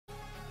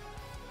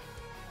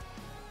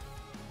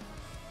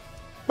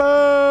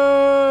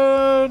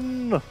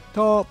Ben!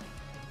 Top.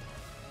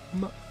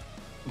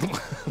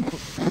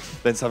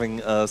 Ben's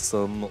having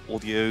some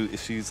audio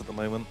issues at the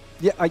moment.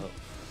 Yeah, I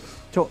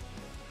top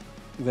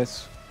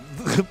this.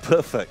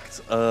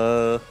 Perfect.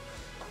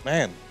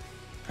 Man,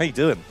 how you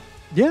doing?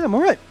 Yeah, I'm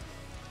alright.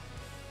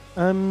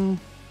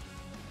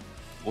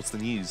 What's the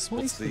news?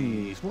 What's the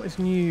news? What is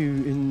new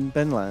in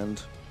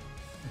Benland?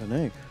 I don't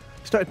know.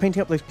 Started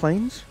painting up those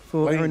planes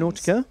for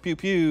Aeronautica. Pew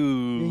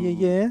pew.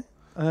 Yeah.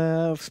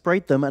 I've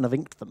sprayed them and I've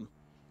inked them.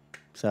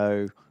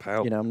 So,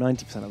 Pow. you know, I'm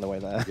 90% of the way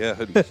there. Yeah,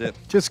 holy shit.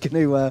 Just going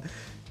to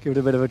give it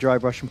a bit of a dry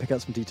brush and pick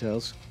out some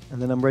details.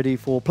 And then I'm ready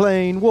for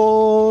Plane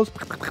Wars.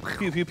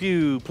 Pew pew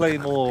pew.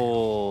 Plane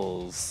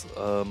wars.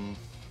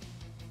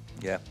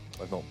 Yeah,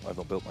 I've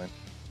not built mine.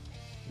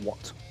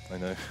 What? I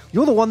know.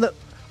 You're the one that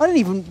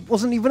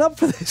wasn't even up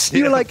for this.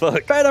 You were like,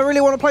 fuck. Ben, I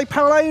really want to play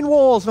Plane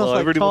Wars. And I was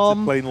like, really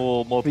Tom, wanted Plane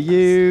War mod for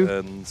you,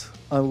 and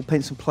I will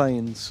paint some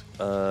planes.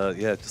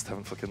 yeah, just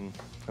haven't fucking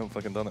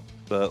done it.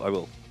 But I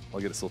will. I'll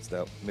get it sorted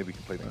out. Maybe we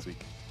can play next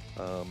week.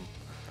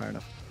 Fair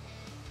enough.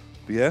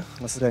 But yeah,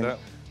 That's the day.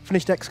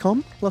 Finished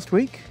XCOM last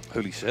week.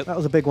 Holy shit. That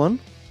was a big one.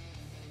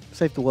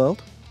 Saved the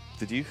world.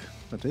 Did you?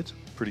 I did.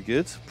 Pretty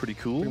good. Pretty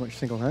cool. Pretty much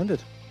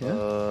single-handed.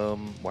 Yeah.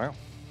 Wow.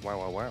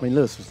 I mean,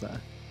 Lewis was there.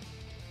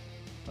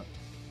 But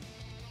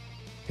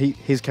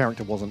his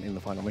character wasn't in the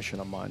final mission,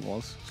 and mine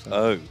was. So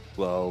Oh,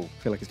 well,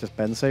 I feel like it's just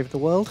Ben saved the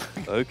world.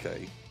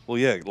 okay. Well,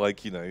 yeah,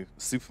 like, you know,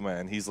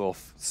 Superman, he's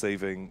off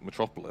saving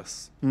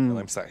Metropolis, and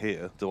I'm sat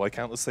here. Do I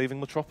count as saving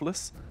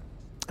Metropolis?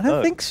 I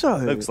don't think so.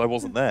 No, because I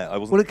wasn't there. I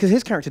wasn't. Well, because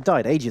his character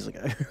died ages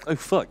ago. Oh,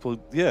 fuck.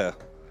 Well, yeah.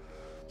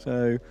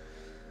 So,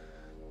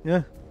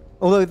 yeah.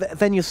 Although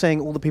then you're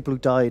saying all the people who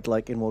died,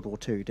 like in World War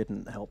II,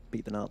 didn't help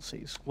beat the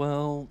Nazis.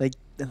 Well, They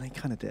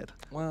kind of did.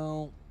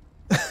 well,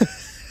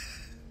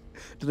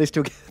 Do they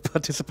still get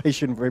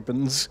participation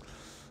ribbons?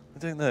 I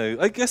don't know.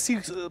 I guess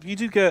you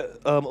do get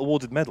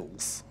awarded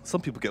medals.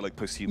 Some people get, like,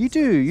 posthumous.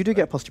 You do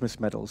get posthumous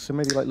medals. So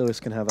maybe like Lewis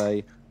can have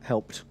a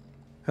helped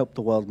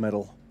the world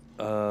medal.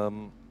 But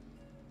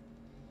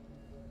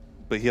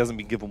he hasn't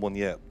been given one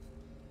yet.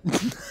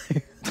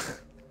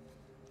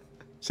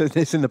 So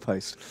it's in the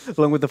post,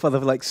 along with the other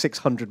like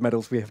 600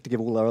 medals we have to give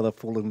all our other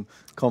fallen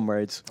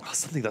comrades. Oh,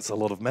 suddenly that's a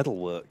lot of medal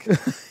work.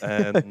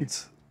 And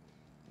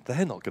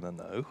they're not going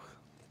to know.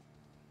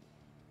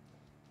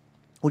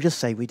 We'll just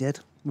say we did.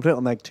 We'll put it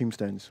on their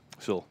tombstones.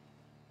 Sure.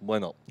 Why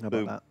not? How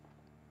Boom. about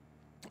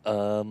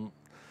that?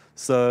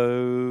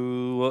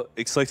 So,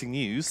 exciting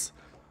news.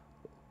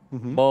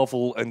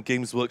 Marvel and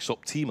Games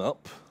Workshop team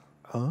up.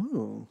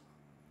 Oh.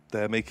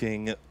 They're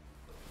making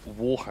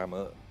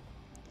Warhammer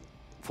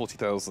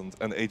 40,000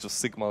 and Age of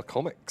Sigmar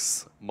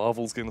comics.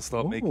 Marvel's going to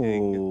start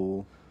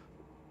making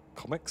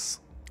comics.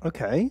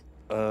 Okay.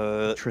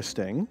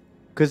 Interesting.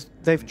 Because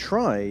they've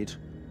tried.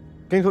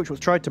 Games Workshop's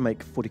tried to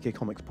make 40k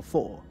comics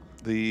before.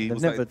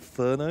 Was that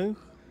Inferno?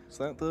 Is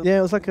that the? Yeah,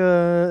 it was like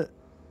a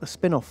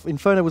spin-off.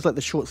 Inferno was like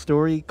the short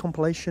story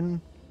compilation.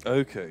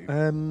 Okay.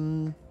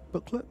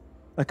 Booklet.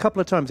 A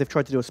couple of times they've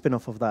tried to do a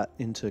spin-off of that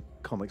into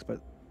comics,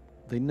 but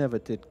they never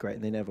did great,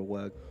 and they never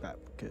were that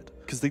good.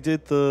 Because they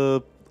did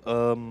the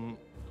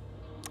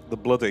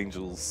Blood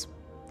Angels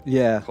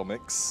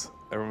comics.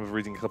 I remember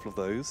reading a couple of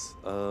those.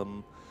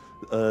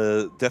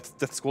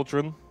 Death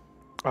Squadron.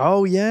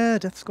 Oh yeah,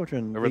 Death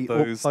Squadron. I read the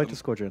those. Fighter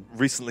Squadron.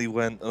 Recently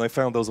went and I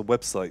found there was a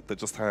website that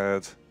just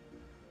had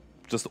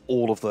just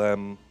all of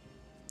them.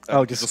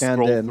 Oh, just scanned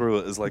scrolled in. through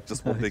it as like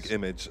just one big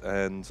image,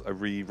 and I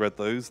reread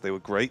those. They were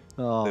great.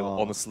 Oh. They were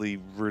honestly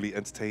really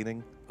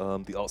entertaining.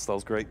 The art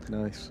style's great.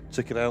 Nice.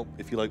 Check it out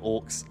if you like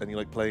orcs and you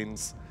like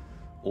planes,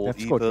 or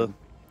Death either.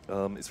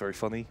 Squadron. It's very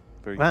funny.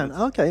 Very Man,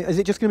 good. okay. Is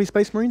it just going to be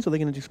Space Marines, or are they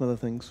going to do some other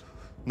things?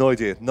 No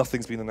idea.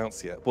 Nothing's been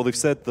announced yet. Well, they've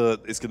said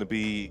that it's going to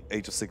be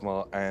Age of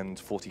Sigmar and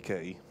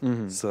 40k.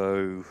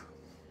 So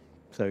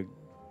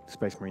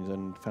Space Marines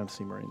and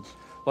Fantasy Marines.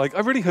 like, I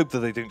really hope that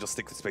they don't just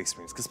stick to Space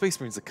Marines, because Space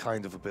Marines are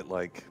kind of a bit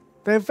like...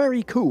 They're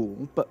very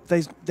cool, but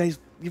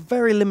you're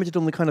very limited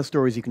on the kind of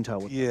stories you can tell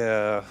with them.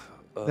 Yeah.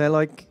 They're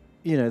like,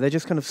 you know, they're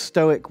just kind of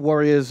stoic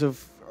warriors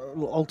of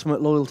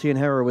ultimate loyalty and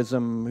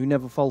heroism who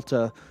never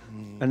falter,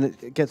 and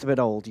it gets a bit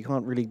old. You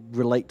can't really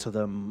relate to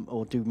them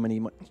or do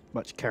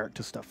much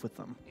character stuff with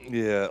them.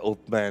 Yeah, oh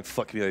man,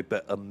 fuck me, I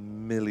bet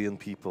 1 million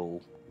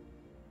people,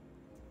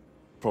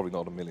 probably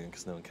not 1 million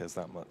because no one cares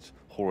that much,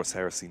 Horus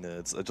Heresy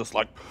nerds are just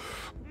like,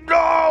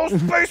 no,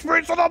 Space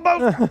Marines are the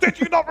most, did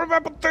you not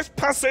remember this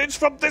passage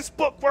from this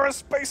book where a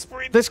Space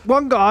Marine... This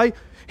one guy,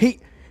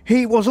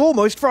 he was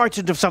almost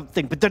frightened of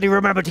something, but then he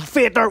remembered he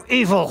feared no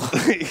evil.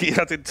 He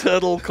had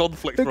internal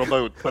conflict for a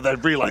moment, but then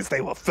realized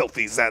they were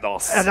filthy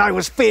Xenos. And I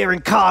was fear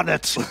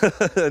incarnate.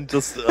 And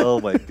just, oh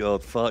my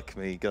god, fuck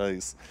me,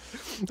 guys.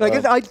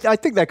 Like, I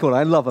think they're cool.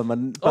 I love them.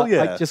 And, but Oh,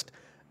 yeah.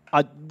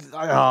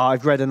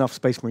 I've read enough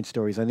Space Marine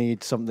stories. I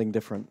need something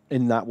different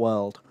in that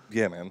world.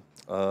 Yeah, man.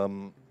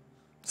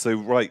 So,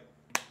 right,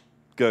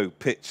 go,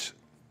 pitch.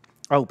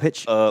 Oh,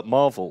 pitch.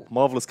 Marvel.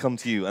 Marvel has come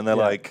to you, and they're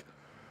like,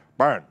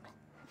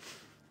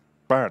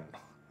 Ben,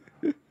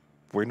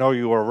 we know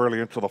you are really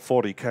into the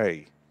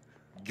 40k.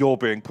 you're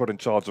being put in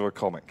charge of a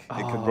comic.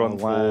 It can run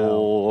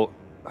for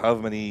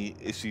however many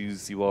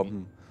issues you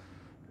want.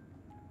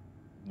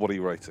 What are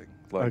you writing?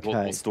 Like,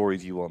 what story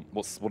do you want?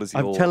 What is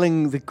your... I'm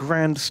telling the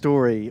grand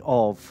story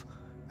of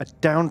a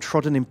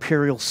downtrodden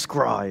Imperial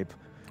scribe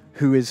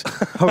who is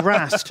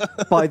harassed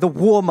by the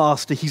War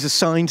Master he's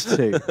assigned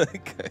to.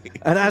 Okay.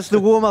 And as the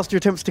War Master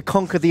attempts to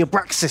conquer the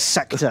Abraxas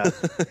sector,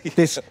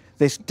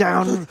 this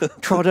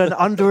downtrodden,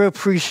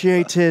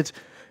 underappreciated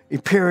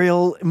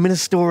Imperial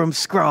Ministorum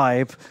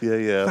scribe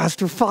has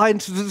to find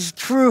this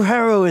true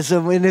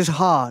heroism in his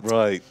heart.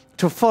 Right.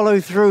 To follow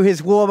through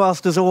his War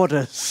Master's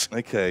orders.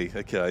 Okay.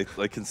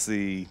 I can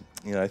see.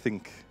 Yeah, I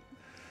think.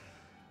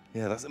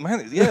 Yeah, that's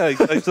man. Yeah,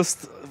 I just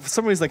for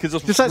some reason I could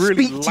just that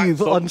really speak to you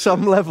on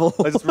some level?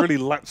 I just really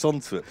latch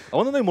onto it. I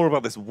want to know more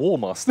about this War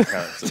Master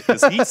character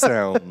because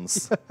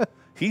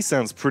he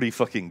sounds pretty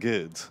fucking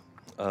good.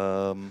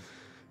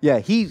 Yeah,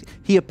 he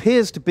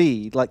appears to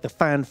be like the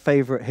fan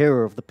favorite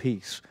hero of the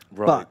piece.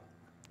 Right. But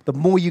the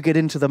more you get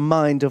into the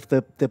mind of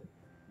the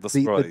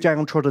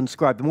downtrodden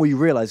scribe, the more you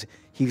realize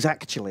he's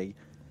actually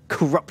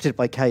corrupted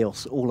by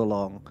chaos all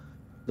along.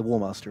 The War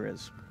Master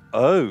is.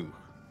 Oh.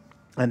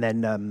 And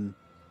then,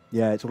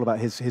 it's all about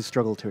his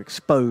struggle to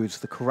expose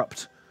the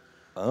corrupt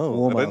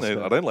War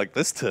Master. I don't like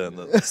this turn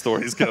that the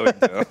story's going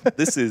down.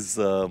 This is,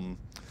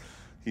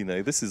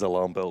 this is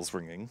alarm bells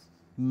ringing.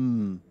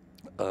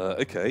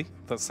 Okay,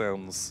 that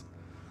sounds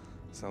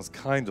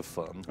kind of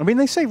fun. I mean,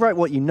 they say write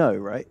what you know,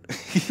 right?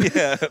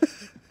 Yeah.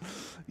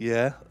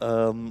 Yeah,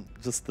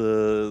 just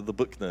the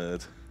book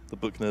nerd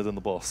and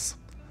the boss.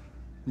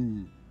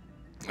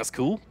 That's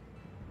cool.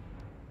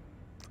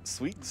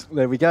 Sweet.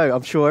 There we go.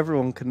 I'm sure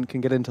everyone can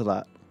get into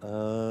that.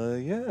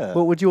 Yeah.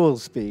 What would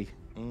yours be?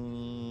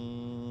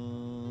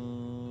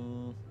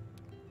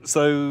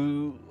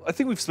 So I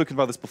think we've spoken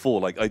about this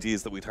before, like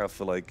ideas that we'd have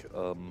for like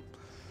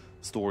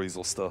stories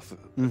or stuff.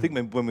 I think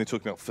when we were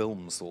talking about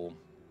films or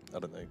I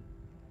don't know.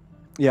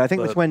 Yeah, I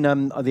think that's when the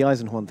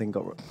Eisenhorn thing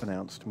got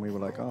announced, and we were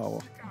like,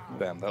 oh.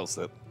 Damn, that was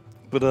it.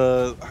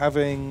 But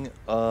having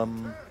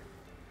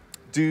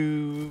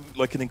do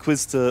like an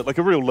Inquisitor, like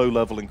a real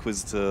low-level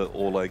Inquisitor,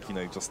 or like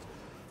just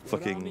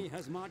fucking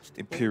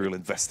Imperial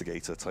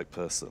investigator type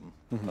person.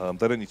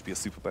 They don't need to be a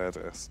super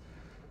badass.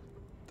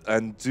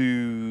 And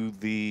do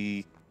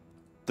the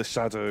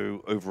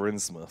Shadow over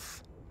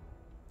Innsmouth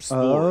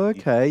story. Oh,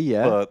 okay,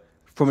 yeah. But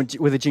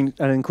with an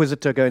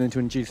Inquisitor going into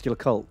a G-Steel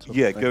cult.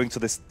 Yeah, going to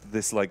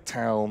this like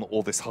town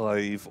or this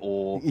hive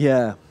or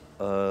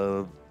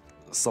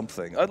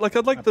something. I'd like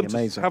them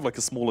to have like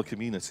a smaller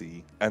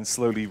community and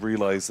slowly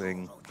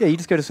realizing. Yeah, you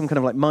just go to some kind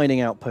of like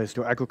mining outpost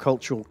or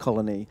agricultural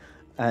colony,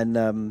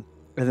 and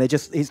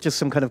he's just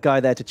some kind of guy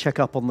there to check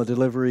up on the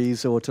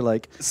deliveries or to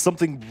like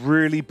something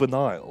really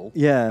banal.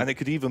 Yeah, and it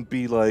could even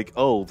be like,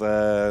 oh,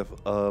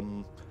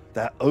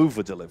 they're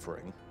over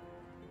delivering.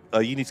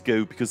 You need to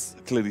go because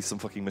clearly some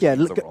fucking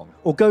machines are wrong.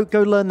 Or go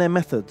learn their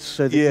methods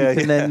so that you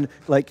can then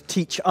like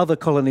teach other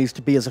colonies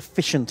to be as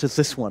efficient as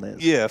this one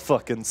is. Yeah,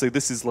 fuck. And so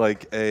this is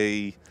like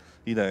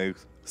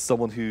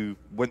someone who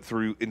went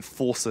through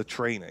enforcer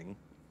training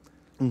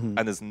and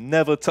has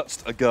never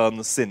touched a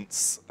gun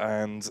since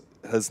and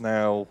has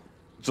now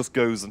just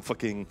goes and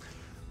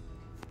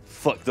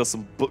does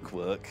some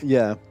bookwork.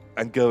 Yeah.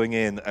 And going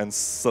in and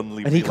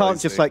suddenly and he can't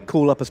just like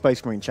call up a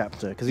Space Marine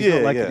chapter because he's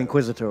not like an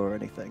Inquisitor or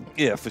anything.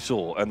 Yeah, for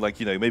sure. And like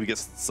maybe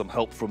gets some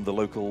help from the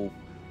local,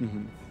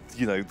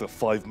 the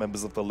 5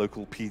 members of the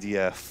local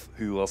PDF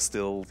who are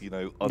still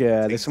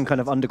there's some kind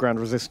of underground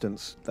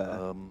resistance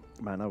there.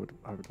 Man, I would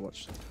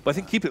watch. But I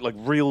think keep it like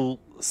real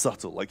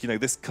subtle. Like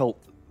this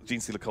cult,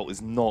 Genestealer cult,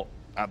 is not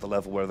at the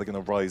level where they're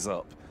going to rise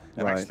up.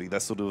 And actually, they're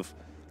sort of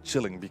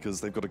chilling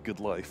because they've got a good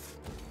life.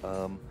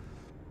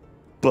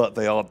 But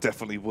they are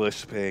definitely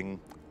worshipping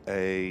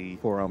a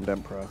 4-armed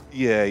emperor.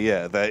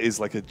 Yeah. There is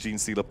like a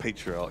Genestealer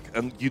patriarch,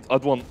 and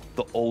I'd want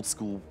the old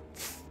school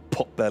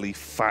pot-belly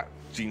fat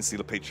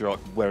Genestealer patriarch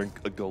wearing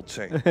a gold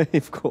chain,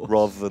 of course,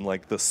 rather than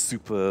like the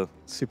super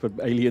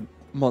alien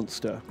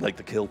monster, like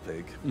the kill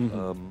pig,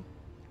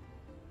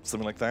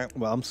 something like that.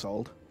 Well, I'm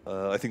sold.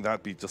 I think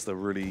that'd be just a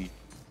really,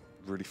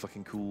 really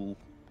fucking cool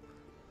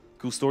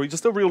story.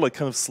 Just a real like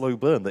kind of slow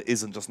burn that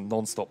isn't just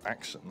non-stop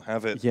action.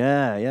 Have it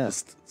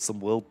just some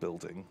world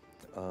building.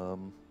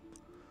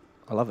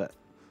 I love it.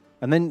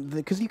 And then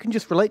because you can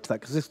just relate to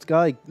that because this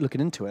guy looking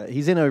into it,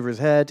 he's in over his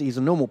head, he's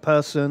a normal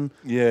person.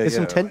 There's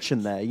some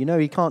tension there.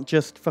 He can't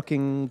just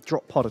fucking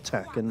drop pod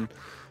attack and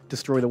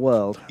destroy the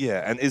world.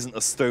 Yeah, and isn't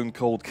a stone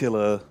cold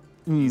killer.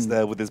 He's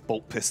there with his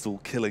bolt pistol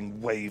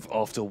killing wave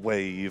after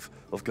wave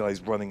of guys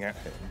running at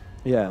him.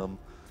 Yeah.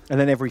 And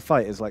then every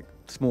fight is like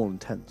small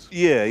and tense.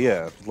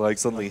 Yeah. Like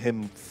suddenly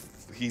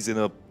he's in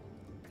a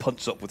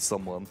punch up with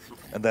someone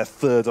and their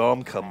third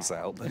arm comes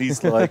out and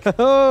he's like,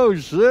 oh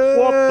shit!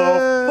 What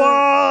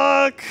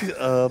the fuck?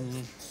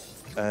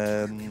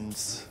 And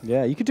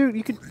yeah, you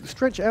could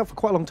stretch it out for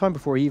quite a long time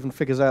before he even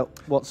figures out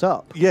what's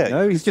up.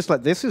 Yeah. He's just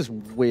like, this is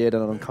weird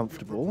and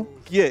uncomfortable.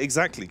 Yeah,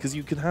 exactly. Because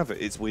you can have it.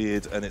 It's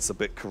weird and it's a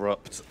bit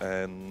corrupt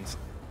and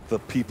the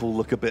people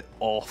look a bit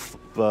off,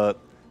 but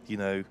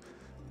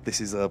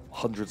this is a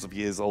hundreds of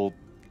years old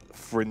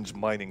fringe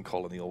mining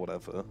colony or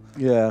whatever.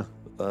 Yeah.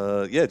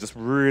 Yeah, just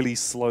really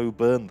slow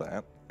burn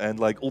that. And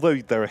like, although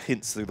there are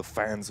hints that the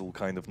fans will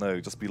kind of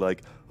know, just be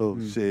like, oh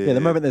shit. Yeah, the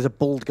moment there's a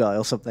bald guy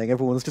or something,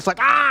 everyone's just like,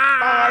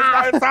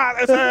 ah!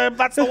 It's him,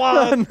 that's the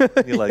one!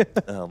 And you're like,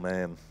 oh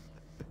man.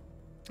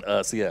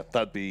 So yeah,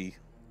 that'd be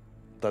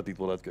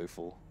what I'd go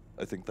for.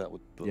 I think that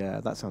would. Yeah,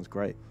 that sounds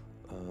great.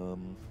 Yeah,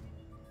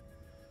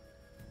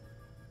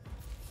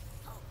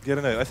 I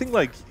don't know. I think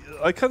like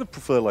I kind of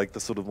prefer like the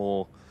sort of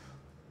more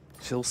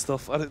chill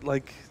stuff. I don't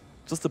like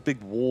just a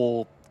big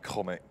war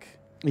comic.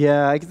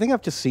 Yeah, I think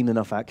I've just seen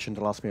enough action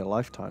to last me a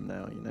lifetime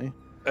now, you know?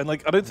 And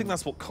like I don't think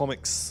that's what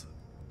comics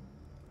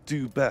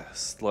do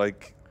best.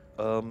 Like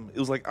it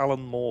was like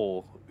Alan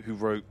Moore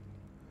who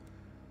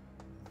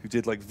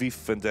did like V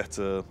for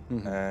Vendetta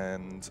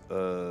and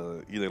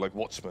you know, like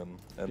Watchmen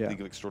and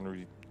League of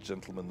Extraordinary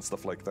Gentlemen and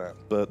stuff like that.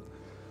 But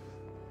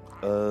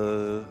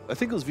I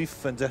think it was V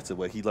for Vendetta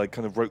where he like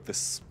kind of wrote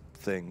this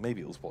thing.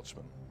 Maybe it was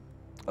Watchmen.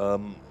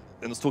 And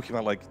it was talking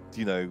about like,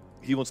 you know,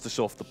 he wants to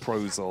show off the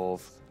pros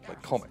of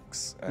like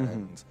comics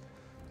and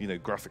you know,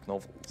 graphic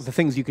novels. The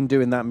things you can do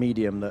in that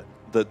medium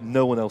that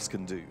no one else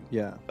can do.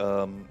 Yeah.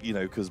 You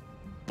know, because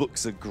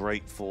books are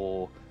great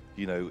for,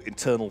 you know,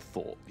 internal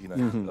thought. You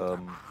know,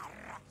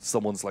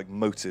 someone's like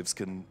motives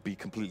can be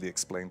completely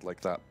explained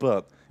like that,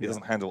 but it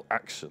doesn't handle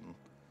action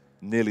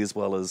nearly as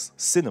well as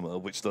cinema,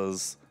 which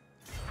does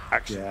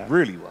action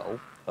really well.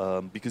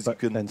 Because you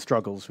can then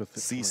struggles with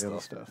see some of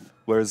the stuff. other stuff.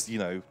 Whereas, you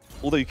know,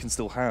 although you can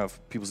still have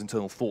people's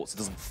internal thoughts, it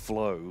doesn't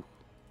flow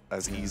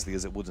as easily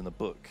as it would in a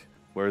book.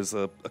 Whereas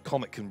a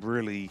comic can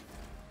really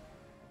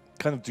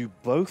kind of do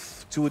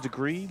both to a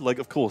degree. Like,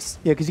 of course.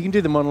 Yeah, because you can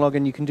do the monologue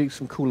and you can do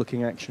some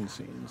cool-looking action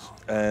scenes.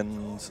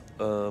 And,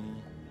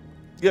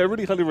 yeah, I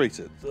really highly rate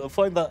it. I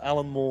find that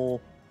Alan Moore,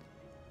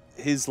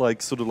 his,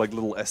 like, sort of, like,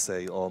 little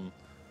essay on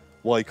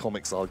why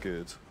comics are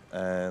good.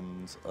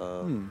 And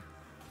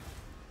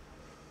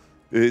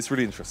it's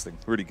really interesting,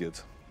 really good.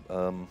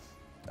 And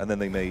then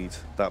they made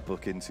that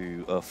book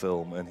into a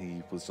film, and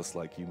he was just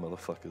like, you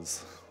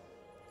motherfuckers.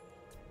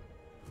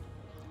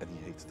 And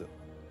he hated it.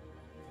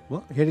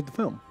 What? He hated the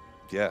film?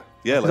 Yeah.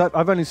 Yeah. Like,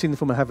 I've only seen the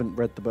film, I haven't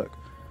read the book.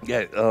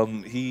 Yeah, I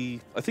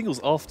think it was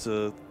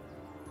after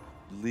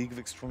League of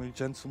Extraordinary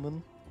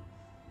Gentlemen.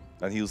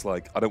 And he was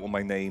like, I don't want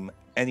my name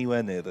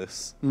anywhere near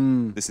this.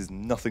 This is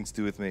nothing to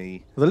do with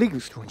me. Well, the League of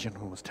Extraordinary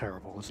Gentlemen was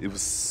terrible, wasn't it? It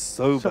was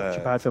so bad.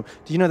 Such a bad film.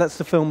 Do you know that's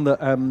the film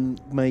that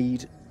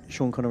made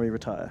Sean Connery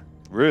retire?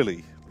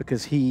 Really?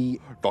 Because he...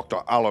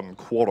 Dr. Alan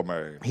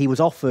Quatermain. He was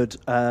offered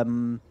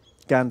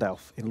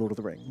Gandalf in Lord of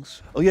the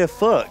Rings. Oh, yeah,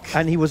 fuck.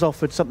 And he was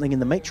offered something in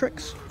The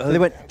Matrix. So they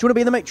went, do you want to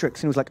be in The Matrix?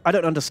 And he was like, I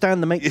don't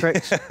understand The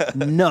Matrix.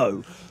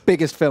 No.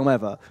 Biggest film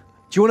ever.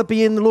 Do you want to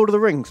be in The Lord of the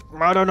Rings?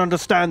 I don't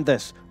understand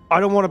this. I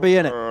don't want to be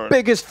in it.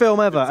 Biggest film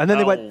ever. And then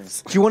they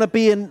went, do you want to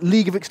be in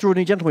League of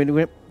Extraordinary Gentlemen? And he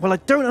went, well, I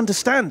don't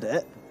understand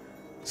it.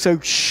 So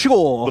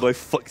sure. But I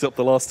fucked up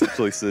the last two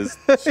choices.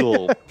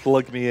 Sure.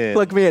 Plug me in.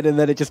 Plug me in. And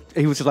then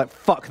he was just like,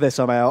 fuck this,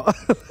 I'm out.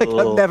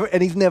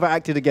 And he's never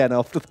acted again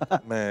after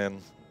that. Man.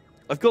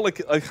 I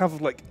have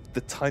like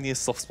the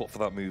tiniest soft spot for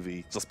that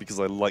movie just because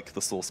I like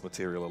the source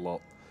material a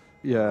lot.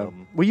 Yeah.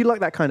 Well, you like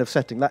that kind of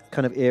setting, that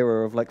kind of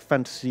era of like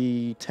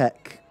fantasy,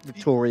 tech,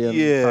 Victorian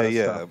kind of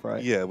stuff,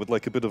 right? Yeah, with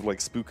like a bit of like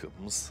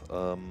spookums.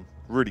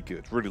 Really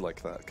good. Really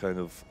like that kind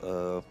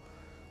of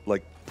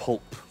like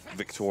pulp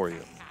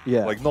Victorian.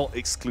 Yeah. Like not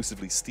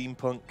exclusively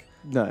steampunk.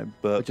 No,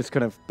 but just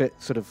kind of bit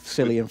sort of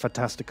silly and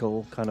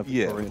fantastical kind of.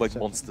 Yeah, with like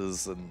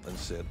monsters and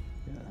shit.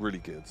 Yeah. Really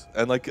good.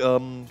 And like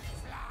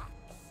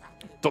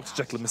Dr.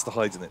 Jekyll and Mr.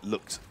 Hyde in it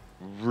looked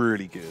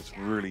really good.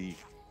 Really,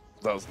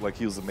 that was like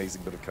he was an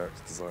amazing bit of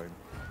character design.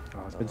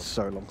 Oh, it's been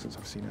so long since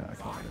I've seen it. I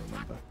can't really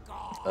remember.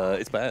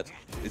 It's bad.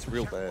 It's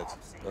real bad.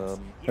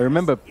 I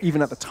remember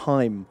even at the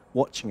time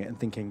watching it and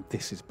thinking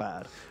this is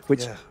bad.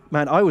 Which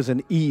man, I was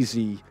an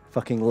easy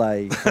fucking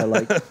lay for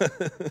like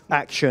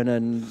action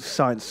and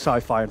science,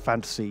 sci-fi and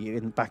fantasy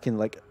back in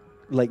like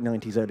late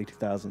 90s, early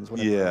 2000s.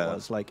 Whenever it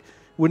was like.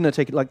 Wouldn't have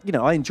taken, like, you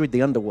know, I enjoyed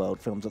the Underworld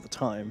films at the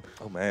time.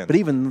 Oh, man. But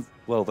even...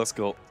 Well, that's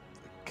got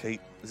Kate...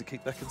 Is it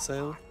Kate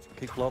Beckinsale?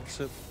 Kate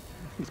Blanchett?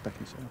 Who's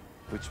Beckinsale?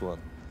 Which one?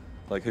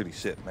 Like, holy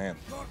shit, man.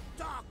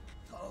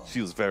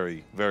 She was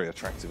very, very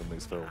attractive in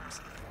those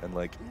films. And,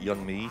 like,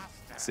 young me,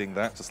 seeing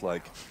that, just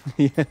like...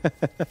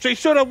 She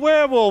should have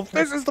werewolf!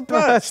 This is the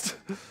best!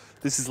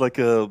 This is like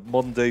a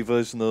modern-day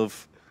version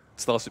of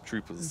Starship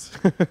Troopers.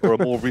 Or a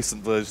more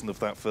recent version of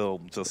that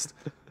film. Just,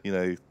 you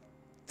know,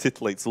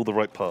 titillates all the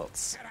right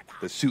parts.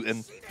 There's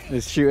shooting.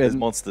 There's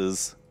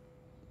monsters.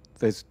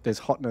 There's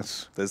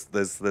hotness.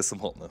 There's some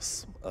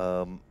hotness.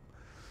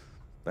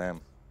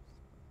 Bam.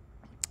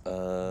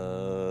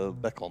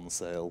 Back on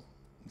sale.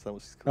 Is that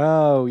what she's called?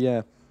 Oh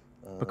yeah.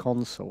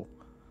 Beconsole.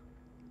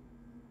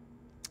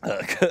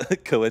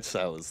 Co-ed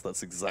showers.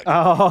 That's exactly.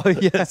 Oh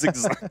yeah. That's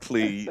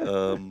exactly.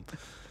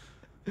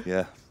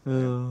 Yeah.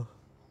 Right.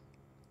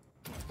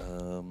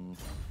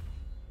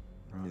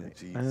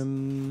 Yeah,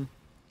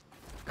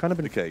 kind of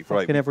been Okay,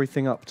 fucking right.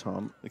 everything up,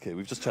 Tom. Okay,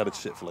 we've just chatted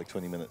shit for like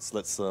 20 minutes.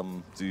 Let's do.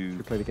 Should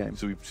we play the game?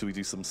 Should we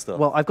do some stuff?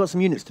 Well, I've got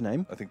some units to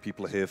name. I think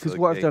people are here for. Because the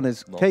what I've game, done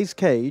is, not- Kay's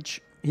Cage,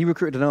 he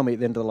recruited an army at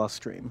the end of the last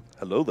stream.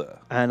 Hello there.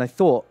 And I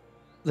thought,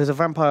 there's a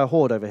vampire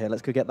horde over here.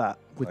 Let's go get that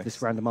with Nice.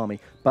 this random army.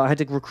 But I had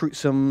to recruit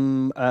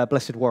some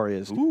Blessed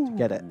Warriors to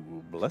get it.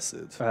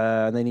 Blessed.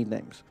 And they need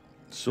names.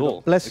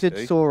 Sure. Blessed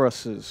okay.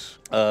 Sauruses.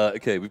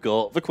 Okay, we've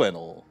got the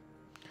Quenor.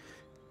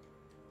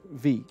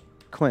 V.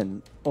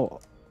 Quen.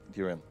 Oh,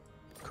 You're in.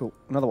 cool.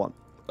 Another one.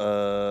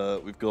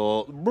 We've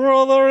got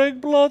Brothering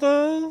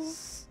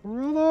Blooders.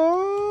 Brother.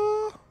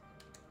 Oh,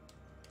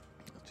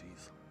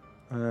 jeez.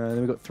 Then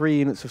we've got 3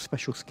 units of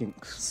Special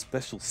Skinks.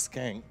 Special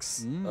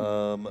Skanks.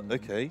 Mm.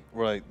 Okay,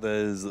 right.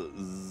 There's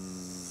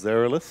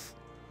Zerolith.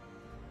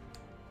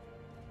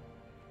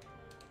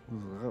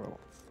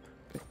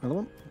 Okay, another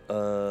one.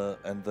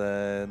 And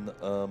then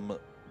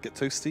get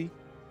Toasty.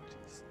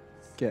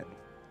 Get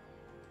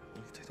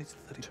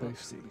 $30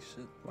 bucks. Holy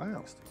shit.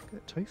 Wow.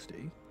 Get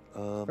toasty.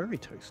 Very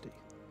toasty.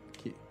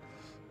 Cute.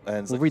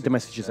 And We'll read the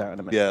messages out in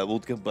a minute. Yeah, we'll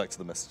get back to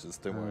the messages.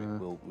 Don't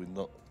worry,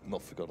 we're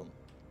not forgotten.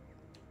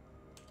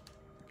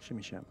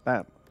 Shimmy sham.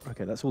 Bam.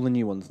 Okay, that's all the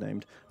new ones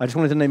named. I just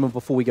wanted to name them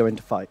before we go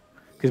into fight.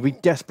 Because we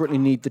desperately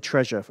need the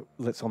treasure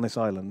that's on this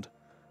island.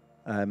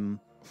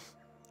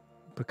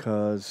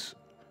 Because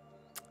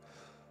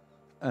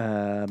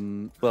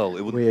well,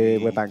 it wouldn't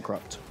we're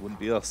bankrupt. Wouldn't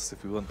be us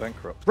if we weren't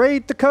bankrupt.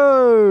 Raid the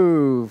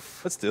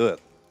Cove! Let's do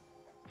it.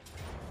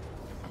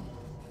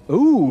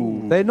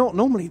 Ooh, they're not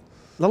normally...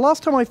 The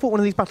last time I fought one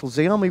of these battles,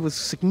 the army was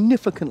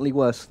significantly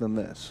worse than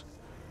this.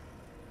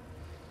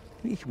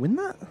 You can win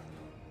that?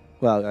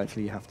 Well,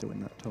 actually, you have to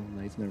win that, Tom.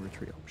 There's no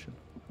retreat option.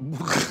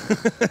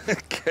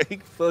 Okay,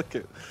 fuck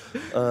it.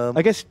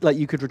 I guess like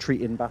you could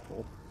retreat in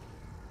battle.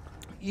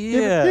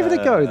 Yeah. Give it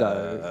a go,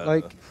 though.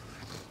 Like,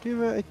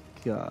 give it a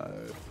go.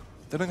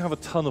 They don't have a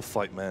ton of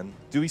fight men.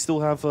 Do we still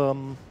have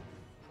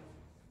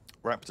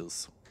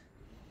raptors?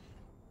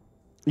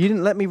 You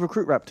didn't let me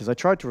recruit raptors. I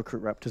tried to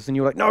recruit raptors, and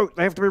you were like, no,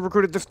 they have to be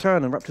recruited this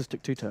turn, and raptors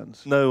took 2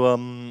 turns.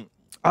 No,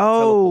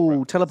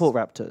 Oh, teleport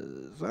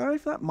raptors.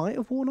 That might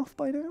have worn off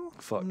by now.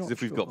 fuck. I'm 'Cause not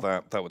if we've got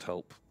sure. that would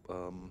help.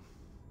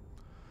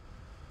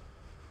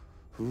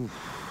 We'll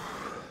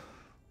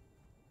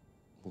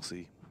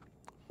see.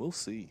 We'll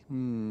see.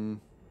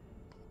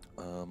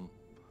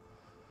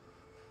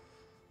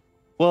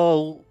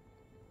 Well,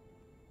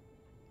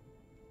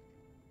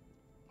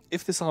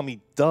 if this army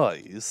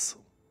dies,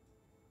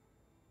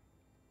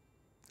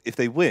 if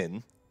they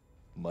win,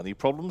 money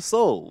problem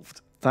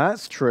solved.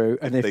 That's true.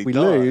 And If if they we die-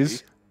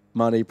 lose,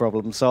 money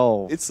problem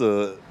solved. It's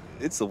a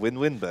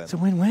win-win, Ben. It's a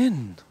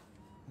win-win.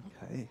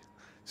 Okay.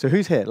 So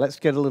who's here? Let's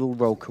get a little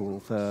roll call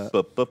for...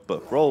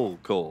 Roll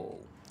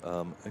call.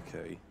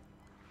 Okay.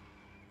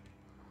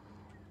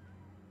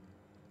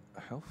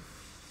 How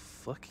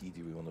fucky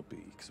do we want to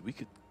be? Because we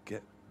could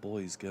get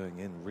boys going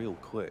in real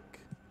quick.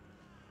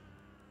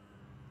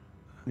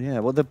 Yeah,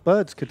 well, the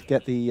birds could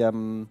get the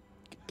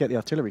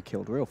artillery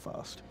killed real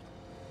fast.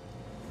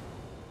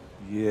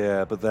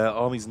 Yeah, but their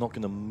army's not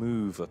going to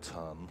move a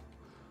ton,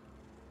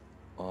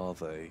 are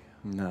they?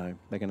 No,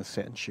 they're going to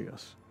sit and shoot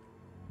us.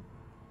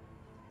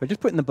 But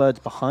just putting the birds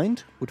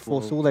behind would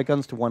force all their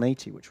guns to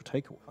 180, which will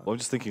take a while. Well, I'm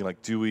just thinking,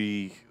 like, do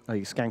we Oh,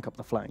 you skank up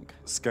the flank.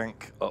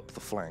 skank up the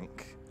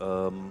flank?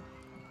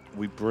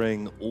 We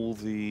bring all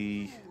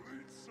the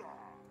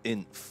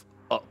inf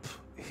up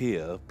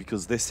here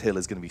because this hill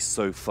is going to be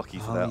so fucky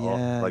for their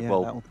yeah, that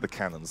one. the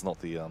cannons, not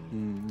the Not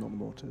the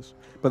mortars.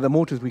 But the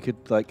mortars we could,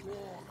 like,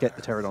 get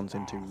the pterodons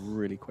into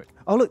really quick.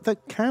 Oh, look, the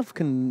Cav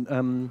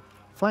can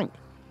flank.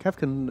 Cav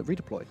can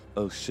redeploy.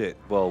 Oh shit!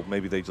 Well,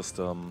 maybe they just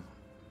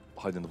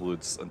hide in the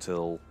woods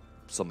until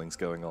something's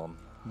going on.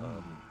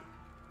 Oh,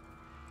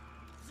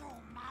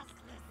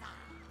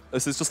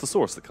 so it's just the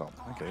Saurus that can't.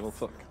 Okay, well,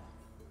 fuck.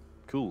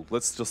 Cool.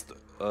 Let's just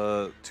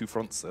 2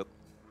 front sit.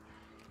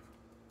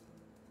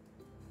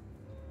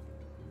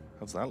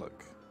 How's that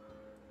look?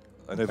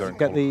 I know they're in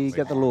Get the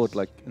corners. Lord,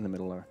 like, in the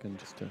middle, I reckon,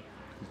 just to...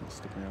 He's not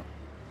sticking out.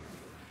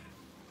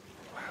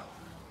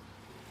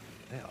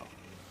 They are.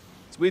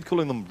 It's weird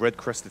calling them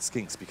red-crested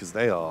skinks because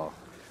they are.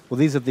 Well,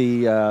 these are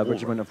the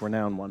Regiment of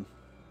Renown one.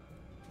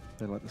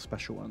 They're like the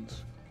special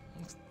ones.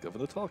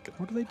 Governor Tarkin.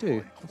 What do they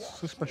do? What's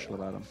so special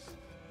about them?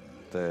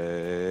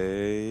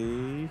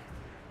 They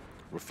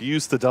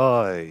refuse to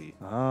die.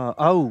 Ah,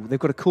 oh, they've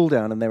got a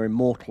cooldown and they're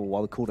immortal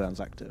while the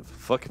cooldown's active.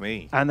 Fuck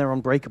me. And they're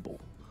unbreakable.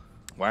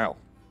 Wow.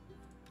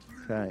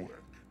 Okay.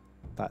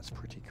 That's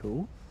pretty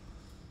cool.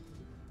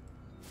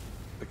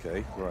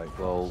 Okay, right.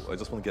 Well, I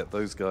just want to get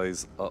those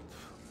guys up,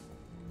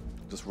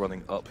 just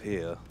running up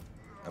here,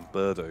 and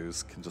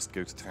Birdos can just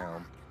go to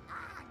town.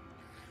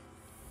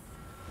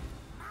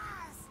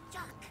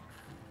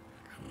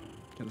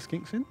 Get the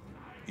skinks in?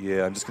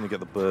 Yeah, I'm just going to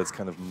get the birds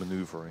kind of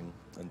maneuvering,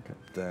 and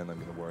then I'm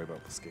going to worry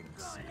about the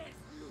skinks.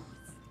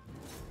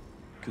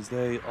 Because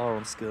they are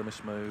on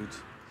skirmish mode.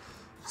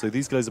 So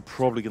these guys are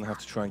probably going to have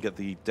to try and get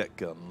the deck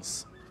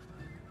guns.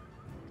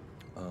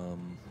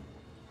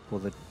 Or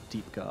the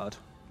deep guard.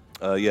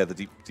 Yeah,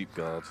 the deep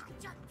guard.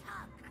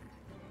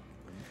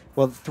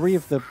 Well, 3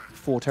 of the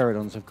 4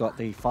 pterodons have got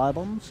the fire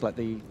bombs, like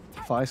the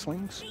fire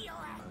slings.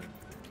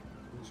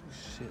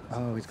 Shit.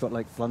 Oh, he's got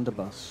like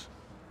blunderbuss.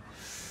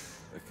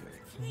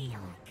 Okay.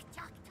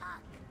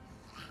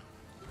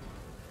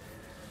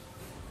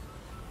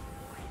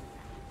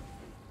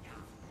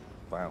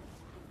 Wow.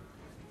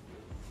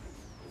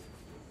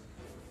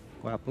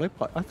 Wow,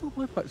 blowpipe. I thought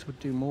blowpipes would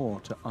do more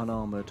to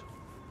unarmored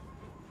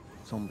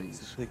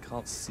zombies. They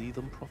can't see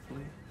them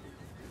properly.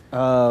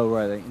 Oh,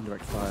 right, they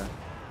indirect fire.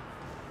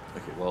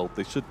 Okay, well,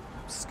 they should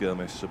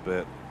skirmish a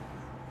bit.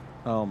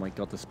 Oh my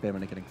god, the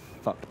spearmen are getting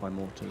fucked by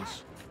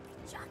mortars.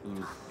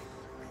 Ooh.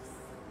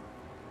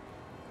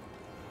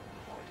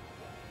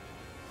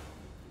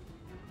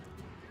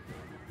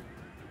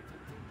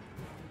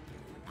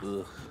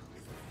 Ugh.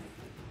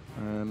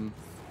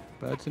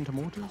 Birds into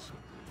mortars?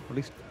 Or at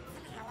least...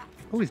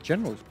 Oh, his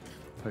general's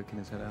poking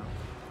his head out.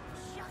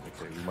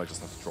 Okay, we might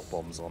just have to drop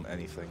bombs on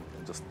anything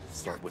and just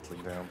start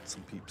whittling down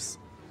some peeps.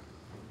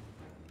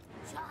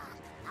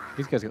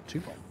 These guys got 2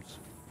 bombs.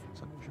 Is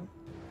that not sure?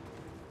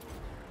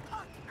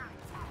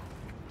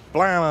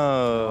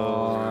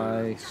 Blammo!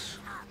 Nice.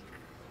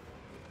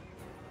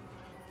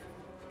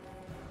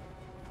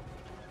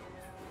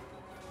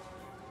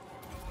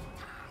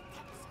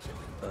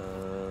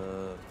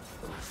 Oh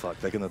fuck,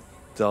 they're gonna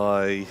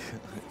die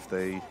if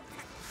they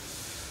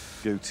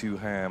go too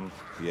ham.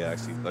 Yeah,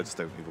 actually, I just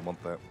don't even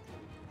want that.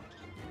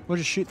 We'll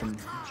just shoot them.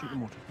 Shoot the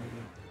mortars,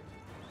 maybe.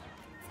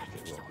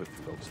 Okay, well,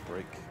 hopefully they'll just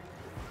break.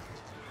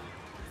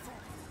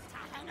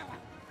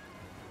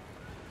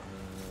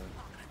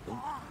 Oh,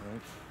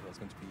 right, that's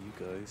meant to be you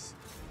guys.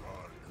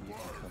 You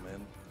can come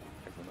in.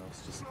 Everyone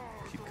else just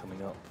keep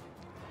coming up.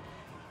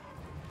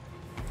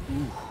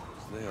 Ooh,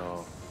 they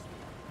are.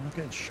 I'm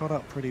getting shot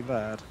up pretty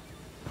bad.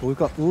 But we've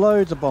got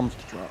loads of bombs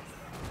to drop.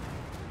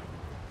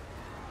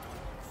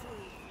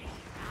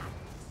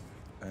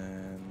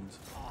 And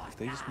if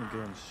they just want to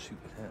go and shoot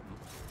him.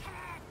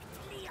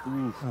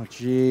 Ooh. Oh,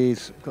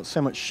 jeez. We've got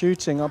so much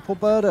shooting. Our poor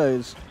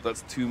birdos.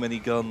 That's too many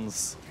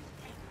guns.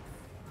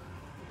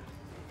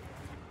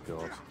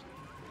 God.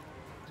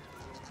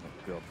 Oh,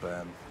 God,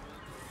 Ben.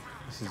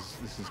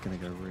 This is going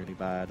to go really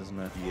bad, isn't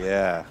it?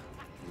 Yeah,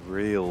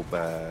 real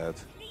bad.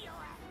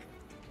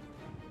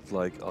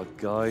 Like, our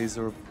guys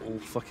are all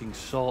fucking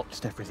shot.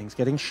 Just everything's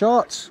getting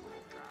shot.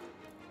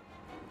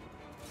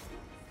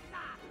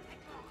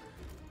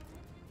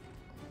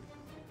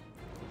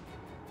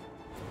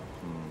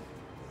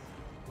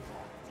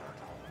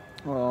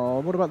 Oh,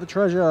 what about the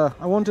treasure?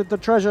 I wanted the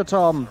treasure,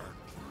 Tom.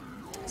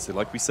 So,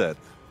 like we said,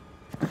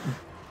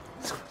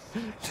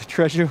 The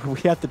treasure,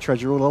 we had the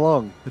treasure all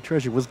along. The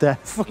treasure was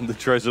death. the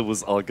treasure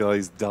was our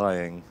guys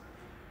dying.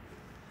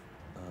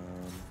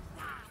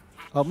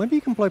 Oh, maybe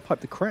you can blowpipe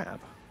the crab.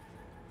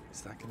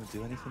 Is that going to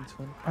do anything to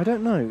him? I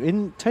don't know.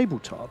 In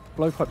tabletop,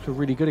 blowpipes were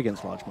really good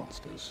against large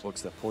monsters. Well,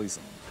 because they're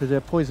poison. Because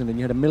they're poisoned and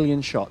you had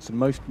 1,000,000 shots and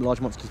most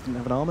large monsters didn't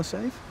have an armor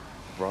save.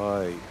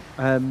 Right.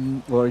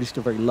 Or at least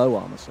a very low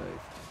armor save.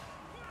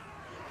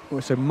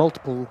 So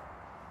multiple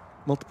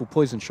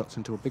poison shots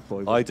into a big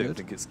boy. I don't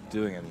think it's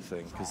doing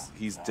anything, because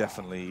he's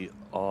definitely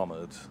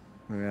armoured.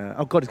 Yeah.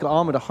 Oh god, he's got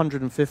armored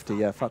 150.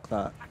 Yeah, fuck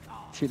that.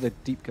 Shoot the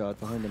deep guard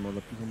behind him or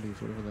the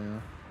zombies, whatever they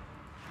are.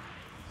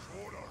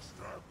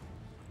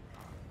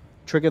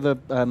 Trigger the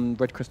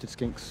red-crested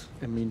skinks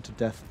immune to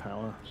death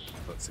power.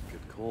 That's a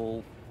good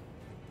call.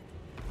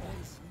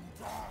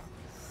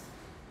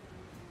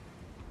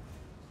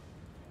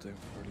 Don't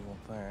really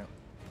want that.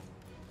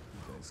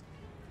 You guys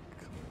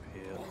come up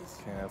here.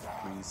 Cav,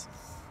 please.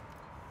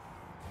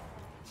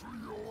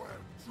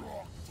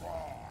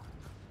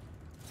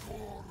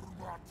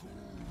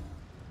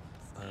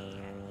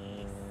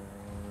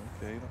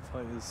 Okay, that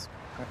fight is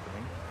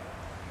happening.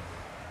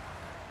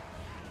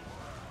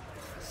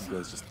 You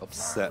guys just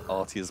upset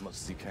Artie as much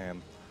as you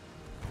can.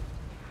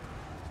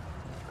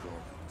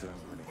 God, we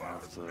don't really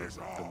have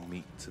the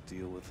meat to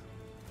deal with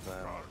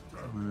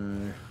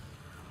them.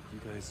 You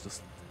guys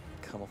just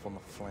come up on the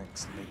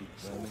flanks and maybe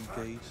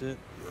engage it.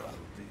 Oh,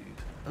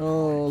 dude.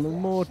 Oh, the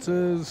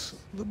mortars!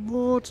 The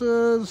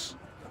mortars!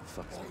 Oh,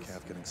 fuck, is my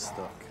Cav getting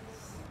stuck?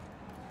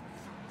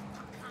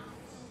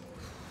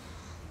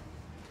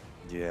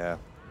 Yeah.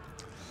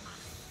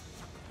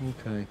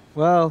 Okay.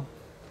 Well,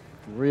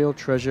 the real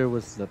treasure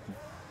was the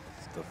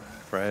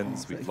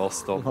friends we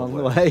lost on along the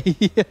the way.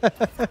 way.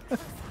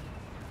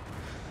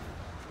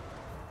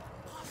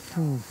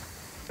 Oh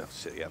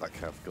shit, yeah, that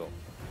Cav got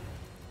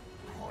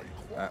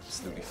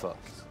absolutely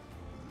fucked.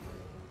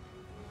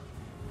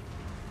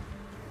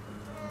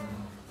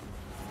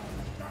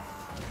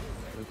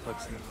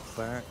 Blowpipes in the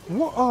back.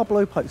 What are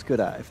blowpipes good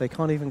at if they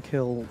can't even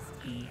kill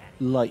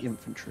light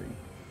infantry?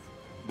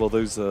 Well,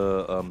 those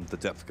are the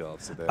depth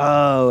guards, so they're,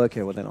 Oh,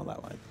 okay. Well, they're not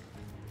that light.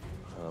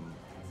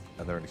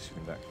 and they're only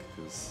shooting back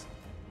because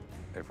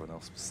everyone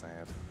else was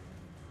sad.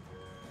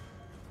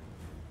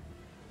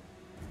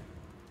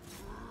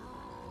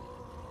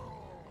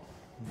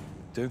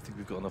 Don't think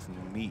we've got enough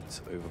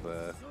meat over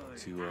there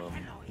to No,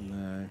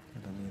 I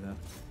don't either.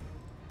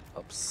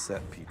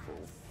 upset people.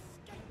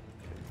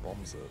 Okay,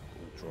 bombs are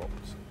all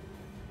dropped.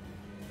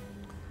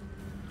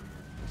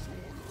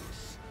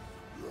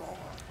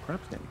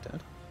 Crab's nearly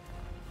dead.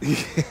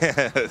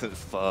 Yeah,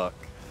 fuck.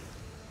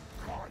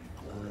 Our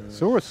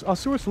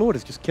Saurus Lord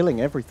is just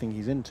killing everything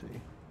he's into.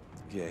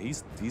 Yeah,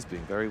 he's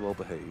being very well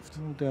behaved.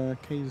 And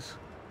Kay's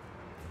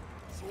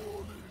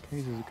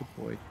is a good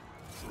boy.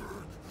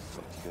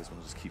 Fuck, you guys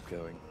want to just keep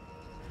going.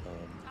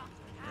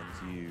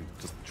 And you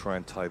just try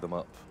and tie them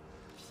up.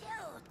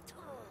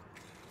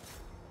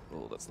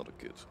 Oh, that's not a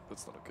good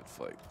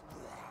fight.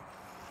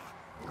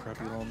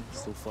 Crabulon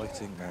still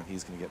fighting. Man,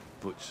 he's going to get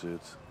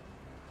butchered.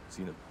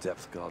 Seen a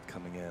depth guard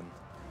coming in.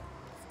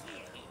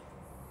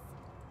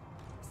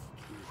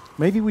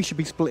 Maybe we should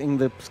be splitting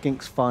the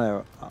Skink's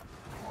fire up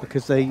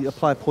because they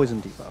apply a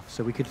poison debuff,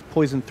 so we could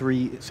poison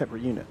 3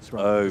 separate units.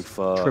 Right? Oh,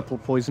 fuck. Triple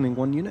poisoning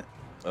 1 unit.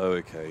 Oh,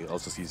 okay. I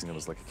was just using him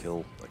as like a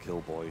kill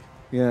boy.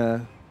 Yeah,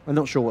 I'm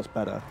not sure what's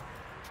better.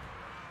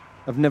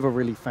 I've never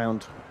really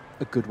found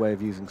a good way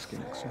of using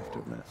Skinks, I have to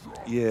admit.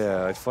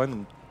 Yeah, I find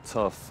them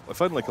tough. I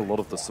find like a lot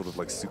of the sort of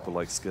like super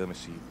light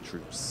skirmishy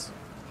troops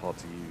hard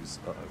to use.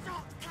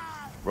 Uh-oh.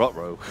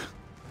 Ruh-roh.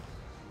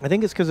 I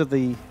think it's because of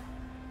the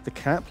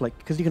cap, like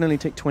because you can only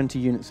take 20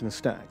 units in a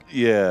stack.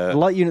 Yeah. The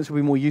light units would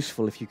be more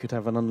useful if you could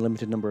have an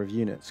unlimited number of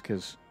units,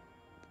 because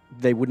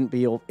they wouldn't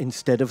be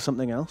instead of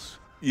something else.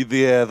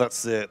 Yeah,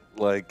 that's it.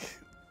 Like,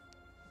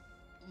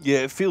 yeah,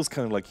 it feels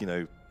kind of like, you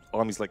know,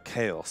 armies like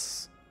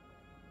Chaos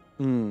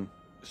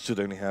should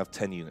only have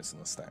 10 units in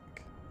a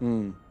stack.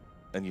 And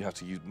you have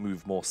to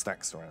move more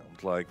stacks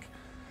around. Like,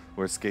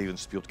 whereas Skaven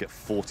should be able to get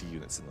 40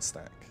 units in the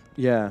stack.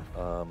 Yeah.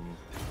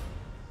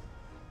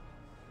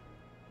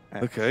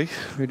 Okay.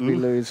 Who did we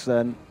lose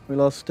then? We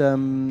lost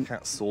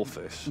Cat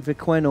Sawfish.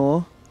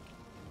 Viquenor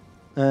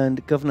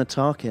and Governor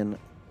Tarkin.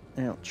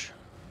 Ouch.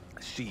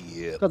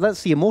 Shit. God,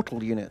 that's the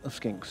immortal unit of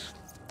Skinks.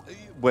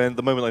 When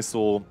the moment I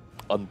saw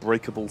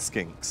unbreakable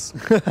Skinks,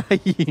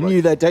 You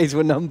knew their days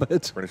were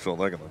numbered. pretty sure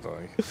they're gonna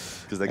die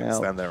because they're gonna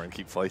stand there and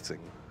keep fighting.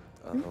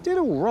 We did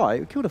all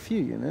right. We killed a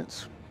few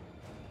units.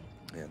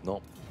 Yeah,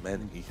 not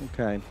many.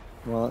 Okay.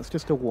 Well, that's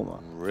just a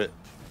warm-up. Rip.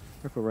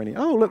 Ripperoni.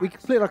 Oh, look, we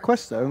completed our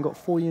quest, though, and got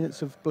 4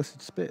 units of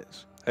Blessed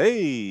Spears.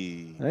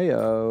 Hey.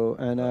 Hey-oh.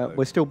 And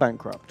we're still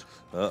bankrupt.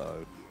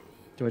 Uh-oh.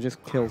 Do I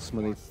just kill some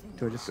of these?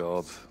 Do I just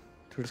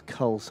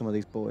cull some of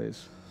these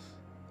boys?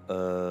 Get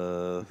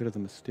rid of the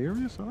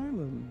mysterious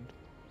island.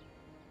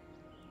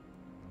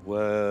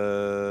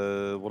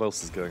 What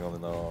else is going on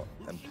in our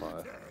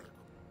empire?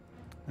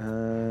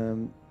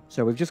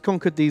 So we've just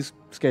conquered these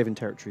Skaven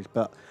territories,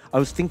 but I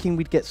was thinking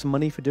we'd get some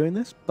money for doing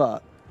this,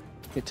 but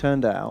it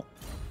turned out...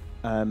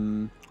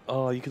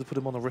 oh, you could have put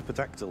him on a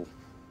Ripperdactyl.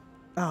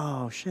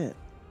 Oh, shit.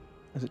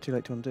 Is it too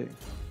late to undo?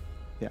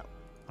 Yeah.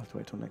 I'll have to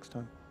wait till next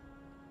time.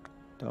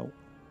 Dope.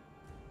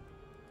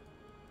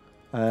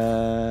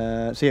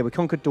 So yeah, we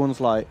conquered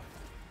Dawn's Light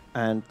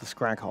and the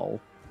Scrag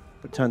Hole,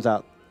 but it turns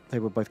out they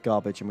were both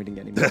garbage and we didn't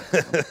get any more.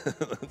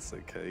 That's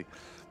okay.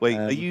 Wait,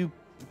 are you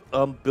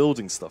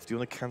building stuff? Do you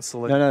want to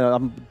cancel it?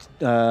 No,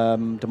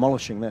 I'm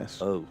demolishing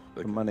this. Oh,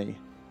 for money.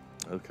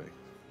 Okay.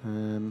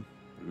 Ooh,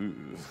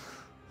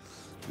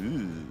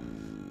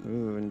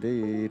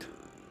 indeed.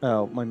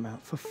 Oh, my mouse.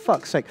 For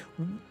fuck's sake.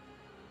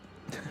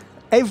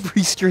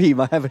 Every stream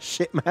I have a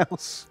shit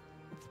mouse.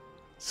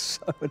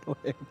 So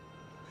annoying.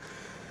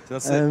 So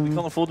that's it. We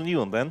can't afford a new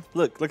one, Ben.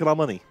 Look at our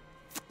money.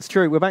 It's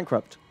true, we're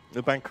bankrupt.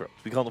 We're bankrupt.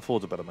 We can't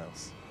afford a better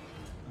mouse.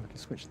 I can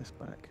switch this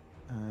back.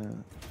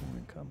 More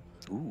income.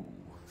 Ooh.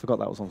 Forgot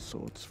that was on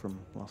swords from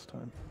last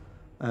time.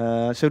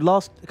 So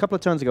a couple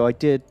of turns ago, I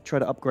did try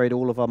to upgrade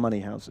all of our money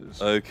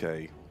houses.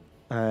 Okay.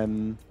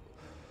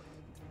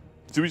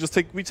 Do we just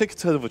take a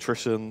turn of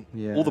attrition?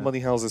 Yeah. All the money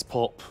houses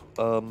pop.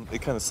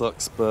 It kind of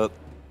sucks, but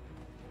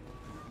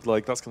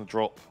like that's going to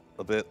drop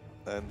a bit,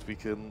 and we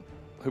can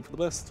hope for the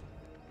best.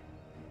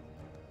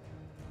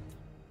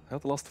 How are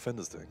the last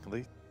defenders doing? Are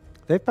they?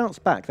 They've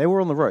bounced back. They were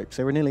on the ropes.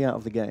 They were nearly out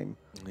of the game.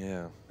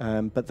 Yeah.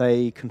 But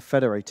they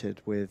confederated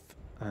with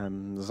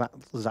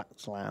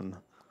Zatzlan.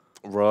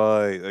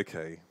 Right.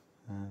 Okay.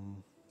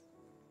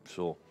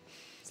 Sure.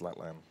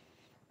 Zlatlan.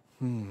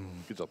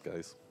 Good job,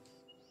 guys.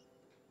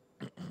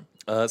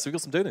 So we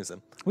got some donos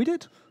then. We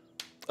did.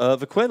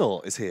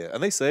 Viquenor is here,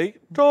 and they say,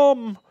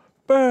 Tom,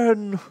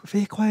 Ben.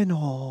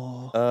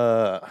 Viquenor.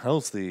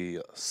 How's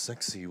the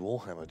sexy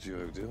Warhammer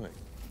duo doing?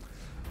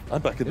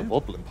 I'm back in the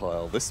modelling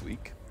pile this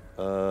week.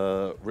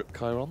 Rip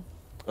Chiron.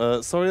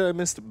 Sorry I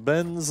missed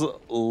Ben's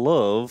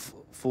love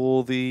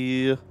for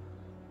the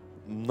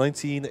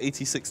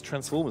 1986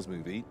 Transformers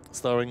movie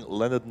starring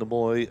Leonard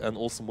Nimoy and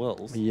Orson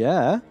Welles.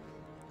 Yeah.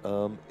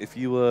 If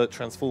you were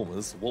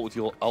Transformers, what would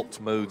your alt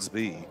modes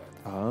be?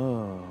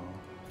 Oh.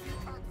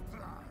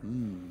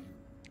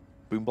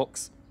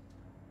 Boombox?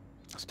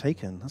 That's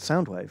taken. That's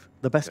Soundwave.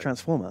 The best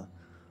Transformer.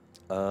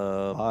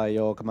 By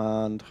your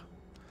command.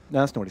 No,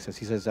 that's not what he says.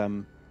 He says,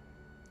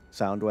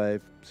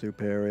 Soundwave,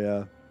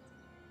 superior.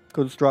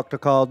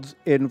 Constructicons,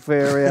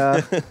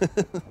 inferior.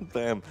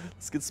 Damn,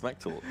 that's good smack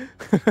talk.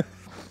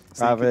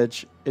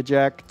 Ravage,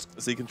 eject.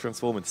 So you can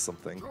transform into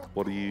something.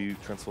 What are you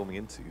transforming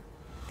into?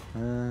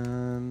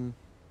 Oh,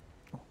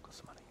 got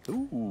some money.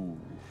 Ooh.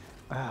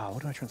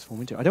 what do I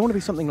transform into? I don't want to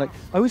be something like...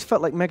 I always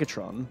felt like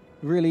Megatron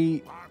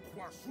really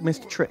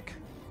missed a trick.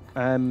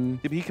 Yeah,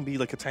 but he can be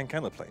like a tank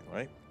and a plane,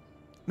 right?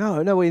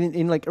 No,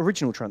 in like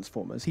original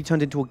Transformers, he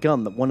turned into a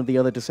gun that one of the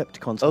other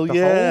Decepticons had to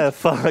yeah, hold.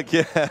 fuck,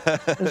 yeah.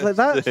 It's like,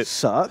 that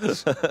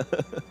sucks.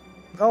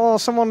 Oh,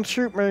 someone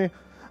shoot me.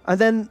 And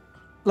then,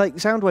 like,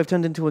 Soundwave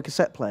turned into a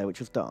cassette player, which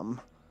was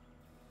dumb.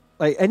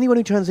 Like, anyone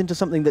who turns into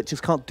something that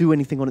just can't do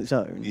anything on its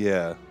own.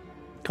 Yeah.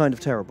 Kind of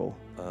terrible.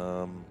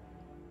 I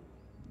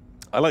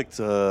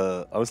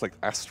was like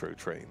Astro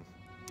Train.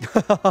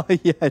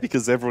 Yeah.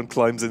 Because everyone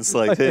climbs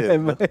inside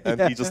him, and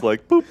yeah. he just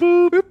like, boop,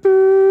 boop. Boop,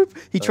 boop.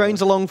 He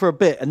trains along for a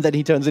bit, and then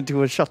he turns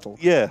into a shuttle.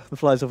 Yeah. And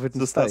flies off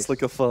into space. That's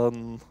like a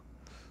fun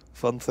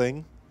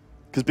thing.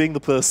 Because being the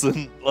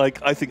person,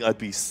 like, I think I'd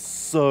be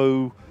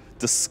so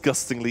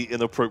disgustingly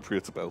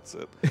inappropriate about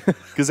it.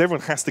 Because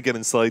everyone has to get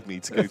inside me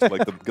to go to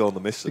like go on the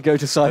mission. To go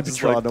to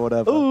Cybertron like, or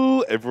whatever.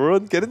 Oh,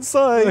 everyone get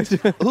inside.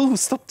 Oh,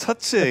 stop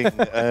touching.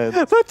 And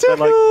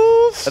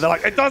The they're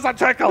like, it doesn't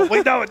tickle.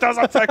 We know it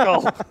doesn't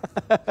tickle.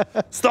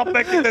 Stop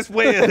making this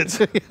weird.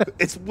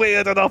 It's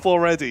weird enough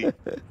already.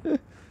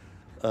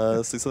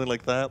 So something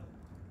like that.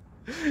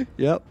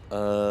 Yep.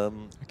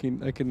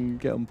 I can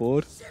get on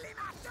board.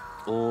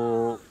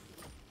 Or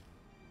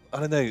I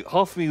don't know.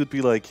 Half of me would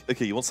be like,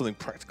 okay, you want something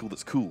practical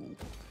that's cool,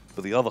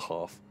 but the other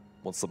half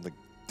wants something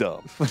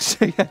dumb.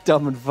 Yeah,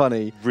 dumb and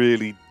funny.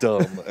 Really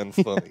dumb and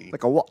funny.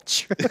 Like a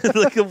watch.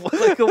 like a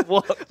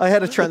what? I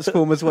had a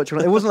Transformers watch.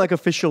 It wasn't like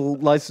official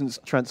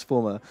licensed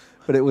Transformer,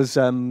 but it was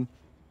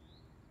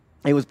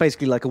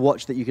basically like a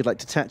watch that you could like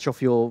detach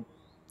off your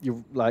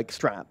like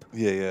strap.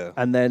 Yeah, yeah.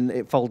 And then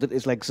it folded,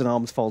 its legs and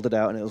arms folded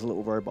out, and it was a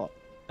little robot.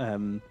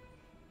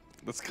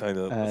 That's kind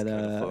of I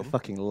fun.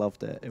 fucking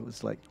loved it. It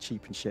was like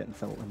cheap and shit and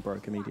felt and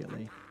broke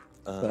immediately.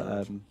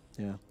 But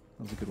yeah, that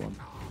was a good one.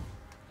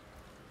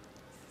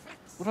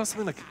 What about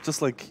something like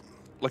just like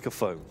a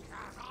phone?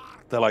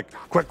 They're like,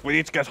 quick, we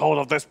need to get hold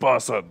of this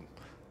person.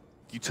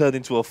 You turn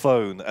into a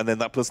phone, and then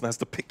that person has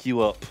to pick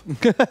you up,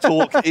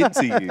 talk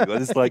into you,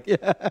 and it's like,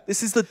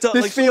 this is the This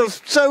like,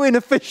 feels so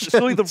inefficient.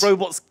 surely the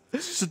robots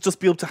should just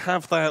be able to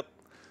have that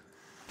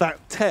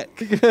tech.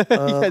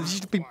 Yeah, it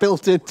should be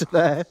built into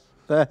their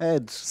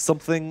heads.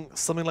 Something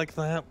like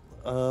that.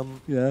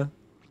 Yeah.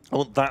 I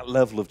want that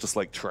level of just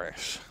like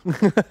trash.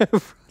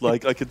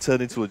 Like I could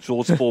turn into a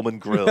George Foreman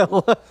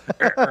grill.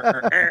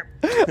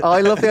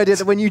 I love the idea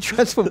that when you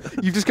transform,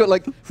 you've just got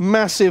like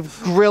massive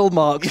grill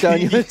marks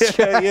down your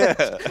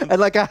chest, and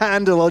like a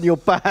handle on your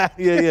back.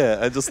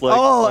 Yeah, and just like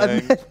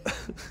and then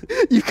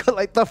you've got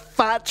like the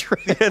fat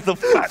tray. Yeah, the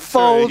fat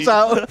folds tray.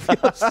 out of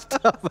your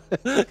stomach.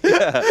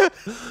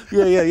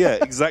 Yeah,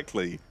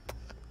 exactly.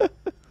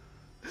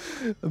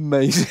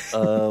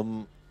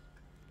 Amazing.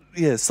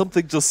 Yeah,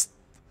 something just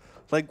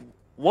like,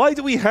 why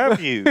do we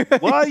have you?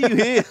 Why are you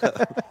here?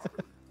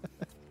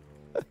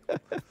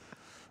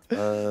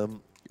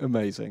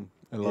 Amazing.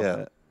 I love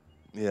it.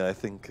 Yeah, I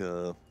think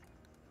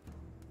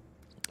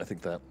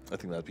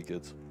that'd be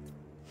good.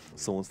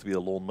 Someone wants to be a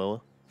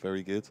lawnmower,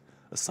 very good.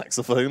 A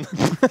saxophone,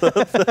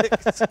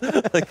 perfect.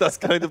 Like that's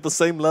kind of the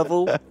same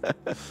level.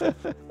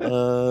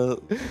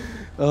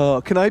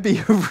 Can I be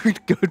a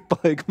Rube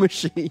Goldberg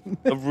machine?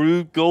 A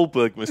Rube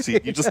Goldberg machine.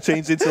 You just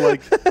change into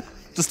like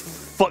just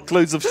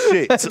fuckloads of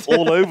shit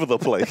all over the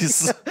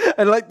place.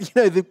 And like, you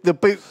know, the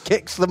boot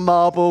kicks the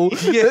marble,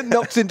 it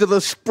knocks into the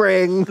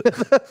spring.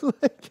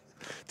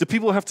 Do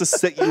people have to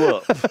set you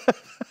up?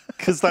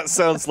 Because that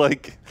sounds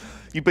like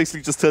you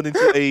basically just turn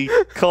into a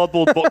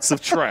cardboard box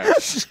of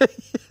trash.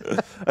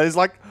 And it's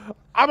like,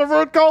 I'm a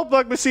Rube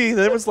Goldberg machine. And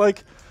everyone's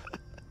like,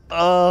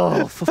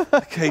 oh,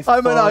 okay, fine.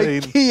 I'm an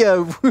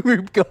IKEA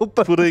Rube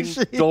Goldberg Putting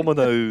machine.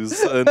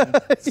 dominoes and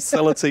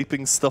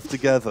sellotaping stuff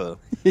together.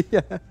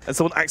 Yeah. And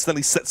someone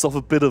accidentally sets off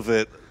a bit of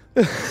it.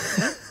 Oh,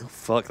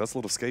 fuck, that's a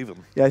lot of Skaven.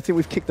 Yeah, I think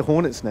we've kicked the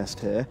hornet's nest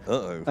here.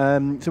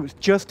 Uh-oh. So it's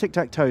just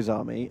Tic-Tac-Toe's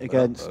army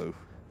against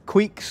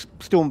Queek's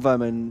Storm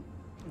Vermin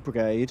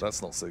Brigade.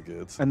 That's not so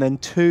good. And then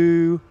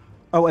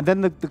and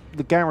then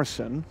the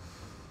garrison,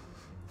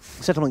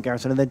 settlement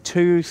garrison, and then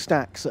 2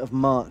 stacks that have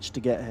marched to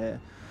get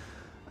here.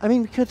 I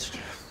mean,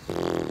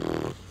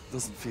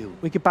 Doesn't feel...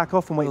 we could back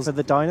off and wait for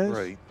the dinos.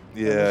 Right.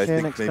 Yeah, I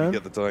think next maybe turn.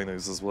 get the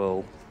dinos as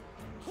well.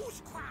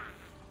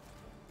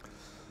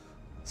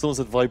 Someone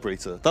said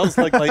vibrator. That was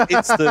like my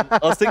instant... I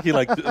was thinking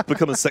like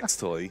become a sex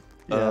toy.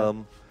 Yeah.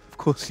 Of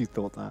course you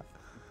thought that.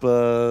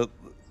 But,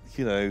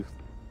 you know,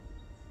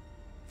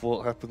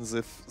 what happens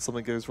if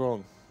something goes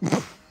wrong?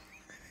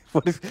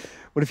 What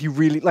if you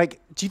really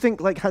like? Do you think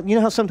like you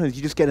know how sometimes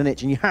you just get an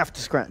itch and you have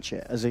to scratch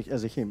it as a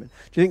human?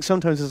 Do you think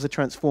sometimes as a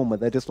transformer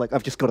they're just like,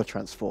 I've just got to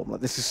transform.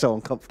 Like this is so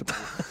uncomfortable.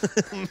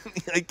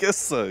 I guess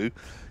so.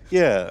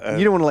 Yeah.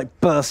 You don't want to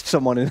like burst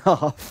someone in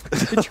half.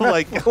 Oh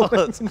my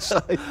god!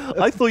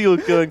 I thought you were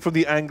going from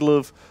the angle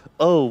of,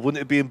 oh,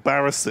 wouldn't it be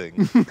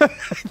embarrassing?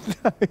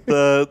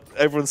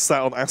 Everyone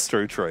sat on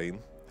Astro Train,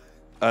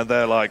 and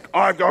they're like,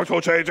 I'm going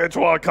to change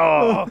into a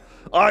car.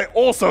 I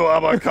also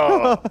am a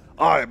car.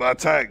 I'm a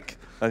tank.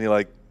 And you're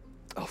like,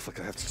 Oh fuck!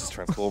 I have to just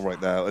transform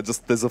right now. And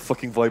just there's a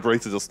fucking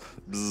vibrator just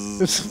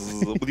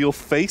with your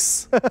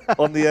face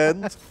on the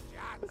end.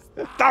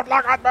 Don't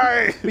look at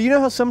me! But you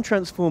know how some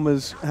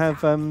Transformers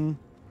have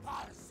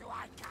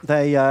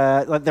they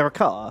like they're a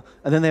car,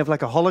 and then they have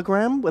like a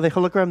hologram where they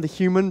hologram the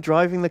human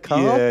driving the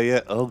car. Yeah, yeah.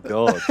 Oh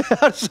god.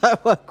 How does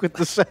that work with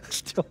the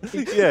sex toy?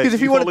 Yeah, Because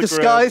if you want to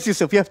disguise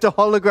yourself, you have to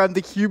hologram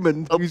the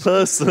human. A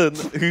person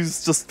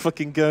who's just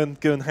fucking going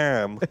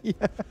ham.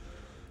 Yeah,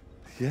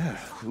 Yeah.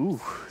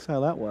 Ooh. that's how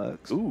that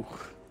works. Ooh.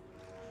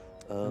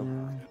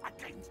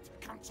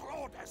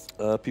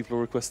 People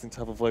are requesting to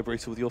have a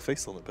vibrator with your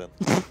face on it, Ben.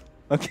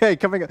 Okay,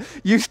 coming up.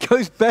 Use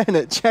code Ben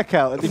at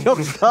checkout at the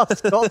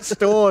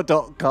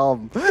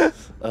yogscast.store.com.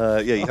 Yeah,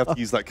 you have to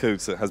use that code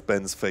so it has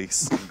Ben's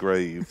face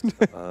engraved.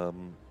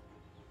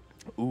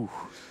 Ooh.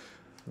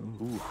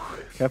 Ooh.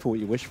 Careful what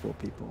you wish for,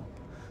 people.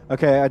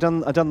 Okay, I done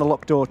the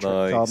locked door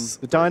trick. Nice.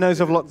 The dinos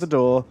have locked the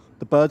door.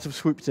 The birds have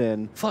swooped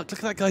in. Fuck! Look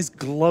at that guy's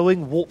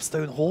glowing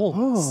warpstone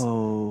horns.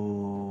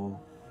 Oh.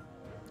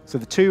 So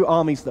the two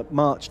armies that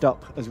marched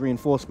up as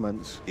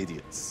reinforcements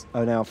Idiots.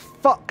 are now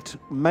fucked,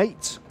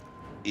 mate.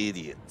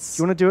 Idiots.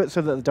 Do you want to do it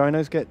so that the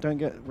dinos don't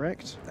get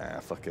wrecked? Nah,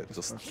 fuck it.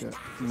 Just Fuck it.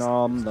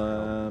 Nom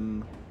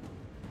them.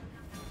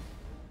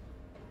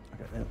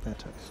 Okay, they're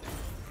toast.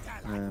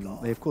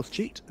 They of course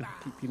cheat and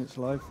keep units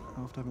alive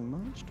after having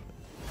marched.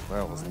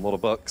 wow, there's a lot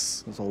of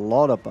bucks. There's a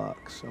lot of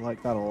bucks. I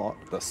like that a lot.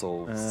 That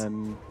solves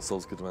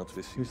solves a good amount of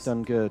issues. Who's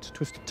done good?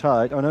 Twisted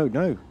Tide. Oh no,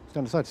 who's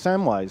done aside?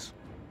 Samwise.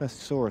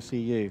 Best Saurus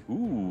EU.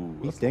 Ooh,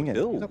 He's that's dinging.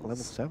 kills. He's up level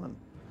 7.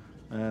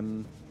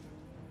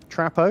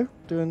 Trapo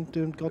doing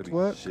God's Holy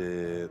work.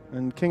 shit.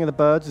 And King of the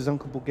Birds is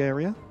Uncle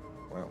Bulgaria.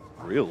 Wow,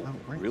 real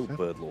right, real fair.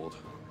 bird lord.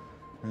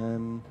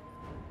 Um,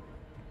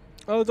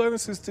 Oh, the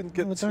dinosaurs didn't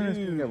get the too dinos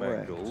didn't get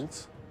wrecked.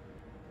 mangled.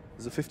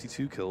 There's a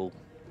 52 kill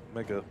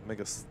mega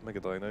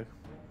dino.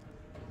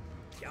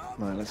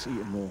 right, let's eat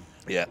them all.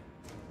 Yeah.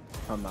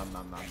 Nom, nom,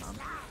 nom, nom, nom.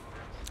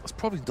 It's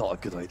probably not a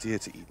good idea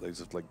to eat loads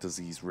of like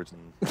disease-ridden.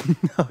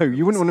 No,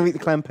 you wouldn't want to eat the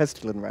clan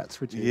pestilent rats,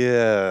 would you?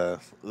 Yeah.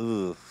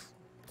 Ugh.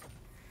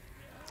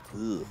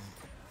 Ugh.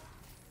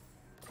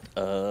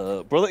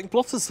 Brother Ink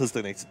Blotters has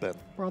donated, Ben.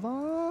 Brother.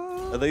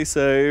 And they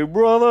say,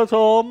 Brother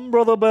Tom,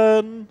 Brother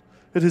Ben,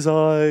 it is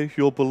I,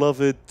 your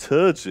beloved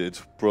turgid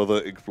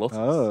Brother Ink Blotters,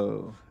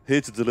 Oh.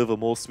 here to deliver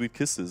more sweet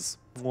kisses.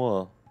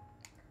 Mwah.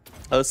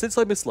 Since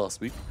I missed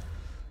last week,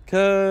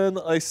 can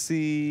I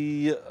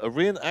see a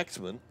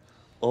reenactment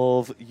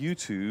of you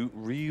two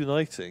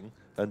reuniting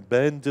and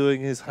Ben doing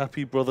his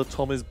happy brother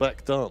Tom is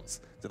back dance?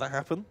 Did that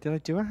happen? Did I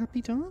do a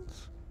happy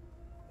dance?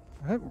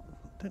 I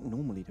don't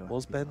normally do a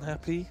Was happy Ben dance.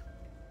 happy?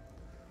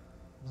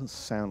 Doesn't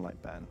sound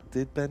like Ben.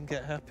 Did Ben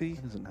get happy?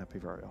 He isn't happy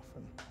very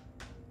often.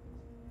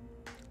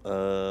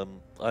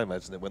 I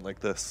imagine it went like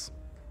this.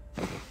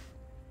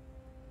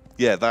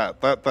 Yeah,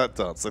 that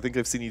dance. I think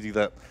I've seen you do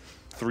that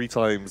 3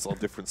 times on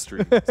different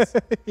streams.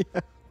 Yeah.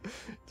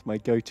 It's my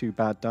go-to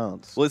bad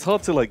dance. Well, it's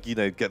hard to like,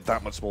 get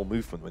that much more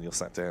movement when you're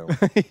sat down.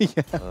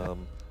 Yeah.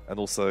 And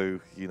also,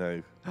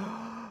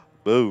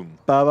 boom.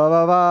 Ba ba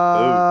ba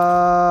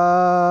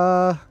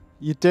ba.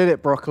 You did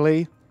it,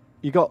 Broccoli.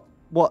 You got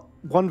what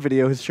one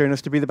video has shown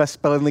us to be the best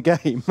spell in the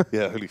game.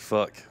 Yeah, holy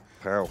fuck.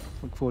 Pow.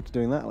 Look forward to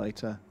doing that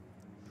later.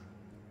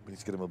 We need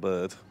to get him a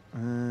bird.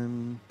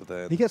 But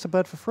then... He gets a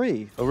bird for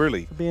free Oh,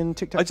 really? for being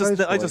Tic Tac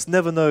I just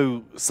never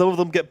know. Some of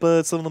them get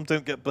birds, some of them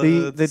don't get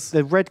birds.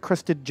 The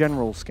red-crested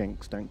general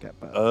skinks don't get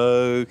birds.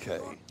 Okay.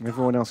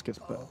 Everyone else gets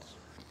birds.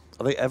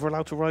 Are they ever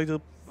allowed to ride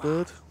a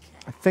bird?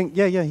 I think,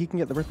 yeah, he can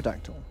get the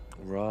Ripidactyl,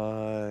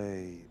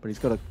 Right. but he's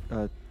got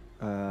a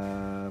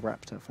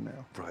raptor for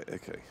now. Right,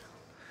 okay.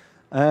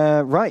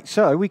 Right,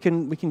 so we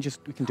can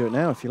do it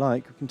now if you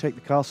like. We can take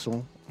the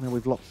castle. Now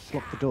we've locked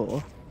the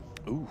door.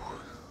 Ooh.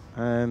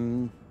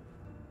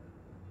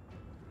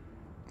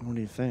 What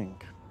do you think?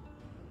 Do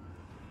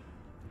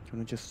you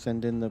want to just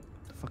send in the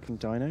fucking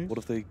dinos? What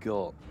have they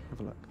got? Have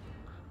a look.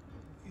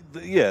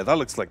 Yeah, that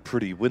looks like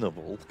pretty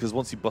winnable, because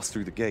once you bust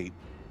through the gate,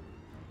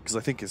 because I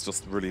think it's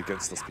just really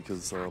against us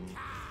because,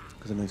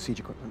 Because of no siege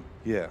equipment.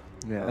 yeah.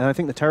 Yeah, and I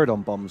think the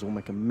Pterodon bombs will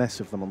make a mess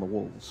of them on the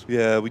walls.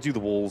 Yeah, we do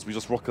the walls, we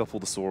just rock up all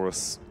the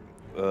Saurus,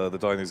 the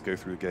dinos go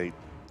through the gate,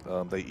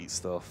 they eat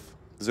stuff.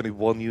 There's only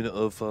one unit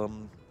of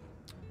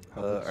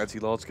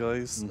anti-large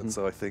guys, and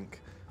so I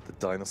think the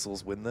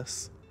dinosaurs win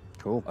this.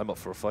 Cool. I'm up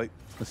for a fight.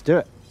 Let's do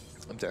it.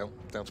 I'm down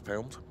to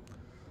pound.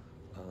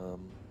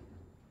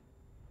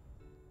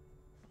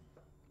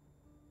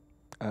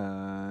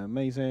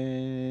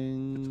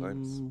 Amazing. Good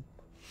times.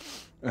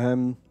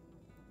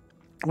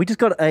 We just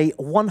got a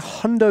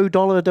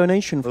 $100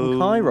 donation from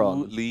Chiron.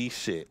 Holy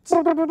shit.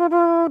 We're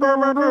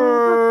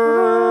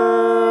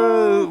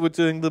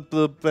doing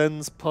the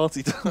Ben's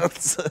party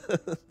dance.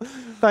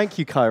 Thank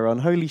you, Chiron.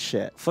 Holy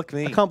shit. Fuck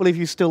me. I can't believe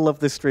you still love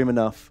this stream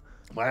enough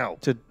Wow.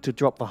 to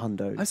drop the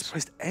hundos. I'm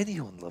surprised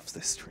anyone loves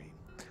this stream.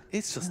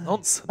 It's just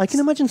nonsense. I can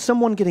imagine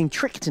someone getting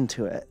tricked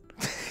into it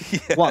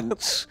Yeah.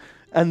 once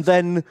and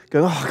then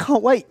go, oh, I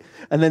can't wait.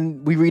 And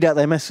then we read out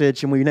their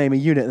message and we name a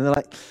unit and they're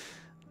like,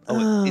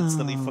 Oh, it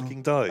instantly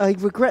fucking died. I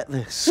regret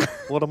this.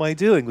 What am I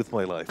doing with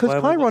my life? Because Why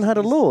am I Chiron watching had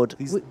a lord.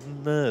 These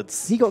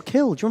nerds. He got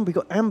killed. Do you remember he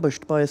got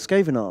ambushed by a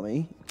Skaven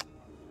army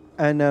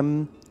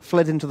and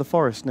fled into the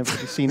forest, never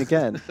to be seen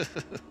again,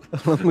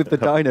 along with the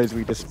dinos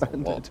we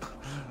disbanded.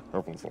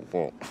 Happens a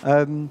lot.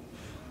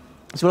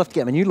 So we'll have to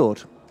get him a new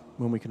lord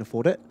when we can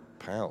afford it.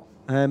 Pal.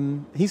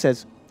 He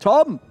says,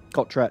 Tom,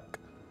 Gotrek,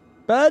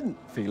 Ben,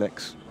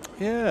 Felix.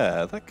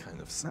 Yeah, that kind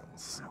of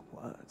sounds.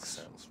 That works.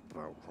 Sounds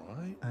about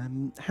right.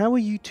 How are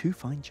you two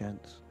fine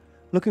gents?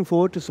 Looking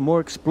forward to some more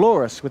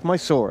Explorers with my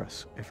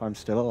Saurus, if I'm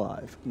still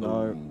alive.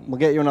 No, Ooh. we'll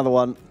get you another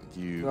one.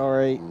 You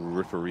Sorry.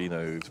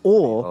 ripperinoed.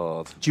 Or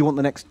hard. do you want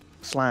the next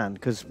Slan?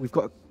 Because we've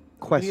got a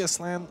quest. Need a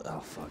slan? Oh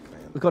fuck,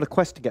 man. We've got a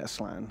quest to get a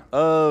Slan.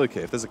 Oh,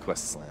 okay. If there's a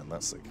quest slan,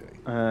 that's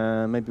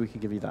okay. Maybe we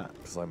could give you that.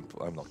 Because I'm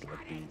not gonna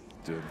be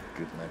doing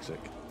good magic.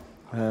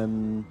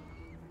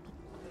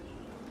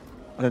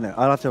 I don't know.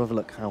 I'll have to have a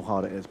look how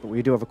hard it is, but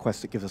we do have a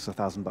quest that gives us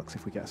 $1,000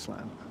 if we get a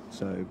Slan.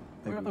 So maybe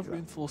Where are we'll the do that.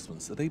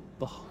 reinforcements? Are they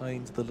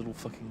behind the little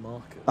fucking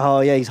marker? Oh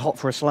yeah, he's hot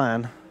for a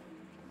Slan.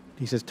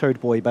 He says Toad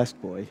Boy, Best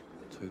Boy.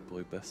 Toad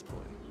boy, best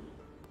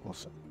boy.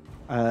 Awesome.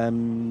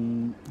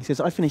 He says,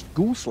 I finished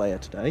Ghoul Slayer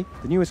today,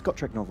 the newest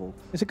Gotrek novel.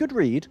 It's a good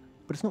read,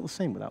 but it's not the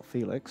same without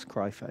Felix,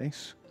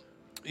 Cryface.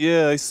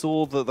 Yeah, I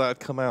saw that had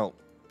come out.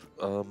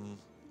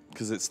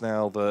 Because it's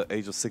now the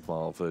Age of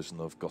Sigmar version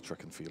of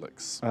Gotrek and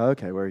Felix. Oh,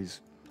 okay, where he's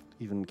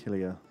even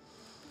killier.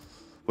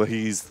 Where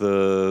he's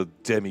the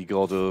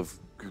demigod of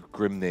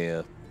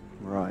Grimnir,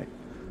 Right.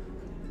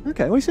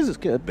 Okay, well he says it's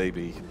good.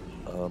 maybe.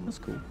 That's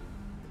cool.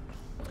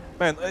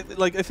 Man,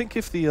 I think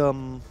if the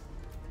oh,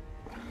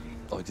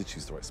 I did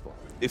choose the right spot.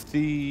 If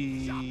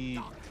the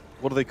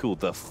what are they called?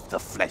 The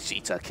Flesh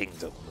Eater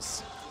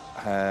Kingdoms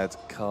had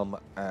come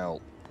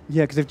out.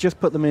 Yeah, because they've just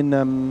put them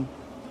in.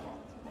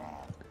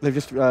 They've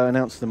just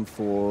announced them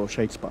for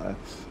Shadespire.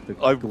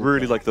 I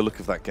really like the look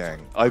of that gang.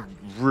 I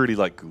really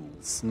like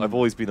ghouls. I've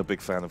always been a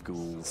big fan of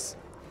ghouls.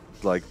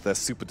 Like they're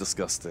super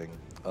disgusting.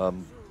 I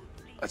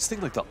just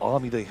think like the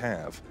army they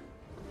have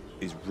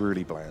is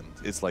really bland.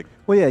 It's like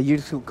Well, yeah, you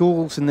just got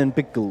ghouls and then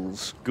big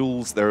ghouls.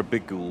 ghouls. There are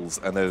big ghouls,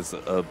 and there's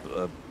a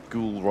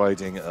ghoul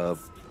riding a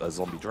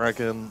zombie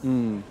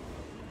dragon.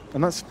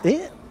 And that's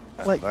it?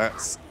 And Like,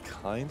 that's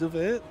kind of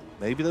it.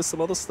 Maybe there's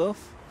some other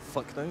stuff.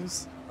 Fuck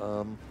knows.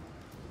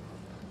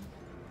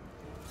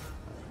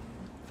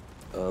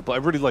 But I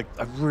really like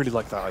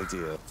that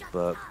idea.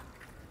 But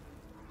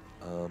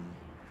oh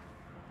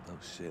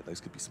shit, those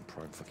could be some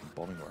prime fucking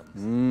bombing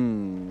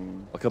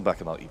runs. I'll come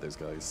back and I'll eat those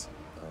guys.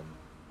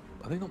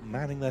 Are they not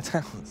manning their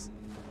towers?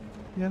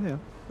 yeah, they are.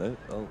 No.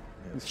 Oh,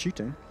 yeah. It's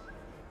shooting.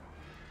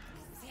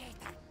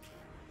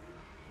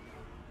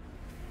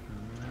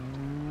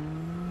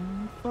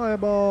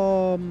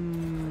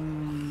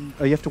 Firebomb!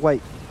 Oh, you have to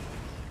wait.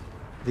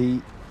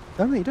 Oh,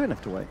 no, you don't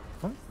have to wait.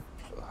 What?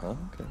 Huh?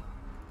 Okay.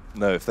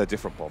 No, if they're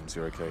different bombs,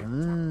 you're okay.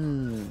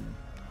 Ooh,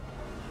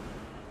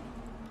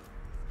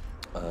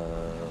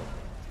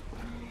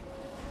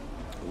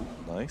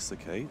 nice.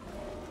 Okay,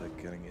 they're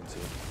getting into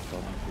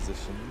fun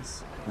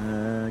positions.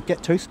 Get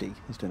Toasty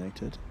has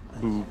donated.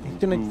 Ooh, He's ooh,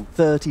 donated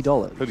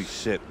 $30. Holy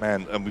shit,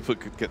 man! And we put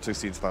Get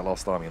Toasty into that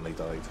last army, and they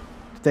died.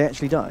 Did they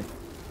actually die?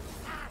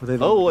 Or they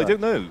Oh, I die?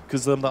 don't know,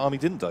 because the army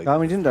didn't die. I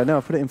mean, didn't I? No,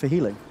 I put it in for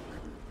healing.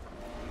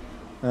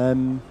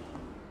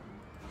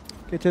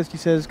 Get Toasty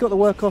says, got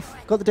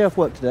the day off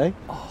work today,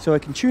 so I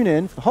can tune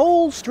in for the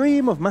whole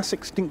stream of Mass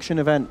Extinction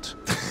event.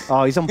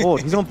 Oh, he's on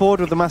board. He's on board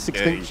with the Mass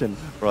Extinction.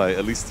 Right,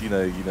 at least you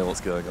know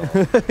what's going on.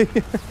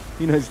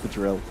 He knows the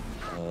drill.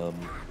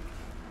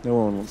 No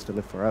one wants to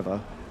live forever.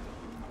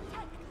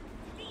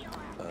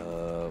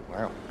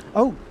 Wow.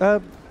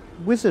 Oh,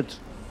 Wizard.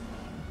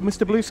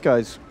 Mr. Blue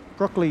Skies.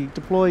 Broccoli,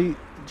 deploy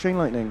Chain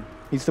Lightning.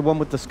 He's the one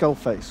with the skull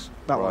face.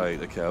 That one.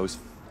 Right, okay, I was...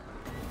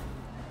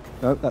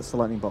 No, that's the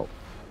lightning bolt.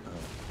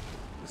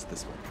 It's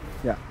this one.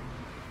 Yeah.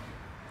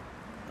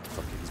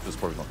 Fuck it, he's just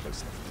probably not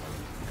close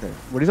enough. Okay.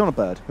 Well, he's on a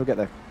bird. He'll get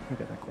there. He'll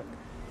get there quick.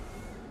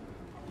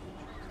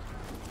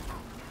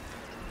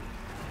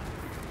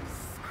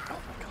 Oh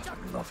my god,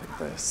 I'm loving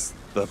this.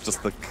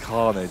 Just the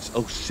carnage.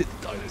 Oh shit,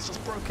 the dino's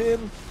just broke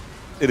in.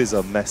 It is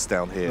a mess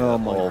down here Oh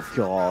my of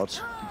god.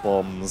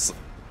 bombs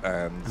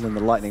and... And then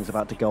the lightning's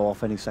about to go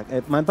off any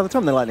second. Man, by the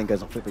time the lightning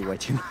goes off, it'll be way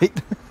too late.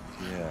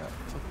 Yeah.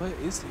 Fuck, where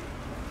is he?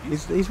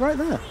 he's right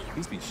there.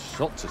 He's been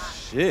shot to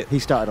shit. He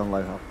started on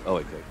low health. Oh,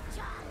 okay.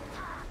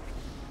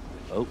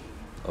 Oh,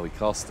 he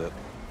cast it.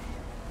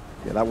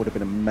 Yeah, that would have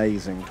been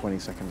amazing 20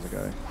 seconds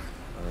ago.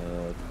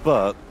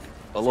 But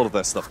a lot of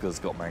their stuff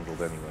got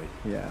mangled anyway.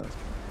 Yeah. That's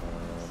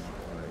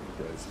Alright,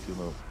 you guys, if you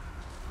want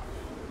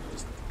to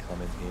just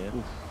come in here.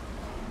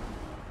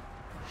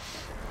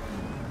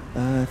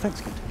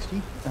 thanks, Ken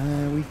Tasty.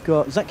 We've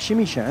got Zach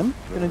Shimisham,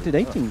 donated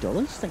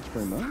 $18. Thank you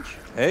very much.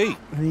 Hey!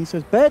 And he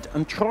says, Bed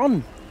and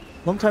Tron,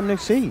 long time no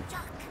see.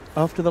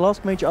 After the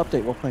last major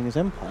update while playing as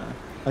Empire,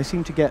 I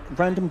seem to get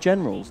random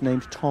generals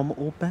named Tom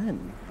or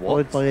Ben,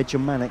 followed by a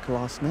Germanic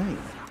last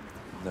name.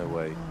 No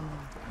way.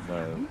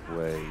 No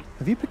way.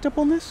 Have you picked up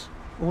on this?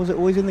 Or was it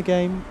always in the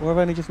game? Or have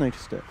I only just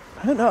noticed it?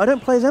 I don't know. I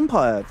don't play as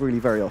Empire really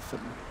very often.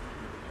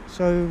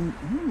 So,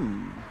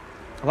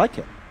 I like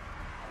it.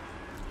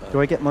 Do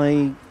I get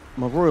my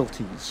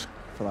royalties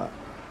for that?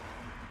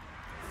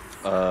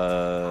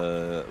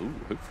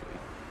 Hopefully.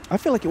 I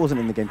feel like it wasn't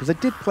in the game, because I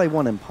did play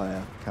one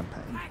Empire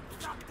campaign,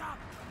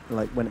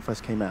 like when it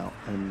first came out,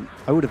 and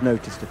I would have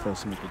noticed if there was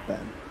someone called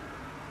Ben.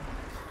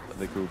 Are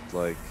they called,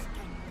 like,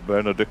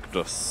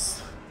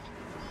 Benedictus?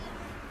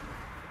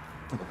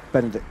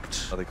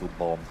 Benedict. Are they called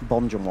Bon?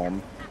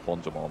 Bonjamon.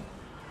 Bonjamon.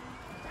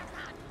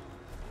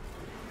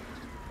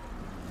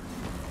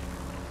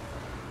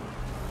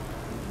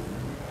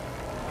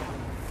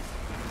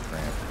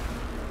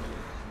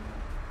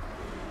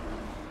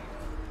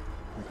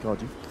 God,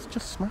 you've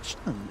just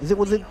smashed them.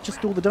 Was it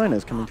just all the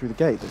dinos coming through the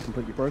gate that's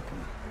completely broken?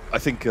 I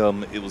think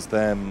it was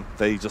them.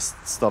 They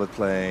just started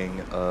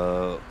playing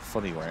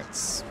Funny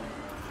Rats,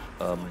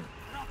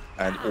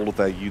 and all of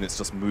their units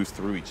just moved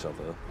through each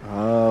other.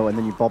 Oh, and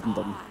then you bombed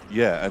them.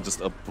 Yeah, and just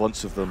a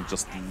bunch of them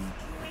just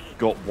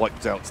got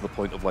wiped out to the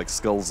point of like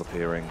skulls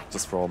appearing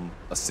just from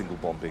a single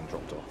bomb being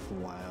dropped off.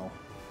 Wow.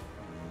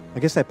 I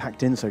guess they're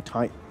packed in so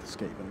tight,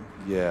 Skaven.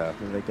 Yeah.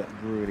 They get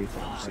really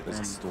thin. There's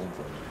a storm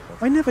for them.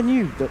 I never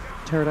knew that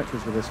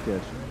pterodactyls were this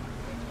good.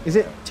 Is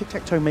it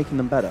tic-tac-toe making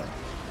them better?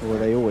 Or were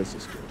they always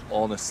this good?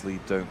 Honestly,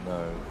 don't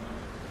know.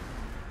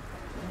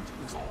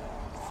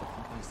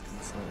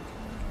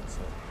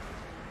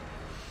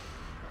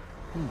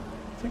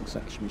 Thanks,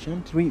 Action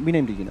Mission. We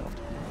named a unit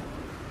after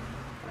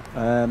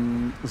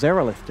him.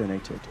 Zeralith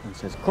donated and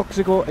says,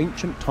 Croxigor,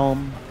 Ancient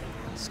Tom,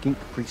 and Skink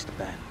Priest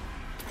Ben.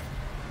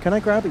 Can I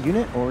grab a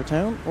unit or a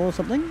town or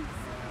something?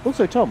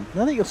 Also, Tom,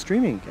 now that you're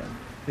streaming again,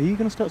 are you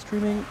going to start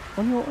streaming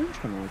on your own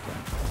channel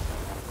again?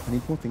 I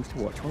need more things to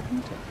watch while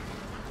painting.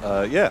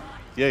 Yeah.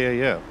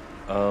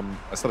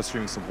 I started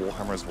streaming some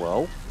Warhammer as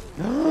well.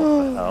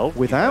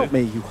 Without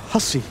me, you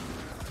hussy.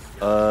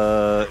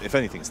 If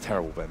anything, it's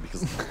terrible, Ben,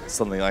 because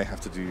suddenly I have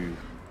to do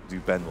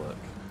Ben work.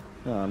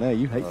 Oh, no,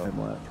 you hate Ben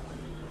work.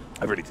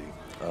 I really do.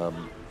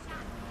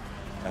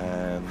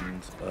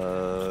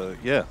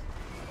 Yeah,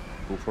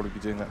 we'll probably be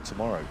doing that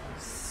tomorrow.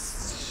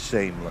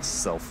 Shameless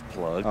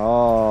self-plug.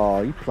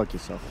 Oh, you plug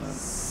yourself, man.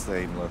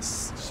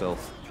 Shameless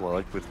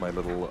self-plug with my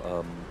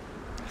little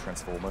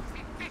transformer.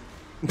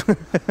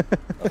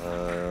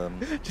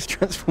 Just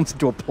transforms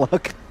into a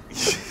plug.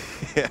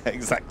 Yeah,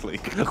 exactly.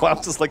 Well,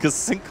 I'm just like a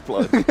sink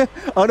plug.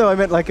 Oh no, I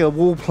meant like a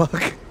wall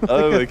plug.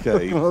 Oh,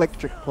 okay. An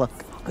electric plug.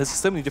 There's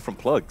so many different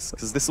plugs,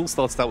 because this all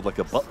started out with like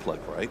a butt plug,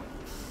 right?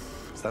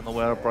 Is that not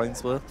where our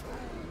brains were?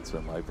 That's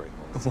where my brain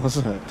was. Was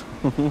it?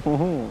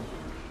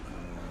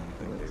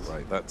 Okay,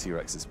 right, that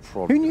T-Rex is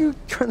probably... Who knew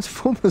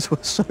Transformers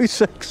were so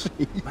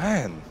sexy?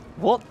 Man,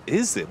 what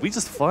is it? We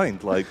just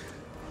find, like,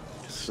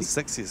 the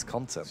sexiest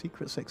content.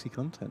 Secret sexy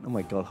content. Oh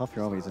my god, half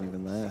your army isn't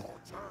even there.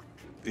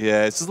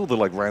 Yeah, it's just all the,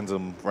 like,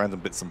 random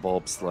bits and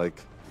bobs. Like,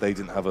 they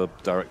didn't have a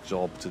direct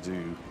job to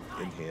do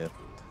in here.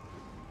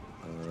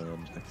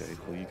 Okay,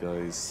 well, you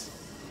guys...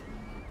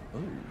 Oh.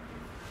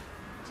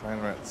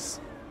 Clan Rats,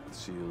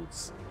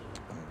 shields.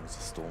 Oh, there's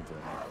a storm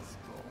there.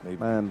 Maybe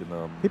Man, we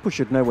can, people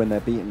should know when they're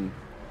beaten.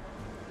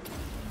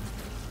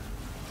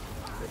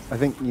 I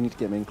think you need to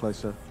get them in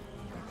closer. Okay.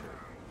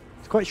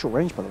 It's quite short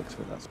range by the looks of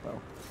it, that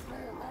spell.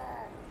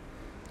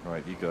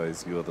 Alright, you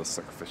guys, you are the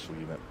sacrificial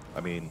unit. I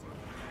mean,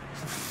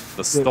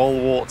 the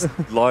stalwart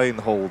line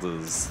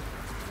holders.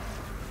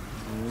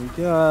 Here we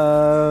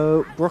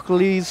go.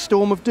 Broccoli's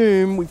Storm of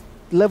Doom. We've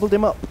leveled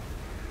him up.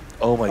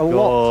 Oh my a god.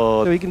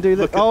 lot, so he can do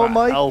that. Look at Oh that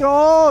my health.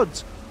 god!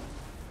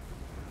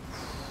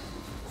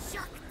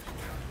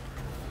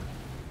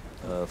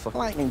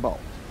 Lightning bolt.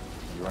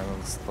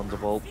 Uranus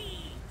Thunderbolt.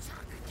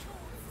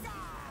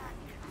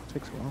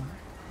 Takes a while.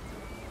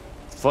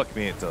 Fuck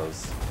me, it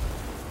does.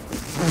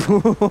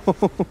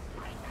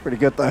 Pretty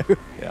good though.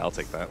 Yeah, I'll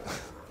take that.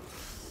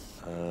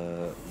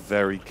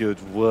 Very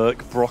good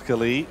work,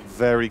 Broccoli.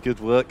 Very good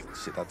work.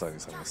 Shit, that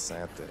dino's having a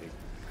sad day.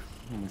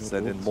 Oh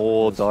Send in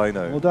more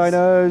dinos. More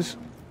dinos.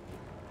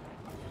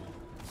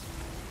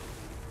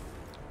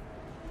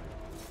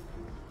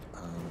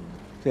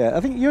 Yeah,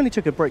 I think you only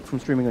took a break from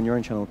streaming on your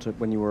own channel to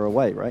when you were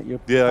away, right?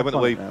 Yeah, I went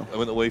away. Now. I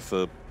went away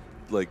for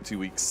like 2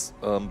 weeks,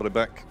 but I'm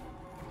back.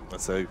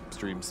 So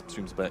streams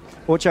back.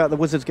 Watch out, the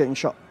wizard's getting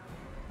shot.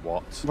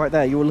 What? Right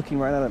there, you were looking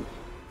right at him.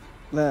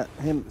 There,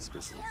 him.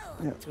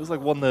 Yeah. It was like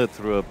one nerd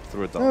through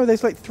a dart. No,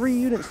 there's like 3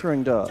 units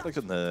throwing darts. It's like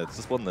a nerd. It's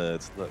just one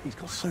nerd. Look. He's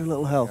got so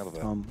little health, Out of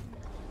there. Tom.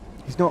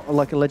 He's not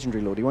like a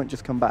legendary lord. He won't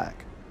just come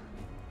back.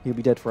 He'll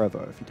be dead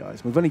forever if he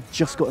dies. We've only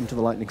just got him to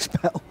the lightning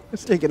spell.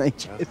 It's taken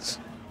ages.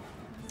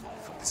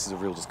 Fuck, this is a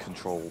real just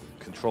control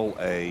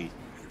A.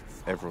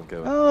 Everyone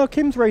go. Oh,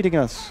 Kim's raiding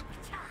us.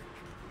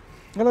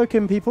 Hello,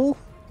 Kim people.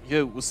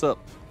 Yo, what's up?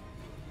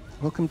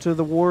 Welcome to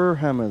the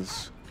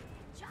Warhammers.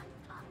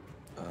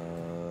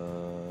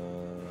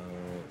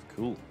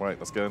 Cool. Right,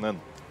 let's go then.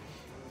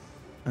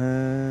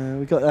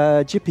 We got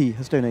Jippy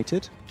has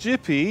donated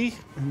Jippy.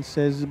 and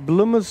says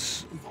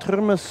Blumus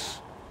Trumus.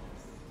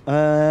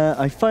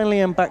 I finally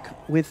am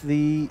back with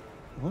the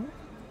what?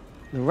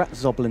 The Rat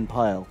Zoblin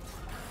Pile.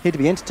 Here to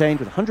be entertained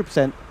with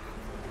 100%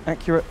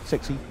 accurate,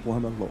 sexy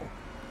Warhammer lore.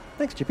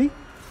 Thanks, Chippy.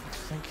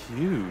 Thank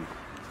you.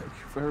 Thank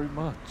you very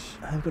much.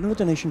 I've got another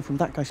donation from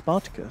That Guy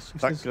Spartacus.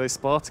 That guy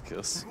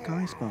Spartacus. That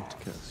Guy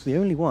Spartacus. The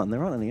only one.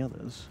 There aren't any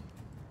others.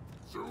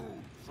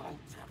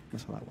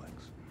 That's how that works.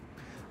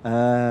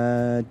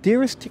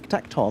 Dearest Tic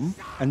Tac Tom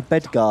and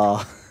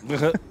Bedgar.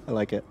 I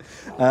like it.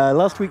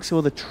 Last week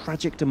saw the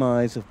tragic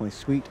demise of my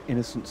sweet,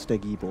 innocent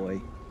Steggy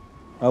boy.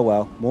 Oh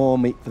well, more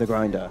meat for the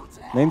grinder.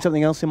 Name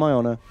something else in my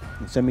honor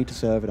and send me to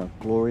serve in our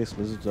glorious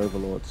Lizard's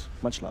Overlords.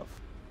 Much love.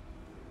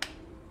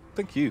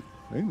 Thank you.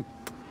 Ooh,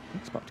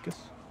 thanks, Spartacus.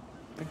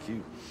 Thank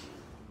you.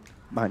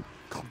 Man,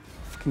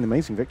 fucking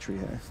amazing victory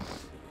here.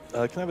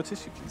 Can I have a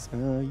tissue, please?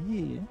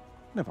 Yeah.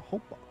 I have a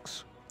whole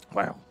box.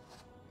 Wow.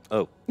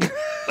 Oh.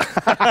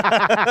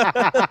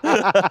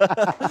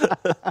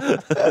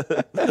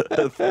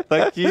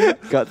 Thank you.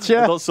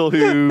 Gotcha. I'm not sure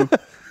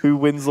who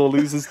wins or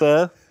loses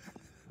there.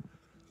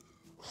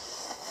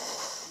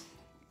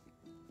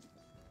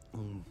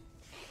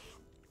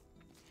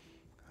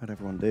 How'd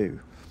everyone do?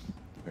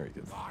 Very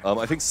good.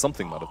 I think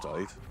something might have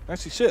died.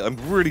 Actually, shit, I'm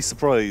really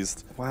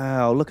surprised.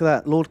 Wow, look at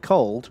that. Lord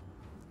Cold,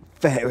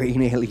 very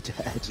nearly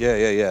dead.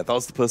 Yeah. That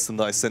was the person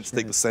that I sent to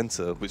take the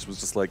center, which was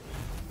just like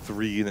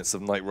 3 units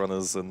of Night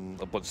Runners and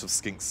a bunch of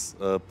skinks,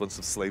 a bunch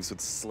of slaves with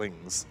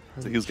slings.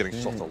 So he was getting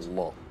shot a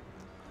lot.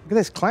 Look at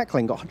this.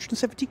 Clackling got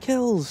 170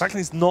 kills.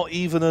 Clackling's not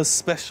even a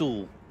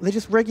special. They're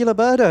just regular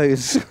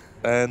birdos.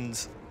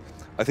 And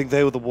I think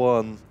they were the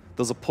one.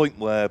 There's a point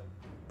where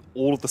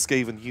all of the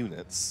Skaven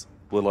units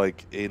were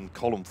like in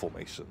column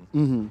formation.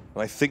 And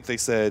I think they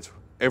said,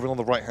 everyone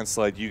on the right-hand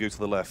side, you go to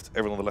the left.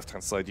 Everyone on the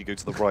left-hand side, you go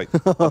to the right.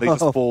 And they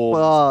just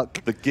formed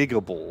the Giga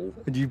Ball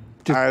And you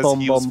just as bomb,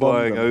 he bomb, was bomb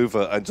flying them.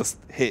 over and just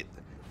hit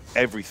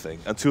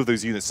everything. And 2 of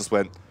those units just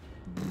went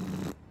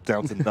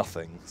down to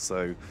nothing.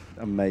 So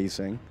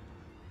Amazing.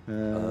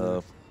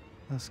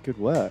 That's good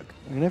work.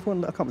 I mean, I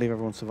can't believe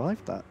everyone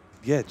survived that.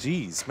 yeah,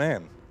 geez,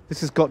 man.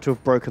 This has got to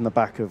have broken the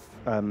back of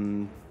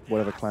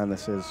whatever clan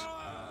this is.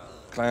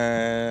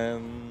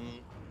 Clan,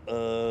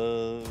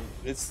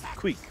 it's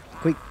Queek.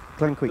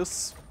 Clan Queek.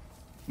 This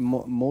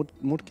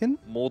Mordkin?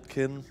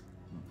 Mordkin.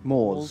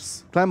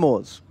 Moors. Clan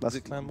Moors. Is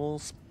it Clan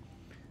Moors?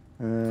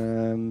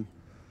 Amazing.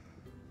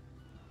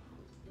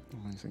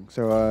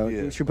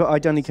 So should we put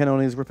Idaniken on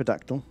his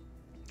Ripidactyl?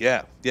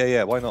 Yeah.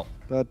 Why not?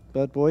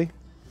 Bird boy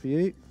for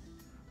you.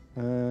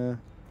 Perfect.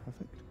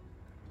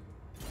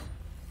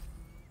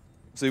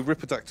 So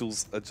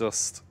Ripidactyls are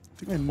just I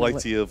think they're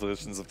mightier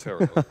versions of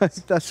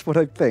Pterodons. That's what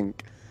I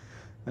think.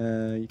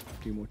 You can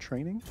do more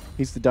training.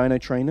 He's the dino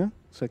trainer,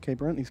 so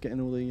K-Brunt. He's getting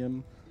all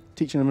the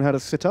teaching them how to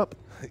sit up.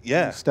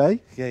 Yeah. And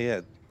stay.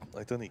 Yeah.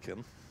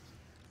 Idaniken.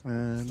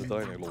 The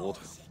Dino Lord.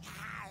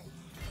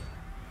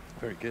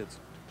 Very good.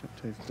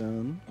 Tecto's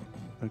done.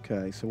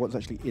 Okay, so what's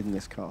actually in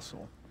this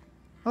castle?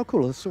 Oh,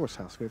 cool, the Source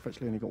House. We've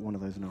actually only got one of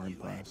those in our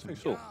empire. So Oh,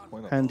 sure.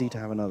 Why not? handy to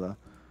have another.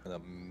 And a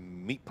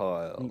meat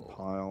pile. Neat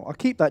pile. I'll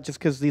keep that just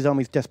because these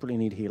armies desperately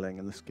need healing,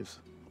 and this gives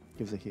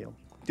a heal.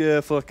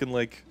 Yeah, fucking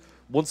like,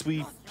 once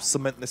we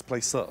cement this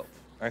place up,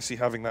 actually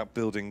having that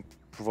building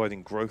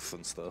providing growth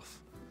and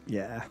stuff.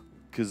 Yeah.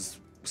 Because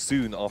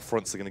soon our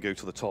fronts are going to go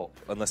to the top,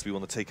 unless we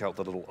want to take out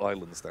the little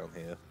islands down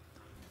here.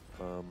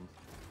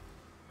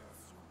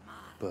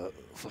 But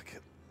fuck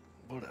it.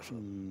 Whatever.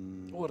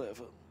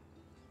 Whatever.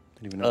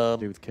 Don't even know what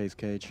to do with Kay's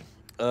Cage.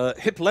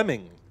 Hip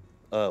Lemming,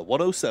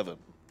 107.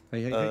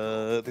 Hey.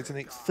 They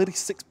donate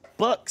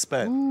 $36,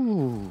 Ben.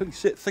 Ooh. Holy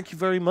shit, thank you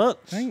very much.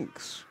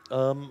 Thanks.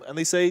 And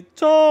they say,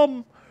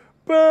 Tom,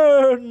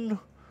 Ben,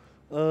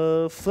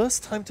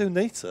 first time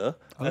donator,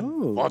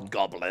 and Mod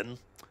Goblin.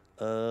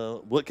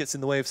 What gets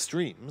in the way of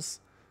streams?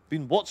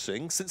 Been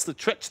watching since the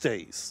Tretch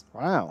days.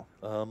 Wow.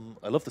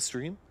 I love the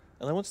stream,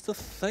 and I wanted to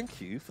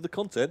thank you for the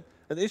content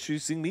and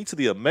introducing me to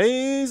the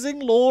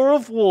amazing lore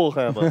of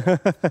Warhammer.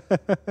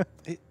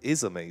 It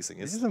is amazing.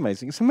 It is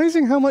amazing. It's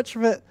amazing how much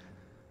of it...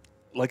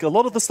 Like, a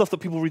lot of the stuff that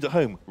people read at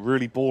home,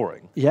 really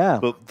boring. Yeah.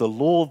 But the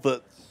lore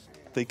that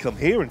they come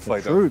here and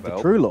find out about...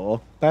 The true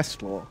lore.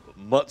 Best lore.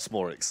 Much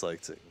more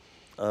exciting.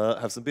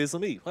 Have some beers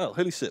on me. Wow,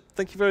 holy shit.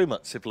 Thank you very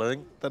much,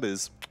 Hipling. That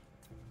is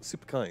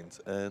super kind.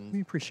 And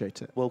We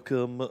appreciate it.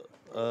 welcome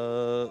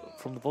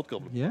from the VOD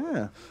Goblin.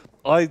 Yeah.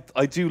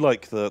 I do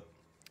like that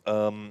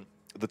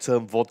the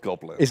term VOD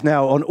Goblin. Is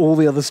now on all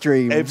the other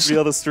streams. Every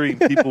other stream,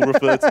 people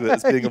refer to it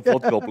as being a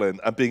VOD Goblin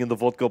and being in the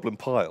VOD Goblin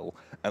pile.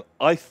 And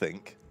I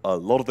think a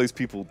lot of those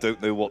people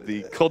don't know what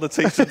the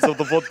connotations of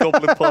the VOD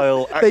Goblin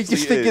pile actually They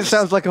just think it is.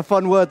 sounds like a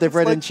fun word they've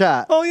read Like, in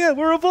chat. Oh yeah,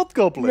 we're a VOD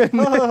Goblin.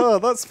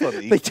 That's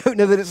funny. They don't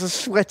know that it's a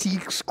sweaty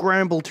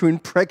scramble to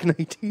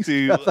impregnate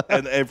each other.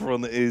 And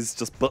everyone is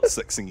just butt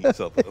sexing each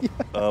other,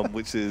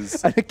 which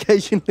is And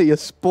occasionally a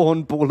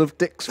spawn ball of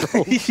dick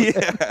rolls.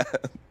 yeah,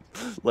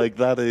 like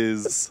that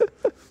is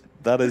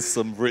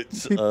some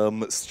rich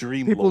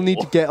stream. People lore. need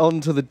to get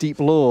onto the deep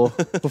lore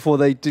before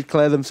they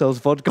declare themselves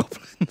VOD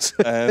goblins.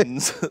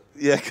 And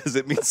yeah, because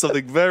it means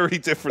something very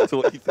different to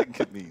what you think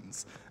it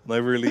means. And I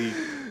really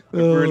I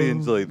really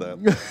enjoy that.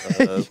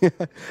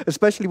 Yeah.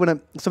 Especially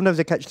when sometimes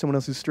I catch someone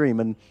else's stream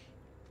and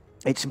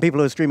it's some people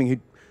who are streaming who,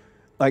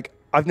 like,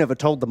 I've never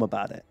told them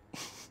about it. Do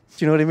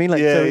you know what I mean?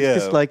 Like, Yeah, so it's yeah.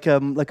 just like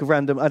a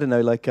random, I don't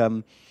know, like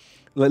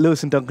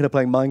Lewis and Duncan are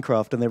playing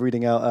Minecraft and they're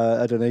reading out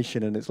a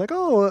donation and it's like,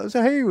 oh,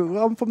 so hey,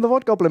 I'm from the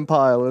Vod Goblin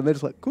pile. And they're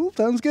just like, cool,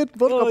 sounds good.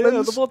 Vod Oh, Goblins.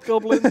 yeah, the Vod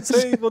Goblins.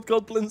 Hey, Vod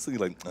Goblins. And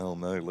you're like, oh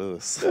no,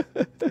 Lewis.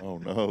 Oh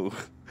no.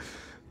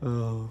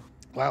 Oh.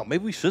 Wow,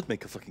 maybe we should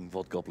make a fucking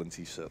Vod Goblin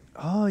t-shirt.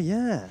 Oh,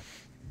 yeah.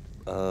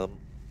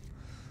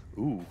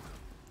 Ooh,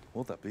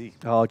 what'd that be?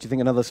 Oh, do you think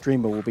another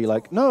streamer will be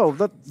like, no,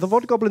 the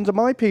Vod Goblins are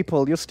my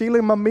people. You're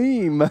stealing my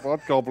meme.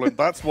 Vod Goblin,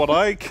 that's what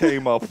I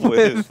came up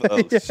with. Oh,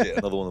 shit,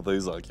 another one of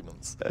those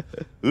arguments.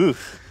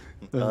 Oof.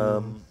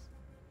 We'll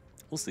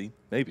see,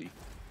 maybe.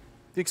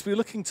 Because we're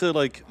looking to,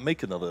 like,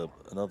 make another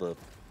We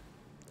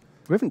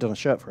haven't done a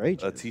shirt for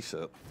ages.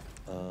 t-shirt.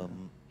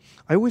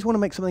 I always want to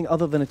make something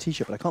other than a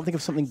t-shirt, but I can't think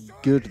of something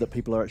good that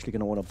people are actually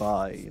going to want to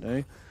buy, you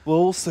know? Well,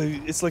 also,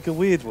 it's like a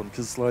weird one,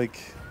 because, like,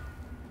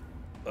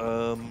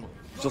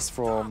 just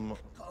from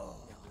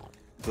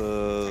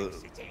the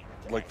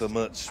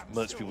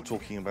merch people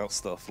talking about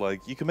stuff,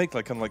 like, you can make,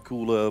 like, kind of, like,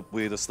 cooler,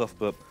 weirder stuff,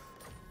 but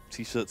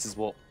t-shirts is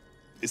what,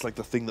 it's, like,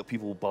 the thing that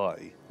people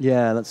buy.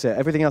 Yeah, that's it.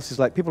 Everything else is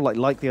like, people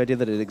like the idea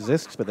that it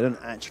exists, but they don't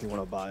actually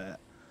want to buy it.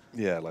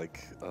 Yeah,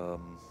 like,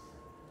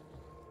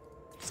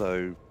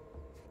 so,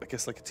 I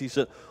guess, like, a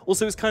t-shirt.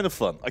 Also, it's kind of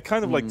fun. I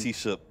kind of like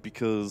t-shirt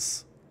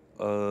because,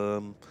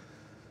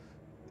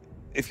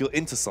 if you're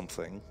into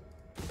something,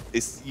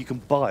 you can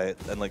buy it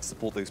and, like,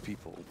 support those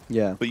people.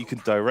 Yeah. But you can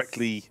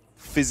directly,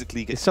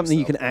 physically get It's something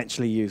you can yourself.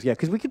 actually use. Yeah,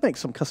 because we could make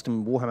some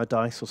custom Warhammer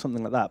dice or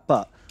something like that,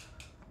 but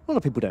a lot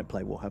of people don't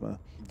play Warhammer.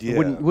 Yeah.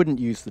 Wouldn't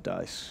use the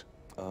dice.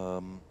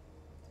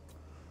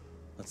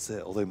 That's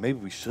it. Although maybe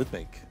we should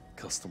make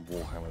custom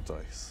Warhammer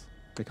dice.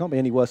 They can't be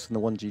any worse than the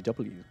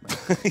 1GW,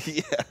 man.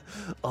 Yeah.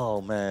 Oh,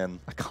 man.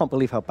 I can't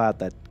believe how bad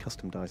their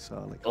custom dice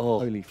are. Like, Oh,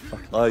 holy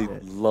fucking I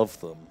shit. love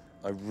them.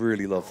 I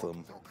really love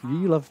them.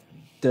 You love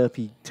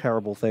derpy,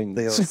 terrible things.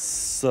 They are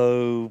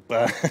so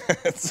bad.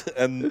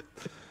 And,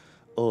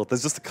 oh,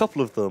 there's just a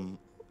couple of them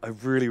I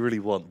really, really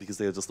want because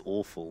they are just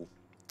awful.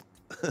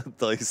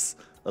 Dice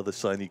are the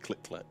shiny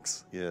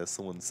click-clacks. Yeah,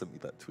 someone sent me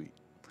that tweet.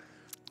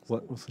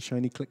 What's the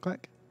shiny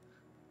click-clack?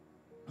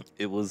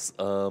 It was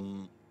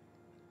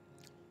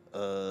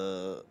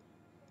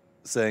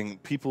saying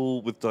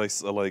people with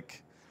dice are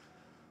like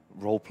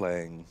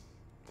role-playing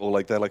or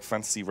like they're like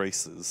fantasy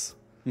races.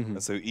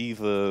 And so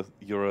either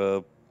you're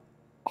a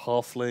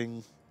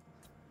halfling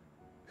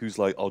who's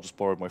like, I'll just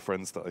borrow my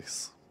friend's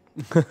dice.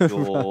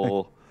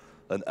 Or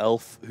an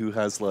elf who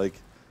has like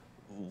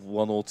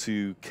one or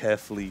two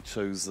carefully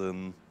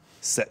chosen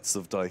sets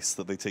of dice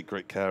that they take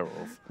great care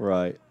of.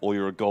 Right. Or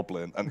you're a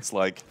goblin, and it's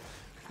like,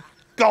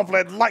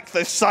 goblin like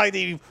the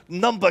shiny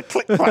number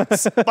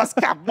click-clacks, must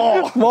have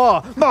more.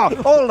 More,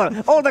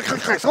 all the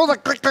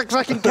click-clacks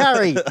I can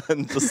carry.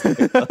 And just like,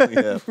 oh,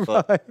 yeah,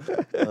 but,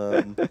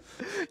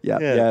 Yeah,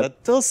 yeah,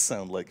 that does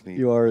sound like me.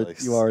 You are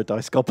dice. a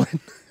dice goblin.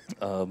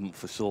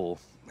 For sure.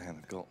 Man,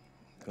 I've got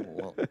a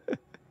lot.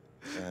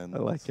 And I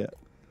like it.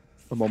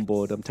 I'm on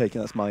board. I'm taking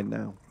that's mine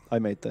now. I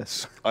made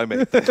this. I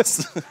made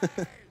this.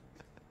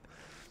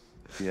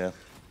 Yeah.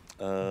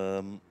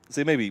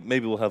 So maybe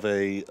we'll have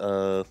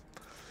a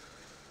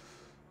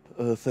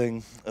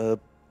thing,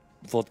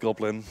 Vod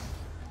Goblin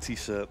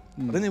t-shirt.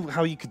 I don't know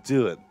how you could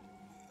do it.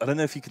 I don't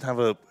know if you could have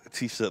a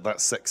t-shirt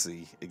that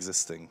sexy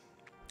existing.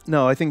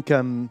 No, I think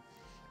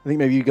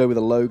maybe you go with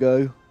a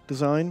logo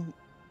design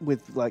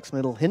with like some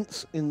little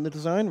hints in the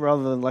design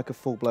rather than like a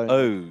full blown.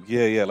 Oh,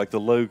 yeah, like the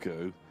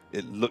logo.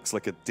 It looks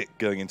like a dick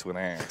going into an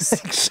ass.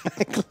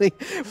 Exactly,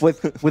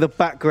 with a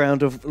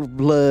background of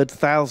blurred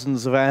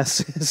thousands of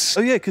asses.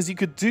 Oh yeah, because you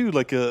could do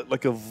like a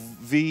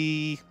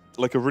V,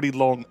 like a really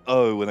long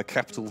O and a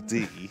capital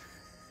D,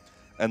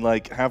 and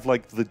like have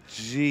like the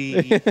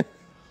G,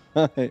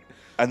 Right.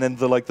 and then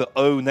the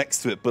O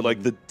next to it, but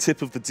like the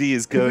tip of the D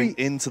is going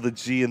into the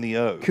G and the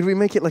O. Could we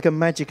make it like a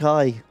magic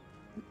eye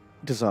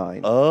design?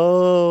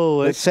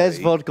 Oh, It says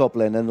okay. Vod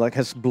Goblin and like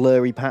has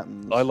blurry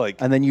patterns. I like-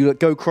 And then you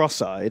go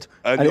cross-eyed,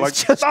 And you're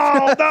it's like, just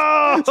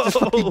oh just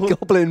fucking no!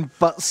 goblin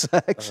butt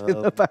sex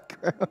in the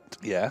background.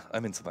 Yeah,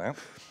 I'm into that.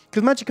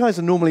 Because magic eyes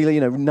are normally,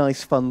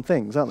 nice, fun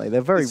things, aren't they?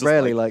 They're very It's just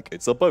rarely like.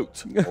 it's a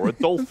boat or a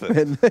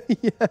dolphin.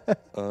 Yeah.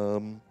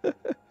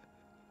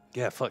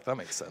 Yeah, fuck, that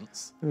makes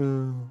sense.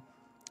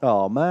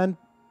 Oh man,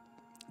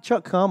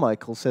 Chuck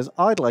Carmichael says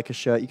I'd like a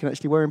shirt you can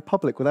actually wear in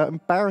public without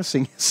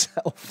embarrassing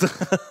yourself.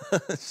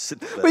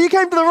 But you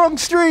came to the wrong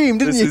stream,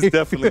 didn't This you? is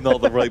definitely not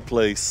the right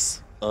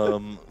place for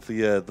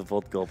the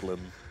Vod Goblin.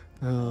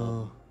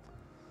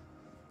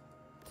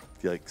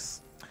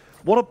 Yikes.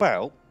 What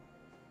about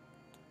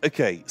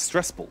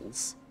stress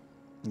balls?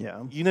 Yeah.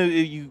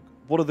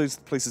 What are those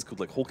places called?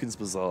 Like Hawkins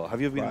Bazaar.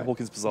 Have you ever been to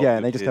Hawkins Bazaar? Yeah, with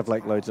and they your just kid? have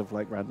like loads of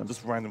like random.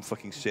 Just random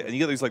fucking shit. And you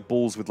get those like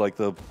balls with like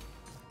they're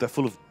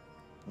full of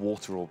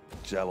water or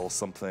gel or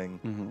something,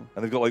 and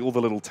they've got like all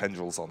the little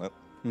tendrils on it.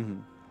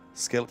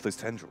 Scale up those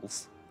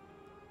tendrils.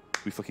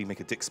 we fucking make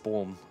a dick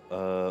spawn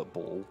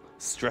ball,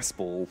 stress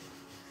ball,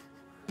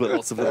 but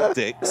lots of little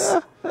dicks.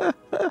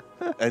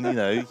 And, you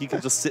know, you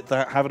can just sit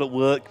there, have it at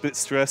work, a bit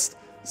stressed,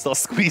 start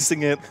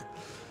squeezing it.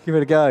 Give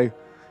it a go.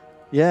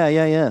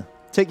 Yeah.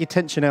 Take your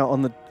tension out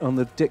on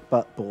the dick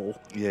butt ball.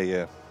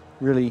 Yeah.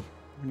 Really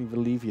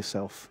relieve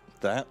yourself.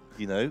 That,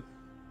 you know.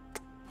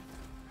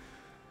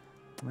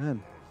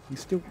 Man,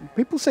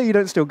 people say you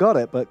don't still got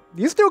it, but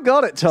you still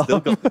got it,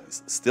 Tom.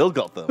 Still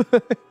got them.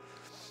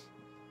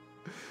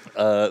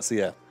 So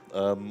yeah,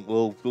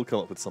 we'll come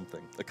up with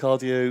something. A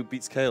cardio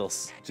beats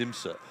chaos gym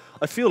shirt.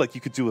 I feel like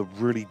you could do a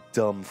really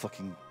dumb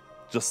fucking,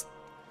 just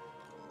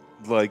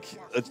like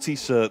a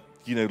t-shirt,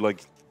 you know,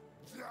 like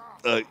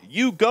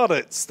you got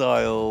it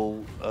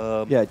style.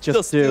 Yeah,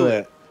 just do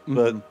it.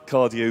 But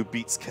cardio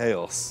beats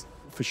chaos.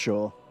 For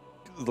sure.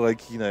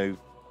 Like, you know,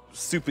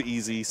 super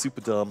easy,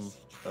 super dumb.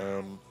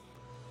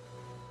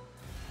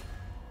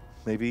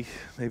 Maybe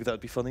that'd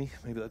be funny.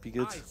 Maybe that'd be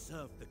good.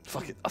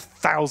 Fuck it,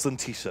 1,000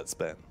 t-shirts,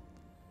 Ben.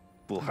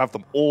 We'll have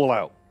them all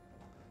out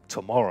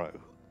tomorrow.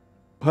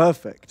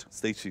 Perfect.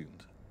 Stay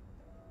tuned.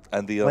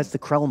 And the where's the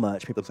Krell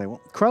merch? People say, well,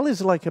 Krell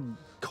is like a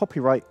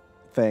copyright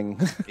thing.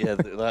 Yeah,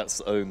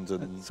 that's owned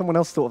and someone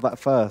else thought of that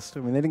first. I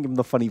mean, they didn't give him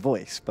the funny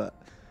voice, but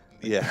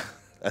yeah,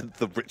 and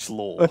the rich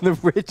lore. And the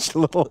rich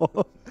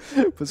lore.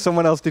 But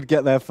someone else did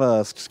get there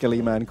first.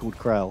 Skelly man called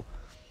Krell.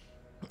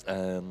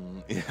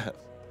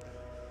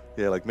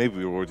 Yeah, like maybe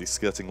we were already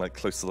skirting like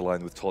close to the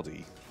line with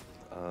Toddy.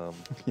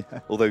 Yeah.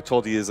 Although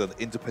Toddy is an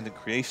independent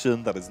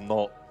creation that is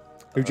not...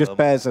 Who just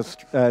bears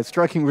a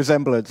striking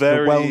resemblance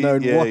to a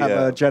well-known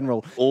Warhammer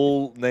general.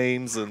 All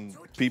names and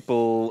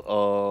people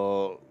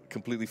are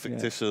completely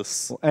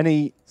fictitious. Well,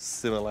 any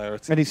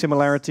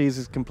similarities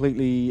is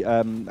completely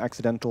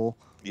accidental.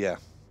 Yeah.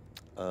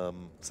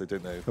 So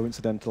don't know.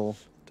 Coincidental.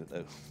 Don't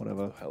know.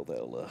 Whatever. How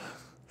they'll...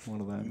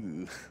 one of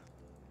them.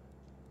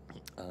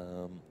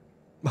 Ooh.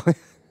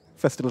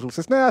 Festival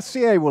says, nah,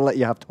 CA will let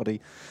you have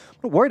Toddy.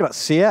 I'm not worried about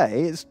CA.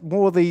 It's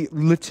more the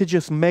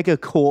litigious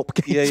megacorp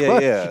Games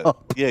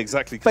Workshop. Yeah,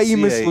 exactly.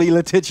 Famously CA,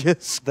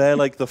 litigious. They're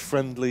like the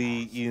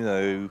friendly, you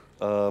know,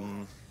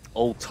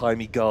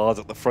 old-timey guard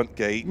at the front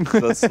gate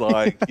that's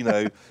like, you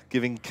know,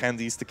 giving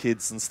candies to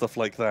kids and stuff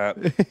like that,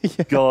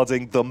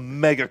 guarding the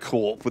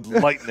megacorp with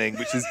lightning,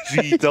 which is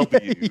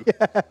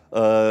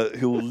GW,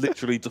 who will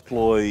literally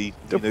deploy, you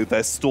know,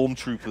 their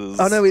stormtroopers.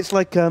 Oh no, it's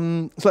like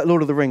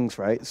Lord of the Rings,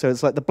 right? So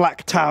it's like the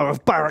Black Tower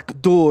of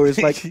Barrack-Dur is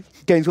like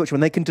Games Workshop,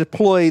 and they can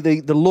deploy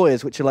the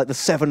lawyers, which are like the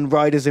 7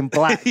 riders in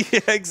black,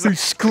 who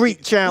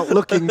screech out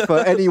looking for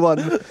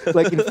anyone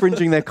like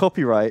infringing their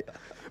copyright.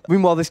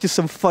 Meanwhile, there's just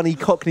some funny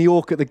Cockney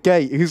orc at the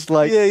gate who's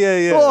like,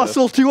 oh, I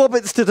saw 2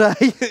 hobbits today.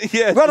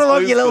 Run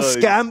along, you little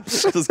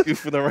scamps. Just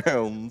goofing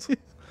around.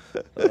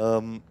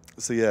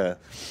 So yeah,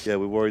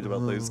 we're worried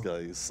about those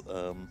guys.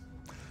 I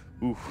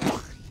do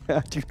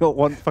not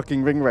want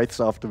fucking ring wraiths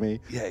after me.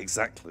 Yeah,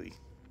 exactly.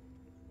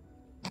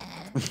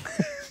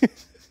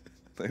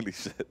 Holy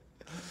shit.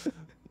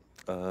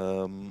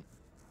 I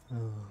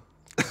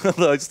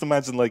just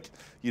imagine, like,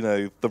 you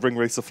know, the ring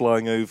wraiths are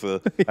flying over,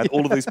 and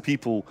all of those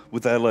people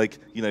with their, like,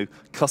 you know,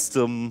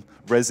 custom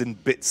resin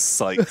bits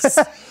sights,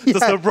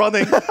 just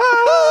running.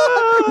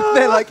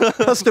 They're like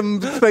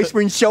custom Space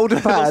Marine shoulder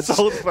pads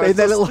in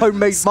their little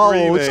homemade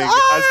molds.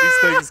 As these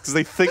things, because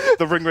they think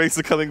the ring wraiths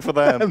are coming for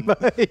them.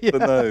 But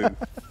no,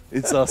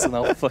 it's us in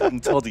our fucking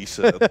Toddy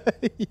shirt.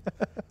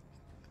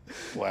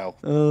 Wow.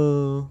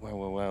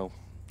 Wow.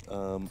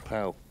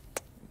 Pow.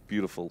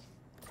 Beautiful.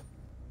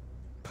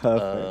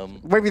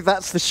 Perfect. Maybe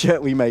that's the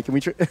shirt we make, and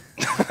we and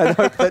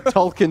hope that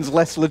Tolkien's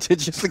less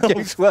litigious than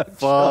Games Workshop.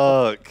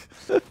 Fuck.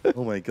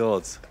 Oh my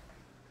god.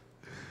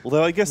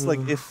 Although I guess, like,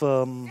 if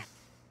you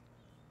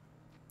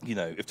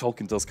know, if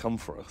Tolkien does come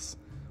for us,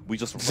 we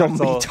just zombie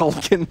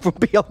Tolkien from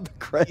beyond the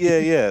grave.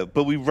 Yeah.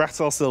 But we rat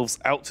ourselves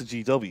out to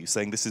GW,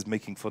 saying this is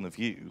making fun of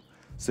you.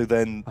 So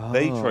then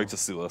they try to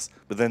sue us,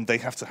 but then they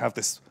have to have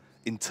this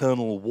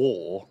internal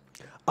war.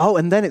 Oh,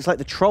 and then it's like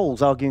the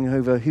trolls arguing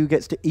over who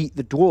gets to eat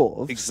the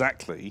dwarves.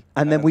 Exactly.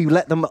 And then we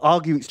let them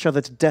argue each other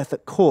to death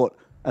at court,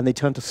 and they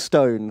turn to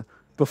stone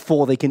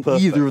before they can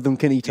either of them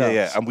can eat us.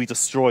 Yeah, and we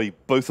destroy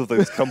both of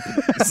those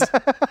companies.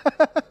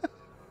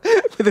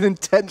 With an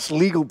intense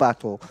legal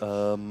battle.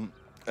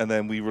 And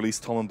then we release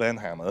Tom and Ben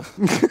Hammer.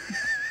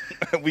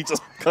 And we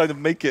just kind of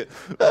make it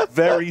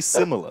very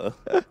similar.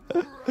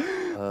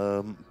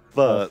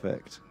 But,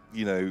 perfect.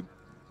 You know,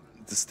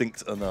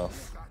 distinct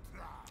enough.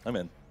 I'm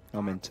in.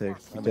 I'm in too.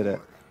 We did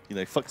it. You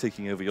know, fuck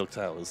taking over Yog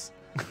Towers.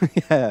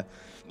 Yeah.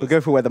 We'll go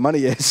for where the money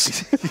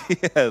is.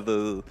 Yeah,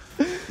 the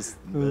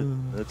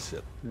nerd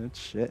shit. Nerd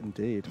shit,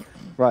 indeed.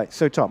 Right,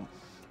 so Tom.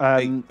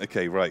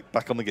 Okay, right.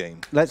 Back on the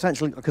game. Let's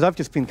actually, because I've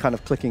just been kind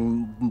of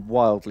clicking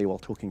wildly while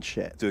talking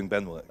shit. Doing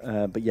Ben work.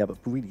 But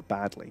really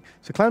badly.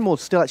 So Clan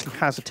Wars still actually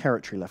has a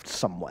territory left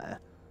somewhere.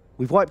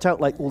 We've wiped out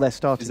like all their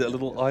starting. Is it a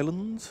little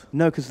island?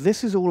 No, because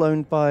this is all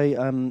owned by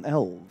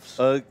elves.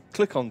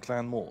 Click on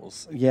Clan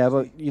Moors. Yeah,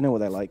 but you know what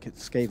they're like.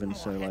 It's Skaven,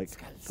 so like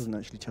it doesn't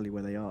actually tell you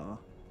where they are.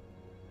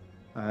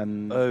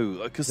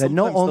 Because they're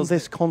not on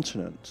this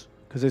continent.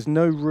 Because there's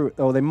no route.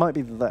 Oh, they might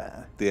be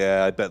there.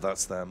 Yeah, I bet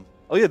that's them.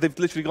 Oh yeah, they've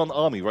literally got an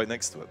army right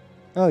next to it.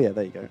 Oh yeah,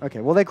 there you go. Okay,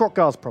 well they're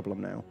Grotgar's problem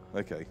now.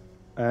 Okay.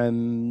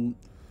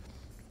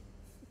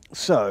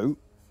 So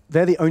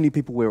they're the only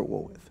people we're at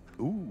war with.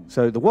 Ooh.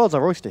 So the world's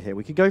our oyster here.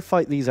 We could go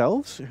fight these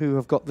elves who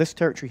have got this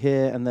territory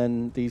here and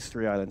then these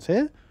 3 islands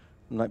here,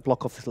 and like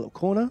block off this little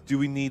corner. Do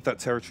we need that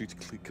territory to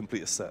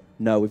complete a set?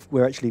 No,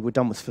 we're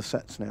done with for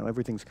sets now.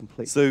 Everything's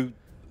complete. So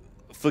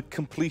for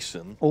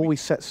completion, or we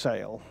set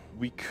sail.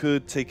 We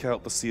could take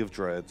out the Sea of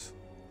Dread.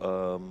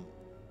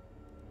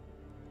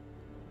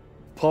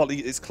 Partly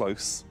it's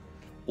close.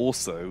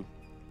 Also,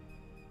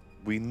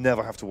 we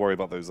never have to worry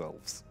about those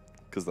elves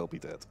because they'll be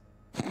dead.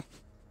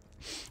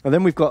 And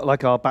then we've got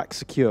like our back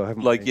secure,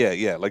 haven't we?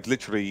 Yeah. Like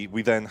literally,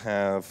 we then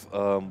have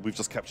we've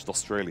just captured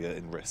Australia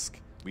in Risk.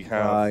 We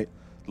have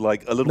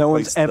like a little. No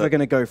place one's ever going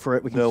to go for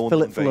it. We can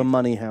fill it full of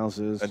money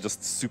houses and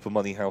just super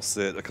money house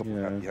it, a couple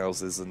of happy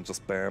houses, and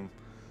just bam,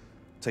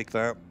 take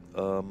that.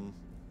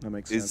 That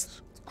makes sense.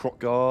 Is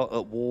Krotgar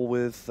at war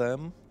with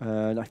them?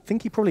 I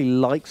think he probably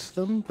likes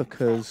them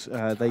because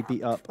they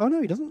beat up. Oh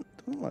no, he doesn't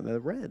like they're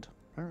red.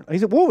 Apparently.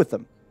 He's at war with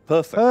them.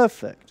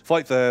 Perfect.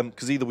 Fight them,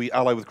 because either we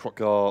ally with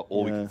Krotgar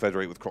or we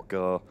confederate with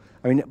Krotgar.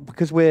 I mean,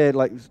 because we're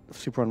like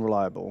super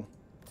unreliable,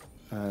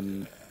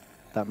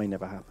 that may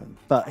never happen.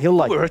 But he'll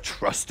like. We're a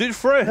trusted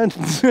friend,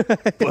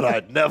 but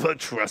I'd never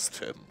trust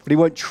him. But he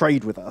won't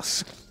trade with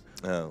us.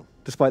 Oh.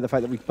 Despite the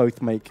fact that we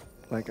both make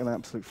like an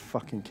absolute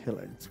fucking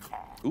killing.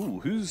 Ooh,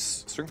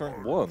 who's strength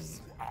rank 1?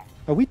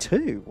 Oh, we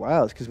too.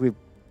 Wow, it's because we've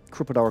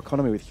crippled our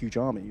economy with huge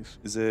armies.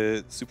 Is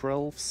it super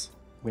elves?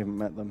 We haven't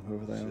met them,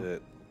 whoever they are.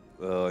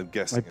 I'm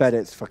guessing. I bet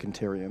it's fucking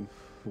Tyrion.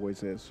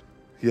 Always is.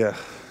 Yeah.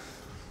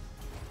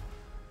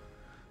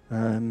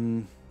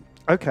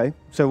 Okay,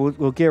 so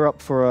we'll gear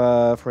up for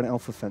an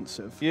elf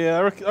offensive. Yeah,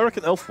 I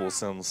reckon elf war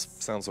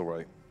sounds all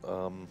right.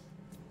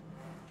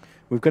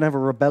 We're going to have a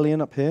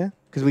rebellion up here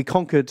because we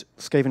conquered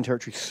Skaven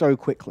territory so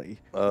quickly.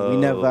 We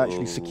never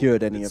actually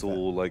secured any of it. It's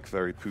all like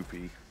very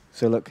poopy.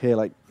 So look here,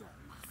 like,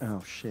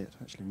 oh shit!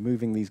 Actually,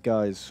 moving these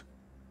guys.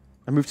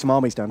 I moved some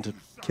armies down to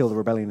kill the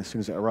rebellion as soon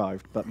as it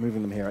arrived, but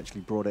moving them here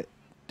actually brought it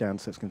down,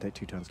 so it's going to take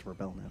 2 turns to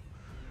rebel now.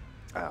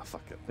 Ah,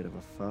 fuck it. Bit of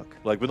a fuck.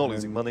 Like, we're not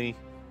losing money.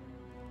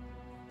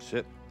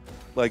 Shit.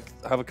 Like,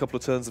 have a couple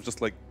of turns of just,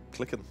 like,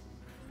 clicking.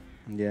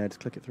 Yeah, just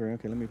click it through.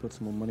 Okay, let me put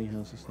some more money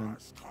houses then.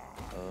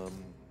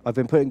 I've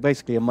been putting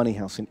basically a money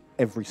house in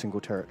every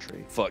single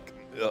territory. Fuck.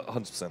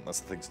 100%. That's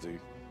the thing to do.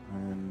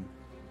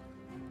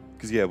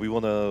 Because, yeah, we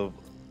want to...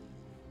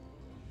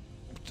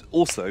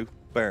 Also,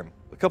 bam.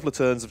 A couple of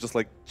turns of just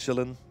like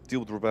chilling, deal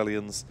with the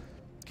rebellions,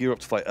 gear up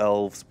to fight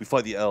elves. We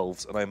fight the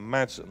elves, and I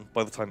imagine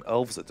by the time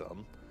elves are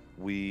done,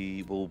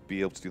 we will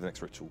be able to do the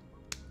next ritual.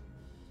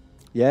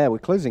 Yeah, we're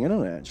closing in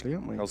on it actually,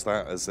 aren't we? How's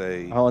that as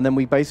a... Oh, and then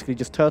we basically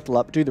just turtle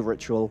up, do the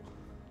ritual.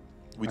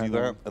 We do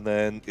that, and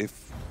then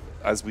if,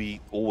 as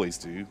we always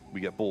do, we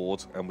get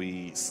bored and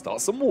we start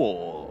some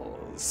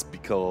wars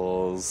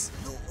because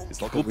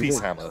it's not called Peace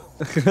Hammer.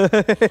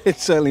 It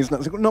certainly is not.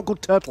 It's not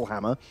called Turtle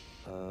Hammer.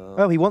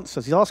 Oh, he wants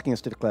us. He's asking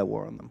us to declare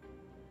war on them.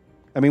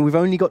 I mean, we've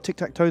only got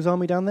Tic-Tac-Toe's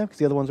army down there because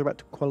the other ones are about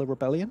to quell a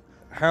rebellion.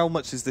 How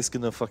much is this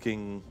going to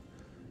fucking...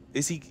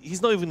 Is he...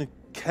 He's not even going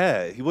to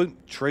care. He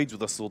won't trade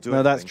with us or do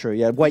anything. No, that's true.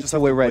 Yeah, wait till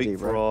we're ready. Wait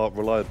for our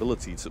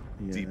reliability to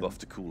debuff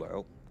to cool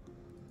out.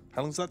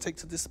 How long does that take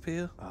to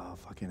disappear? Oh,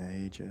 fucking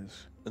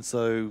ages. And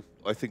so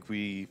I think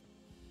we...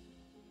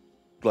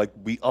 Like,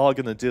 we are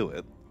going to do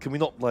it. Can we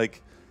not,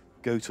 like,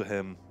 go to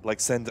him, like,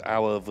 send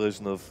our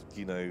version of,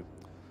 you know...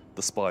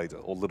 the Spider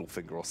or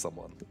Littlefinger or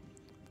someone,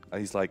 and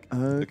he's like,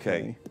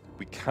 okay,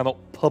 we cannot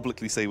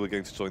publicly say we're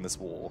going to join this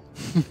war,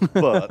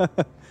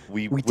 but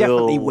we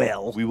definitely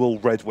will. We will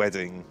red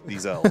wedding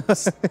these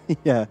elves.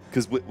 Yeah,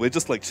 because we're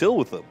just like chill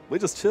with them. We're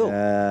just chill.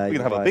 We're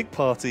gonna have a big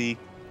party,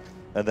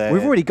 and then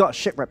we've already got a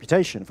shit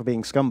reputation for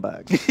being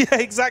scumbags. Yeah,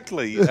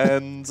 exactly.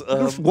 And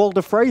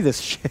Walder Frey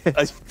this shit.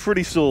 I'm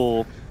pretty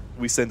sure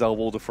we send our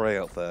Walder Frey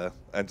out there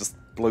and just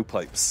blow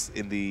pipes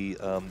in the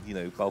you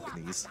know,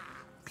 balconies.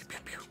 Pew, pew,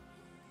 pew.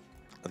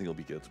 I think it'll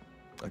be good.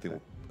 I think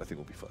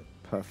we'll be fine.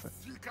 Perfect.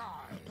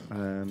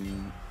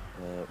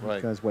 Right.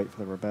 You guys wait for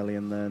the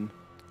rebellion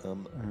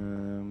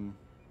then.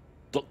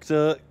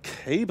 Dr.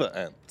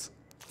 Caber-Ant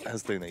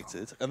has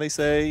donated, and they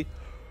say,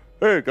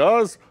 "Hey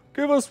guys,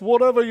 give us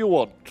whatever you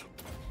want."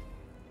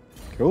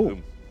 Cool.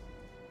 Boom.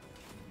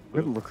 We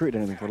haven't recruited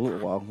anything for a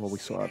little while we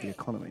sort out the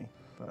economy.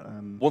 But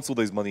once all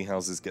those money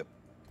houses get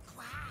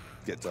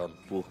done,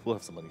 we'll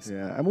have some money soon.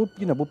 Yeah, and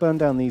we'll burn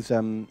down these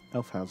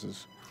elf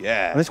houses.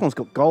 Yeah. And this one's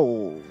got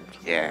gold.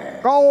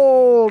 Yeah.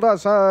 Gold, I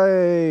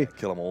say.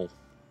 Kill them all.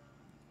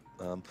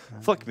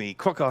 Fuck me.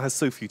 Krotgar has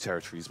so few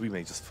territories. We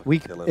may just fucking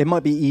kill him. It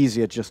might be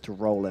easier just to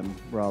roll him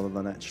rather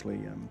than actually.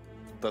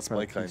 That's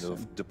my kind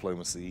of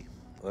diplomacy.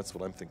 That's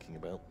what I'm thinking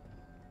about.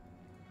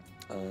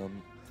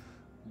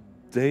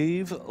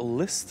 Dave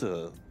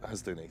Lister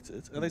has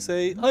donated, and they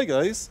say, "Hi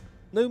guys,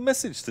 no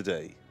message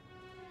today."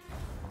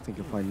 I think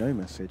you'll find no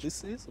message.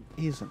 This is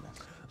a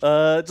message.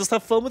 Just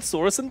have fun with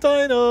Saurus and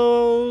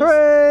Dinos.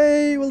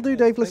 Hooray! We'll do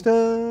Dave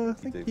Lister.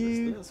 Thank Dave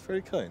you. Lister. That's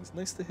very kind.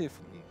 Nice to hear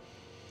from you.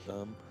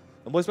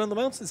 And Wise Man the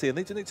Mountain's here, and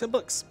they donate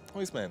 $10.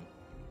 Wise Man,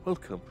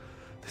 welcome.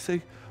 They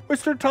say,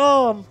 Mr.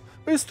 Tom,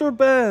 Mr.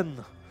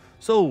 Ben.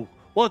 So,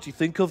 what do you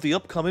think of the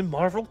upcoming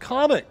Marvel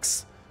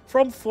comics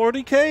from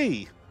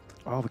 40K?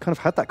 Oh, we kind of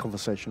had that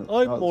conversation.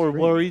 I'm more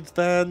worried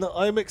than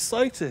I'm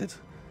excited.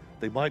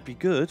 They might be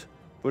good,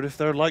 but if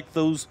they're like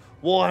those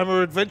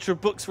Warhammer adventure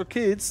books for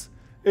kids,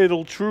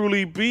 it'll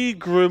truly be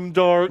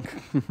grimdark,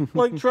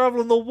 like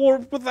traveling the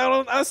warp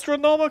without an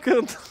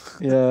astronomicon.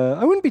 Yeah,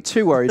 I wouldn't be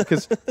too worried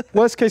because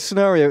worst case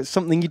scenario, it's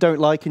something you don't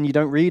like and you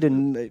don't read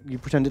and you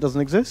pretend it doesn't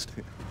exist.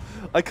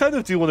 I kind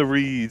of do want to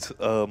read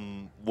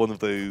one of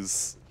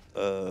those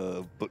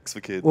books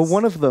for kids. Well,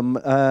 one of them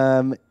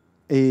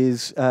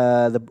is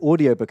the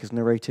audiobook is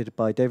narrated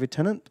by David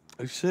Tennant.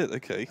 Oh shit!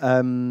 Okay.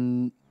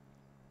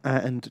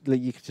 And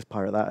like, you could just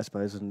pirate that, I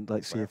suppose, and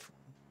like see if,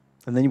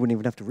 and then you wouldn't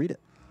even have to read it.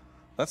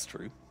 That's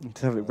true. You'd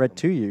have it read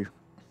to you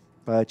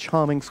by a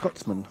charming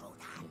Scotsman.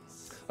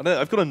 I know.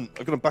 I've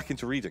got back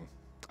into reading.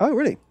 Oh,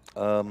 really?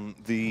 I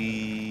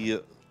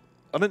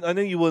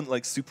know you weren't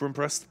like super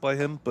impressed by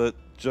him, but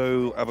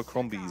Joe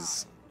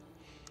Abercrombie's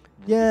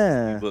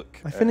Yeah. book.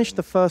 I finished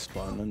the first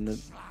one and it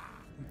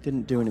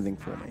didn't do anything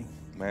for me.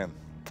 Man.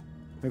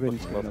 Maybe I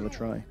need to give it another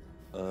try.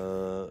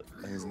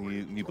 His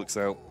new book's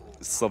out.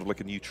 It's sort of like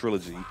a new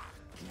trilogy.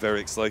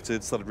 Very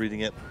excited. Started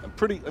reading it. I'm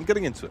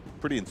getting into it.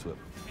 Pretty into it.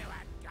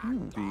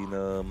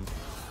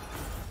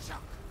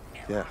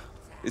 Yeah,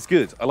 it's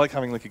good. I like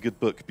having like a good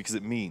book because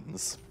it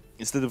means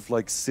instead of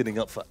like sitting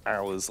up for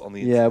hours on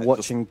the internet,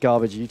 watching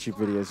garbage YouTube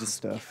videos and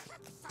stuff.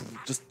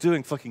 Just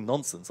doing fucking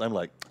nonsense. I'm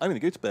like, I'm gonna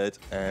go to bed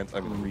and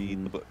I'm gonna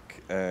read the book,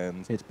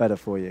 and It's better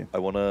for you. I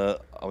know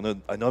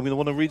I'm gonna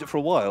want to read it for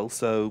a while.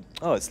 So,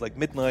 it's like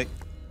midnight.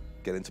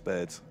 Get into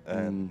bed,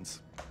 and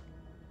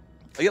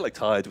I get like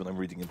tired when I'm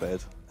reading in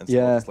bed, and so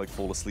I just like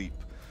fall asleep.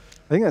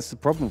 I think that's the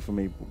problem for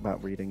me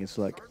about reading is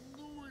like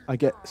I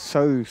get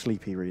so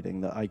sleepy reading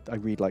that I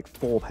read like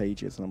 4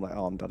 pages and I'm like,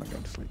 oh, I'm done, I'm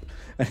going to sleep.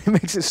 And it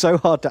makes it so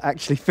hard to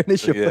actually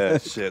finish a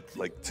book. Shit,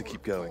 like to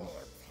keep going.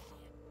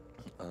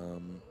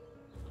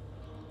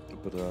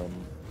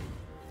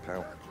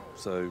 How?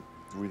 So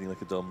reading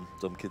like a dumb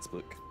kid's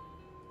book.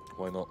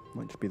 Why not?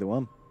 Might just be the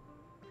one.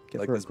 Get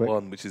Like through it there's quick.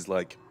 one which is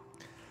like,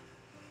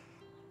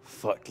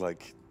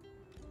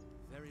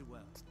 Very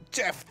well.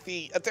 Jeff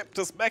the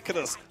Adeptus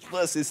Mechanus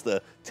versus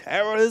the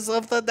Terrors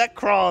of the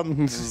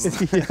Necrons.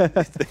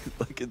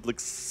 Like it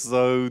looks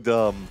so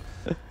dumb,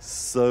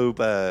 so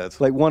bad.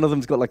 Like one of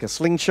them's got like a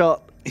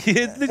slingshot.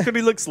 It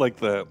literally looks like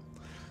that.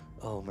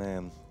 Oh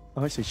man.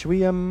 Oh, actually, should we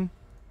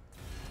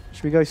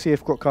go see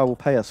if Grotkar will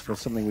pay us for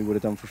something we would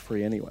have done for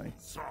free anyway?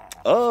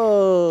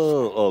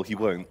 Oh, he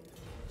won't.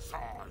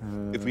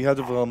 If we had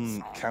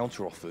have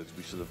counter offered,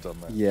 we should have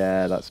done that.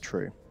 Yeah, that's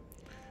true.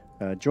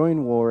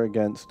 Join war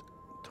against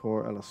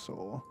Tor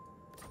Elisor.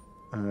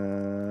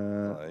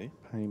 Aye.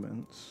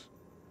 Payments.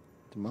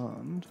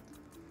 Demand.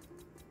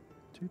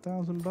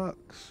 $2,000.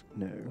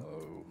 No. Oh.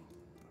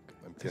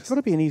 I'm There's guessing. got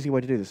to be an easy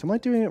way to do this. Am I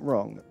doing it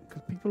wrong?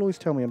 Because people always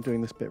tell me I'm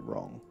doing this bit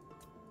wrong.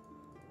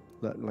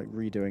 Like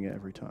redoing it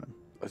every time.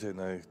 I don't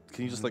know.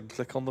 Can you just like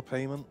click on the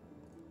payment?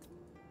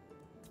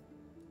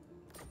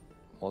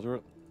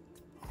 Moderate?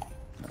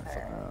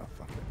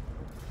 Fuck it.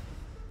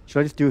 Should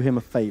I just do him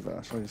a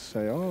favour? Should I just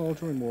say, oh, I'll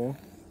join war?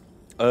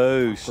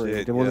 Oh Free.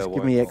 shit! Then we'll Yeah, just give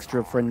why me not?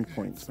 extra friend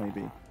points,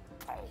 maybe.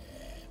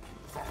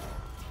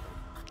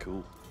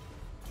 Cool.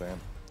 Bam,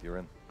 you're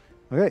in.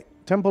 Okay,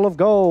 Temple of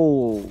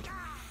Gold.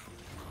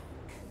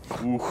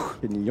 Ooh.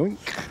 Yoink.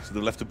 So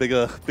they've left a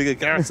bigger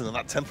garrison than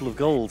that Temple of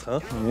Gold, huh?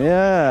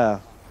 Yeah.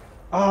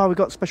 Ah, we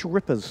got special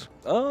rippers.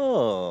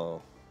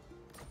 Oh.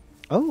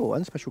 Oh,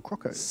 and special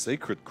crocos.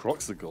 Sacred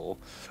Croxagore.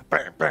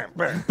 Bam, bam,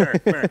 bam, bam,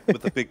 bam.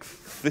 With the big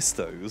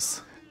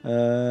fistos.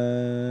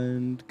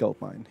 And gold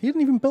mine. He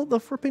didn't even build the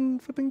flipping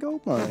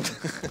gold mine.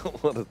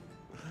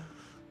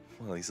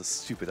 Well, he's a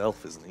stupid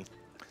elf, isn't he?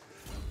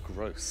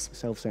 Gross.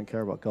 Elves don't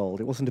care about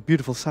gold. It wasn't a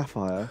beautiful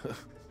sapphire.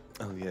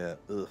 Oh yeah.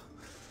 Ugh.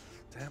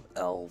 Damn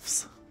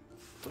elves.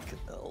 Fucking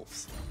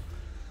elves.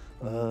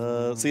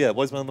 So yeah,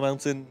 Wise Man on the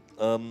Mountain.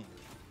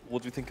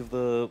 What do you think of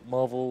the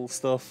Marvel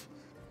stuff?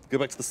 Go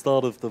back to the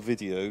start of the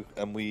video,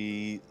 and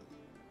we.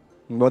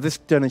 Well, this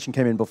donation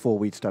came in before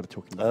we started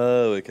talking about it.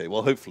 Oh, okay.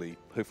 Well, hopefully.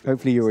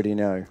 Hopefully you already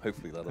know.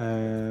 Hopefully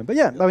that'll. But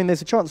yeah, I mean,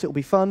 there's a chance it'll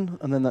be fun,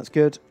 and then that's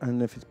good.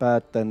 And if it's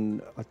bad,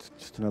 then it's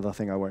just another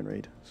thing I won't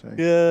read. So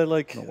Yeah,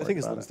 like Not I worried think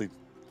as long about as they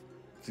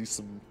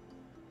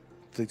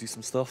do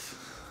some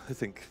stuff, I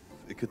think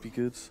it could be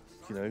good.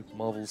 You know,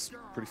 Marvel's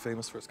pretty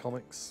famous for its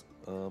comics,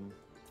 and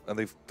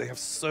they have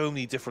so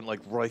many different like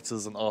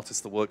writers and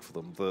artists that work for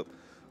them that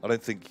I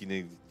don't think you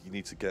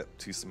need to get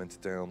too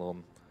cemented down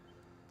on.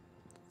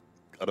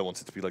 I don't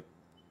want it to be like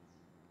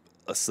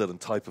a certain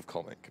type of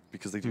comic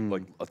because they do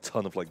like a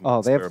ton of like they have,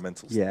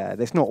 experimental stuff. yeah,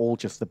 it's not all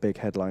just the big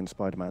headline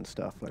Spider-Man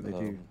stuff. Like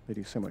they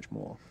do so much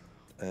more.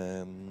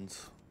 And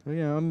So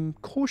yeah, I'm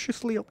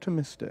cautiously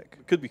optimistic.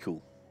 could be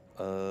cool.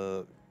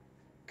 Could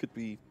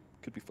be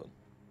fun.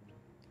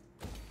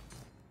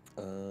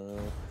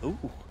 Ooh.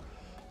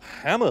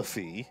 Hammer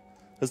Fee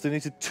has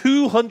donated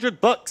 $200.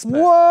 Pet.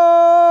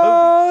 What?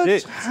 Holy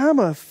shit.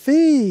 Hammer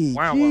Fee.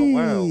 Wow, wow,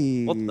 wow.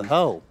 What the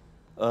hell?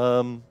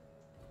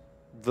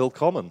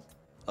 Willkommen.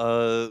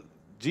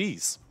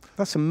 Geez.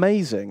 That's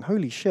amazing.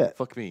 Holy shit.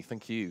 Fuck me,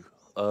 thank you.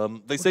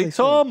 They say, they say?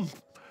 Tom,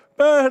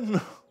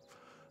 Ben,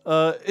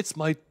 it's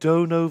my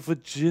dono Oh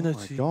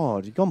virginity. my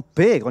god, you've gone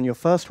big on your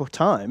first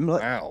time.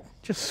 Like, Wow.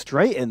 just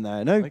straight in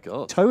there. No My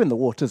God. toe in the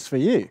waters for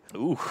you.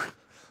 Ooh.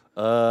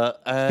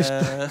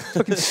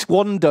 Fucking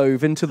swan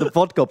dove into the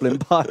VOD goblin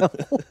pile.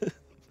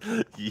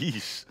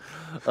 Yeesh.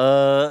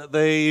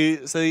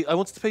 They say, I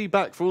wanted to pay you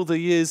back for all the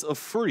years of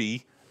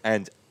free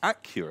and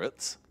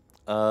accurate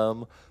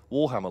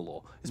Warhammer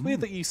lore. It's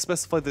weird that you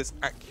specified that it's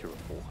accurate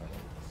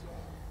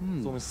Warhammer.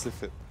 It's almost as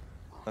if it...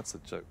 That's a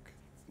joke.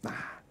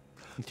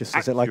 He just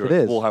says it like it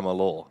Accurate is. Warhammer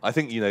lore. I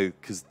think,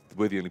 because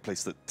we're the only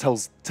place that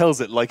tells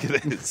it like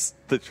it is,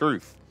 the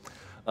truth.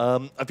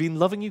 I've been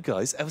loving you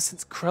guys ever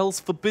since Krell's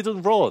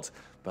Forbidden Rod.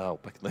 Wow,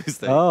 back in those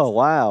days. Oh,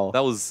 wow.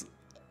 That was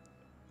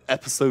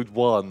episode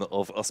 1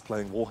 of us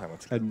playing Warhammer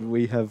together. And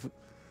we have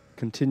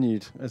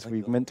continued as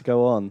we meant to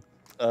go on.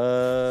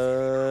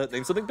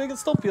 Name something big and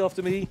stompy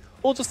after me,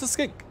 or just a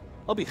skink.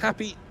 I'll be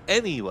happy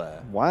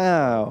anywhere.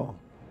 Wow.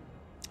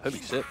 Holy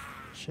shit.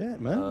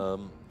 Shit,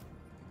 man.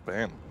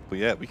 Bam. But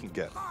yeah, we can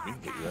get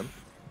you in.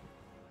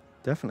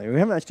 Definitely. We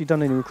haven't actually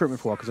done any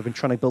recruitment for a while because I've been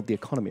trying to build the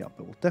economy up,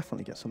 but we'll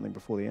definitely get something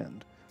before the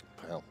end.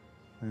 Wow.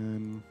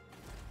 Um,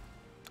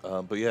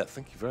 But yeah,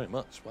 thank you very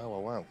much. Wow, wow,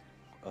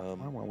 wow.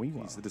 wow, wee,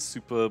 wow. It is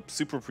super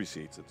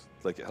appreciated.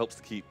 Like, it helps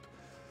to keep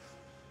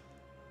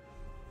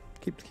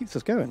Keeps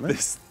us going, man.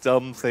 this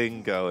dumb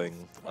thing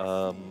going.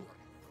 And,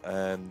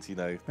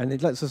 And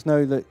it lets us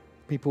know that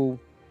people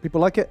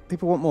like it,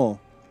 people want more.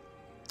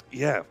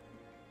 yeah.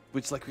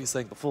 Which, like we were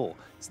saying before,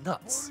 is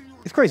nuts.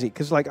 It's crazy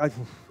because, like,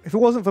 if it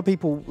wasn't for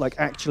people like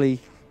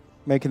actually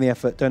making the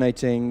effort,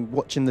 donating,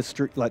 watching the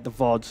the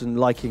VODs and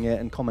liking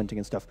it and commenting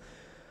and stuff,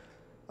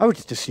 I would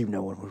just assume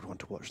no one would want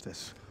to watch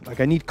this.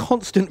 Like, I need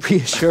constant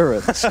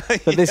reassurance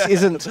that this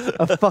isn't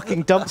a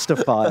fucking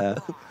dumpster fire.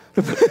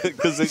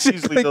 Because it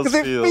usually does Because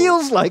it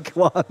feels like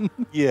one.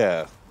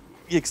 Yeah.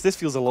 Yeah, because this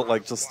feels a lot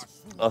like just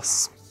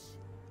us,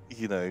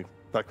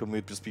 back when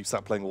we'd just be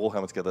sat playing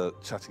Warhammer together,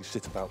 chatting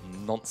shit about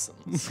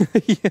nonsense.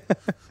 Yeah.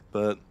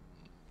 But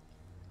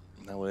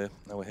now we're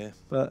here.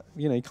 But,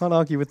 you can't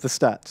argue with the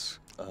stats.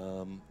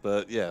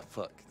 But yeah,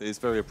 fuck. It's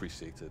very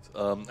appreciated.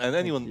 And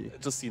anyone, you.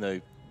 just,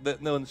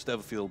 that no one should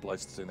ever feel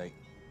obliged to donate.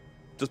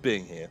 Just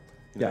being here.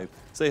 Yeah.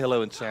 Say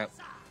hello and chat.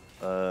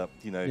 Yeah.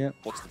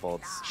 Watch the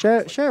VODs.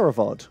 Share a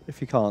VOD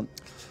if you can't.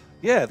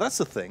 Yeah, that's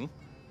the thing.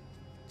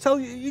 Tell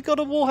you got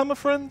a Warhammer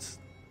friend?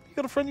 You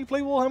got a friend you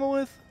play Warhammer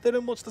with? They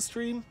don't watch the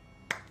stream?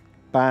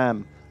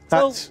 Bam.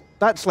 Tell-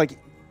 That's like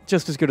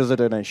just as good as a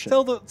donation.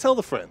 Tell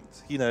the friend.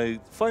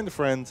 Find a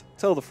friend,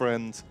 tell the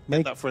friend,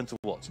 Make- get that friend to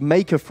watch.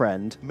 Make a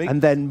friend,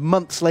 and then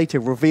months later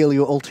reveal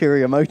your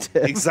ulterior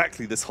motive.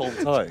 Exactly this whole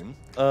time.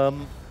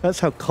 That's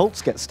how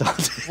cults get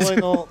started. Why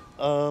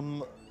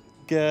not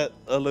get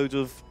a load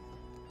of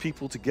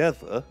people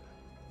together,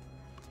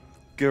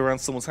 go around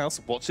someone's house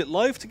and watch it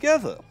live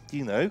together?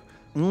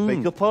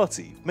 Make a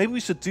party. Maybe we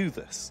should do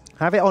this.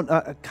 Have it on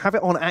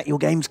at your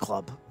games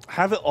club.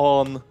 Have it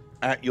on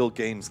at your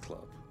games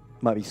club.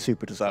 Might be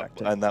super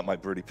distracting. And that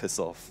might really piss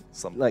off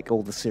some. Like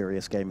all the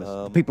serious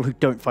gamers, the people who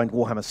don't find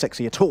Warhammer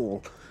sexy at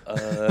all.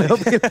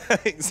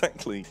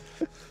 Exactly.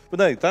 But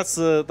no, that's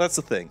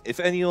the thing. If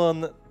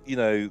anyone,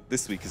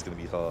 this week is going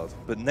to be hard,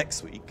 but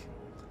next week,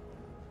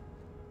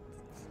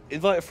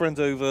 invite a friend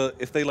over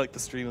if they like the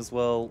stream as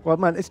well. Well,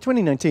 man, it's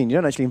 2019. You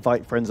don't actually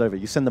invite friends over.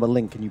 You send them a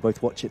link and you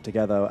both watch it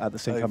together at the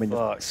same time in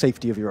the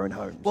safety of your own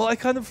homes. Well, I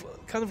kind of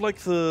like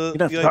the. You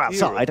don't have to go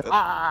outside.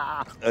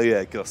 Oh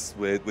yeah, Gus,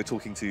 we're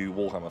talking to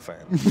Warhammer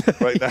fans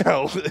right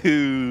now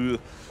who.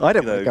 I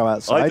don't want to go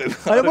outside.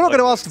 we're not going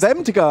to ask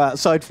them to go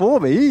outside for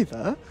me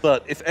either.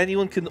 But if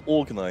anyone can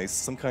organise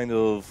some kind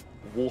of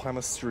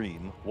Warhammer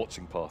stream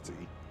watching party,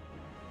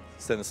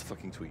 send us a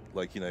fucking tweet.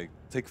 Like,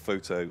 take a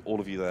photo, all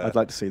of you there. I'd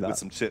like to see that. With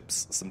some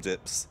chips, some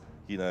dips,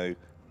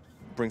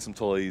 bring some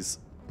toys.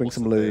 Bring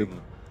some lube.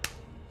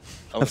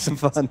 Have some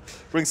fun.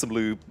 Bring some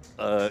lube.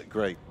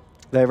 Great.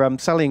 They're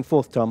sallying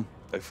forth, Tom.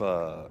 Oh,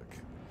 fuck.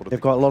 They've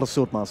got a lot of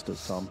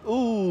swordmasters, Tom.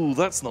 Ooh,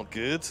 that's not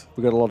good.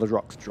 We've got a lot of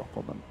rocks to drop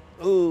on them.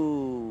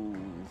 Ooh.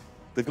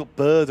 They've got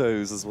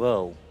birdos as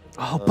well.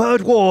 Oh,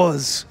 Bird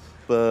Wars!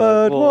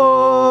 Bird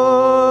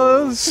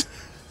Wars!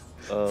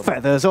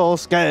 Feathers or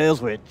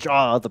scales, which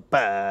are the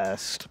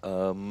best?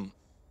 Pal,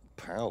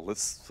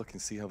 let's fucking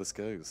see how this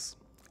goes.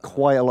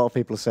 Quite a lot of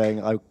people are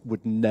saying I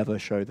would never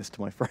show this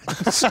to my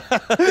friends.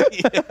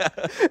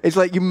 It's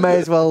like you may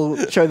as well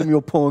show them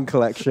your porn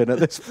collection at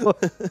this point.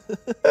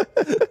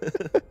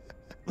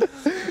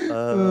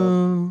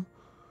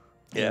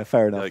 Yeah,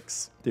 fair enough.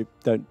 Yikes.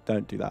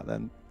 Don't do that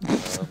then.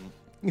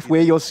 If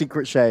we're your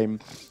secret shame,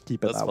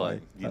 keep it That's that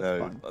fine. way. That's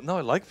fine. No,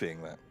 I like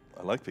being that.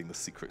 I like being the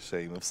secret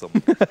shame of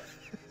someone.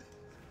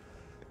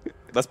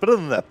 That's better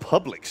than their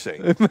public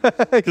shame.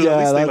 Because at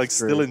least they that's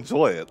true. still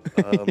enjoy it.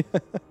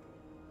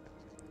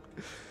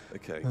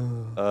 Okay.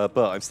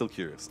 But I'm still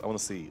curious. I want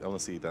to see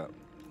that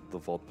the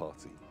VOD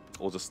party,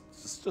 or just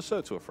show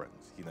it to a friend.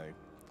 You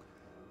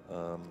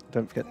know.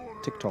 Don't forget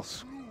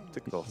TikToks.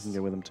 You can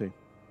go with them too.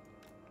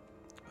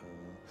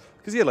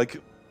 Because yeah,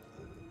 like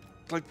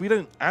we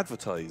don't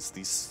advertise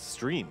these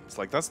streams.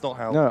 Like that's not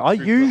how. No, I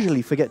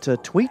usually forget to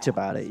tweet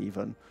about it.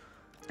 Even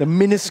the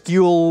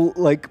minuscule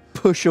like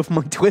push of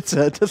my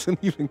Twitter doesn't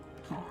even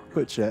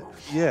push it.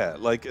 Yeah,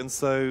 like, and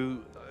so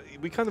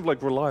we kind of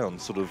like rely on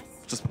sort of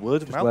just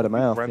word of mouth. Word of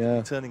mouth, randomly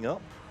yeah. turning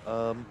up.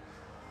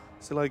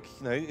 So like,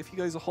 you know, if you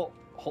guys are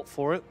hot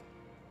for it,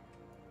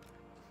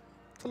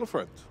 tell a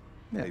friend.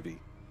 Yeah. Maybe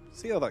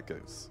see how that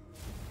goes.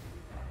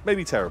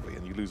 Maybe terribly,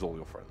 and you lose all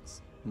your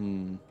friends.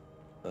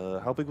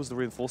 How big was the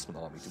reinforcement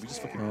army? Did we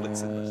just fucking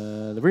blitz it?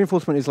 The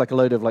reinforcement is like a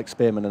load of like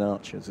spearmen and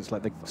archers. It's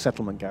like the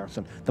settlement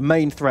garrison. The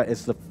main threat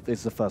is the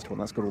first one.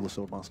 That's got all the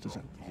swordmasters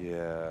in.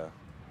 Yeah.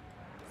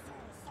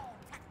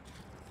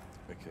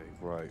 Okay,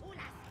 right.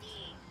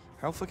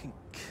 How fucking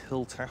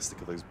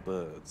kill-tastic are those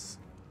birds?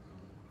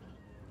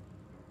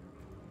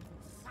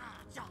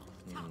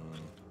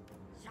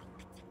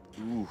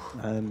 Ooh.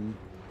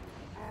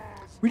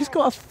 We just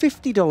got a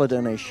 $50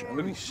 donation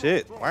Holy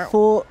shit! Wow.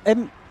 for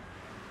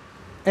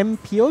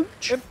Mpioj.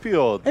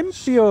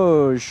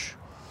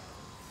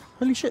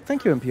 Holy shit!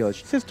 Thank you,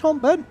 Mpioj. Says Tom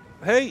Ben.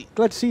 Hey.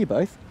 Glad to see you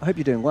both. I hope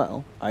you're doing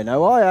well. I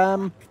know I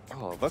am.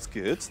 Oh, that's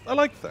good. I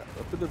like that.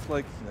 A bit of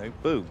like, you know,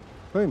 boom.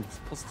 Boom.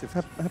 Positive.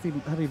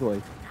 Happy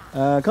boy.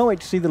 Can't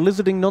wait to see the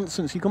lizarding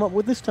nonsense you come up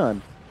with this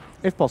time.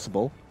 If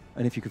possible,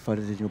 and if you could find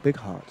it in your big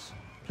hearts,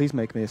 please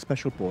make me a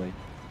special boy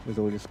with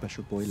all your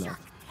special boy love.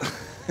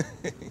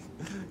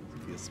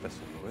 Be a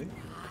special boy.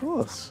 Of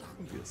course.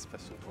 Be a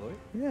special boy.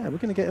 Yeah, we're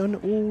going to get on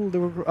all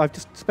the... I've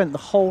just spent the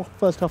whole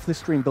first half of this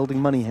stream building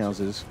money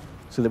houses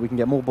so that we can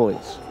get more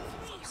boys.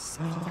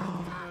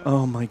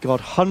 Oh my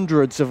god,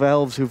 hundreds of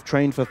elves who've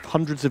trained for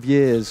hundreds of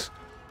years,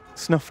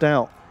 snuffed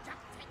out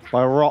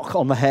by a rock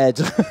on the head.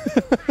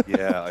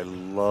 Yeah, I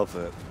love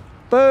it.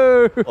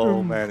 Boom!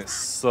 Oh man, it's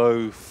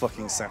so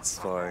fucking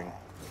satisfying.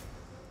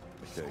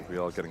 Okay, we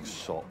are getting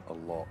shot a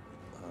lot.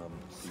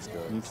 These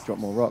guys. You need to drop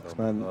more rocks,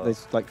 man.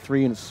 There's like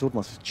 3 units of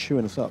swordmasters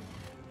chewing us up.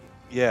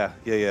 Yeah,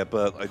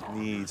 but I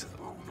need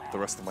the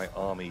rest of my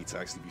army to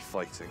actually be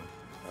fighting.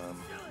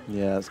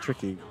 Yeah, it's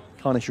tricky.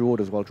 Can't issue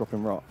orders while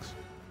dropping rocks.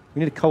 We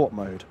need a co-op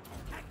mode.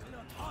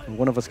 And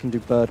one of us can do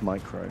bird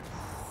micro.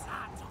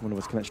 One of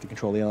us can actually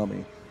control the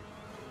army.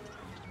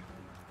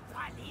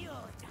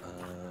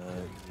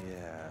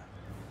 Yeah.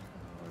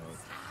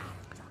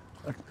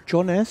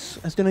 John S.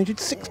 has donated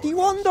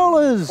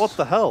 $61. What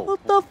the hell?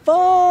 What the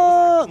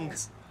fuck?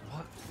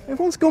 What?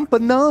 Everyone's gone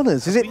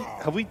bananas. Is it?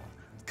 Have we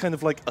kind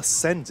of like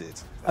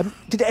ascended?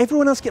 Did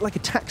everyone else get like a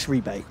tax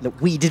rebate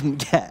that we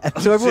didn't get?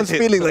 So everyone's shit.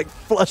 feeling like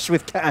flush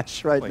with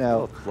cash right My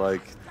now. God,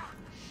 like,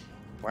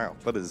 wow,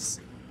 that is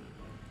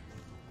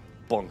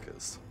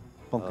bonkers.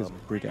 Bonkers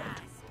brigade.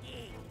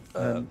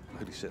 Holy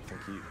shit,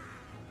 thank you.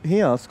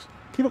 He asks,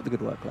 keep up the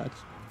good work, lads.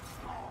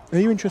 Are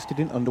you interested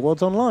in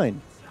Underworlds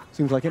Online?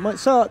 Seems like it might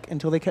suck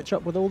until they catch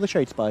up with all the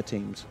Shadespire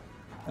teams.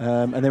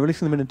 And they're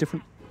releasing them in a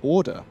different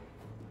order.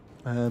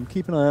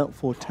 Keep an eye out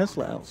for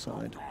Tesla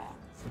outside.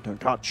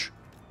 Don't touch.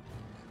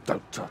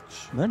 Don't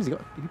touch. Man, he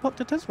popped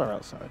a Tesla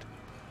outside.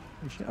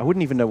 Holy shit. I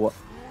wouldn't even know what.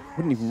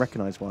 Wouldn't even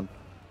recognize one.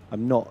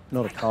 I'm not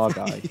a car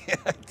guy. Yeah,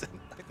 I don't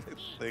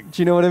think.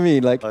 Do you know what I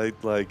mean? Like, I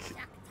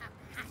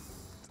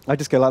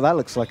just go like, that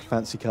looks like a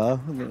fancy car.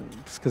 I mean,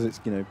 just because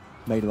it's, you know,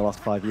 made in the last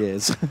 5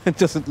 years. It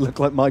doesn't look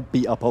like my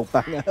beat up old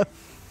banger. But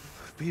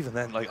even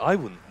then, like, I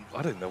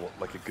don't know what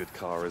like a good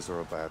car is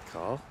or a bad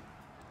car.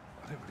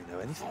 I don't really know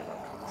anything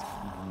about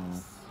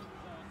cars.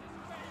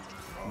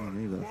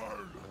 Neither.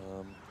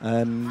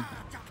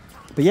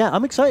 But yeah,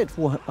 I'm excited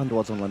for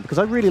Underworlds Online because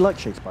I really like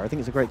Shakespeare. I think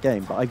it's a great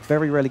game, but I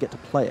very rarely get to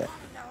play it.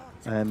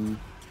 I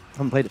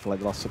haven't played it for like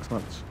the last 6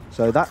 months.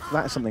 So that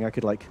is something I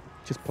could like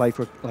just play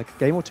for like a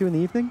game or two in the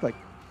evening, like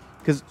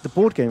because the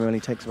board game only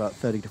takes about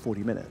 30 to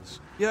 40 minutes.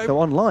 Yeah. So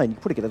online, you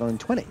can probably get it done in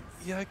 20.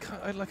 Yeah,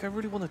 I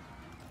really want to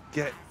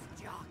get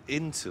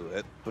into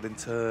it, but in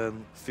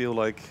turn feel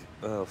like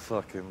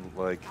fucking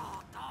like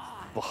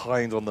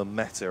behind on the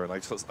meta, and I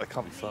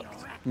can't be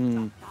fucked.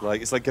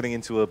 Like it's like getting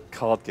into a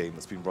card game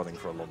that's been running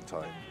for a long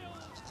time.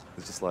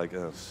 It's just like,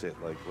 oh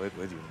shit, like where do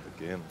you even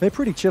begin? They're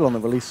pretty chill on the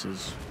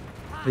releases.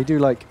 They do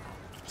like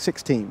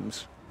 6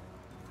 teams,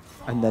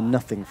 and then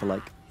nothing for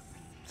like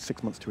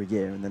 6 months to a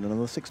year, and then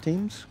another 6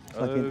 teams. It's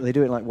like they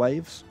do it in like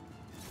waves.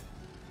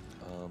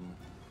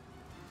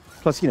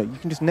 Plus, you know, you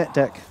can just net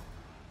deck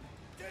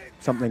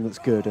something that's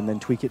good and then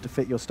tweak it to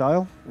fit your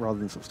style rather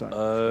than sort of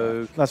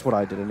style. That's what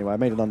I did anyway. I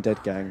made an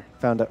undead gang,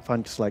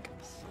 found just like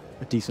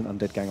a decent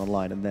undead gang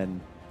online, and then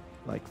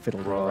like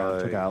fiddled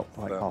around, took out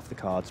like half the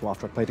cards. So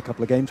after I played a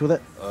couple of games with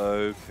it.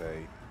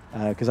 Okay.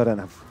 Because I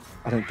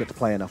don't get to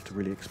play enough to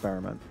really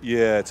experiment.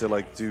 Yeah, to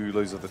like do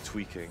loads of the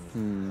tweaking.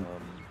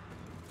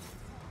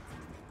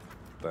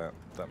 That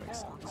makes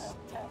sense.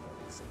 That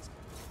makes sense.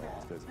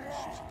 These guys have been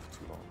shooting for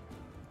too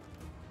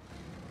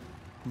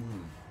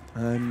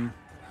long.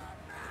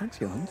 Thanks,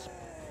 Johans.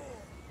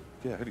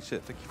 Yeah, holy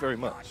shit. Thank you very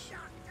much.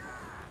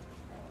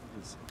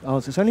 Oh,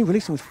 so it's only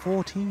releasing with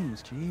 4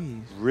 teams.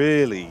 Jeez.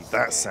 Really?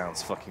 That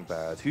sounds fucking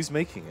bad. Who's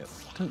making it?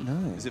 I don't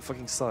know. Is it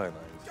fucking Cyanide?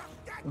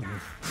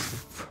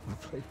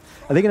 Probably.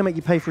 Are they going to make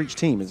you pay for each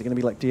team? Is it going to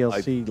be like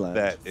DLC I land?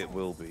 bet it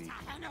will be.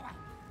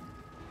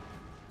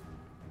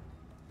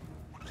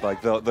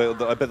 Like, I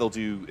bet they'll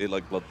do it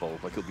like Blood Bowl.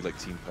 Like, it'll be like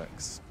team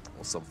packs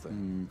or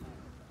something.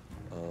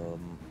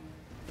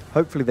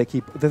 Hopefully they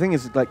keep... The thing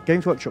is, like,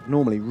 Games Workshop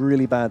normally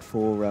really bad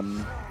for,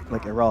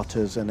 like,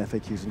 erratas and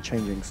FAQs and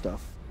changing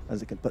stuff.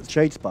 As it can, but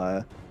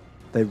Shadespire,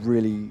 they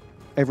really...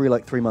 Every,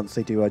 like, 3 months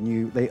they do a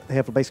new... They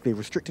have basically a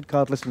restricted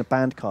card list and a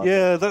banned card.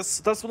 Yeah,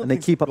 that's one of the And they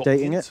things keep that got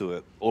updating me it. into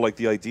it. Or, like,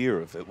 the idea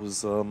of it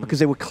was... Because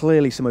they were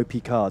clearly some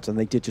OP cards, and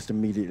they did just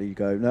immediately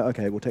go, no,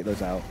 okay, we'll take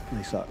those out. And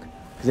they suck.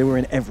 Because they were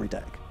in every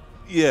deck.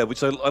 Yeah,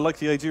 which I like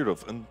the idea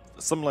of. And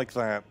something like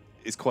that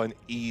is quite an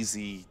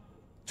easy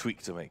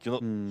tweak to make. You're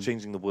not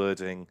changing the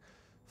wording.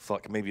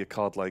 Fuck, maybe a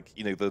card like,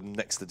 you know, the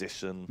next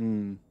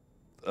edition.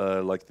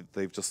 Like,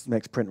 they've just...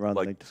 Next print run,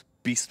 like they just...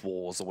 Beast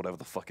Wars or whatever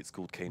the fuck it's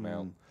called came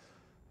out.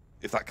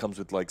 If that comes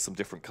with like some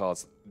different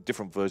cards,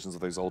 different versions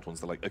of those old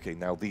ones, they're like, okay,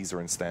 now these are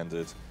in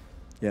standard.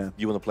 Yeah.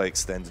 You want to play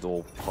extended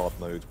or hard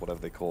mode, whatever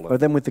they call it.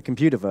 But then with the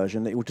computer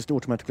version, it will just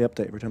automatically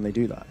update every time they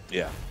do that.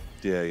 Yeah.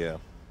 Yeah, yeah.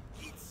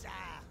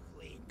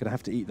 Gonna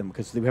have to eat them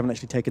because we haven't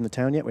actually taken the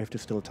town yet. We have to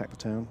still attack the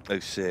town. Oh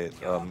shit.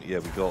 Yeah,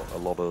 we got a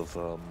lot of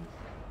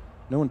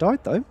No one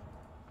died though.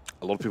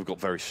 a lot of people got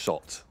very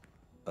shot.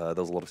 There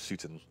was a lot of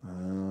shooting.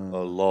 A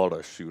lot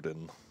of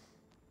shooting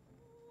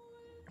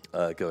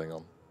going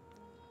on.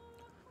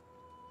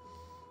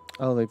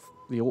 Oh, the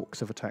orcs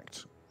have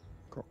attacked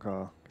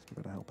Grokar. Guess we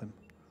better help him.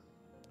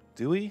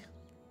 Do we?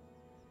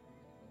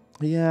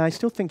 Yeah, I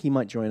still think he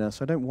might join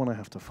us. I don't want to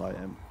have to fight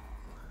him.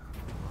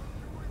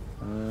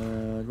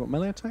 You want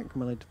melee attack?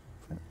 Melee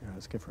defense? Yeah,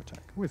 let's go for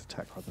attack. Always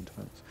attack rather than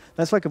defense.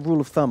 That's like a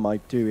rule of thumb I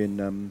do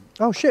in...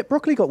 Oh shit,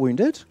 Broccoli got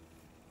wounded.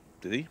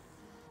 Did he?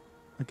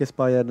 I guess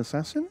by an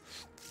assassin?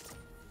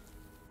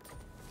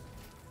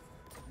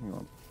 Hang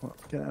on.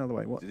 What? Get out of the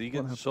way. What? Did he what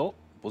get happened? shot?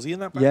 Was he in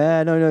that battle?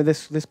 Yeah, no,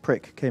 this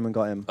prick came and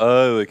got him.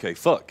 Oh, okay.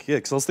 Fuck. Yeah,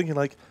 because I was thinking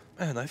like,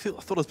 man, I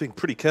thought I was being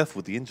pretty careful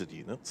with the injured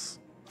units.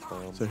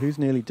 So who's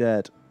nearly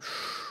dead?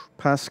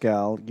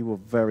 Pascal, you were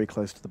very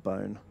close to the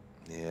bone.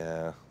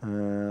 Yeah.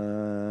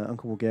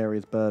 Uncle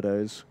Bulgaria's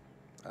Birdos.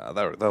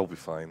 That'll be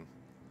fine.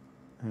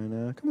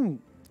 And come on,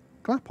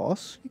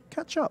 Glapos, you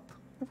catch up.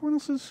 Everyone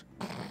else is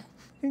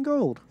in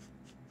gold.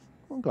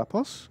 Come on,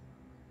 Glapos.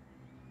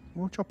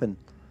 More chopping,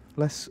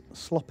 less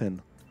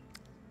slopping.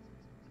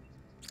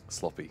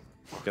 Sloppy.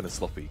 Gonna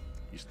sloppy.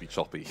 Used to be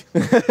choppy.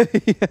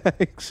 Yeah,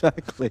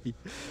 exactly.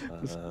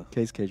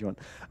 Case one.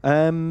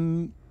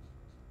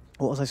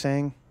 What was I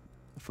saying?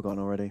 I've forgotten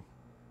already.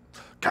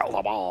 Kill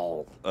them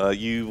all.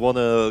 You want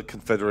to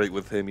confederate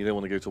with him. You don't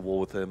want to go to war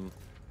with him,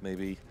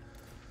 maybe.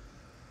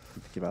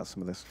 Give out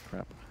some of this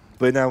crap.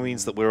 But it now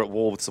means that we're at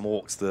war with some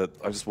orcs that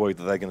I'm just worried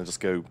that they're going to just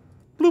go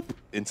bloop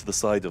into the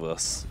side of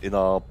us in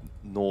our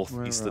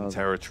northeastern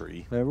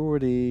territory.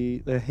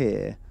 They're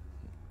here.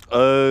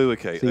 Oh,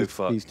 okay. These, oh,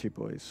 fuck. These two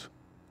boys.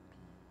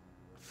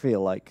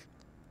 Feel like.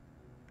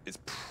 It's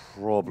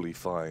probably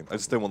fine. I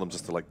just don't want them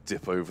just to like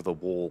dip over the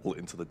wall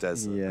into the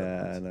desert.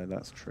 Yeah, no,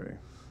 that's true.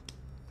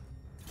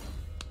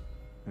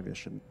 Maybe I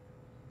shouldn't.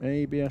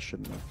 Maybe I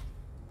shouldn't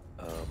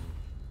have.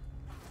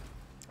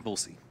 We'll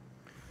see.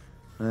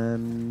 We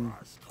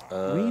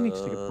need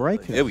to take a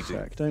break in a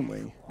sec, don't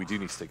we? We do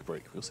need to take a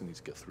break. We also need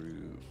to get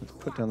through... Let's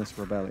put down this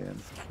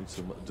rebellion.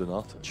 Some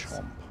Donato.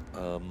 Chomp.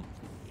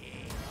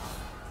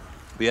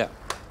 But yeah,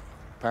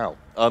 pal.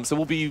 So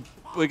we're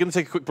going to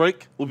take a quick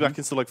break. We'll be back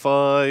in still like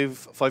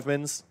five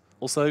minutes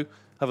or so.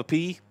 Have a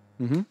pee.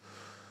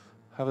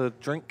 Have a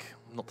drink.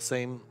 Not the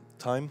same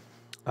time.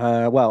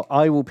 Well,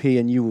 I will pee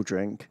and you will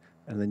drink,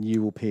 and then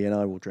you will pee and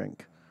I will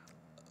drink.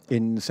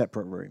 In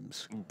separate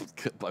rooms.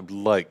 I'm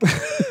like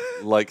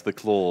the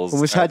clause.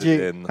 Almost had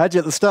you at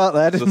the start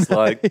there, didn't Just I?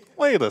 like,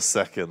 wait a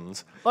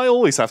second. I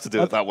always have to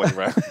do it that way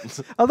round.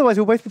 Otherwise,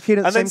 we'll both be peeing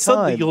at the same time. And then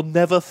suddenly you're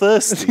never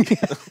thirsty.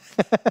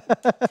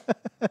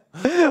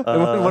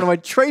 One of my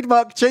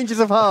trademark changes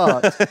of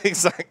heart.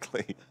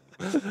 Exactly.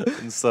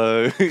 And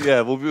so,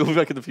 yeah, we'll be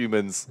back in a few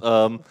minutes.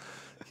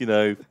 You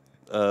know,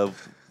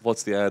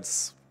 watch the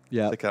ads.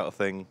 Yeah. Check out a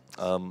thing.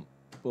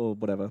 Or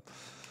whatever.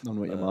 On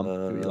what your mum, do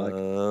what you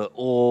like.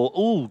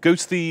 Or go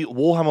to the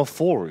Warhammer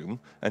forum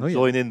and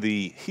join in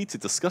the heated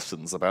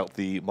discussions about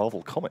the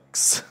Marvel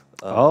comics.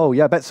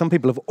 Yeah, I bet some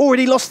people have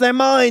already lost their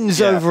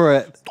minds over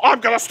it. I'm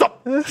going to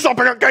stop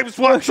shopping at Games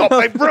Workshop.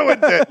 They've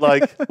ruined it.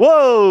 Like,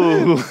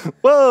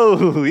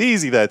 whoa,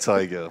 easy there,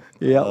 Tiger.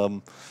 Yeah.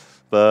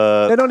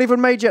 But they're not even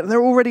made yet, and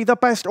they're already the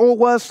best or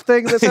worst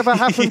thing that's ever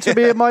happened to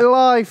me in my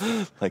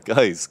life. Like,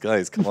 guys,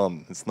 come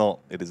on.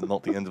 It is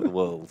not the end of the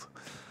world.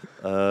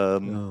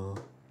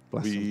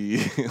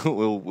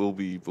 We'll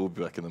be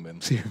back in a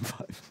minute. See you in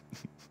 5.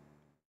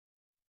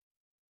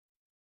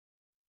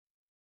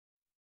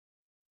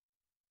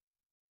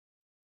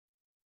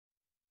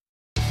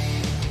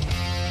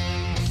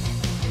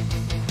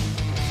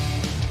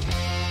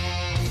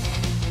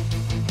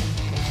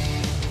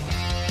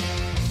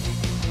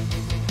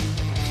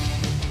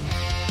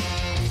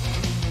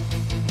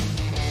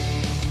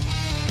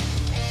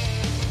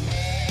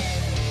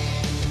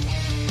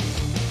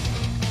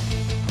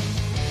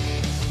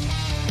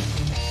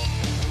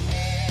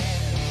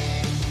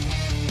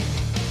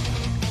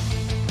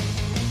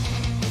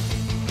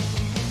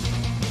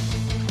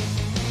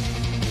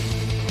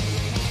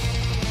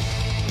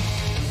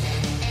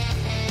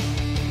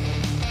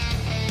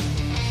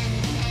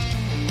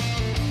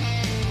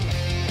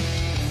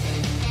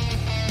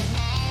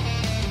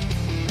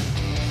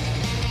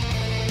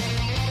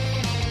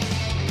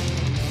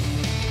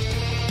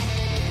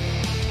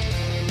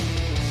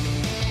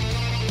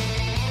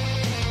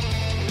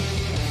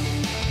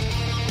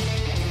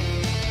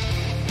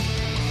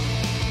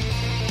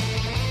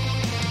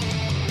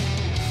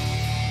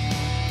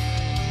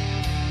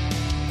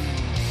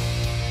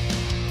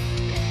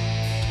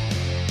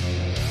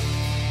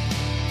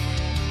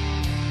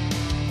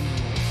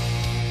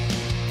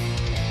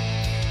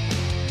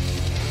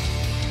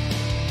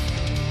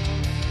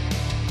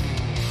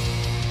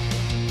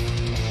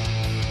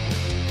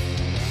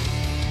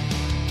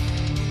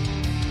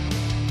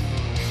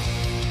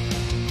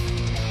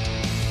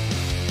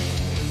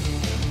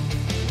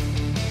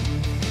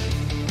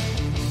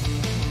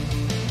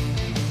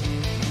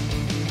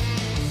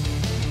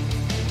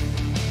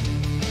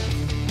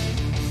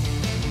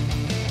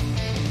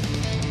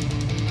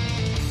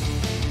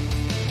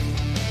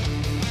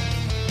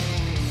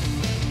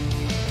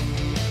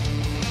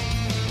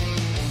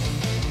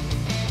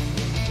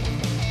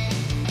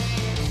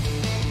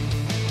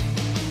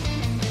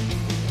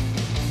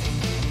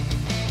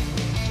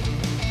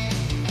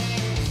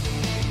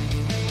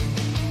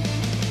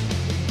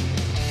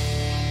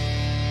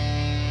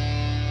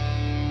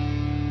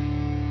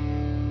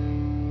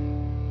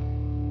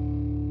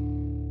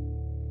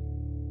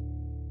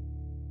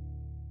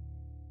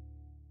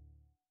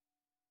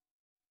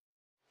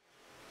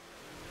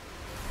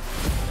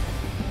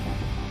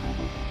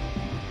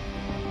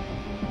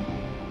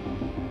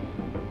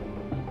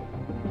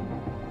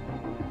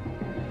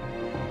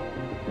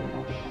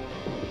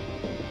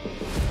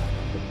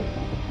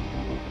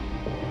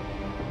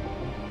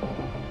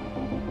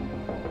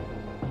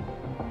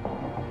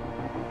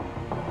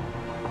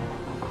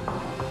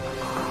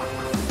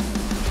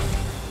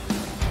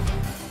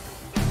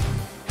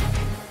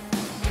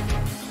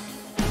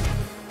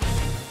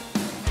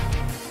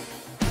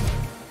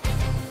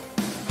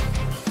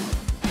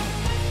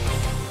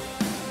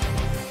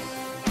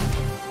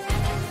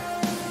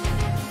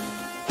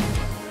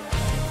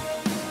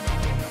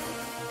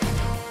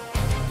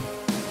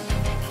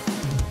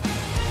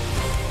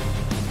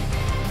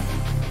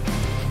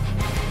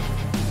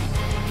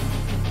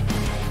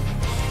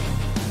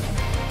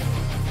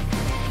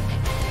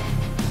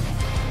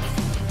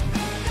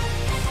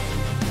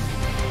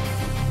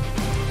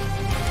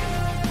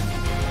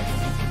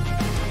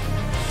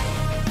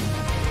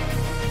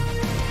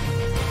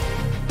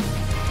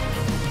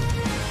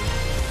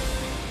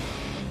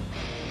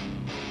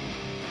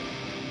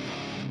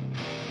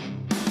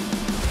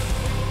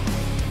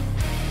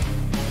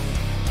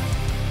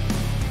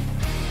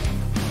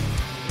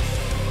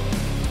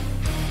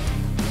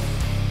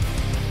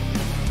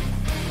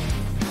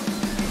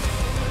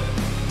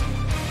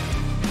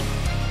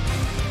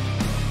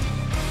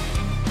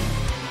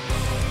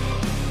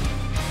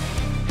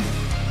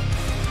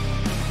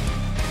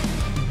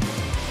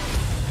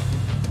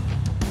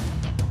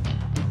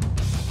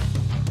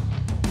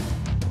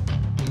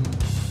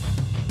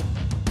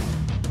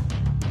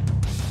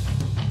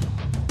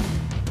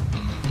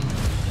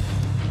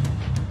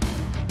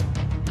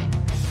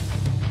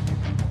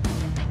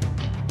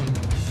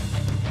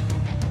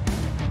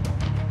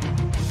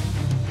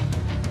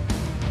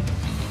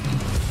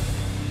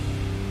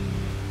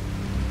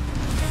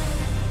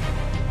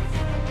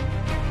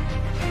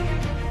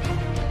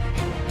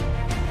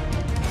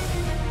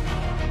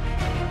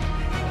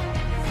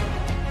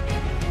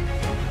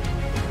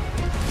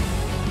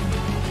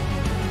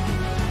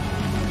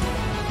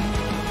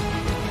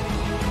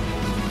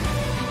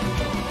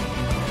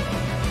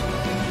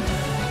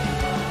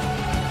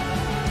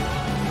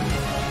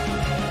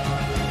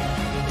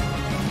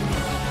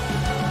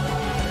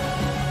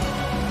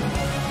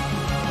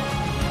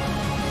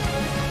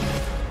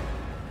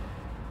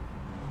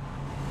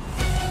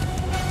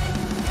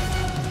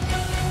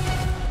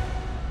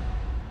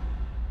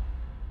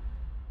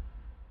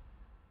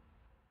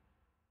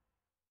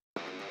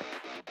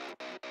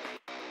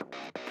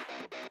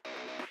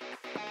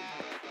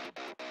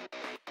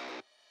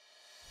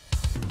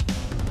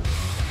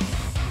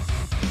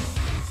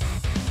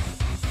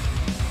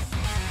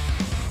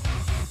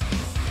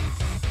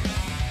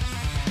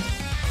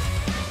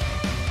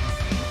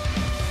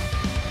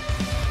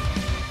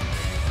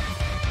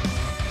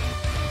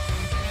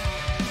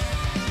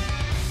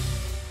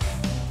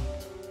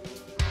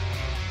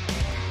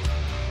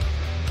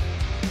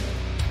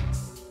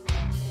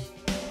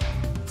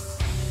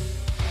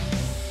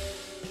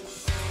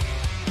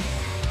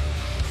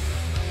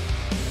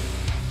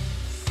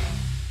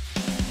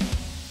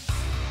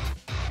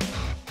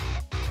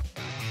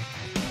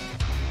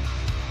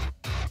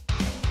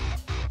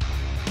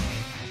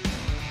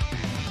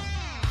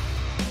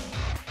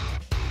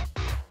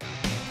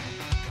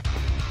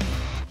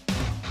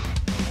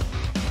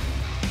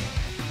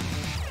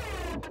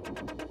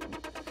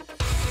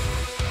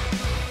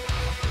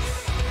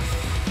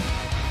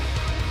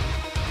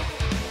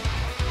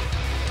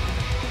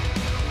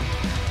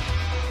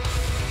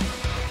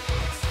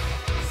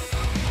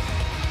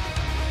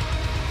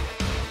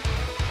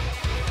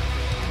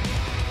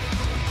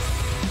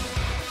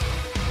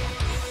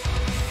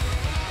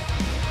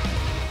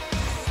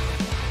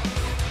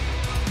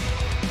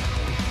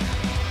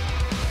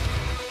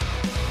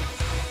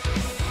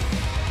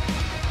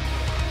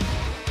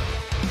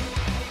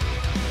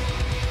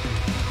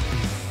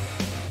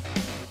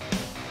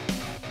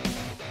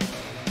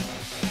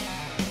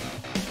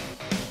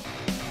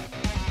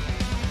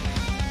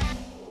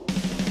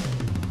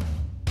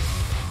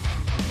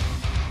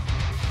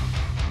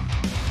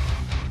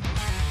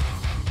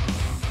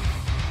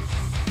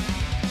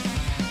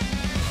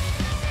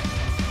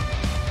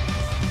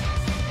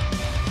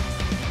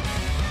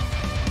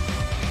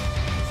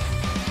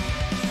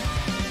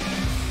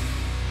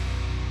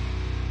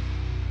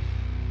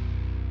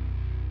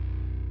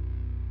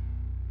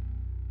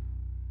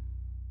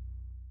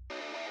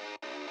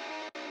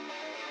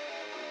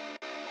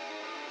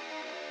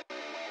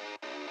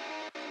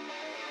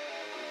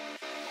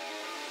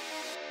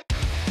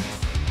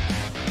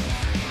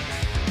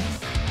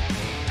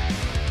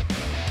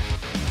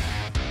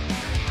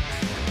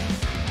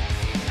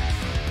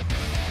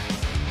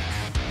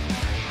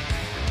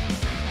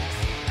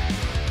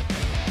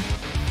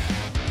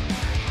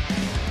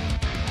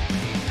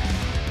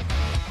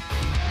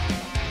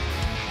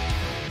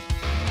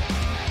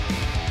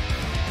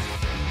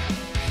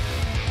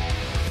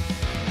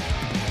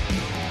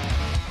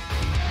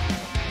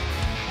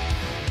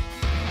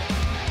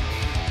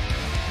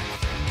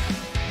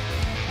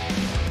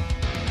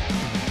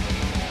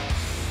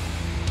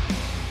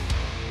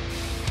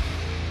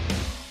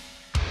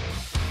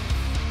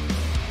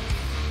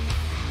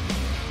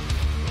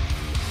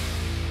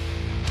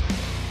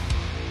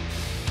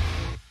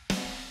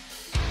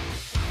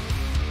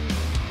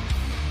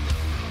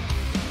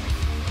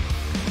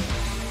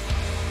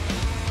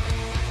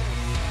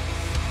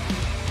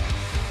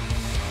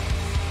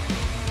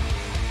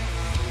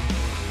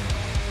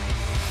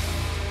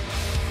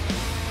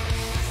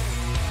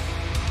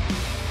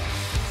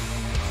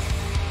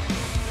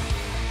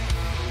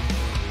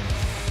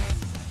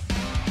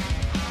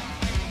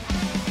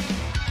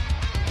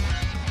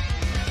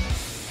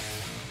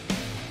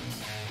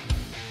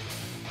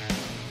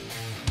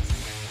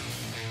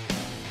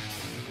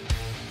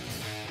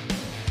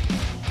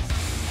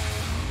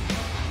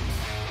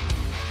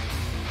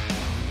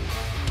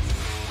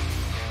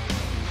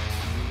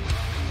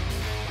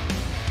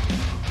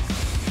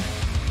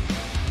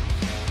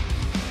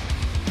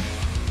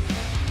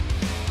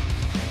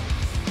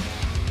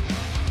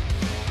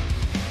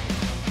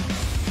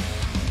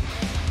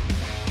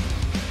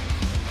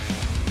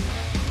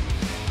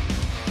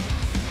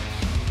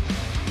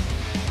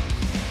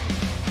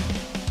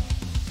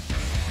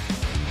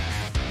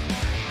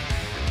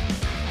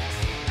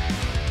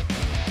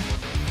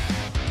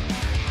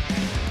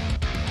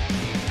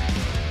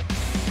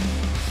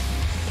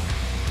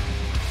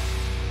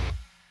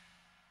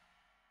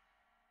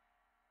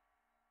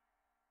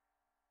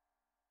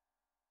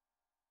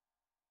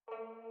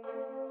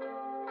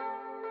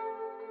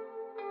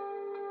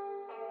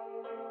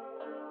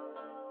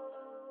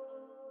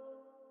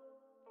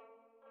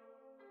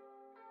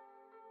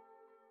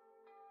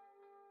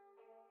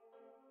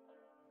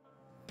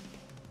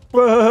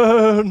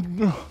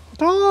 burn.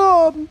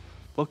 Tom!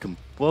 Welcome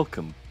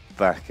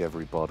back,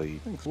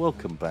 everybody. Thanks,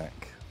 welcome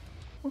back.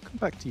 Welcome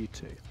back to you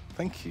two.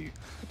 Thank you.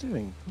 We're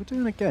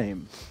doing a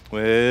game.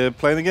 We're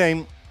playing a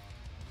game.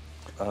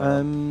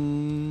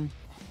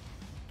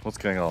 What's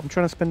going on? I'm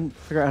trying to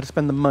figure out how to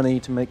spend the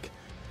money to make.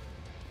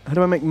 How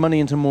do I make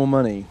money into more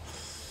money?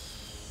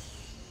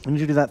 I need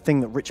to do that thing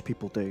that rich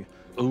people do.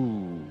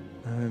 Ooh.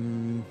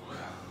 You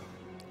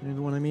know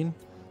the one I mean?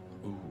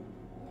 Ooh.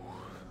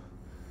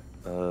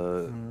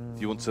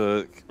 You want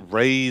to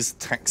raise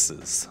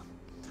taxes?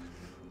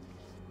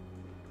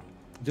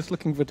 Just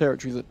looking for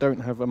territories that don't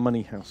have a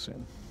money house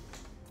in.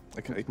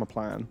 Okay. That's my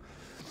plan.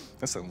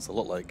 That sounds a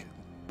lot like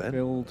Ben.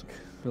 Build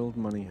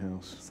money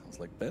house. Sounds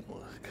like Ben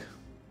work.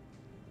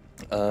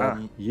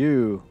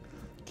 You,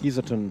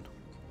 Keezerton.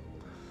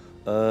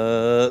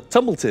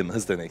 Tumbleton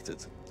has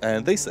donated,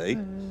 and they say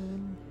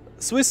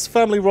Swiss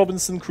Family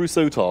Robinson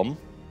Crusoe Tom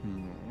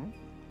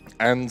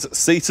and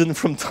Satan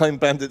from Time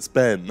Bandits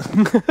Ben.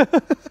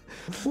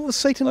 What was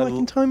Satan like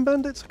in Time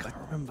Bandits? I can't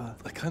remember.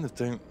 I kind of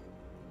don't.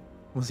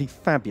 Was he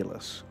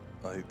fabulous?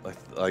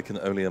 I can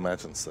only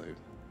imagine so.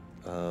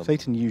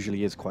 Satan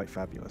usually is quite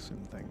fabulous in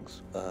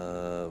things.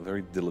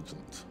 Very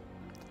diligent.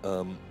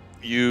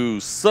 You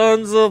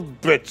sons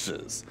of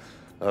bitches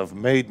have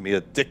made me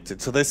addicted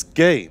to this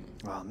game.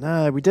 Oh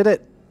no, we did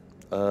it.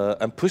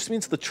 And pushed me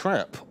into the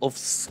trap of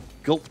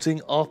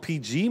sculpting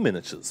RPG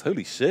miniatures.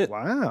 Holy shit.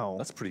 Wow.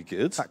 That's pretty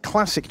good. That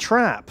classic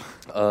trap.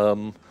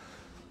 I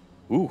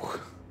will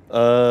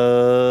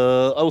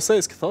say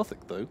it's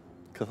cathartic, though.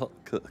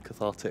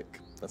 Cathartic.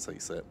 That's how you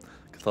say it.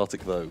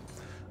 Cathartic, though.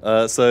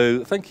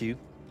 So, thank you.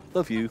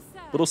 Love you.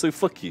 But also,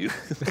 fuck you.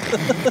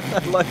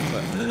 I like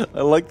that.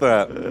 I like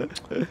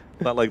that.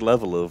 That, like,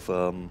 level of,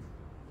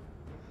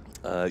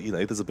 you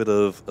know, there's a bit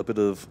of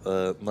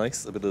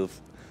nice, a bit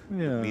of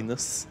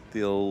meanness.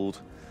 The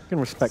old... I can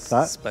respect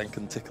that. Spank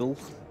and tickle.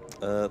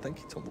 Thank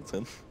you,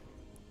 Tumbleton.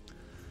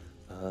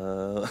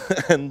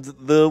 And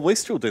the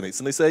Wastrel donates,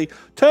 and they say,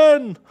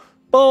 10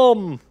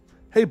 bomb.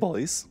 Hey,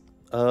 boys.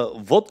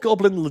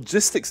 Vodgoblin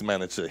Logistics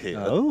Manager here.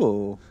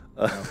 Oh.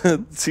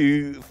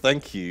 To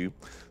thank you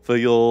for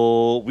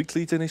your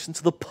weekly donation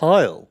to the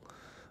pile.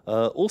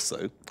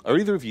 Also, are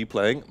either of you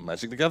playing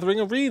Magic the Gathering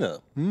Arena?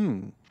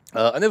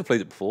 I never played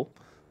it before,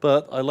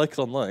 but I like it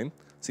online.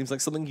 Seems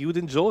like something you would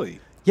enjoy.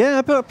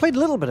 Yeah, but I played a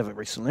little bit of it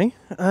recently.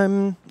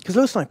 Because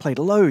Lewis and I played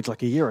loads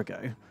like a year ago.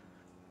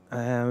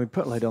 We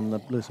put a load on the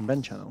Lewis and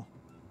Ben channel.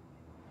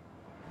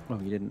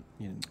 Well, you didn't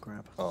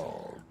grab.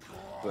 Oh.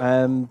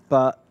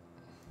 But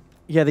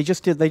yeah, they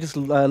just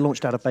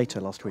launched out of beta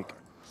last week.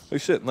 Oh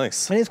shit,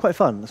 nice. And it's quite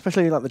fun,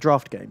 especially like the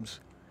draft games.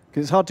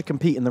 Because it's hard to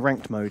compete in the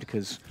ranked mode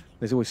because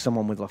there's always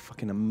someone with a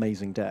fucking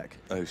amazing deck.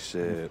 Oh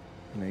shit.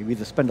 You know, you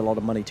either spend a lot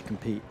of money to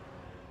compete,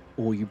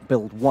 or you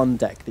build one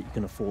deck that you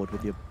can afford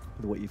with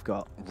what you've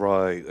got.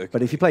 Right. Okay.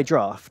 But if you play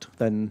draft,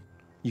 then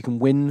you can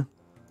win.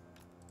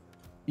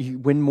 You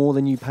win more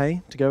than you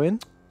pay to go in.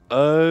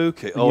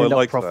 Okay. And Oh, you I end up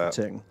like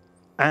profiting.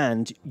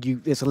 And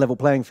it's a level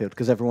playing field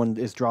because everyone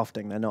is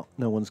drafting. No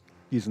one's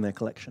using their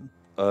collection.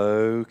 that.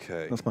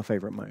 Okay. That's my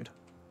favorite mode.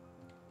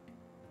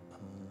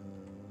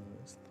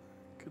 Is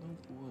that gonna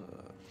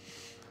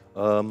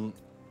work?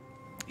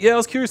 Yeah, I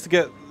was curious to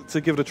give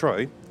it a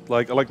try.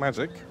 Like, I like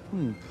Magic.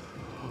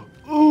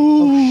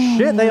 Oh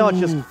shit! They are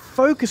just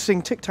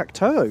focusing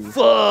tic-tac-toe.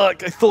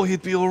 Fuck! I thought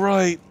he'd be all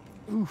right.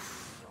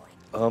 Oof.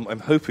 I'm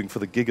hoping for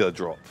the Giga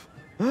drop.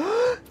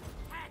 Oh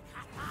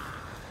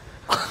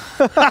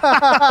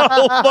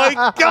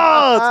my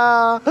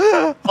god!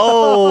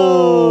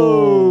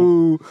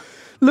 Oh!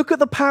 Look at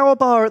the power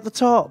bar at the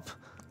top.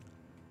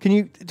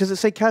 Does it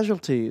say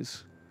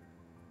casualties?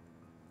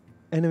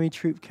 Enemy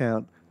troop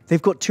count.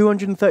 They've got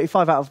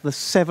 235 out of the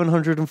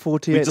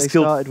 748 We they just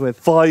started killed with.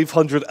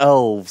 500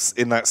 elves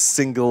in that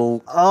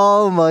single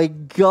Oh my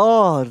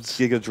god!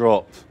 Giga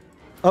drop.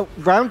 Oh,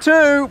 round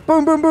 2!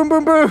 Boom, boom, boom,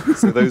 boom, boom!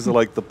 So those are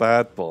like the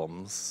bad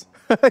bombs.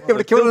 You would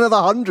have killed another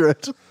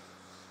 100.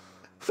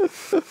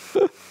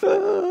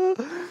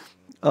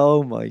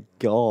 Oh my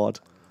god!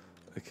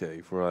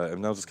 Okay, right.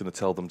 I'm now just gonna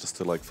tell them just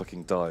to like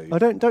fucking die. Oh,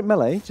 don't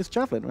melee, just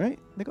javelin, right?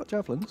 They got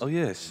javelins. Oh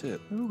yeah, shit.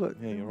 They've all got-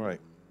 Yeah, you're right.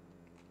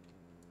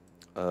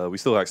 We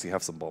still actually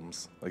have some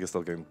bombs. I guess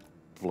they'll go and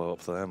blow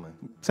up there, man.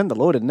 Send the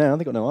Lord in now.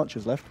 They got no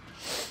archers left.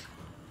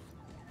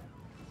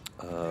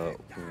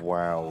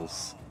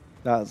 Wows.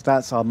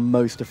 That's our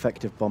most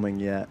effective bombing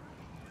yet.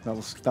 That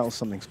was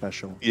something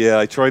special. Yeah,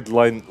 I tried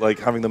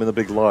having them in a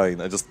big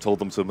line. I just told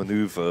them to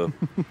maneuver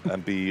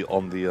and be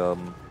on the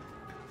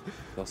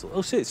castle.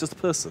 Oh shit, it's just a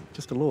person.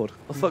 Just a Lord.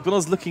 Oh fuck, when I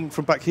was looking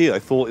from back here, I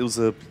thought it was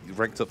a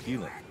ranked up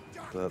unit.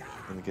 But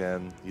then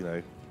again, you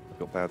know, I've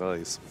got bad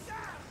eyes.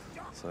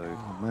 So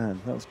Oh man,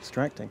 that was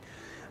distracting.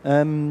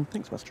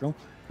 Thanks, Wastrel.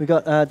 We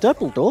got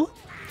Dumbledore.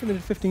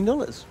 Donated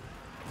 $15.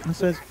 And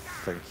says,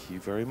 thank you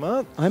very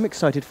much. I'm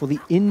excited for the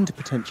Ind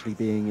potentially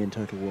being in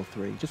Total War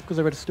 3, just because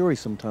I read a story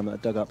sometime that I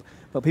dug up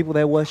about people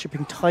there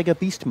worshipping Tiger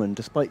Beastmen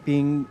despite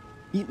being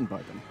eaten by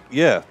them.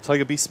 Yeah,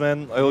 Tiger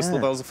Beastmen. I always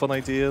thought that was a fun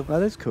idea.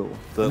 That is cool.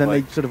 That, And then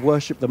like- they sort of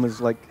worship them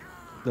as like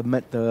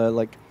the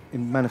like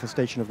in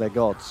manifestation of their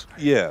gods.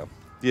 Yeah,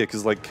 yeah,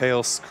 because like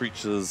chaos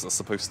creatures are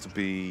supposed to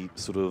be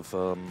sort of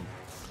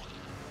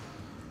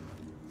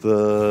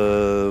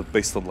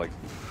based on like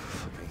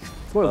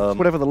Well, it's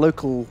whatever the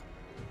local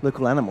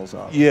animals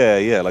are. yeah,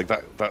 yeah, like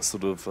that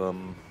sort of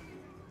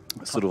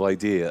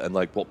idea, and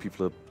like what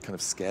people are kind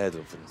of scared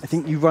of. I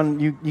think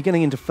you're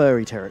getting into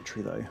furry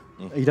territory though.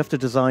 You'd have to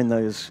design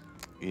those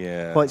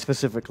quite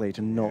specifically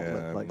to not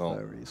look like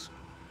furries.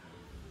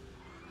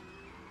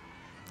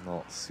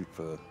 Not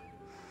super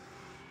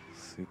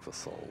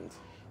sold,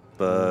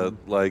 but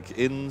like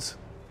Ind's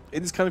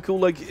kind of cool.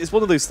 Like it's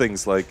one of those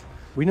things. Like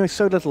we know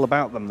so little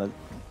about them that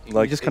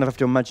like you just kind of have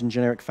to imagine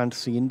generic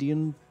fantasy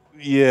Indian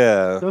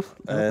stuff.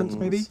 Elephants,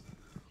 maybe.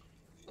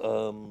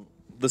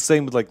 The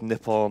same with like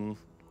Nippon,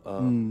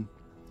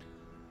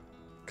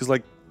 because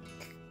like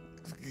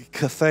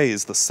Cathay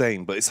is the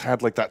same, but it's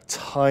had like that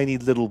tiny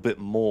little bit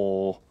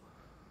more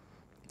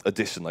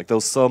addition. Like there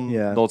was some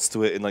nods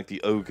to it in like the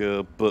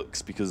ogre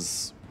books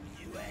because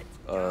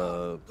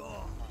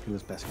Who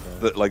was best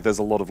for like there's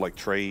a lot of like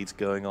trade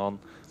going on.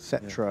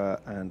 Cetra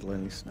and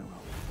Lonely Snow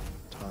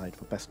tied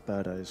for best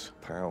birdos.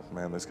 Pow,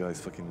 man, those guys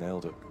fucking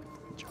nailed it.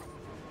 Good job.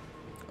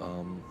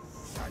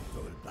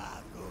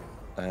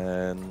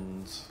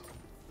 And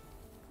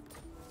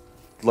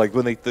like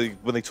when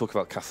they talk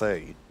about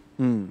Cathay,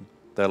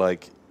 they're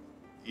like,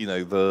 you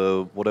know,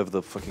 the whatever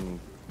the fucking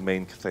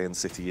main Cathayan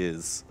city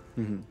is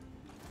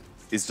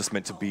just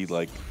meant to be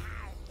like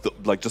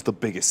just the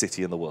biggest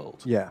city in the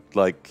world. Yeah,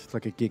 like it's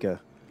like a giga.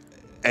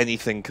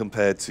 Anything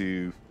compared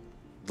to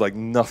like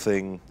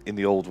nothing in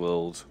the old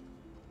world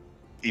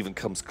even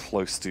comes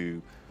close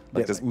to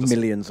like there's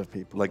millions of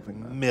people, like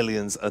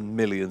millions and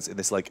millions in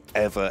this like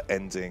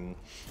ever-ending.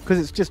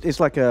 Because it's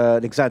like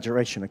an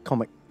exaggeration, a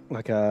comic,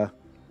 like an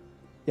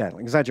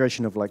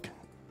exaggeration of like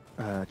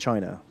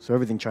China. So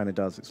everything China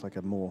does, it's like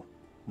a more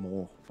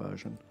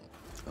version.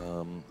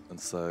 And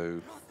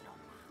so,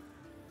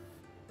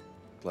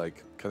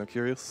 like, kind of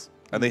curious.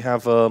 And they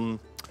have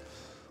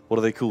what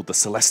are they called? The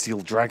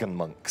Celestial Dragon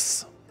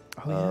Monks.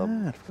 Oh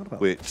yeah, I forgot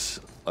about which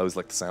I always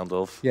like the sound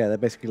of. Yeah, they're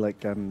basically like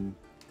Kung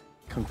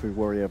Fu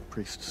warrior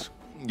priests.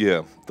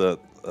 Yeah, that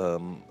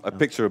I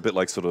picture a bit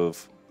like sort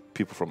of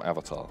people from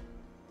Avatar,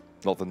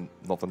 not the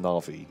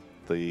Na'vi,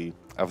 the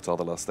Avatar: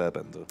 The Last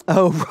Airbender.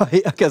 Oh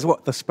right, I guess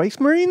what, the Space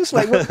Marines?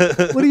 Like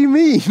what do you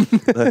mean?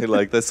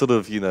 They're sort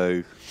of, you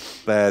know,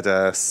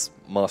 badass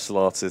martial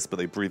artists, but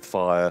they breathe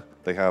fire.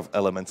 They have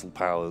elemental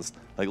powers,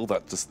 like all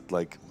that, just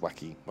like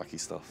wacky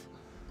stuff.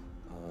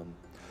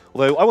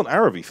 Although I want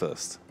Araby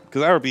first,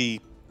 because Araby,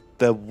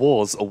 there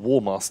was a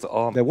War Master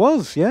army. There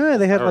was, yeah.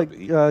 They had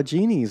Araby. like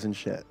genies and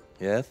shit.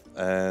 Yeah,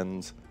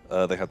 and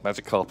they had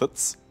magic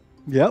carpets.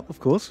 Yep, of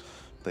course.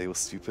 They were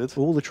stupid.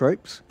 All the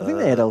tropes. I think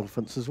they had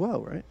elephants as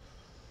well, right?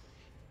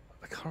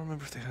 I can't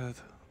remember if they had.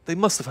 They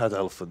must have had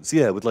elephants,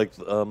 yeah, with like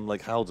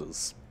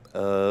howdahs.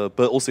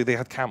 But also they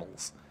had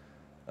camels,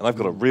 and I've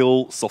got a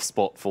real soft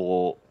spot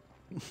for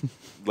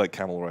like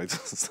camel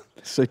riders.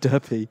 So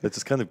derpy. They're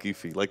just kind of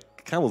goofy. Like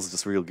camels are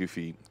just real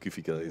goofy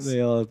guys.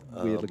 They are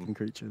weird-looking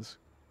creatures.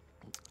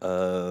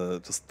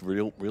 Just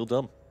real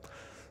dumb.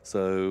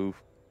 So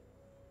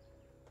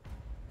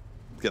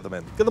get them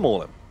in. Get them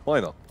all in. Why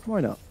not?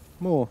 Why not?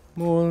 More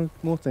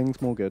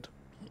things, more good.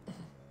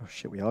 Oh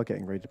shit, we are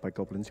getting raided by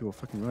goblins. You were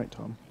fucking right,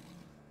 Tom.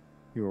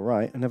 You were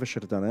right. I never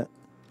should have done it.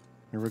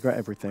 I regret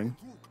everything.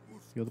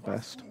 You're the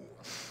best.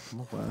 I'm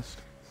the worst.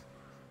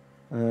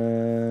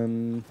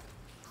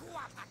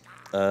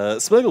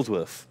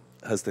 Smirgledworth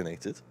has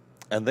donated,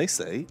 and they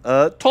say,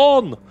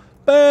 Ton!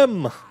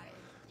 Bem!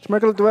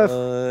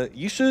 Smirgledworth!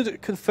 You should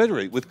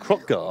confederate with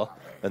Krokgar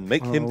and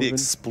make him the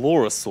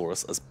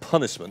Explorosaurus as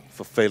punishment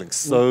for failing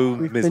so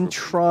We've miserably. been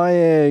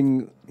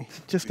trying.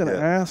 He's just an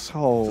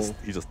asshole.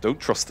 You just don't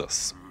trust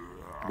us.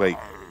 Wait,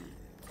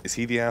 is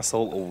he the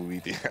asshole or were we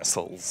the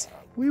assholes?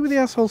 We were the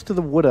assholes to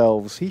the Wood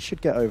Elves. He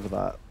should get over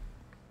that.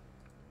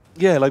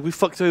 Yeah, like we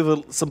fucked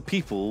over some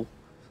people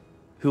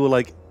who were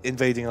like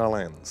invading our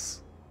lands.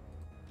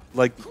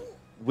 Like,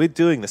 we're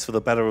doing this for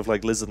the better of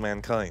like lizard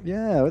mankind.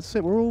 Yeah, that's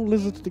it. We're all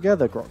lizards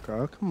together,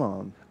 Grokgar. Come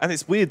on. And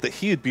it's weird that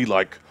he'd be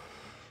like,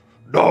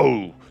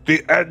 no,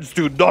 the ends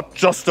do not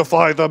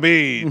justify the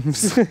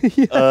means.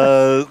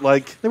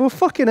 Like, they were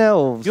fucking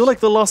elves. you're like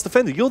the last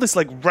offender. You're this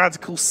like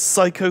radical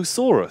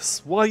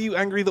psychosaurus. Why are you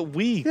angry that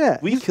we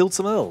killed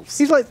some elves?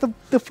 He's like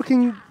the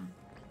fucking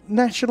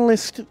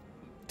nationalist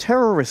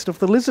terrorist of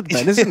the lizard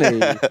men, isn't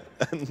he?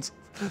 And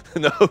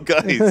no,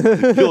 guys,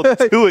 you're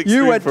too extreme.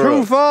 You went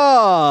too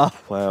far.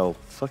 Wow,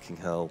 fucking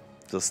hell.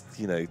 Just,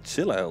 you know,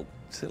 chill out,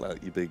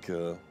 you big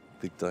dino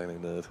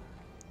nerd.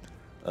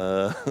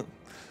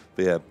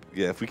 But yeah,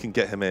 if we can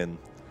get him in,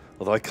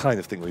 although I kind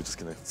of think we're just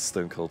gonna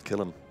stone cold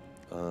kill him.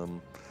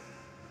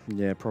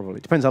 Yeah,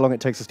 probably. Depends how long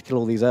it takes us to kill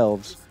all these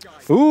elves.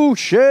 Ooh,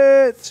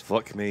 shit!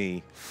 Fuck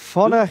me.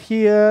 Fauna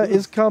here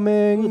is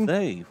coming. Who are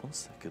they? 1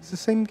 second. It's the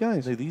same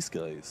guys. No, these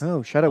guys.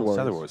 Oh, Shadow Warriors.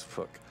 Shadow Warriors,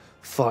 fuck.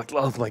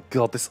 Oh my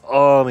god, this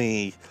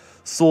army.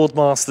 Sword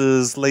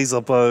masters,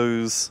 laser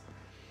bows.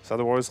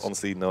 Shadow Warriors,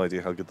 honestly, no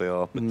idea how good they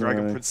are. But No.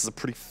 Dragon Princes are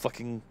pretty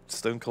fucking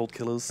stone cold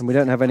killers. And we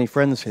don't have any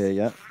friends here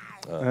yet.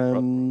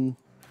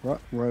 Right.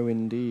 Row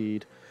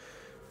indeed.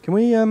 Can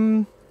we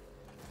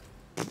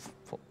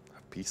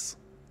Peace.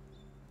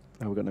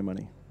 Oh, we've got no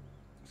money.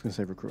 I was going to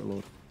say Recruiter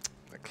Lord.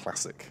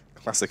 Classic.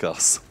 Classic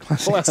us.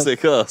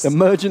 Classic us.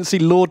 Emergency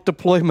Lord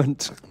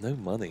deployment. No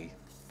money.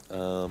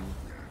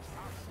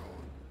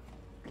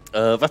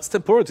 That's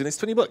Tempora donates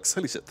 $20.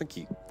 Holy shit, thank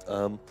you.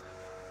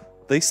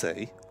 They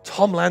say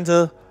Tom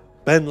Lander,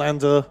 Ben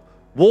Lander,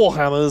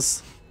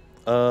 Warhammers.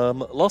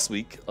 Last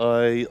week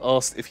I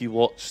asked if you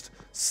watched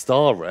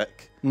Star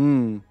Wreck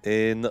in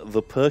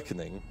the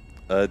Perkening.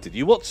 Did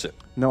you watch it?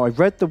 No, I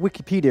read the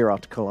Wikipedia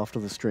article after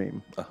the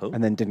stream Uh-huh.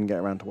 and then didn't get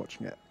around to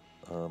watching it.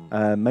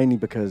 Mainly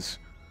because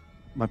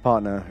my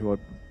partner,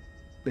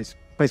 is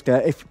basically,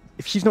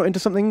 if she's not into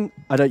something,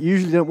 I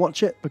usually don't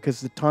watch it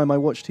because the time I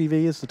watch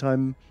TV is the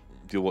time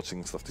You're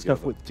watching stuff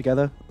together.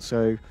 together.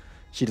 So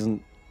she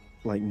doesn't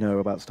know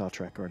about Star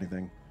Trek or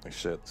anything. Oh,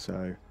 shit.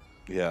 So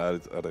Yeah,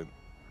 I don't.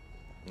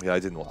 Yeah, I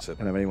didn't watch it. I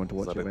don't have anyone to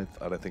watch I it don't,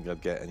 with. I don't think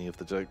I'd get any of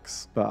the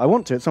jokes. But I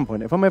want to at some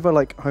point. If I'm ever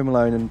home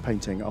alone and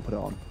painting, I'll put it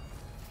on.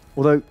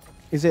 Although,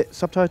 is it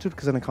subtitled?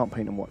 Because then I can't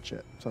paint and watch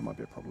it. So that might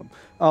be a problem.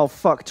 Oh,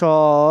 fuck,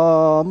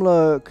 Tom.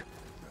 Look.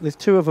 There's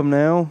 2 of them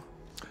now.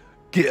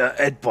 Get a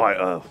head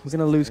biter. We're going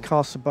to lose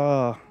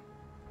Casabar.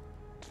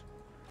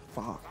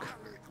 Fuck.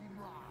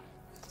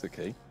 It's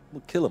okay.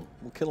 We'll kill them.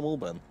 We'll kill them all,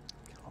 Ben.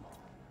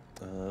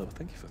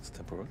 Thank you for the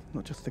temporary.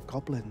 Not just the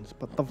goblins,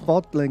 but the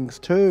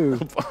vodlings too.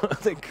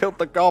 They killed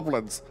the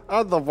goblins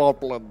and the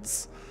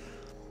voblins.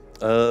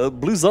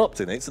 Blues Up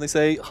donates and they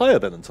say, "Hiya,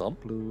 Ben and Tom.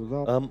 Blues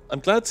up.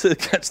 I'm glad to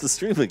catch the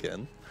stream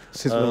again.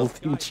 This is real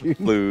theme tune.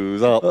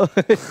 Blues Up.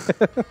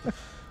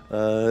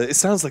 It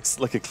sounds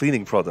like a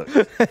cleaning product.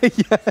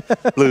 Yeah.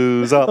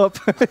 Blues Up.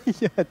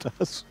 Yeah, it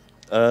does.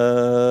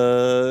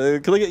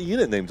 Can I get a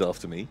unit named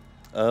after me?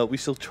 We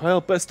shall try our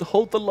best to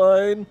hold the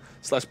line,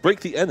 / break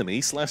the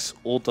enemy,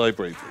 / or die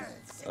bravely.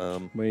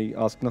 We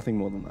ask nothing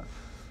more than that.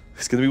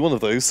 It's going to be one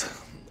of those.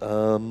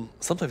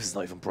 Sometimes it's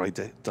not even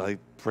die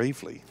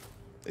bravely.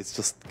 It's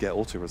just get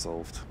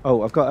auto-resolved.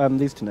 Oh, I've got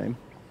these to name.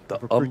 The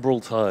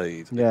Umbral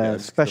Tide. Yeah,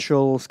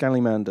 special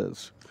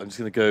Scallylanders. I'm just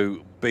going to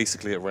go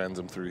basically at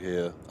random through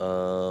here.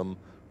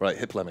 Right,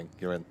 Hip Lemming,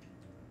 you're in.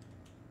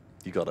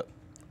 You got it.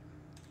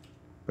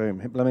 Boom.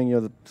 Hip Lemming,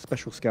 you're the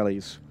special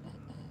Scallies.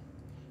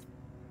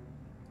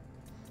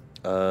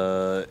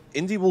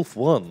 Indie Wolf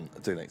 1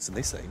 donates and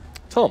they say,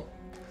 "Tom,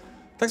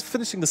 thanks for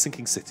finishing The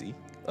Sinking City.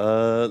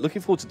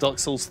 Looking forward to Dark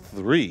Souls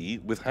 3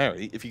 with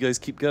Harry if you guys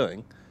keep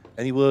going.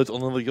 Any word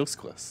on another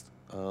Yogscast?"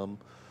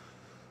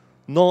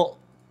 Not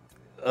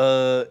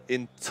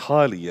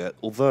entirely yet,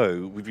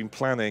 although we've been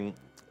planning.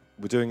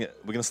 We're going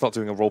to start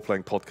doing a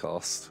role-playing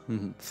podcast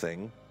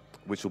thing,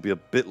 which will be a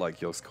bit like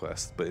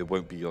Yogscast, but it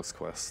won't be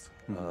Yogscast.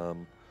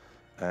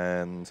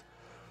 And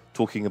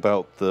talking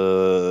about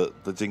the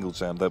Jingle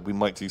Jam, that we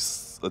might do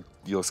a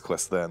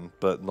Yogscast then,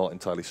 but not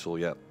entirely sure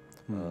yet.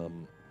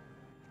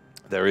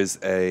 There is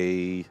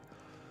a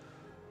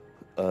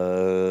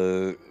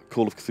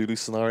Call of Cthulhu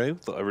scenario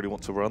that I really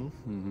want to run.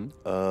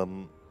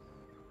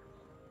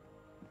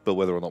 But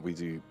whether or not we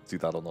do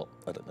that or not,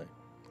 I don't know.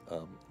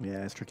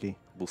 Yeah, it's tricky.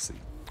 We'll see.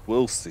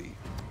 We'll see.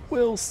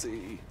 We'll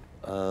see.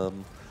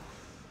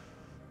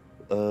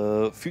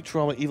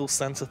 Futurama Evil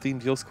Santa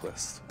themed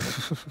Yogscast.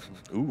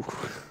 Ooh.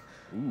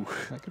 Ooh.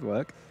 That could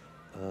work.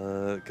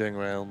 Going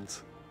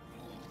around.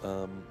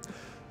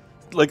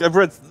 I've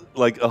read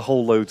a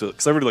whole load of,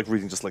 because I really like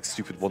reading just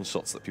stupid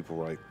one-shots that people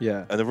write.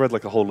 Yeah. And I've read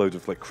a whole load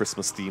of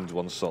Christmas-themed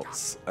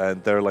one-shots,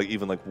 and there are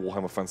even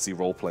Warhammer Fantasy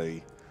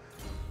roleplay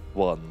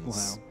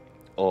ones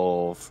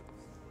of,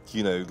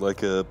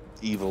 a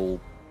evil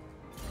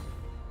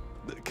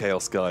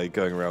chaos guy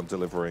going around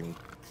delivering,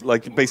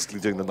 basically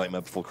doing the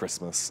Nightmare Before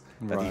Christmas,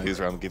 and he goes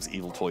around and gives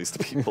evil toys to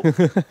people.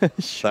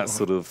 Sure. That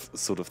sort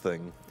of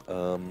thing.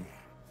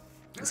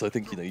 So I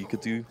think we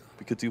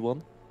could do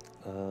one.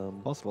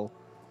 Possible.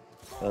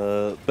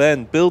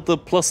 Ben, build the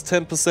plus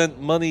 10%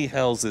 money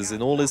houses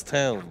in all his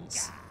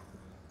towns.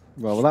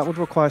 Well, that would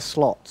require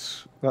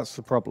slots. That's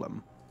the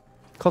problem.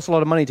 Costs a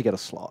lot of money to get a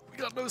slot. We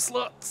got no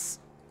slots.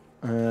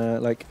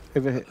 Over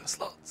here. No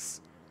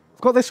slots.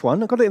 I've got this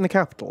one. I've got it in the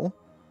capital.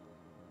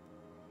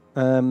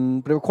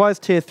 But it requires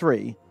tier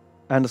 3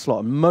 and a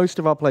slot. And most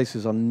of our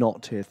places are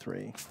not tier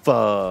 3.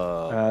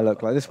 Fuck.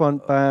 Look, like this one,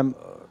 bam,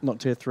 not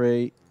tier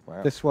 3.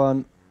 Wow. This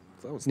one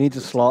That was needs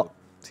a slot.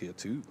 Tier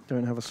 2.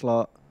 Don't have a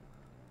slot.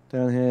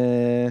 Down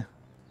here,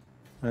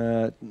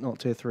 not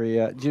tier 3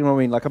 yet. Do you know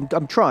what I mean?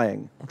 I'm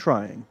trying. I'm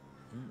trying.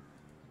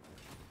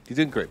 You're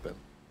doing great, Ben.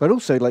 But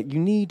also, you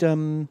need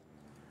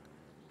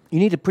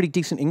a pretty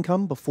decent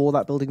income before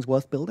that building's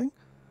worth building.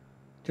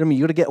 Do you know what I mean?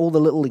 You got to get all the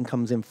little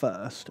incomes in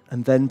first,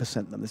 and then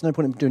percent them. There's no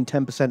point in doing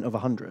 10% of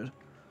 100.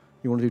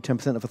 You want to do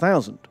 10% of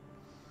 1,000.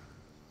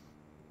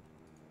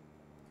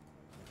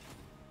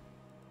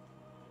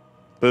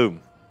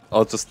 Boom.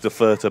 I'll just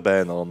defer to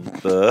Ben on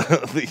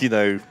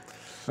the,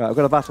 Right, I've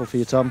got a battle for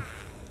you, Tom.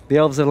 The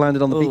elves have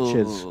landed on the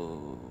beaches,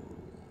 and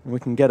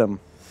we can get them.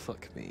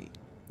 Fuck me.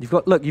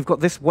 You've got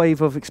this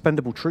wave of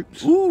expendable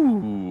troops.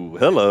 Ooh,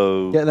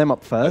 hello. Get them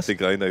up I first.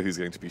 think I know who's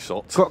going to be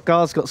shot.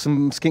 Grotgar's got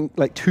some skink,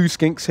 like 2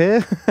 skinks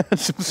here, and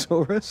some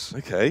Saurus.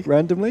 Okay.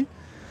 Randomly.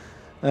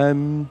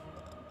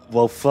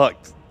 Well, fuck.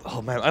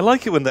 Oh man, I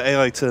like it when the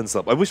AI turns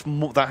up. I wish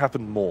that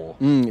happened more.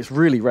 It's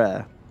really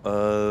rare.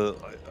 I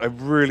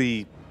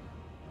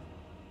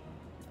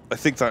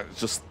think that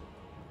just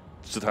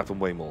should happen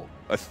way more.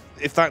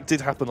 If that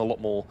did happen a lot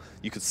more,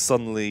 you could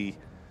suddenly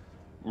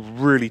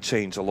really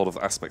change a lot of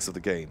aspects of the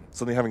game.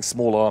 Suddenly having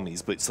small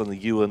armies, but suddenly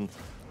you and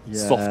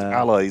soft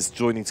allies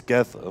joining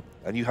together,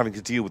 and you having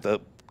to deal with the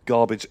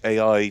garbage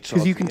AI.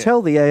 Because you can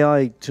tell the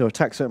AI to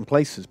attack certain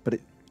places, but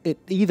it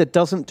either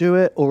doesn't do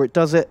it or it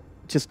does it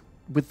just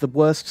with the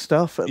worst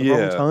stuff at the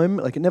wrong time.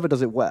 Like, it never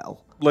does it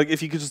well. Like,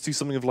 if you could just do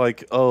something of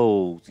like,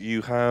 oh,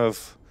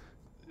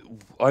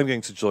 I'm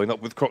going to join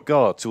up with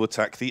Grotgar to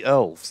attack the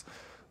elves.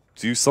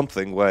 Do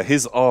something where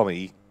his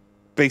army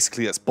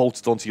basically gets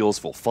bolted onto yours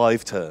for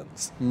 5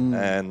 turns.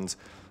 And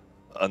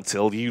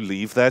until you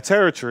leave their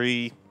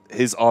territory,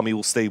 his army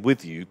will stay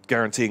with you,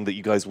 guaranteeing that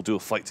you guys will do a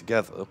fight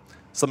together.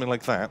 Something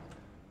like that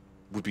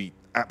would be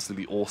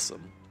absolutely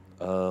awesome.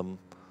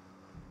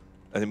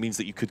 And it means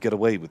that you could get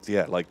away with,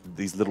 like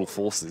these little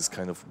forces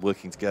kind of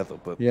working together.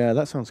 But yeah,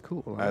 that sounds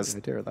cool. I like the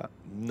idea of that.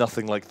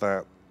 Nothing like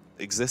that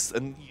exists.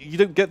 And you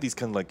don't get these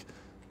kind of like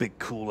big,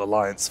 cool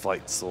alliance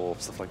fights or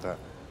stuff like that.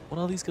 What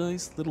are these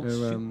guys? Little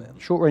shootmen?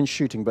 Short-range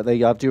shooting, but they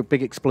do a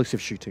big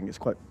explosive shooting. It's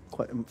quite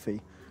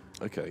oomphy.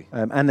 Okay.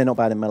 And they're not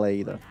bad in melee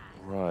either.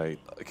 Right.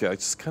 Okay, I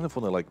just kind of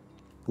want to like...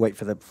 Wait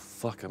for the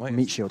Fuck, I might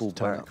meat have to shield pull to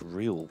turn back up.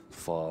 real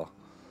far.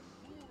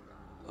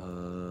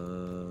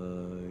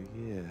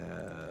 Yeah,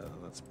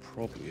 that's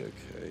probably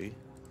okay.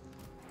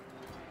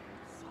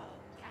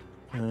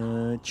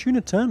 Tuna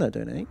Turner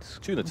donates.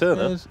 Tuna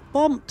Turner?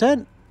 Bomb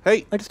 10.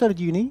 Hey! I just started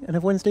uni and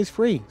have Wednesdays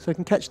free, so I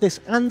can catch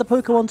this and the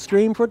Pokemon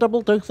stream for a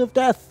double dose of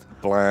death.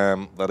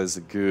 Blam! That is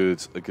a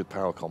good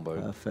power combo.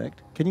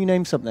 Perfect. Can you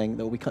name something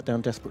that will be cut down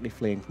desperately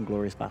fleeing from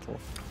glorious battle?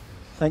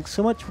 Thanks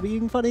so much for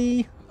being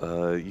funny.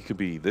 You could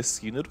be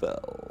this unit of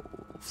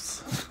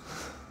elves.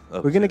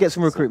 We're going to get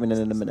some recruitment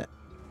in a minute.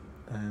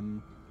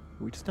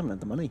 We just haven't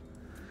had the money.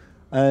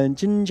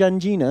 Ginger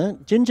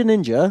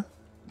Ninja.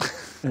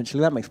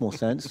 Actually, that makes more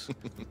sense.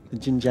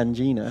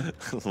 Ginjangina.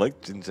 Like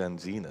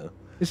Ginjangina.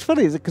 It's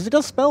funny because it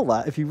does spell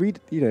that if you read,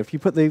 if you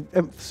put the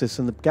emphasis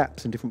and the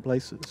gaps in different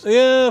places.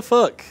 Yeah,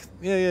 fuck.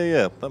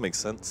 Yeah. That makes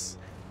sense.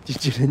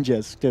 Ginger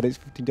Ninjas donates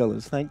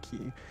 $15. Thank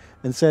you.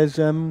 And says,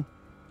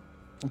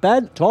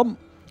 Ben, Tom,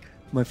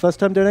 my first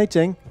time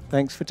donating.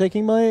 Thanks for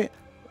taking my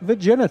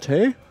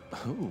virginity.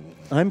 Ooh.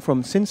 I'm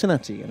from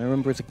Cincinnati, and I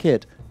remember as a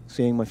kid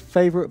seeing my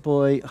favourite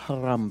boy,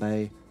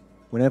 Harambe,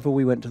 whenever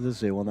we went to the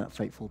zoo on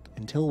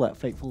until that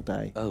fateful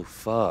day. Oh,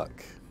 fuck.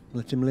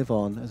 Let him live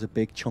on as a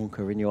big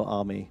chonker in your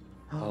army.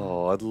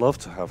 Oh, I'd love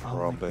to have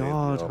Harambe. Oh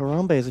my God,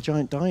 Harambe as a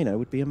giant dino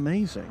would be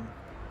amazing.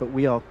 But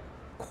we are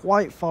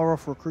quite far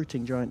off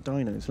recruiting giant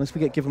dinos, unless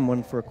we get given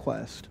one for a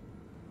quest.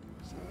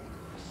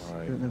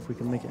 Right. I don't know if we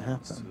can make it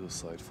happen.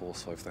 Suicide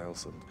Force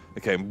 5000.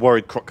 Okay, I'm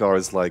worried Krotgar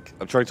is like...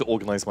 I'm trying to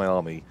organise my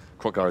army.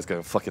 Krotgar is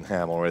going fucking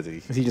ham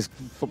already. Is he just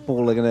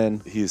footballing it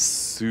in? He is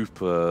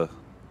super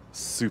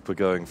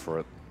going for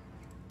it.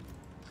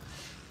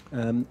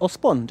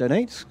 Ospon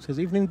donates. Says,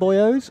 evening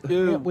boyos.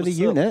 Yeah, With a what's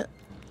unit. up?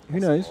 Who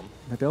knows? Ospon.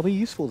 Maybe I'll be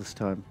useful this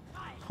time.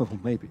 Oh,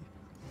 maybe.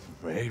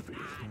 Maybe.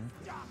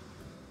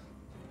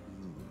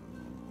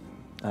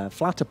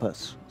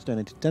 Flatterpus has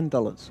donated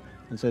 $10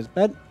 and says,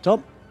 Ben,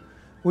 Tom,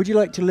 would you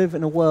like to live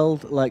in a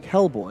world like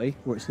Hellboy,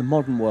 where it's the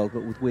modern world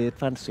but with weird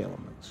fantasy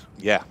elements?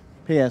 Yeah.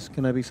 P.S.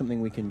 Can I be something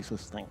we can use?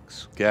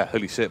 Thanks. Yeah,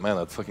 holy shit, man,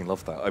 I'd fucking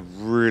love that. I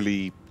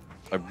really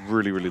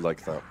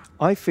like that.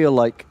 I feel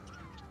like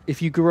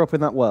if you grew up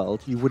in that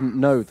world, you wouldn't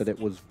know that it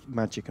was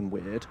magic and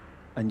weird,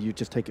 and you'd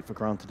just take it for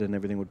granted and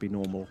everything would be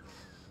normal.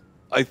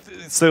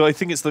 So I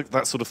think it's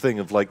that sort of thing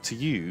of like, to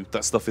you,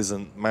 that stuff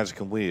isn't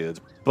magic and weird,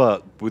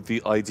 but with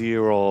the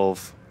idea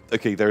of,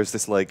 okay, there is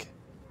this like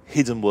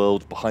hidden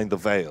world behind the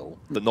veil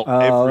that not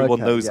everyone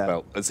knows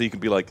about, and so you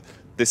can be like,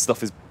 this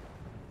stuff is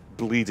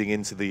bleeding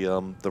into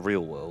the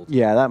real world.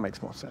 Yeah, that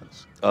makes more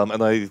sense. And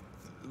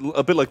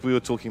a bit like we were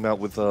talking about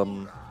with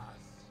the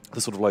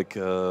sort of like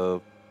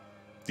the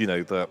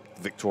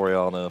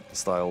Victoriana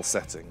style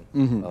setting.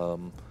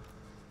 Mm-hmm.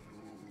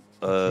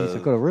 Jeez,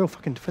 I've got a real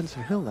fucking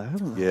defensive hill there,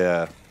 haven't I?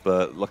 Yeah,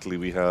 but luckily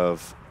we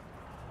have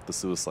the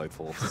Suicide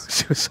Force.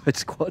 Suicide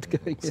Squad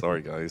going in.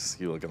 Sorry, guys,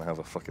 you are going to have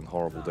a fucking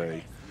horrible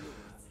day.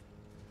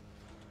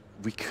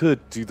 We could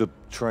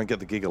try and get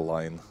the Giga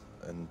line,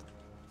 and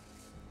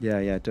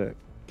yeah, do it.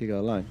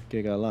 Giga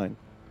line.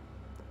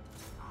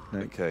 No,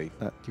 okay.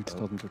 That you just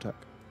told him to attack.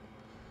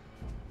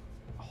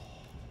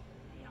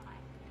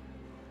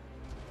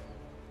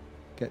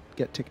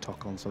 Get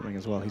TikTok on something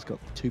as well. He's got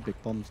 2 big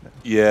bombs now.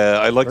 Yeah,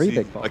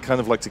 I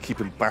kind of like to keep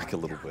him back a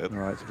little bit,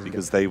 right, so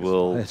because they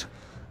will inspired.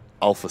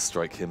 alpha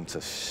strike him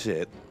to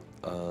shit.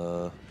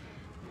 Okay,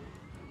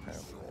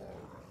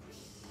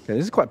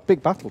 this is quite a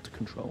big battle to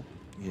control.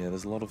 Yeah,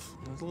 there's a lot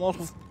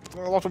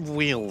of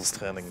wheels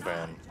turning,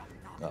 Ben.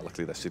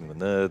 Luckily, they're shooting the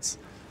nerds.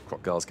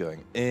 Krokgar's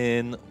going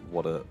in.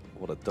 What a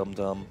dum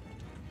dum.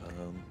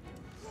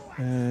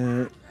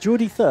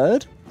 Geordie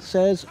Third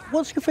says,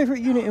 "What's your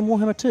favourite unit in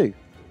Warhammer 2?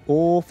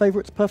 Or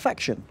favourites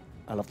perfection?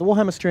 I love the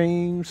Warhammer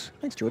streams."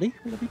 Thanks, Geordie.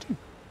 I love you too.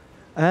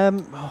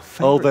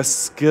 They're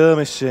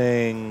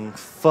skirmishing.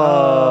 Fuck.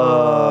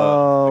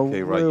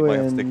 Okay, right. You might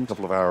have to take a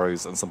couple of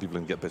arrows, and some people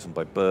can get bitten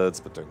by birds,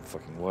 but don't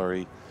fucking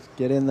worry.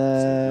 Get in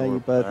there, you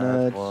bird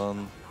nerds.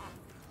 One.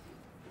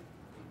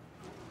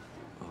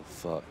 Oh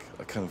fuck!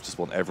 I kind of just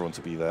want everyone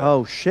to be there.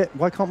 Oh shit!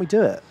 Why can't we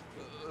do it?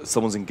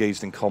 Someone's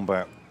engaged in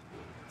combat.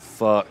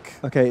 Fuck.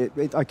 Okay,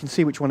 I can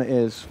see which one it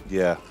is.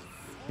 Yeah.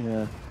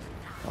 Yeah.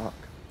 Fuck.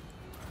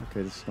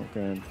 Okay, this is not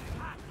going.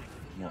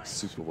 Not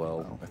super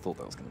well. I thought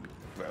that was going to be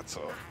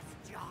better.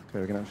 Okay,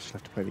 we're going to just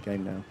have to play the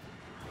game now.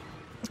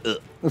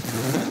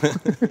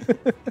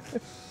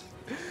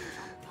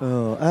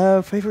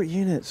 Favorite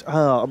units.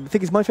 The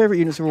thing is, my favorite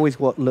units are always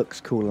what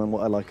looks cool and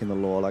what I like in the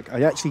lore. Like,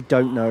 I actually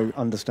don't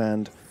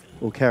understand,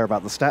 or care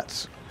about the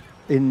stats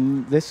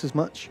in this as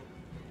much.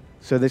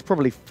 So there's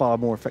probably far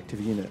more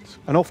effective units.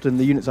 And often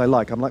the units I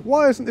like, I'm like,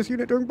 why isn't this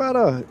unit doing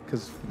better?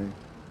 Because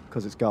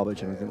it's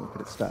garbage and I don't look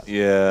at its stats.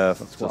 Yeah,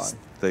 that's just,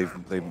 why.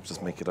 They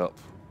just make it up.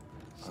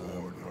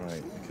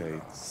 Right,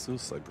 okay.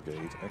 Suicide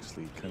Brigade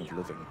actually kind of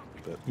living.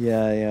 But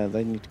Yeah,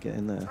 they need to get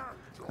in there.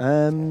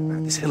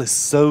 this hill is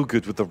so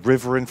good with the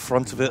river in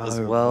front of it as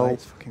well. Right,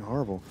 it's fucking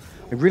horrible.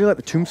 I really like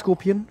the Tomb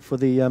Scorpion for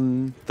the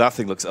that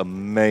thing looks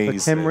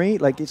amazing.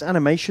 Khemri. Like, its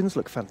animations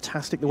look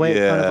fantastic. The way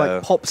it kind of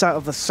like pops out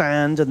of the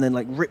sand and then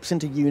like rips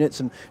into units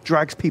and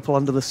drags people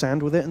under the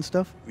sand with it and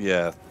stuff.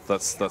 Yeah,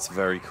 that's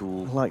very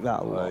cool. I like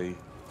that a lot. I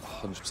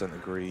 100%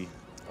 agree.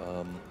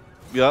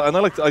 Yeah, and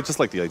I just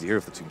like the idea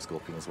of the Tomb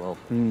Scorpion as well.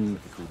 Like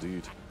a cool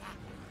dude.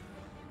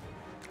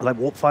 I like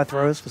Warp Fire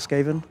Throwers for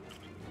Skaven.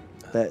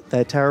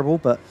 They're terrible,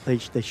 but they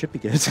should be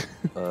good.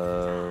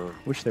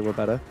 Wish they were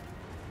better.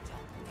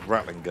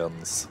 Rattling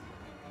guns.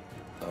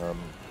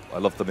 I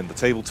loved them in the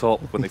tabletop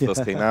when they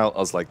first came out. I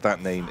was like,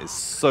 that name is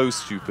so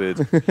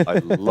stupid. I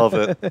love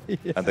it.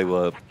 Yeah. And they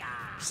were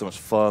so much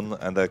fun,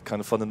 and they're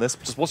kind of fun in this.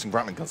 Just watching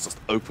rattling guns just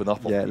open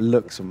up on Yeah, it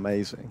looks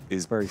amazing.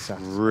 is very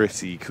satisfying.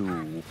 pretty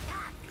cool.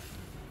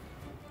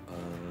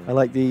 I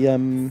like the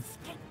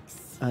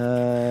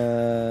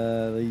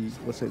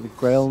what's it? The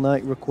Grail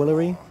Knight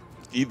Requillery.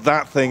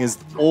 That thing is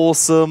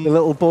awesome. The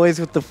little boys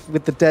with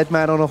the dead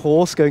man on a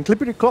horse going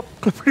clippity clop,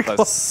 clippity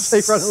clop.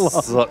 They run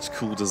along. Such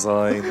cool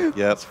design.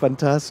 Yep. It's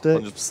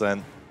fantastic.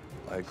 100%.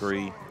 I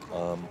agree.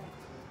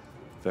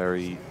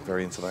 Very,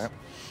 very into that.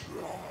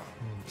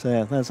 So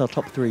yeah, that's our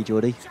top 3,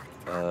 Geordie.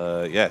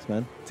 Yeah.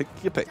 Man. Take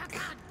your pick.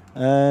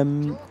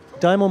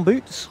 Diamond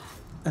Boots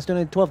has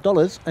donated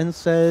 $12 and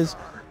says,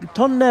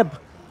 Ton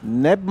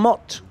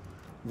Nebmot,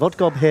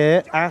 Vodgob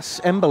here,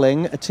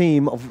 assembling a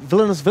team of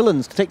villainous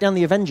villains to take down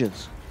the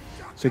Avengers.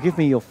 So give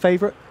me your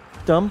favourite,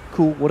 dumb,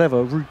 cool,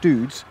 whatever, rude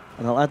dudes,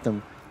 and I'll add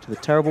them to the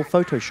terrible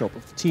Photoshop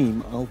of the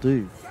team I'll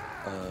do.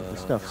 Good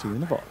stuff. See you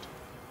in the bot.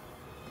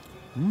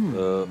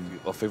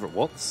 Our favourite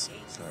what's?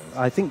 Sorry.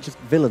 I think just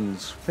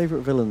villains.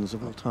 Favourite villains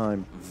of all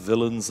time.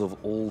 Villains of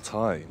all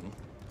time.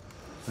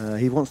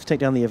 He wants to take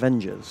down the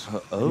Avengers.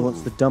 He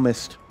wants the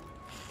dumbest,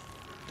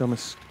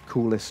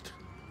 coolest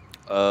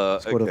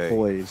squad of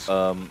boys.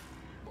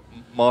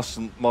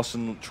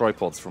 Martian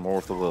tripods from War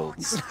of the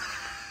Worlds.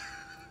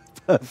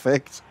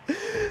 Perfect.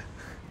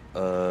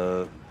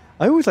 I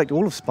always liked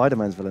all of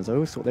Spider-Man's villains. I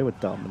always thought they were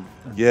dumb.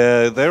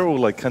 Yeah, they're all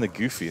like kind of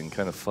goofy and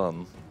kind of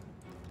fun.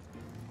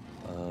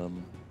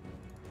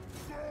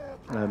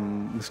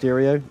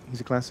 Mysterio,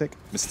 he's a classic.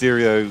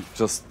 Mysterio,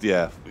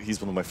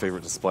 he's one of my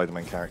favourite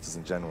Spider-Man characters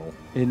in general.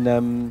 In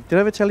did I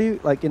ever tell you,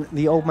 like in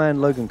the Old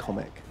Man Logan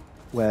comic,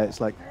 where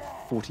it's like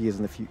 40 years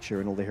in the future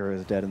and all the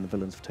heroes are dead and the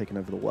villains have taken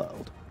over the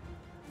world.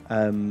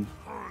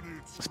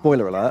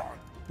 Spoiler alert,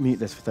 mute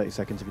this for 30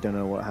 seconds if you don't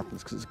know what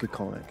happens because it's a good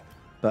comic.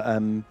 But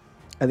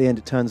at the end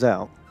it turns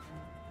out,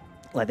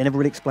 like they never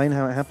really explain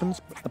how it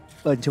happens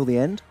until the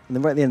end. And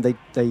then right at the end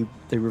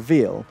they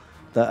reveal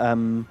that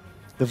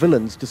the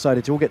villains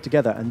decided to all get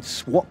together and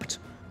swapped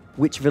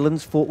which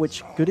villains fought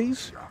which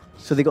goodies.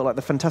 So they got like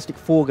the Fantastic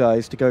Four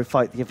guys to go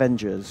fight the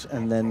Avengers,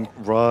 and then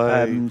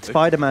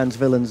Spider-Man's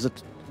villains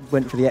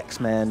went for the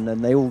X-Men,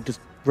 and they all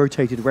just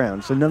rotated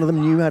around. So none of them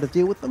knew how to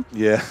deal with them.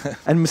 Yeah.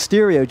 And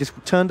Mysterio just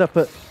turned up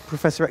at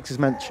Professor X's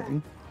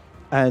mansion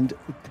and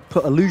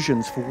put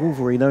illusions for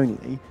Wolverine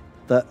only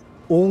that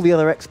all the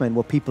other X-Men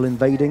were people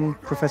invading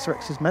Professor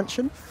X's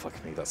mansion.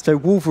 Fuck me, that's so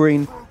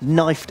Wolverine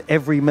knifed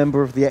every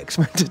member of the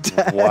X-Men to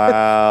death.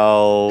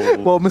 Wow.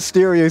 While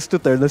Mysterio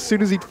stood there, and as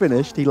soon as he'd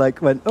finished, he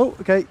like went, "Oh,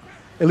 okay,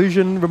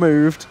 illusion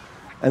removed,"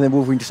 and then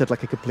Wolverine just had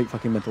like a complete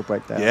fucking mental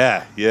breakdown.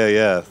 Yeah.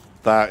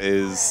 That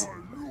is.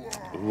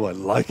 Ooh, I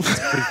like it. It's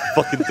pretty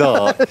fucking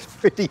dark. It's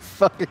pretty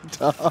fucking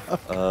dark.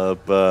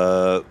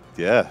 But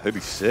yeah,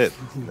 holy shit.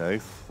 You know,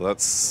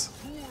 that's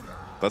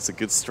a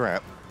good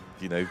strap.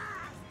 You know,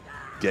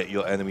 get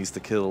your enemies to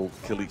kill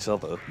each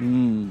other.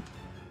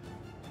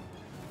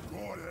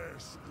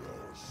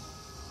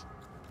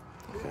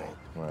 Okay,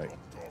 right.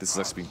 This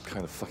has actually been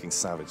kind of fucking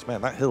savage.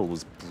 Man, that hill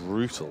was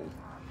brutal.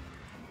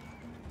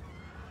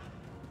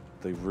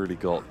 They really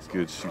got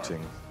good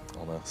shooting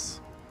on us.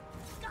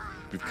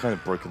 We've kind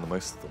of broken the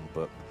most of them,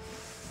 but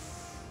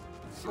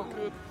it's not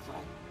good.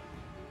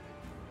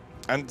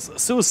 And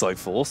Suicide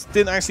Force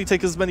didn't actually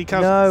take as many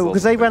casualties. No,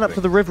 because they ran up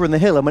to the river and the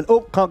hill and went,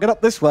 oh, can't get up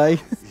this way.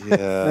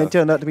 Yeah. And it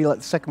turned out to be like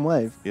the second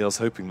wave. Yeah, I was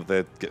hoping that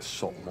they'd get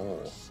shot more.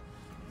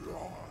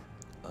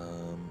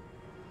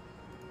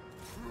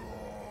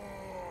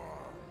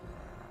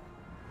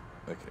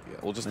 Okay, yeah,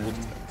 we'll just end it.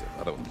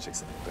 I don't want to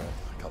chase anything down.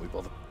 I can't be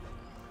bothered.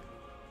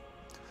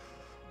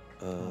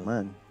 Oh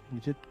man, you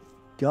did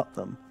gut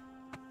them.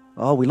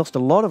 Oh, we lost a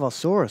lot of our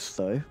Saurus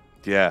though.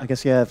 Yeah. I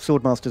guess, yeah,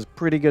 Swordmaster's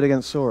pretty good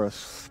against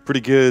Saurus.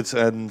 Pretty good,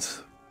 and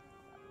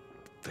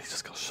they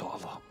just got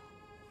shot a lot.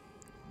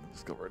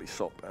 Just got really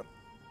shot, man.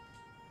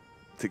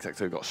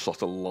 Tic-Tac-Toe got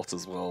shot a lot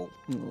as well.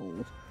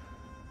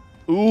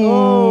 Oh.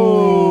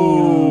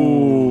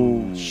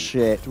 Ooh.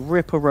 Shit.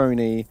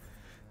 Ripperoni,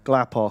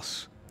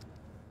 Glapos,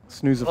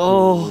 Snoozer.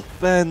 Oh,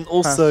 Ben,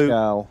 also...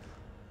 Pascal,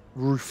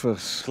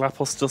 Rufus.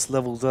 Glapos just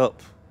leveled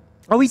up.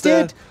 Oh, he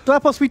did!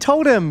 Glapos, we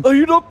told him! Are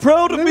you not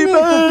proud of me,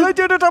 man? I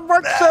did it on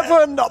rank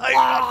 7!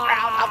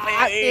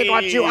 I did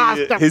what you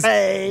asked of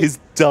me! His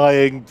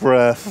dying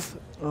breath.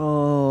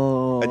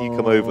 Oh. And you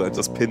come over and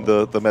just pin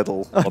the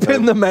medal. I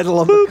pinned the medal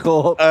on the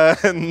corpse.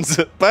 And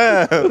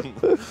bam!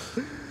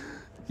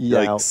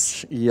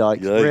 Yikes.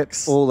 Yikes. Rip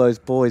all those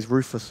boys.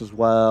 Rufus as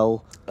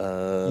well.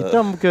 You've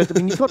done good. I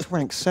mean, you've got to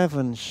rank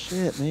 7.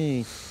 Shit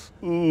me.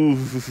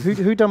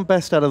 Who done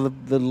best out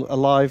of the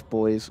alive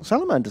boys?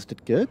 Salamanders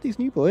did good. These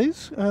new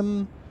boys.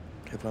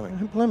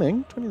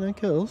 Fleming, 29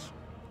 kills.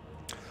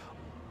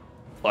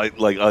 I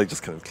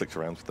just kind of clicked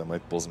around with them.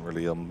 I wasn't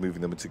really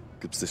moving them into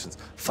good positions.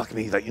 Fuck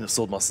me, that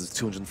Swordmaster's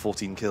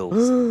 214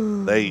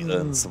 kills. They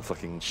earned some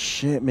fucking...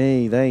 Shit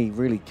me, they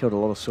really killed a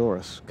lot of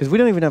Saurus. Because we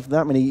don't even have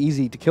that many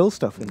easy to kill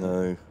stuff in there.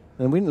 No.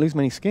 And we didn't lose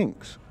many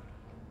skinks.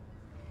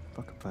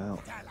 Fuck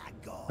about.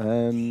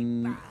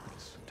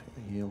 Let's take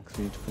the heal because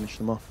we need to finish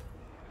them off.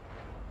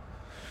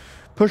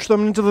 Push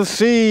them into the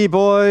sea,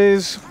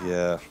 boys!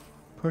 Yeah.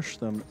 Push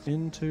them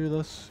into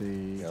the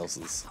sea.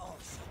 Elsa's.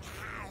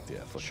 Yeah,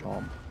 fuck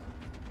Chomp.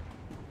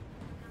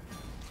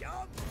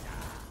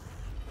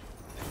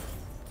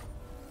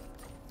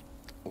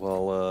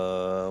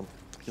 Well,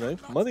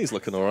 money's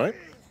looking alright.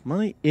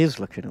 Money is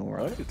looking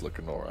alright. It's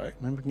looking alright.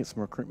 Maybe we can get some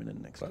recruitment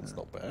in next time. That's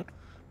not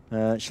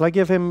bad. Shall I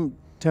give him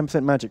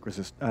 10% magic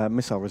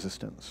missile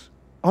resistance?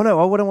 Oh no,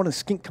 I wouldn't want a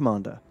skink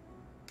commander.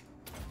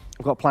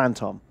 I've got a plan,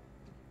 Tom.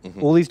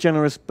 All these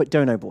generous but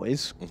dono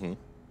boys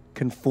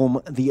can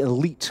form the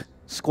elite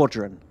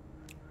squadron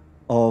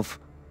of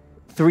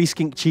 3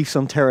 skink chiefs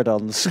on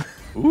pterodons.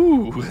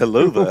 Ooh,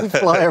 hello there.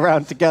 Fly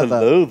around together.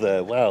 Hello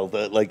there. Wow,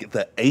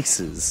 the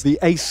aces. The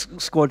ace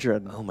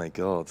squadron. Oh my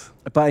god.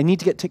 But I need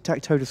to get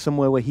Tic-Tac-Toe to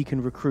somewhere where he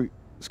can recruit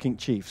skink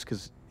chiefs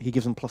because he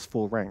gives them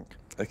 +4 rank.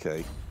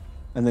 Okay.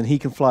 And then he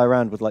can fly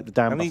around with like the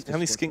damn. How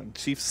many skink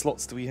chief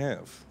slots do we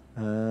have?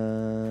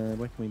 Where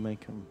can we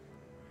make them?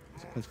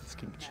 What's the place with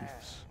skink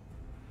chiefs?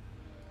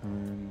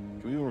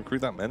 Can we recruit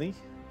that many?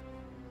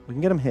 We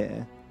can get them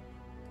here.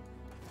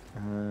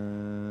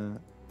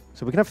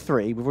 So we can have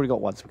 3. We've already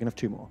got 1, so we can have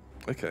 2 more.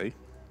 Okay.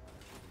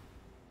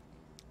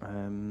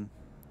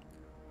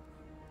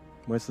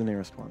 Where's the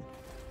nearest one?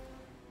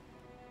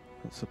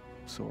 That's the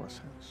Saurus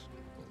house.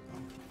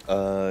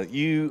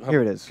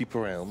 Here it is. Keep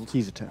around.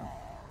 Keys of Town.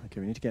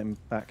 Okay, we need to get him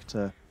back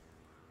to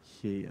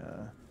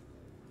here.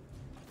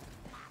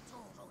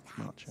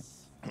 Marching.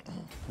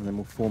 And then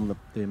we'll form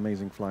the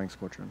amazing flying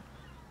squadron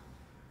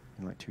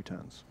in like 2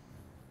 turns.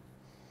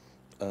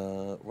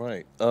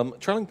 Right.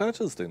 Trailing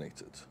Badgers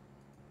donated.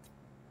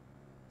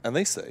 And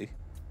they say,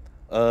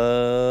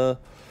 Bar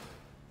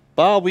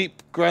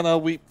weep, grana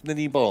weep,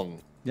 ninny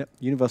bong. Yep,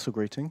 universal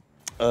greeting.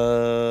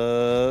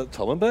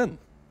 Tom and Ben.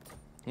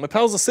 My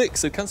pals are sick,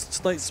 so cancel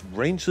tonight's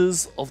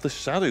Rangers of the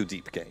Shadow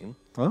Deep game.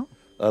 Oh.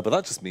 But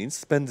that just means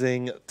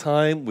spending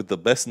time with the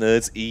best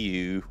nerds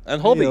EU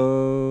and hobby.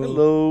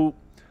 Hello.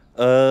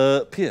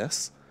 Hello.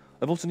 P.S.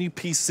 I bought a new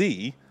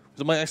PC,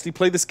 so I might actually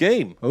play this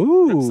game.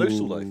 Ooh.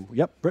 Social life.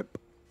 Yep, rip.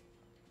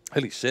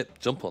 Holy shit,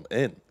 jump on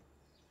in.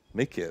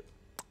 Make it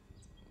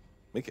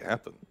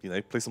happen.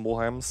 Play some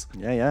Warhams.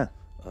 Yeah, yeah.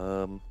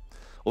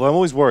 Although I'm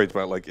always worried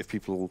about if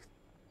people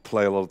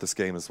play a lot of this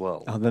game as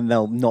well. Oh, then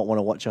they'll not want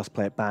to watch us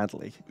play it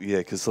badly. Yeah,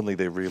 because suddenly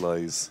they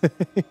realise we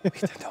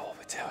don't know what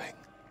we're doing.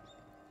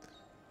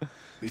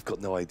 We've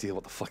got no idea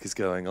what the fuck is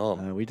going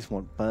on. We just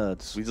want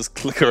birds. We just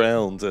click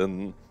around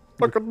and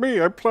look at me,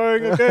 I'm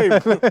playing a game.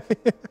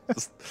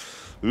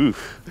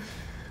 Oof.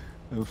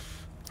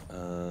 Oof.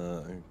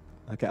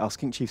 Okay, our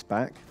skink chief's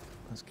back.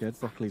 That's good.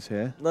 Broccoli's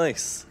here.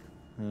 Nice.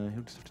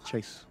 He'll just have to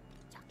chase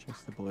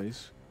the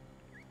boys.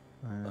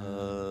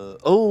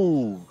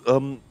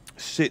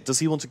 Shit. Does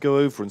he want to go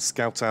over and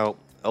scout out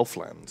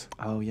Elfland?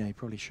 Oh yeah, he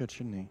probably should,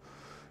 shouldn't he?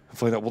 And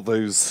find out what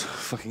those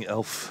fucking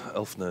elf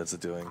nerds are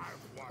doing.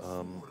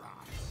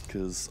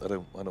 Because I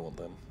don't want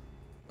them.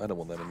 I don't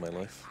want them in my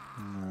life.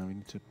 No, we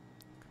need to.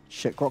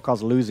 Shit,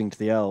 Grotkar's losing to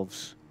the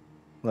elves.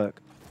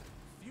 Look,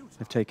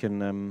 they've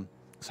taken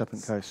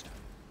Serpent Coast.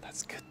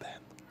 That's good then.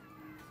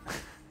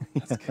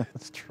 Yeah,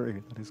 that's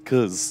true. That is good.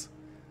 Because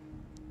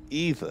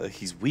either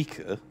he's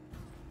weaker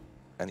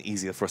and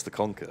easier for us to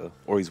conquer,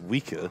 or he's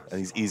weaker and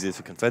he's easier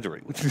to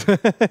confederate with.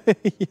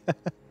 Yeah.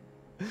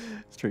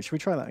 It's true. Should we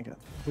try that again?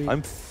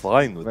 I'm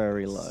fine with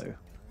very this. low.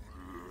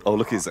 Oh,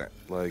 look at that.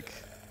 Like,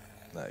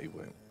 no, he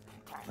won't.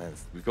 Man,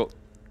 we've got.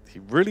 He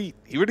really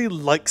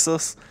likes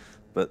us,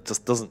 but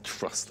just doesn't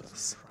trust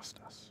us.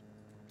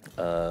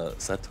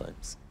 Sad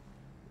times.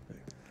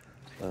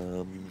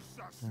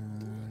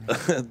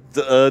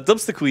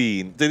 Dumpster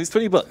Queen donates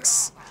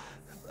 $20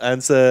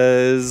 and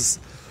says,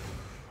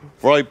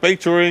 "Right,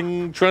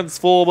 Batering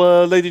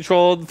Transformer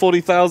Ladytron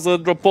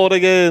 40,000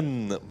 reporting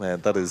in."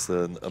 Man, that is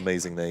an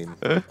amazing name.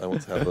 I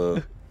want to have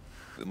a.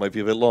 It might be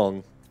a bit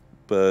long,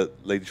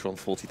 but Ladytron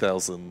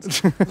 40,000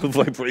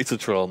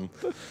 Vibratortron.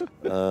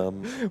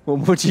 What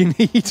more do you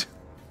need?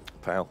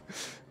 Pow.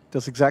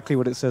 That's exactly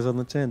what it says on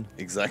the tin.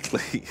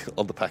 Exactly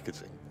on the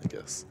packaging, I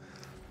guess.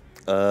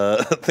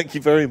 Thank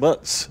you very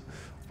much.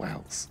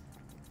 Wows.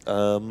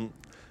 And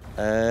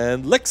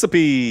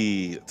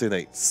Lexapy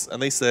donates,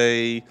 and they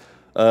say,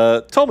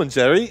 Tom and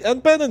Jerry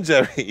and Ben and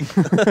Jerry.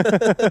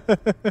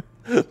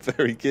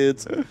 Very good.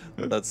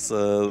 That's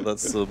some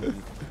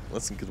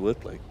good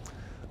wordplay.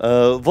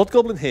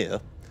 Vodgoblin here.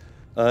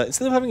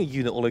 Instead of having a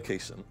unit or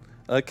location,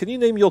 can you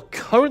name your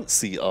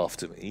currency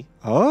after me?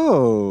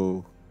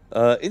 Oh.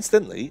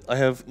 Incidentally, I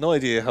have no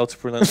idea how to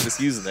pronounce this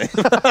username.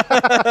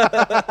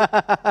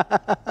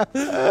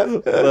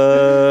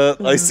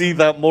 I see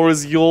that more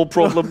as your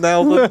problem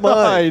now than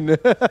mine.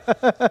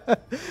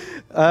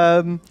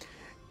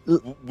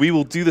 We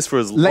will do this for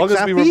as long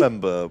as we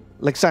remember.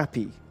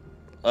 Lexapy.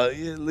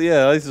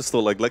 Yeah, I just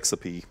thought like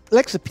Lexapy.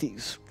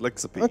 Lexapes.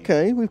 Lexapy.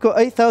 Okay, we've got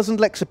 8,000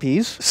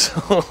 Lexapes.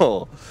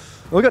 So,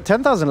 We've got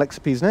 10,000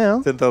 Lexapes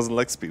now. 10,000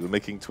 Lexapy. We're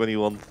making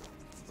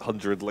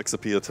 2,100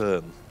 Lexapy a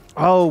turn.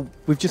 Oh,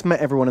 we've just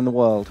met everyone in the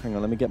world. Hang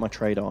on, let me get my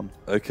trade on.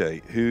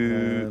 Okay,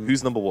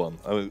 who's number one?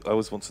 I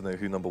always want to know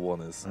who number one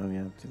is. Oh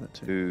yeah, do that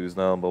too. Who's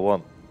number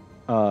one?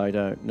 I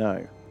don't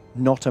know.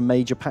 Not a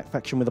major pack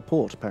faction with a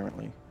port,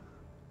 apparently.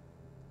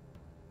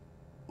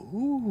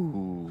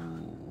 Ooh.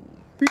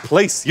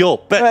 Place your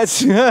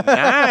bets now.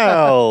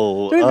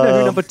 I don't even know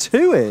who number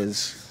 2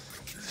 is.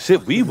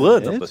 Shit, we were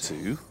Weird. number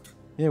 2.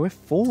 Yeah, we're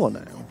 4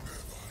 now.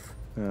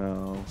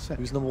 Oh, sick.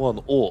 Who's number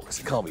 1? Orcs.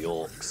 It can't be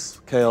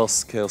Orcs.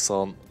 Chaos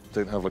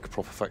don't have like a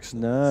proper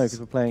faction. No, because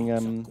we're playing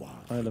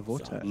Isle of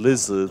Vortex.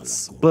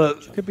 Lizards.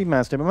 But Could be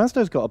Mazda, but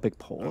Mazda's got a big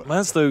port.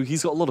 Mazdo,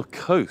 he's got a lot of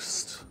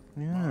coast.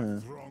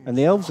 Yeah. And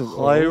the elves are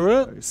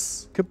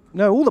Pirates?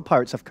 No, all the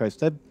pirates have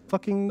coast. They're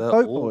fucking They're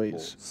boat all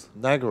boys.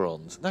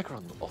 Nagarons.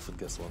 Nagaron often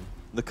gets one.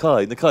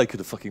 Nakai could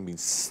have fucking been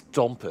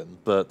stomping,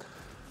 but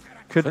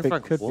Could be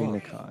Frank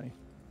won. Nakai.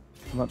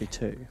 It might be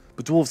 2.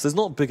 But dwarves, there's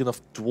not a big enough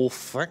dwarf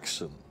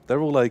faction.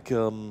 They're all like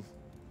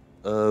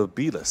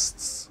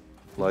B-lists.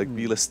 Like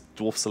B-list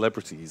dwarf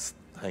celebrities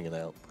hanging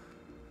out.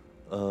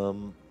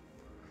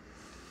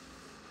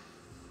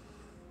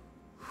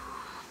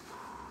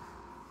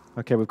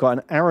 Okay, we've got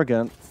an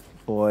arrogant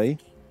boy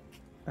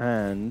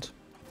and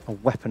a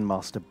weapon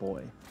master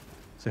boy.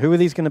 So who are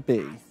these going to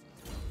be?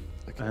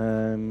 Okay.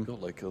 Um,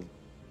 Got like a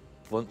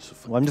bunch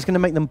of well, I'm just going to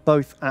make them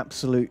both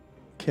absolute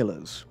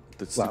killers.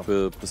 the well,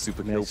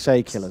 super I mean, I kill.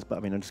 say killers, but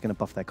I mean I'm just going to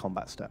buff their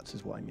combat stats,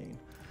 is what I mean.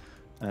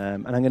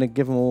 And I'm going to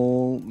give them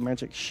all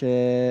magic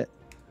shit.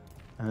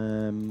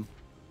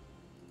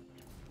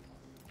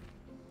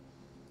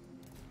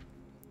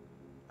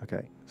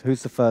 Okay, so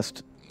who's the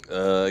first?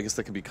 I guess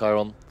that could be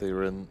Chiron. They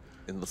were in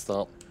the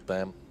start.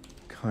 Bam.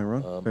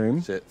 Chiron.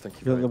 Boom. Shit, thank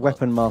you You're very the much.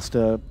 weapon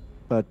master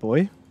bird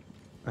boy.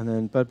 And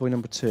then bird boy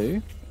number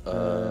 2.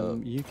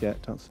 You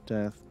get Dance of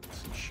Death,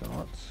 some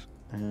shots.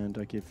 And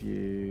I give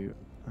you...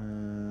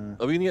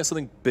 Are we going to get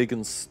something big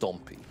and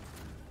stompy?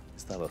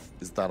 Is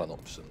that an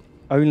option?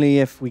 only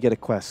if we get a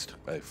quest.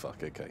 Oh,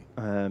 fuck, okay.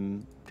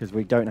 Because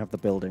we don't have the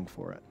building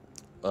for it.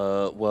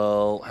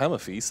 Well,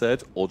 Hammerfee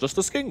said, or just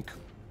a skink.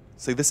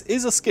 So this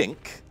is a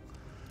skink,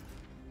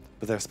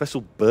 but they're a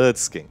special bird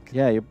skink.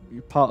 Yeah,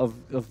 you're part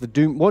of the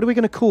Doom. What are we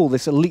going to call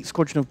this elite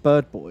squadron of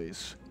bird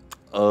boys?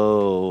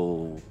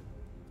 Oh.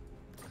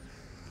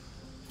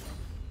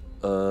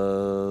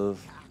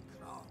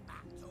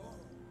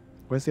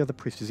 Where's the other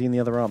priest? Is he in the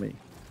other army?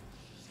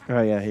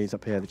 Oh yeah, he's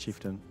up here, the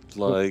chieftain.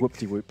 Like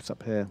Whoop-de-whoop's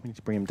up here. We need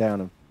to bring him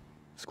down and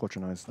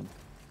squadronize them.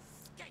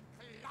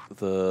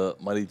 the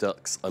Mighty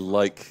Ducks. I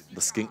like the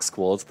skink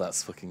squad.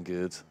 That's fucking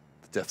good.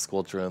 The Death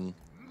Squadron.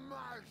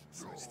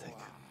 So much to take.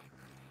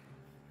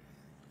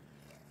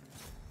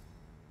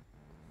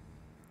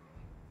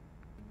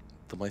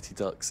 The Mighty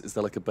Ducks. Is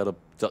there like a better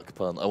duck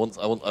pun? I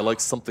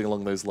like something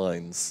along those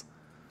lines.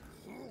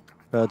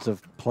 Birds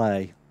of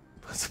play.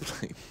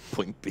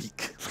 Point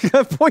beak.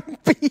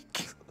 Point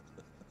beak.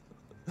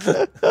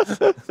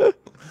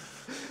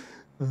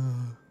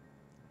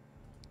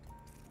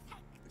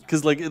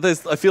 Because like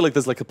I feel like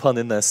there's like a pun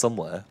in there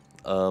somewhere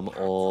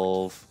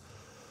of,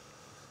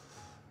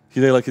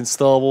 you know, like in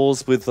Star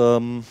Wars with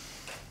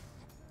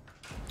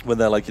when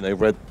they're like, you know,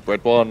 red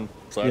 1,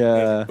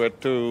 Yeah.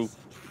 red 2,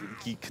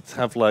 you could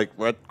have like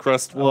red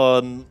crest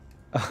 1,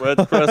 red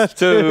crest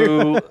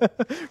 2.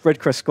 Red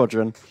Crest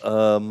Squadron.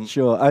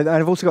 Sure.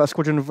 I've also got a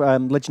squadron of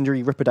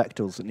legendary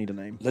Ripidactyls that need a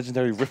name.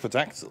 Legendary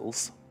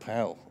Ripidactyls?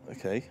 Pal,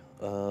 okay.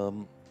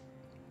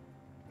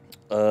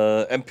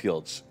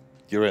 Empiodge,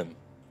 you're in.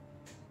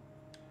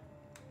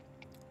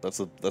 That's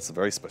a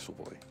very special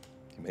boy.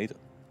 You made it.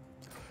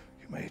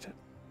 You made it.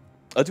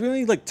 Do we have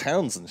any like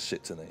towns and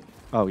shit to name?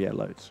 Oh yeah,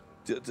 loads.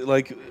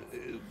 Like,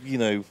 you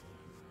know,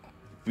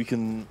 we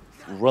can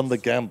run the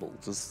gamble.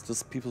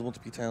 Does people want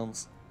to be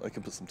towns? I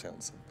can put some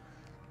towns in.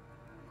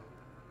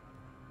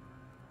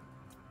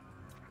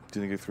 Do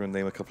you want to go through and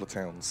name a couple of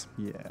towns?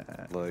 Yeah.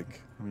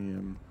 Like, Let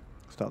me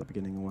start at the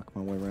beginning and work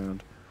my way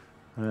around.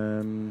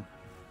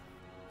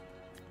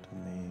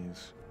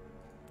 These.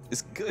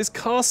 is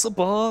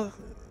Carsabar?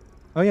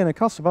 Oh yeah, no,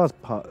 Castle Bar's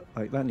part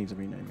like that needs a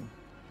renaming.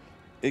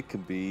 It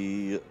can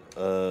be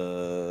Car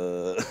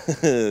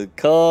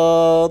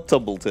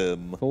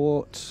Tumbletim.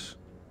 Fort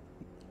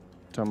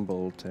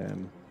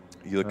Tumbleton.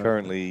 You're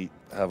currently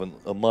having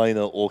a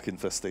minor orc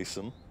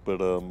infestation, but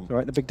All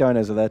right, the big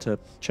dinos are there to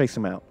chase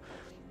them out.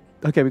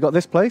 Okay, we got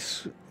this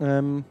place.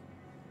 there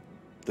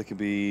can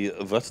be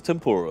Vata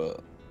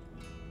Tempora.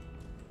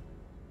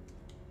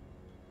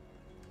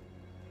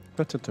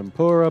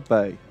 Tempura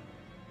Bay.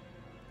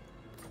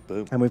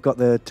 Boom. And we've got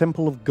the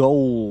Temple of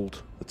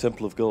Gold. The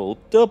Temple of Gold.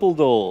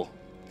 Dumbledore.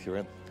 If you're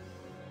in.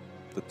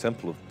 The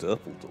Temple of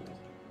Dumbledore.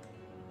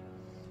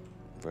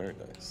 Very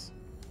nice.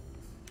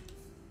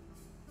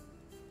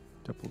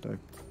 Dumbledore.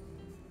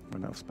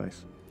 Run out of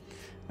space.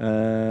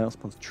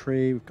 Osborne's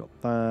Tree, we've got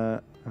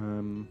that.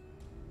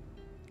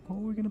 What are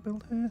we going to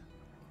build here?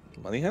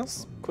 Money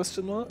House?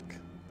 Question mark?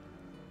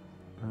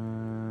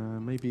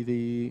 Maybe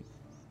the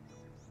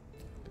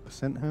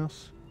Percent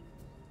House.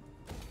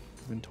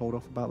 I've been told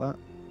off about that.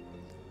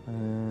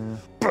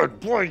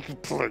 But why you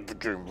played the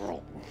game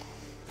wrong?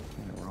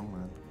 Getting it wrong,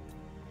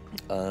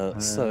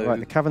 man. So right,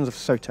 the Caverns of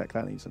Sotek,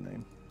 that needs a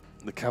name.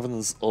 the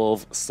Caverns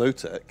of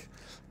Sotek.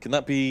 Can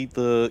that be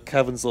the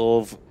Caverns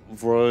of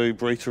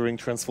Vibrating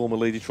Transformer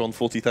Ladytron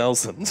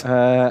 40,000?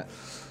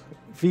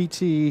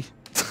 VTLO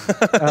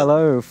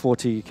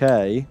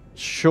 40K,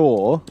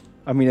 sure.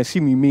 I mean, I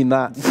assume you mean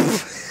that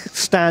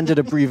standard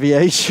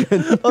abbreviation.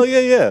 Oh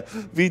yeah.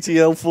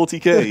 VTL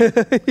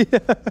 40K.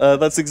 Yeah.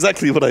 That's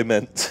exactly what I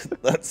meant.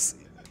 That's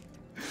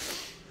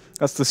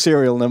the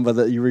serial number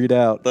that you read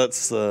out.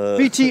 That's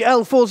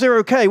VTL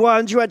 40K, why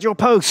aren't you at your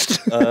post?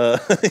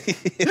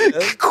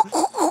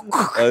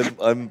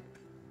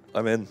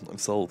 I'm in. I'm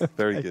sold.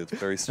 Very good.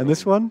 Very strong. And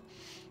this one?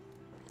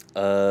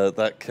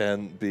 That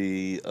can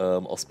be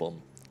Osbon.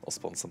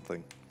 Osbon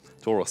something.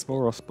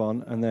 Taurosbon.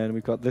 Osborne, and then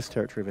we've got this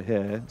territory over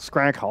here,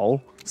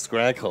 Scraghole.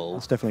 Scraghole.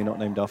 That's definitely not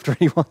named after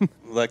anyone.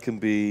 That can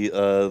be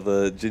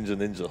the Ginger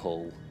Ninja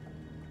Hole.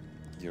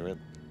 You're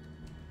in.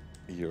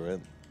 You're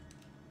in.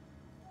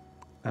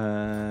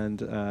 And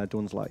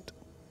Dawn's Light.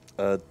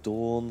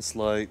 Dawn's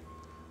Light.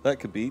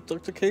 That could be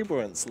Dr.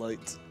 Cabrant's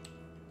Light.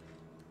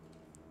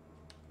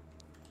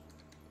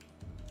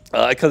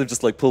 I kind of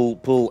just like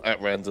pull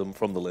at random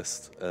from the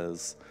list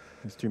as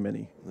There's too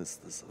many. there's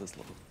a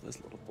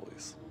lot of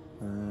boys.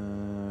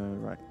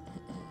 Right.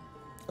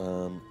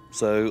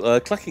 So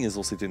Clacking is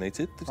also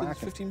donated. They donated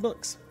Clacking.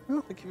 $15.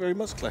 Oh. Thank you very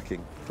much,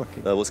 Clacking.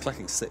 Clacking. What's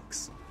Clacking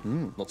 6?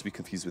 Not to be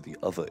confused with the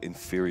other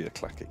inferior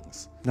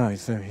Clackings. No,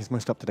 he's his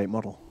most up-to-date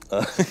model.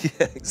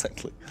 Yeah,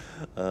 exactly.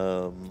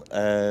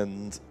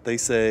 And they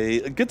say,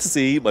 good to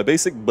see my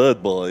basic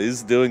bird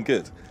boys doing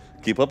good.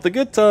 Keep up the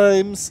good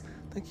times.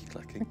 Thank you,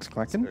 Clacking. Thanks,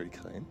 Clacking. That's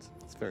very kind.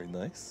 That's very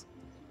nice.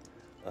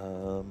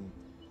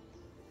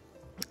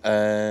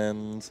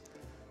 And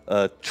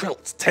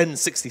Trelt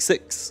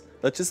 1066.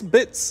 Just some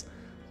bits.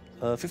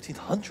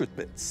 1,500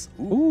 bits.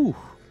 Ooh,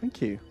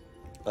 thank you.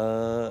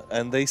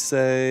 And they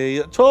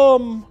say,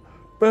 Tom,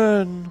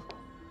 Ben,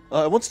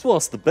 I wanted to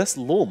ask the best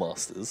lore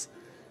masters,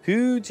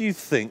 who do you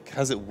think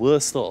has it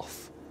worst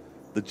off?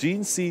 The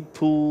Gene Seed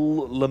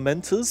Pool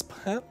Lamenters,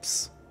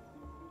 perhaps?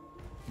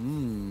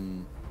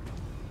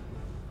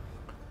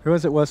 Who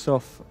has it worse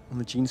off on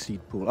the Gene Seed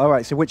pool? All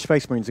right, so which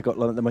Space Marines have got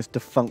like, the most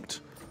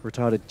defunct,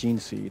 retarded Gene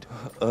Seed?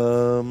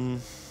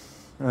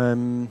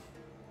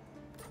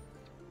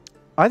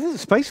 I think the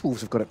Space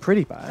Wolves have got it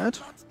pretty bad.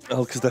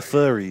 Oh, because they're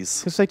furries.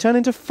 Because they turn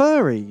into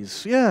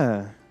furries,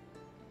 yeah.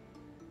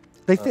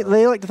 They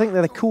like to think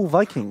they're the cool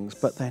Vikings,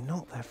 but they're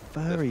not. They're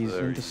furries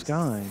in furries.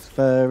 disguise.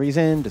 Furries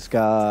in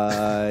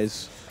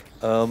disguise.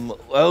 I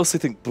also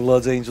think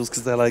Blood Angels,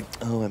 because they're like,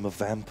 oh, I'm a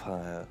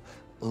vampire.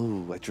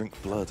 Oh, I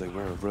drink blood, I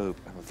wear a robe,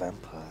 I'm a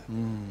vampire.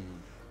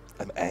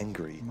 I'm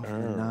angry.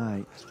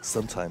 Night.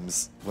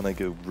 Sometimes when I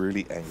go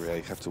really angry,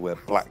 I have to wear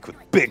black with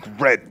big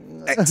red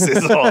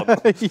X's on.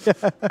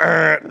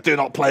 Do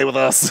not play with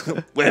us.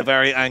 We're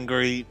very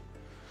angry.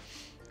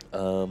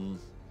 Yeah,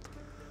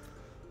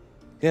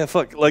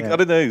 fuck. Like, Yeah. I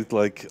don't know.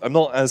 Like, I'm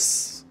not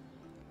as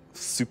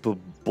super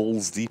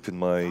balls deep in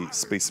my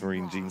Space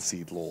Marine Gene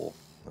Seed lore.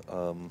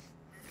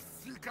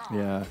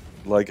 Yeah.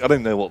 Like, I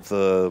don't know what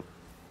the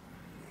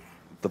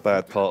the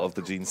bad part of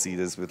the gene seed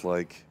is with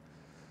like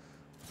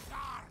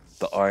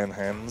the Iron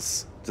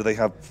Hands. Do they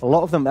have? A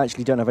lot of them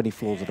actually don't have any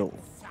flaws at all.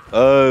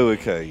 Oh,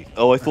 okay.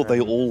 Oh, I thought they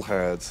all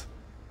had.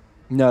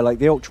 No, like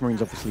the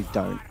Ultramarines obviously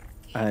don't,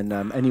 and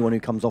anyone who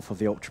comes off of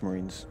the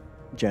Ultramarines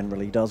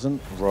generally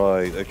doesn't.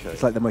 Right. Okay.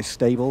 It's like the most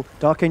stable.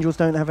 Dark Angels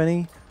don't have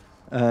any.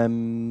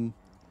 The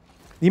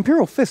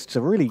Imperial Fists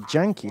are really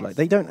janky. Like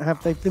they don't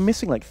have. They're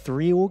missing like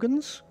 3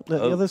 organs that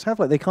the others have.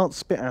 Like they can't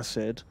spit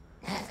acid,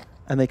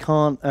 and they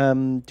can't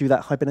do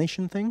that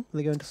hibernation thing.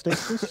 They go into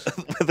stasis.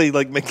 They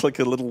like make like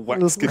a little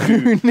wax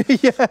cocoon.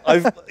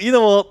 Yeah. You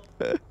know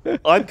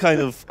what? I'm kind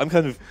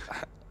of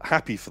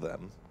happy for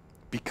them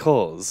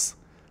because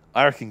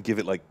I reckon give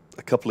it like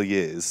a couple of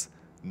years,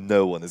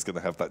 no one is going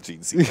to have that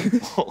gene seed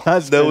anymore.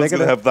 No one's going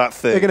to have that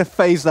thing. They're going to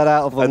phase that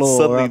out of the and law.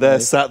 Suddenly they're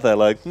sat there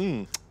like,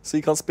 so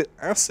you can't spit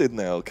acid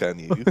now, can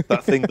you?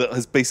 That thing that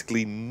has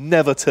basically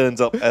never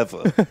turned up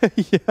ever.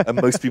 Yeah. And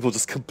most people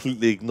just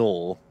completely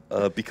ignore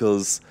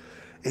because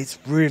it's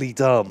really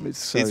dumb. It's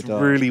so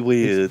dumb. Really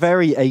weird. It's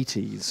very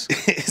 80s.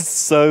 It's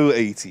so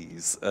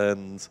 80s.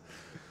 And,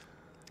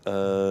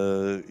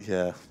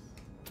 yeah.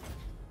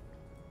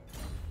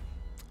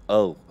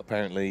 Oh,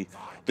 apparently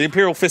the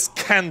Imperial Fist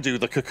can do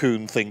the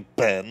cocoon thing,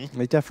 Ben.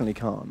 They definitely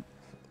can't.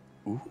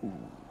 Ooh.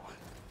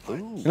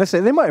 Unless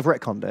they might have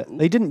retconned it.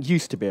 They didn't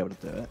used to be able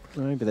to do it.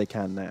 Maybe they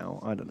can now.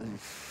 I don't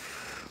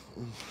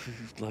know.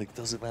 Like,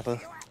 does it matter?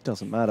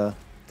 Doesn't matter.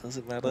 Does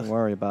it matter? Don't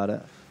worry about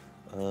it.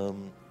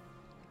 One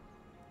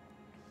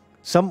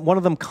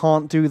of them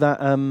can't do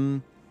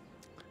that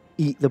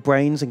eat the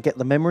brains and get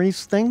the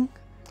memories thing.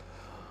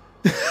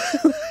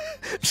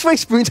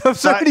 Space Marines have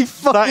so many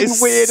fucking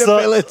weird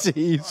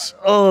abilities.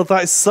 Oh,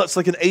 that is such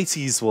like an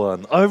 80s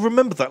one. I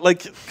remember that,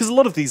 like, because a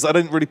lot of these I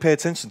don't really pay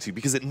attention to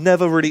because it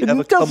never really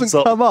ever comes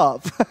up.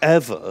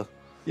 Ever.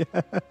 Yeah.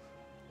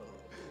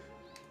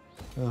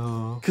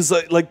 Because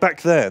like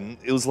back then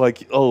it was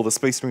like, oh, the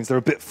Space Marines, they're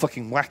a bit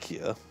fucking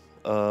wackier,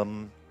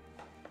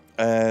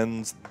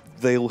 and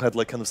they all had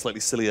like kind of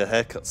slightly sillier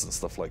haircuts and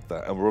stuff like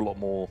that, and were a lot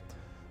more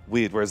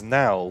weird. Whereas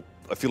now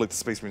I feel like the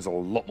Space Marines are a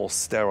lot more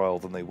sterile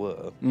than they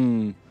were.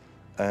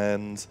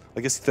 And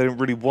I guess they don't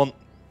really want,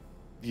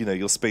 you know,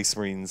 your Space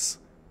Marines,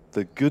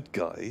 the good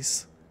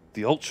guys,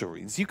 the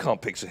Ultramarines. You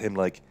can't picture him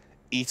like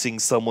eating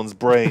someone's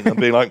brain and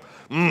being like,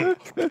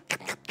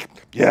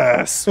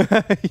 yes,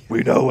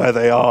 we know where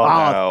they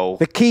are now.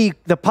 The key,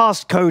 the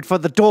passcode for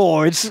the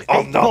door. It's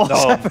no.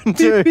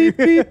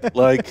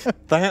 Like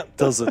that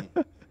doesn't.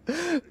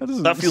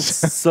 That feels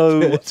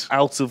so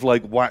out of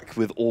like whack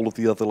with all of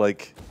the other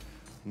like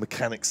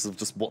mechanics of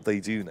just what they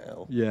do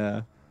now.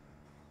 Yeah.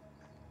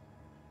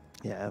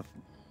 Yeah,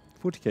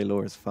 40k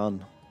lore is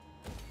fun.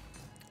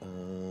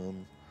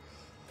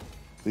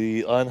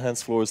 The Iron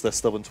Hands flaw is they're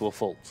stubborn to a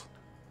fault.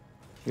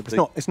 Yeah,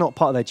 but it's not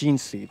part of their gene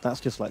seed. That's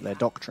just like their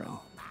doctrine.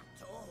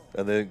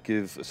 And they don't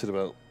give a shit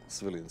about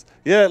civilians.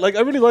 Yeah, like I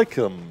really like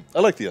I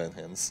like the Iron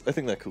Hands. I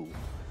think they're cool.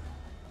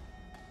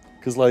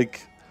 Because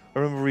like I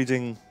remember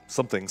reading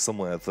something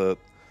somewhere that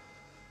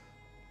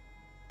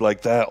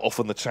like they're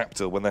often the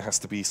chapter when there has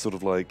to be sort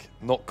of like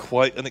not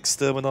quite an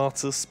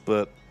exterminatus,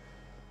 but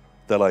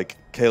they're like,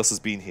 chaos has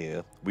been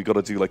here. We got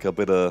to do like a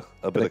bit of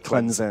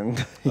cleansing.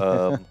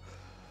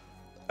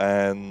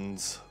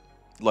 And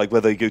like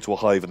where they go to a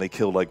hive and they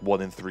kill like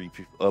 1 in 3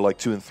 people, like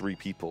 2 and 3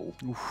 people,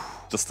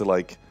 just to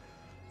like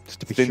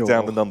thin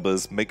down the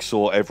numbers, make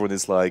sure everyone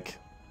is like,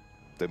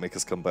 don't make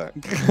us come back.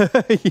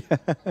 Yeah.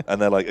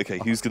 And they're like, okay,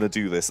 who's gonna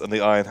do this? And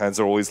the Iron Hands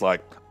are always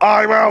like,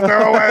 I will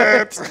do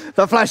it.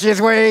 The flesh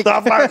is weak.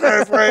 The flesh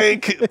is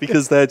weak.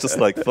 Because they're just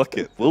like, fuck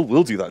it,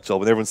 we'll do that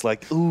job. And everyone's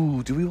like,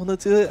 ooh, do we want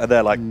to do it? And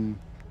they're like,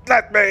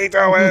 let me do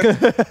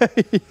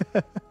it.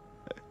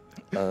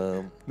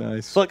 Yeah.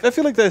 Nice. So like, I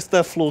feel like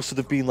their flaw should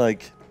have been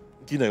like,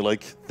 you know,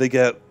 like they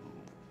get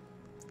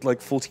like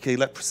 40k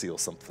leprosy or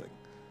something.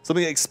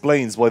 Something that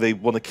explains why they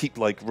want to keep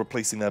like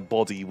replacing their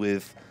body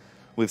with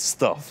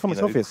stuff.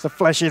 It's obvious. The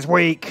flesh is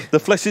weak. The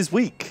flesh is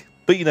weak,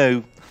 but you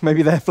know,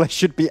 maybe their flesh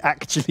should be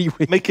actually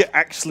weak. Make it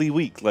actually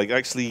weak, like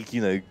actually,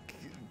 you know,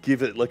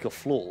 give it like a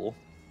flaw.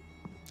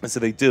 And so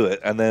they do it,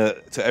 and they're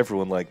to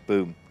everyone like,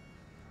 boom.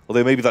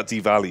 Although maybe that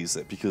devalues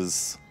it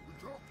because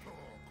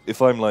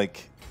if I'm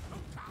like,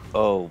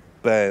 oh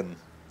Ben,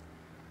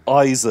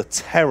 eyes are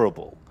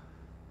terrible.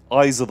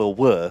 Eyes are the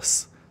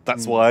worst.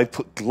 That's why I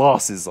put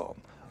glasses on.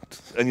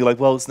 And you're like,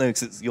 well, it's no,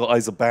 because your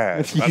eyes are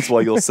bad. That's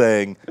why you're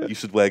saying you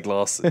should wear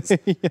glasses.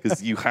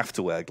 Because you have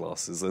to wear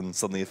glasses. And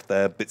suddenly if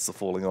their bits are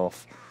falling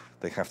off,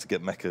 they have to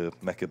get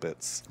mecha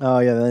bits. Oh,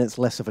 yeah, then it's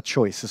less of a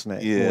choice, isn't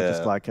it? Yeah. More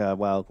just like,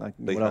 well, like,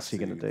 what else are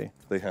you going to do?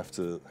 They have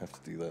to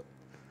do that.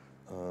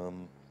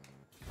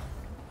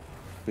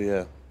 But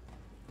yeah.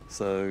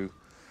 So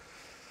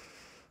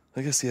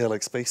I guess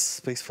like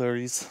space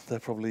furries, they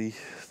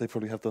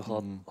probably have the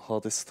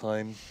hardest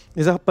time.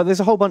 But there's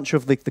a whole bunch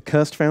of the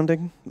cursed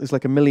founding. There's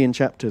like 1 million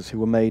chapters who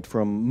were made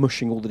from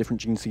mushing all the different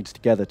gene seeds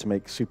together to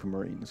make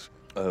supermarines.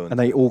 Oh, and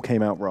they all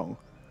came out wrong.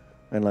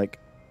 And like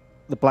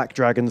the black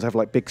dragons have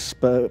like big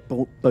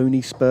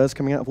bony spurs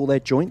coming out of all their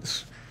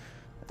joints.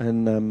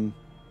 And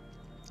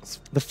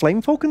The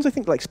Flame Falcons, I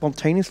think, like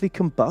spontaneously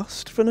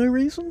combust for no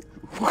reason.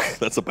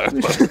 That's a bad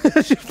one.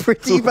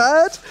 Pretty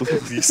bad.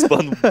 You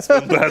spun bad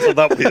on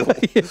that wheel.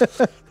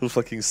 Yeah.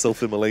 Fucking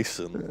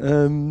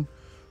self-immolation.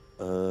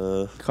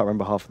 Can't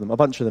remember half of them. A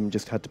bunch of them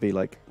just had to be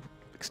like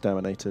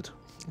exterminated.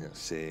 Yeah,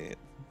 shit.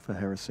 For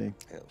heresy.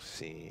 Oh,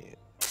 shit.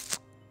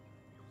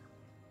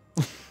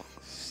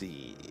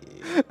 Shit.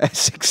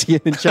 Essex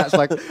in chat's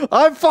like,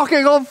 I'm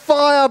fucking on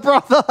fire,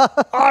 brother!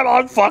 I'm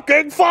on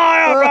fucking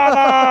fire,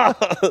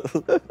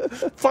 brother!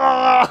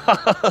 Fuck!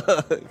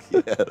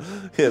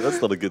 Yeah,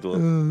 that's not a good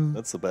one.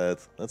 That's a bad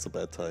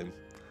time.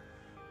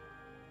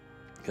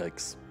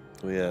 Yikes.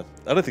 Well, yeah,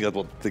 I don't think I'd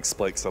want big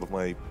spikes out of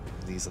my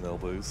knees and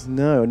elbows.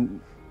 No,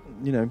 and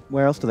you know,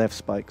 where else do they have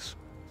spikes?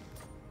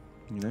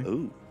 You know?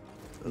 Ooh.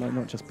 It might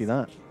not just be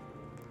that.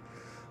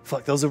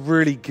 Fuck, that was a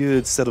really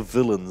good set of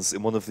villains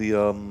in one of the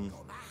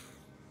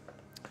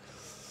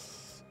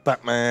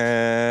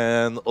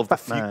Batman of the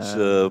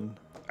Future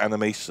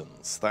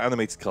animations. That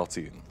animated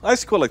cartoon. I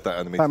actually quite like that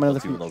animated Batman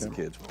cartoon when I was a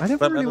kid. I never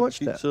Batman really of the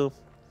watched it.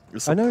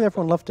 Future. I know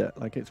everyone loved it.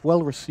 Like, it's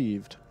well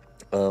received.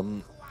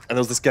 And there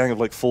was this gang of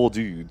like 4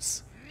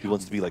 dudes who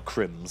wanted to be like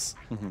Crims.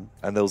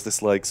 And there was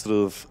this like sort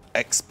of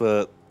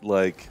expert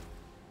like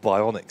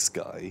bionics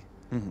guy.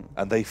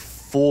 And they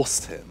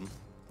forced him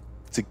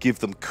to give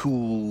them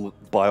cool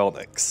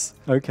bionics.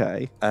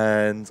 Okay.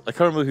 And I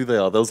can't remember who they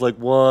are. There was like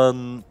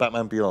one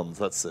Batman Beyond,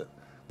 that's it.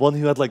 One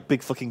who had like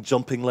big fucking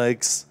jumping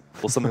legs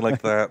or something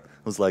like that.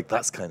 I was like,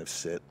 that's kind of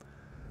shit.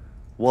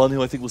 One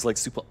who I think was like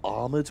super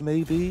armored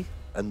maybe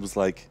and was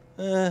like,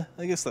 I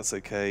guess that's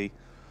okay.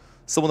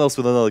 Someone else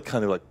with another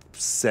kind of like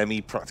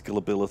semi-practical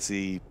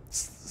ability,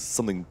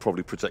 something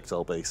probably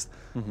projectile based.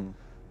 And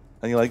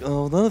you're like,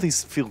 oh, none of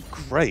these feel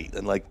great.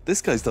 And like,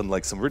 this guy's done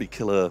like some really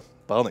killer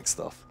bionic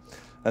stuff.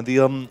 And the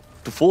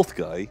 4th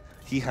guy,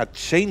 he had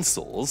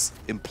chainsaws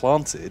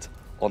implanted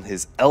on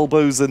his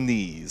elbows and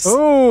knees.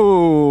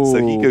 Oh!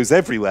 So he goes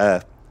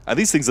everywhere. And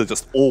these things are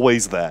just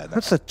always there now.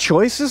 That's a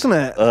choice, isn't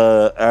it?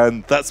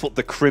 And that's what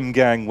the Crim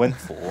gang went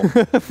for.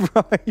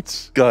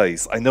 Right.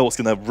 Guys, I know what's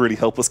going to really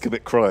help us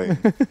commit crime.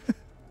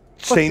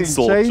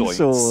 Chainsaw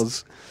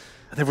joints.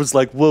 And everyone's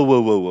like, whoa, whoa,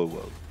 whoa, whoa,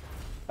 whoa.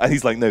 And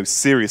he's like, no,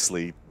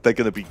 seriously, they're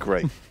going to be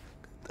great.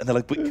 And they're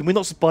like, but can we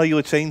not just buy you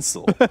a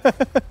chainsaw?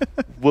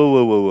 Whoa,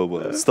 whoa, whoa, whoa,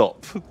 whoa,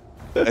 stop.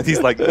 And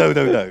he's like, no,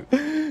 no, no,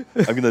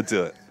 I'm going to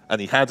do it. And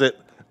he had it.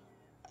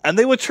 And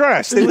they were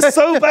trash. They were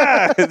so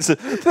bad.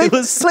 It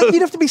was so... Like,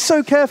 you'd have to be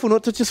so careful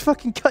not to just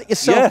fucking cut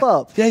yourself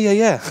up.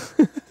 Yeah.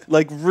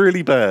 Like,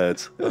 really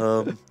bad.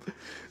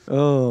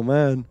 Oh,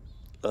 man.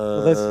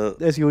 Well,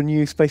 there's your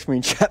new Space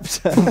Marine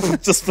chapter.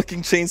 Just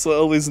fucking chainsaw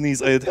elbows and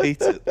knees. I'd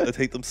hate it. I'd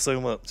hate them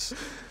so much.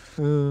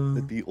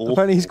 It'd be awful.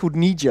 Apparently he's called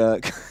Knee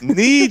Jerk.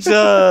 Knee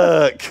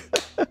Jerk!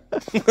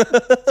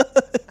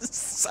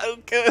 So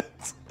good.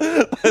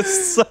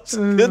 That's such a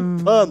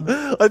good pun.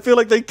 I feel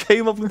like they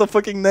came up with the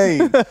fucking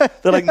name.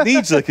 They're like,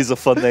 Knee Jerk is a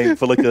fun name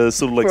for like a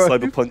sort of like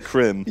cyberpunk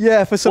crim.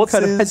 Yeah, for some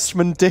kind of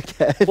henchman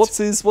dickhead. What's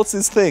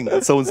his thing?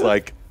 And someone's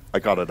like, I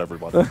got it,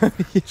 everyone.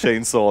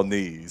 Chainsaw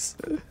knees.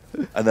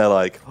 And they're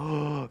like,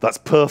 oh, that's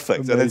perfect.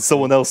 Amazing. And then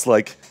someone else,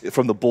 like,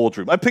 from the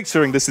boardroom. I'm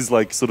picturing this is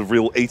like sort of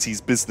real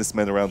 80s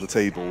businessmen around the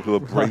table who are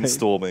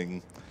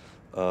brainstorming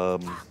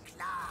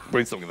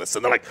this.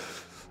 And they're like,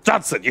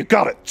 Johnson, you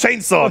got it.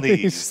 Chainsaw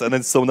knees. And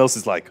then someone else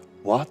is like,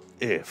 what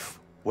if?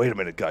 Wait a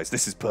minute, guys.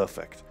 This is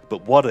perfect.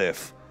 But what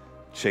if?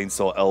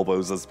 Chainsaw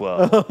elbows as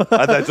well.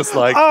 And they're just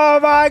like, oh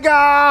my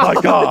God!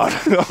 My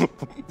God!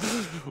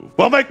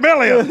 We'll make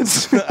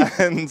millions!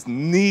 And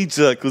Knee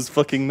Jerk was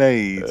fucking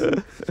made.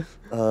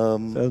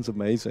 Sounds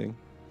amazing.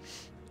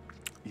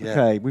 Yeah.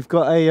 Okay, we've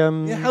got a...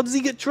 Yeah, how does he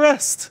get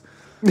dressed?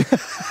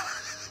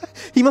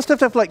 He must have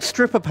to have like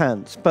stripper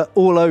pants, but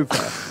all over.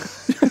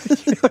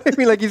 You know what I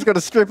mean? Like he's got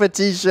a stripper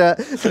t-shirt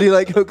that he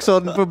like hooks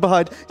on from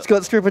behind. He's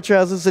got stripper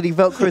trousers that he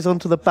velcros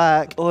onto the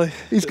back.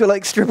 He's got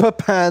like stripper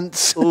pants.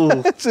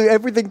 So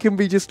everything can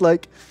be just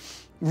like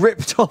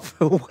ripped off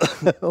a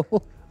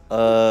while.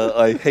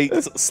 I hate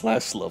 /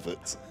 love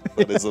it.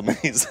 That is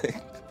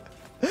amazing.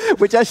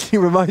 Which actually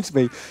reminds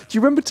me, do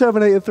you remember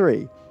Terminator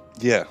 3?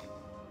 Yeah.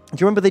 Do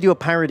you remember they do a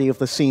parody of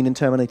the scene in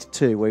Terminator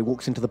 2 where he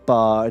walks into the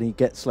bar and he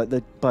gets like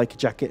the biker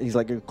jacket and he's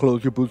like,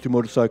 close your boots, your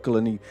motorcycle,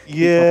 and he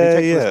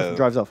and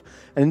drives off.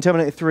 And in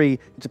Terminator 3,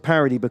 it's a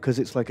parody because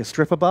it's like a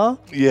stripper bar.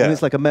 Yeah. And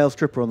it's like a male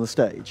stripper on the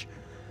stage.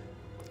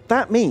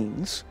 That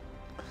means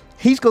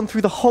he's gone through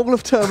the whole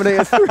of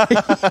Terminator 3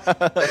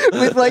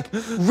 with like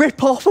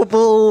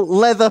rip-offable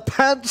leather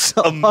pants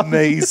on.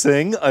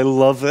 Amazing. I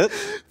love it.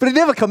 But it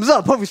never comes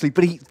up, obviously,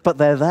 but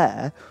they're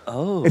there.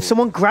 Oh. If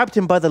someone grabbed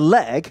him by the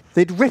leg,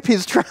 they'd rip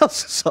his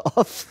trousers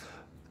off.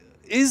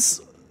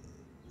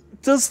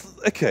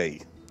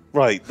 Okay,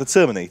 right, the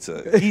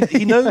Terminator.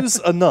 He knows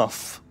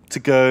enough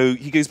to go,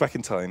 he goes back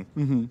in time,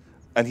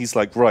 and he's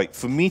like, right,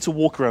 for me to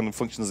walk around and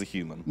function as a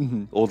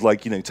human, or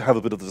like, you know, to have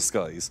a bit of a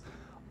disguise,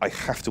 I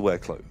have to wear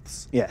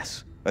clothes.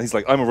 Yes. And he's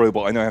like, I'm a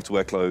robot, I know I have to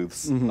wear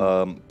clothes.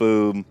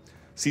 Boom.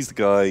 Sees the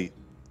guy,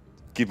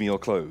 give me your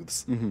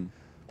clothes.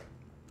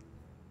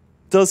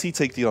 Does he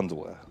take the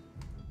underwear?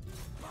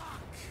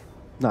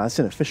 No, it's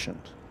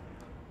inefficient.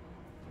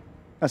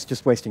 That's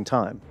just wasting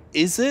time.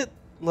 Is it?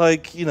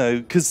 Like, you know,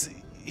 because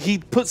he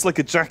puts like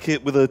a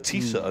jacket with a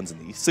t-shirt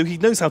underneath, so he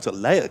knows how to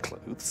layer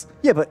clothes.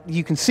 Yeah, but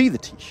you can see the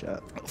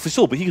t-shirt. For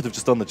sure, but he could have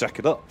just done the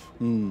jacket up.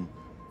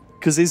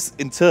 Because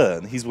in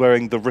turn, he's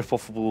wearing the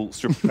rip-offable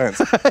strip of pants.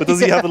 But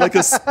does he have like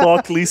a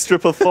sparkly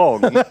strip of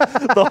thong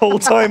the whole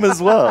time as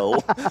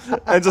well?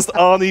 And just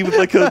Arnie with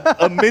like a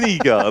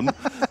minigun.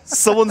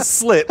 Someone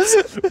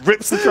slips,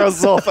 rips the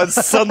trousers off, and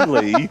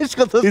suddenly He's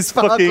got the his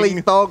sparkly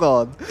fucking thong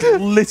on.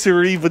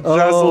 glittery,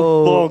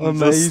 bedazzled thong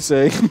just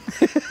amazing.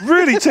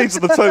 really changes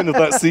the tone of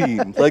that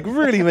scene. Like,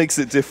 really makes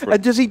it different.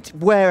 And does he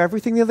wear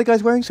everything the other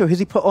guy's wearing? So has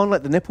he put on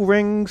like the nipple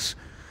rings?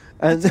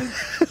 And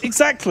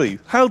Exactly.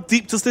 How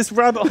deep does this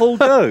rabbit hole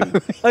go?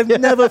 I've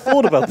never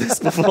thought about this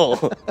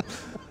before.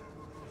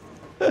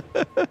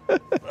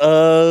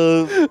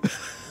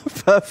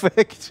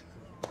 Perfect.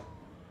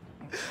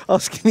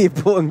 Asking the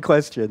important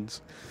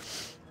questions.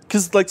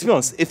 Because, like, to be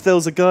honest, if there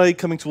was a guy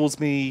coming towards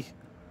me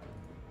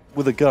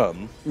with a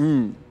gun,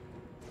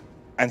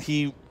 and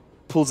he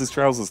pulls his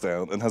trousers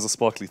down and has a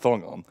sparkly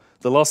thong on,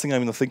 the last thing I'm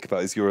going to think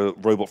about is you're a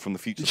robot from the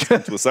future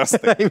trying to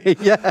assassinate. I mean,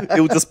 yeah.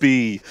 It would just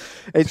be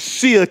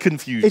sheer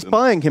confusion. It's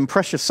buying him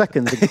precious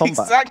seconds in combat.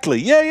 Exactly.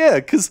 Yeah, yeah.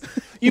 Because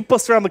you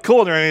bust around the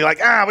corner and you're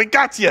like, we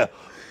got you.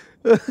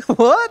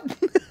 What?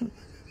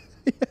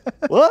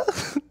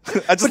 What?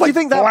 But do you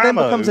think that then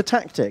becomes a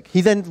tactic?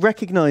 He then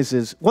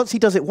recognizes, once he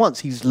does it once,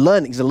 he's a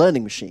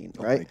learning machine,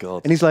 right? Oh my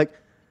God. And he's like,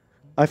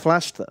 I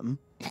flashed them.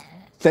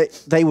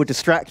 They were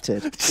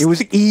distracted. It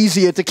was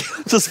easier to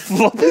kill. Just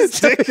flop his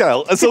dick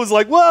out. And someone's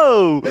like,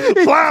 whoa,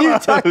 New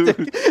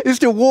tactic is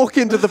to walk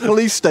into the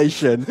police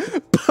station,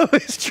 pull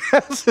his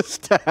trousers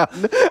down,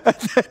 and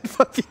then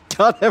fucking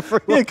gun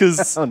everyone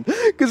down.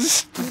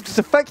 Because it's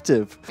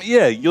effective.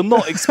 Yeah, you're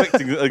not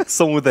expecting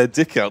someone with their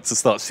dick out to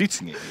start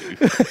shooting at you.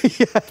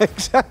 Yeah,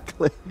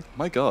 exactly.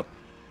 My God.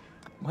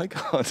 My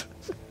God.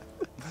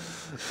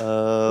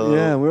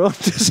 Yeah, we're on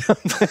to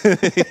something.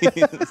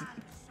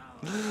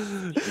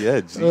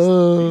 Yeah,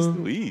 jeez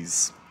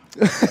Louise.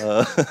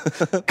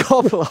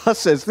 Cobbler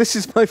says, this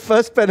is my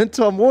first Ben and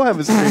Tom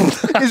Warhammer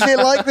stream. Is it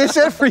like this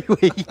every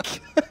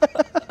week?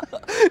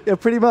 Yeah,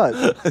 pretty much.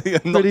 Yeah,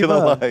 I'm not going to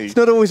lie. It's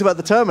not always about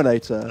the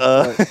Terminator.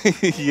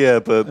 Yeah,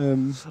 but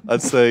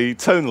I'd say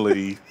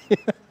tonally,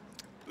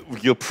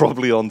 you're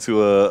probably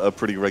onto a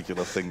pretty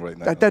regular thing right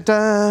now. Dun,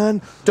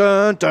 dun,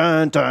 dun,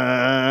 dun,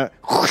 dun.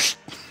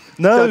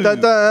 No, Dun,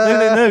 dun,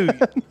 dun. no.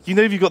 You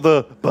know, if you've got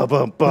the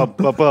ba-bum,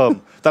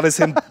 bum. That is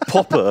him,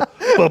 Popper.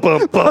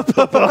 Ba-bum,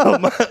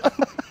 ba-bum.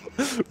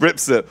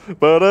 Rips it.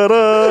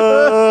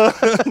 Ba-da-da.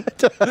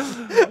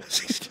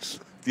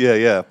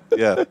 Yeah.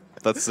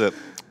 That's it.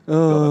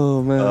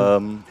 Oh,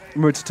 man.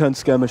 Remember to turn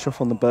skirmish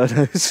off on the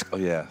birdos. Oh,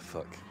 yeah,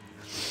 fuck.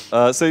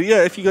 So,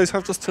 yeah, if you guys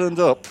have just turned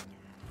up,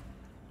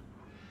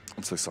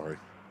 I'm so sorry.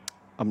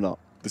 I'm not.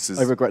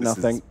 I regret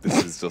nothing.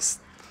 This is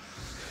just...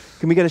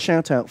 Can we get a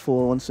shout out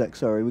for 1 sec?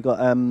 Sorry, we got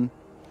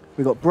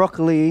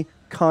Broccoli,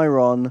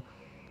 Chiron,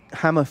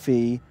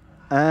 Hammerfee,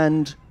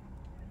 and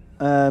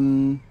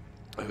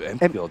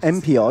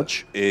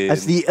Empiodge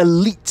as the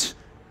elite.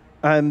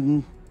 What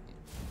do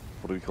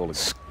we call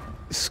it?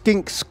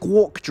 Skink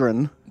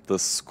Squawkdron. The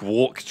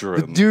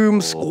Squawkdron. The Doom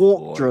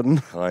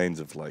Squawkdron. Kind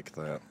of like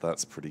that.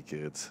 That's pretty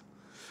good.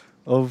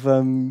 Of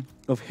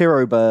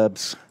hero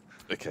burbs.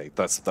 Okay,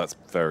 that's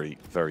very,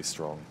 very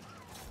strong.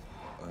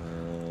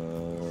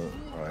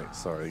 Right,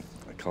 sorry.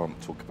 I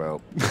can't talk about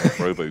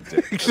Robo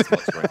Dick as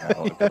much right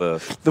now. I've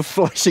gotta, the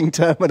flashing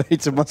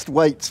Terminator must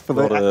wait for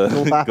the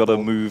actual battle. Gotta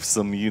move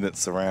some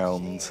units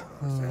around.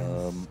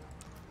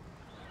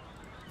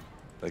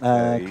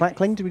 Okay.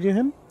 Clackling, did we do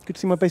him? Good to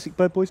see my basic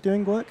bird boys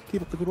doing work.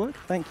 Keep up the good work.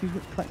 Thank you,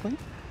 Clackling.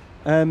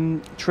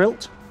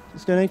 Trilt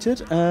is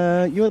donated.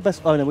 You're the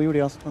best. Oh, no, we already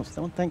asked that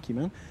one. Thank you,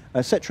 man.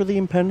 Cetra the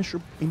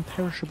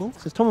Imperishable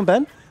says, Tom and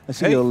Ben, I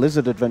see your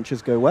lizard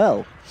adventures go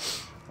well.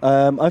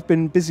 I've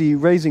been busy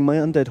raising my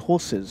undead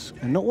horses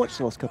and not watched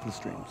the last couple of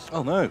streams.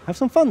 Oh, no. Have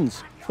some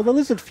funds for the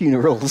lizard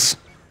funerals.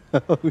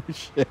 Oh,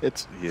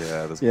 shit.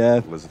 Yeah, there's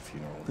lizard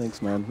funerals.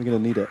 Thanks, man. We're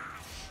going to need it.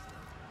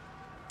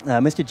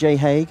 Mr. J.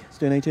 Haig has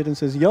donated and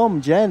says,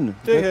 Yom, Jen.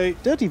 J.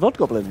 Haig. Dirty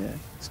Vodgoblin here.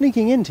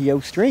 Sneaking into yo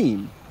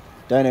stream.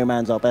 Dino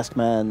man's our best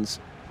mans.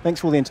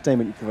 Thanks for all the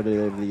entertainment you've provided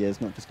over the years,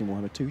 not just in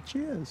Warhammer 2.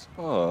 Cheers.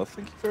 Oh,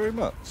 thank you very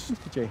much.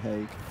 Mr. J.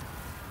 Haig.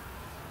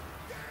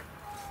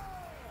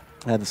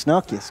 The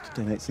Snarkiest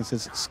donates and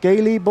says,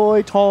 Scaly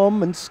Boy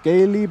Tom and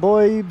Scaly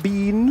Boy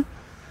Bean.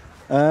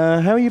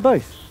 How are you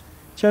both?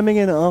 Chiming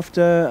in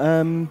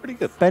after pretty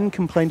good. Ben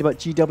complained about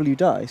GW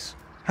dice.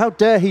 How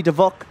dare he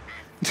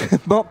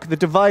mock the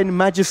divine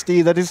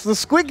majesty that is the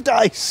squig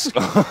dice?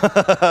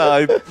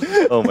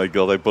 Oh my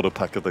God, I bought a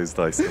pack of those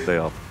dice and they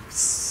are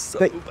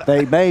so bad.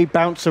 They may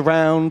bounce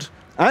around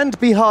and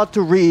be hard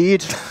to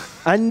read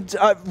and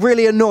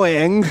really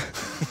annoying,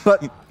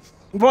 but...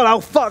 Well, oh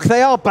fuck,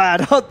 they are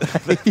bad, aren't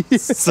they?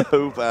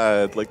 So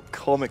bad, like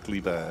comically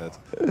bad.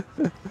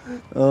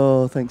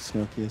 Oh, thanks,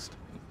 Snarkiest.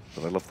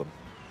 But I love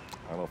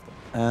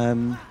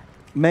them.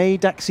 May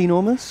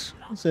Daxinormus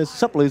says,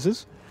 "Sup,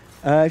 losers.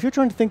 If you're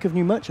trying to think of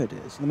new merch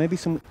ideas, there may be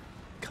some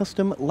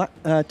custom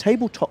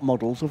tabletop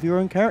models of your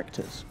own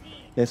characters.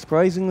 They're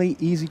surprisingly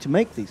easy to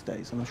make these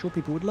days, and I'm sure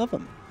people would love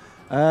them.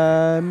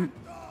 What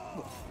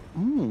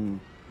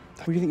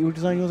do you think you would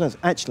design yours as?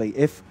 Actually,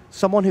 if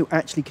someone who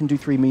actually can do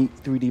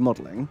 3D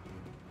modeling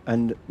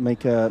and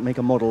make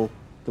a model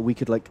that we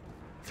could like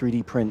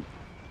 3D print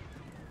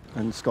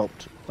and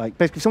sculpt, like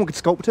basically someone could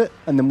sculpt it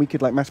and then we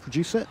could like mass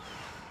produce it.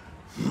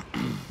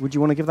 Would you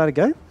want to give that a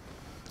go?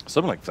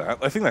 Something like that.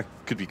 I think that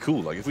could be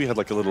cool. Like if we had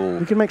like a little.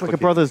 We could make like a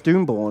Brothers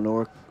Doomborn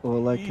or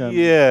like.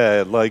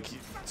 Yeah, like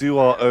do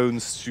our own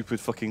stupid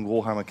fucking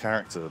Warhammer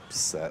character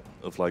set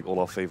of like all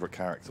our favorite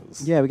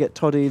characters. Yeah, we get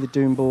Toddy, the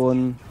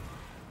Doomborn,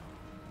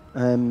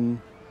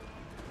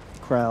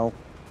 Krell.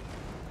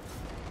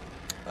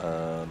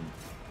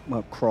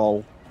 Well,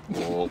 Kroll.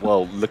 Or,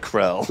 well,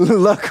 Lecrel.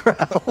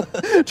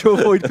 Lecrel, to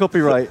avoid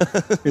copyright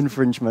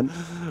infringement.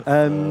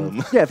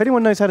 Yeah, if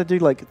anyone knows how to do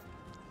like.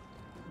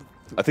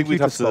 I think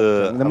we'd have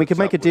to. And then we could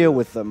make a deal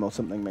with them or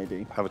something,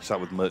 maybe. Have a chat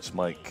with Merch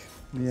Mike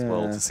as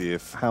well to see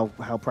if how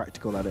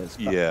practical that is.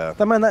 Yeah,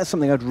 that's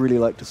something I'd really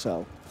like to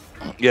sell.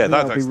 Yeah,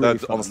 that'd really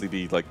honestly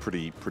be like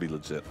pretty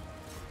legit.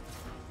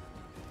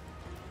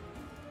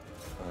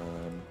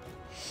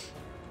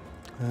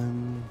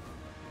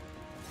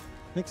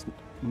 Next,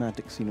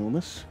 Maddox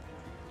Enormous.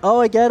 Oh,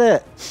 I get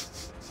it.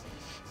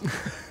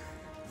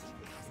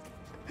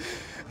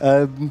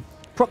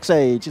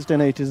 Proxage is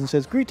donated and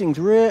says, "Greetings,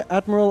 Rear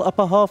Admiral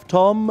Upper Half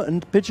Tom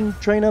and Pigeon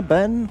Trainer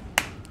Ben.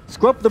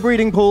 Scrub the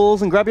breeding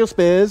pools and grab your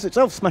spears. It's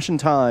elf smashing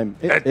time."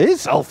 It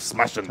is elf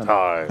smashing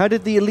time. How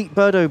did the Elite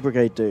Birdo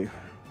Brigade do?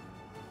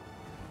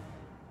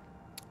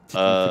 Did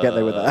you forget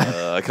they were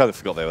there? I kind of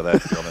forgot they were there,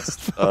 to be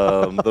honest.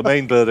 The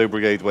main Birdo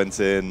Brigade went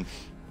in,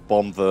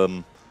 bombed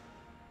them,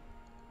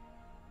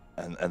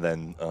 and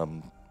then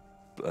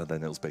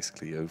it was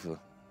basically over.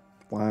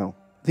 Wow.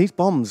 These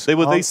bombs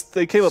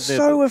they came up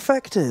so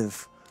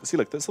effective. See,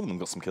 look, some of them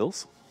got some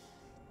kills.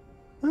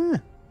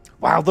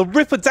 Wow, the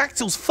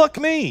Ripperdactyls, fuck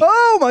me!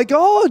 Oh my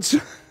god!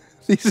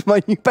 These are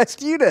my new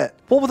best unit.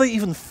 What were they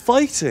even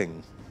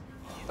fighting?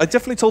 I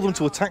definitely told them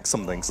to attack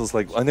something, so I was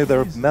like, I know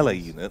they're a melee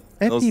unit.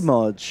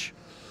 Epimod,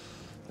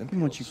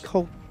 you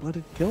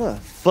cold-blooded killer.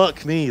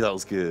 Fuck me, that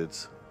was good.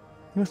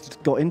 You must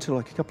have got into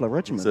like a couple of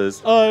regiments.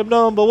 Says, I'm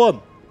number one.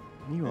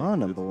 You are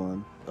number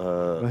one.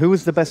 Who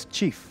was the best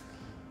chief?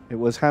 It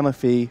was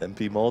Hammerfee.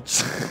 MP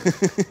Mods.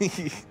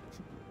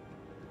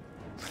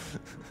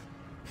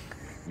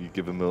 You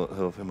give him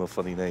a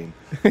funny name.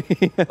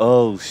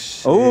 Oh,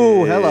 shit.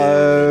 Oh,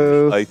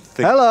 hello.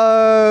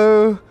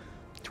 Hello.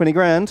 20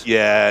 grand.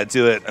 Yeah,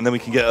 do it. And then we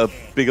can get a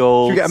big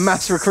old... Should we get a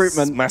mass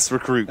recruitment? Mass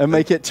recruit. And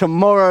make it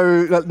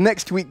tomorrow, like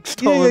next week's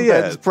Tom and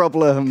Ben's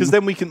problem. Because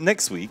then we can,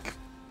 next week,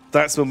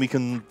 that's when we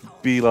can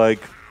be like,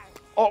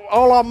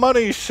 all our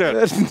money shit.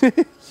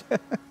 Okay.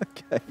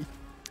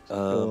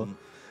 Sure.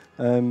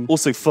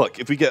 Also, fuck,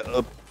 if we get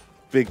a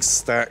big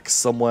stack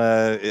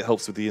somewhere, it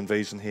helps with the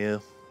invasion here.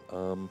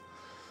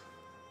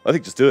 I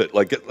think just do it.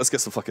 Like, let's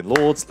get some fucking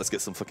lords. Let's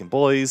get some fucking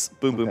boys.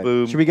 Boom, boom,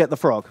 boom. Should we get the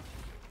frog?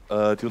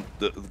 Do you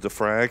want the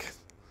frag?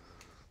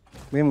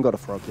 We haven't got a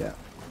frog yet.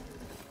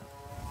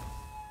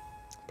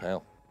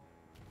 Pal.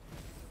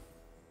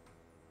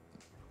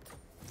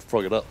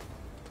 Frog it up.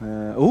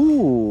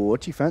 Ooh,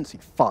 what do you fancy?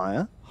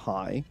 Fire,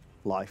 high,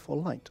 life, or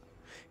light?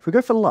 If we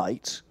go for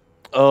light,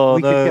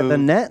 we could get the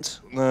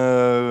net.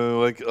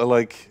 No,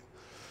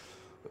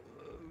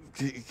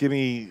 give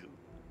me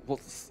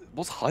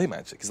what's high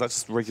magic? Is that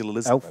just regular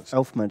lizard magic?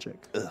 Elf magic.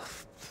 Ugh.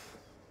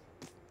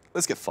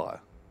 Let's get fire.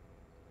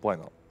 Why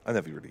not? I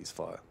never really use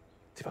fire.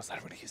 To be honest, I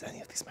don't really use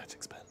any of these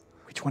magics, Ben.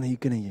 Which one are you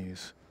gonna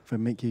use? If I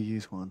make you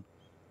use one.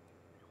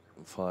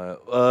 Fire.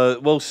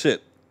 Well,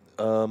 shit.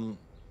 Well,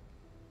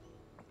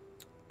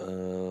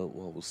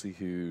 we'll see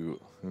who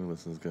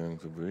this is going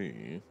to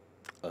be.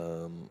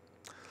 So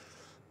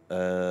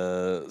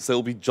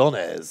it'll be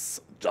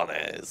Johnny's.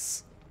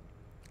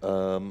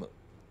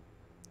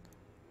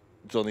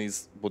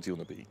 Johnny's, what do you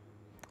want to be?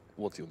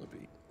 What do you want to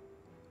be?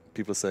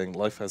 People are saying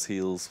life has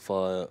heals,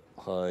 fire,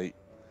 high.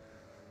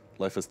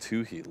 Life has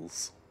 2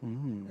 heals.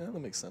 Yeah, that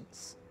makes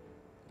sense.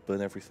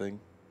 Burn everything.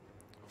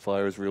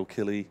 Fire is real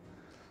killy.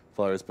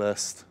 Fire is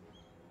best.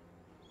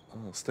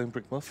 Oh, Stone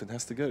Brick Muffin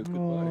has to go. Goodbye.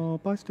 Oh,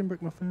 bye, Stone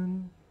Brick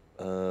Muffin.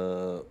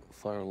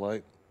 Fire or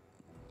light.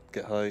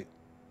 Get high.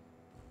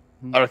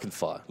 I reckon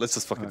fire. Let's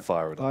just fucking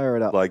fire it up. Fire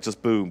it up. Like,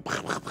 just boom.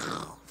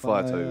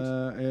 Fire toad.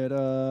 Fire it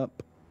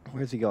up.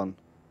 Where's he gone?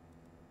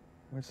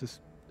 Where's this?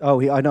 Oh,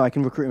 I know. I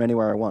can recruit him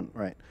anywhere I want.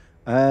 Right.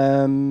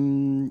 Well,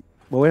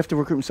 we have to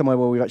recruit him somewhere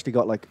where we've actually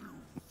got, like,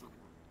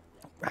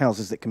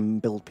 houses that can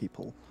build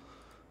people.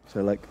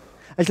 So, like...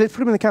 Actually, let's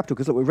put him in the capital,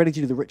 because, look, we're ready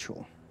to do the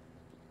ritual.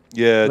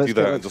 Yeah, Let's do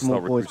that get, and just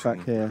start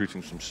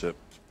recruiting some shit.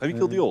 Have you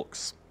killed the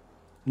orcs?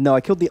 No,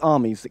 I killed the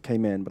armies that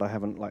came in, but I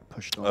haven't, like,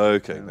 pushed on.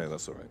 Okay, no,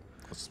 that's all right.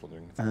 I was just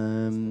wondering.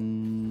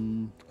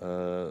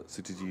 So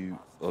did you...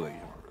 Oh, there you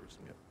go.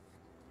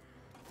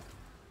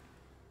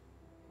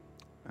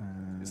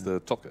 It's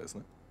the top guy, isn't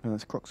it? No,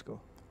 that's Croc score.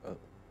 Oh.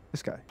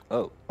 This guy.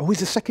 Oh, Oh,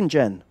 he's a second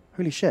gen.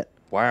 Holy shit.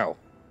 wow.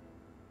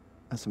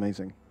 That's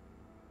amazing.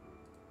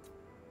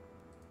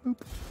 Boop.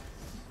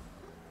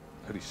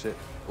 Holy shit.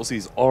 Also,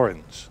 he's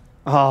orange.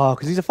 Oh,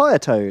 because he's a fire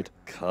toad.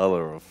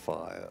 Color of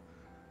fire.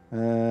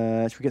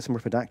 Should we get some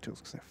Rhipidactyls?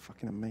 Because they're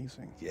fucking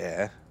amazing.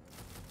 Yeah.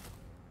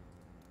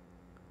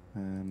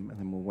 And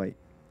then we'll wait.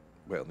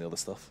 Wait on the other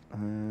stuff.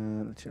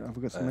 Have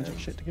we got some magic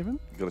shit to give him?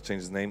 You got to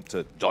change his name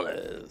to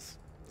Johnny's.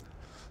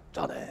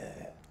 Johnny.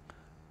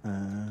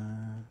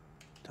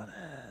 Johnny's.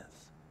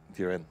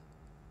 You're in.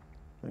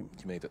 Boom.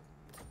 You made it.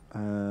 He's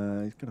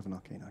gonna have an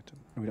arcane item.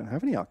 We don't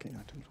have any arcane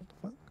items. What the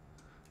fuck?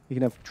 You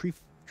can have tree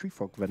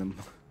frog venom.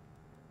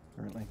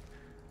 Apparently.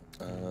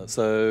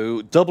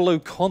 So Double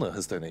O'Connor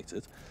has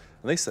donated,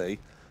 and they say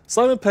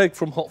Simon Pegg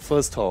from Hot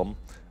Fuzz Tom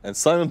and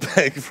Simon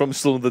Pegg from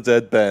Shaun of the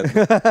Dead Ben.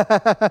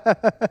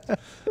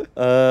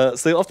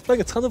 So after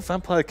playing a ton of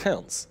vampire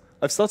accounts,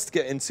 I've started to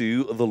get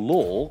into the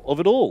lore of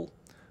it all.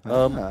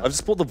 I've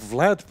just bought the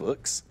Vlad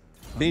books.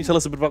 Can you tell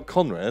us a bit about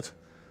Conrad,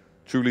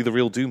 truly the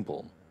real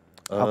Doomborn?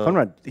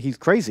 Conrad, he's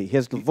crazy. He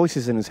has the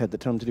voices in his head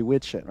that tell him to do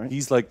weird shit, right?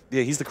 He's like,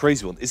 yeah, he's the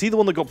crazy one. Is he the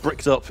one that got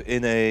bricked up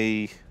in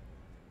a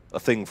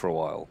thing for a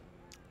while?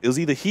 It was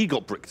either he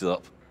got bricked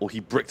up or he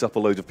bricked up a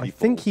load of people. I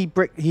think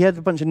he had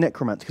a bunch of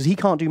necromancers because he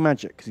can't do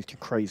magic because he's too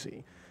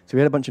crazy. So he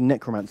had a bunch of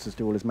necromancers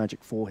do all his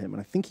magic for him, and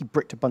I think he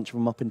bricked a bunch of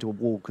them up into a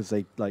wall because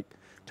they like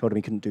told him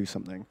he couldn't do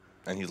something.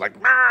 And he was like,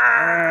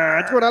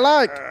 That's what I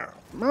like.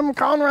 I'm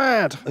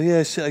Conrad. oh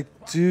yeah, shit,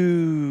 I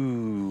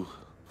do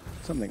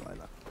Something like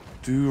that.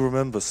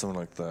 remember something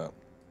like that.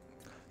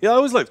 Yeah, I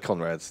always liked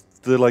Conrad.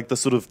 The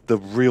sort of the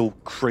real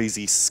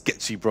crazy,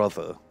 sketchy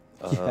brother.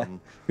 Yeah.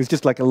 Who's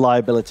just like a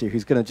liability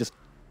who's going to just...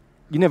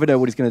 You never know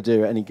what he's going to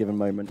do at any given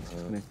moment. He's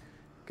just going to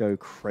go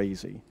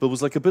crazy. But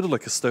was like a bit of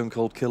like a stone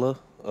cold killer.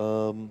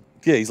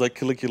 Yeah, he's like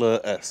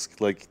Caligula-esque.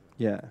 Like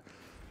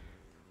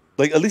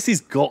at least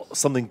he's got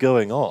something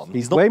going on.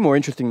 He's not way more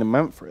interesting than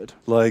Manfred.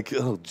 like,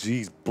 oh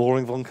geez,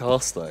 boring von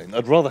Carstein.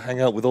 I'd rather hang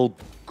out with old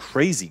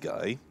crazy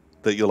guy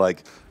that you're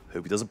like,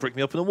 hope he doesn't brick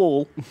me up in a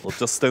wall or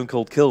just stone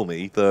cold kill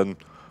me than,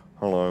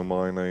 hello,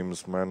 my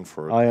name's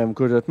Manfred. I am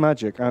good at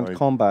magic and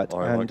combat.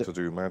 I and like to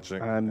do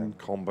magic and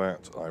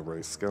combat. I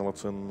raise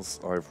skeletons.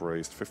 I've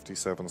raised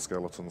 57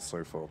 skeletons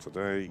so far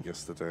today.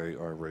 Yesterday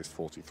I raised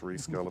 43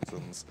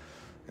 skeletons.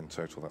 In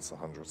total, that's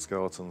 100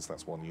 skeletons.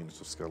 That's 1 unit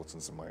of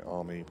skeletons in my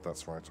army.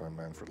 That's right, I'm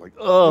Manfred. Like,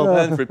 oh,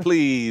 Manfred,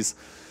 please.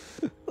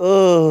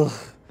 Oh,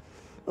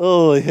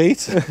 I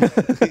hate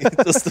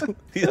it.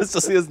 he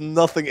has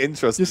nothing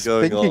interesting just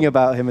going on. thinking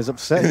about him is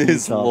upsetting.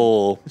 His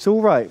lore. It's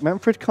all right.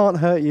 Manfred can't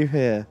hurt you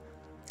here.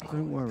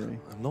 Don't worry.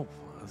 I'm not,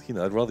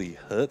 I'd rather he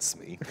hurts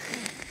me.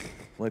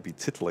 Might be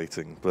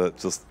titillating, but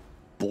just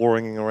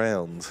boring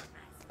around.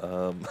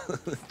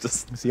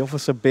 Just It's the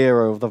Officer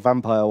Bero of the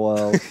vampire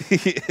world.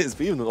 he is,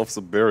 but even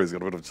Officer Barry's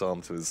got a bit of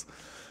charm to his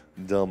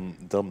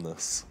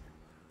dumbness.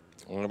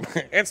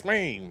 It's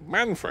me,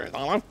 Manfred.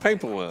 I love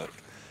paperwork.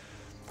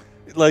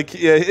 Like,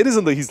 yeah, it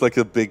isn't that he's like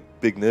a big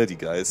nerdy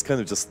guy. It's kind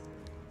of just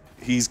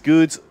he's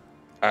good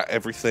at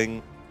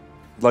everything.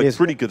 Like,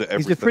 pretty good at everything.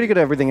 He's just pretty good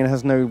at everything and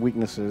has no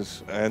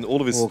weaknesses. And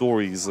all of his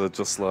stories are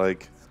just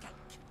like,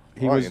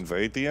 He I was-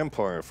 invade the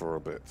Empire for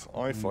a bit.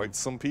 I fight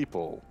some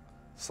people.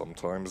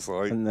 Sometimes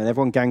And then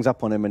everyone gangs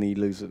up on him and he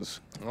loses.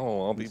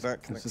 I'll be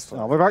back next time.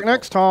 I'll be back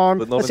next time.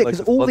 But not That's in, it, like,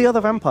 because the all the fun other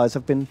way. vampires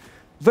have been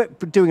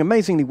doing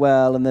amazingly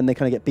well, and then they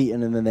kind of get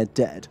beaten, and then they're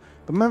dead.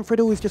 But Manfred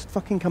always just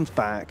fucking comes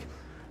back,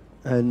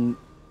 and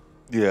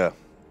Yeah.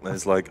 And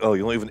it's like, oh,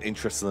 you're not even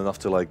interested enough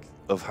to like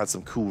have had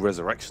some cool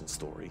resurrection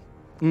story.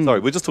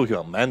 Sorry, we're just talking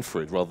about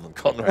Manfred rather than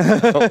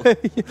Conrad.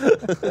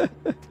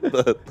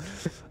 but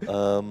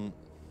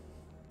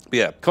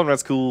yeah,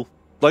 Conrad's cool.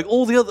 Like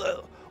all the other,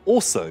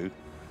 also,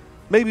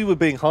 maybe we're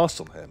being harsh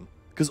on him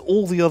because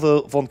all the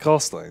other von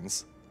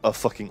Carsteins are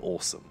fucking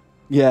awesome.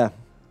 yeah.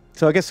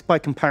 So I guess by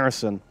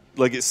comparison,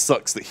 Like it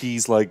sucks that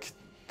he's like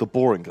the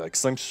boring guy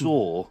because I'm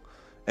sure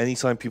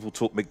anytime people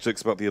make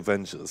jokes about the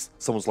Avengers,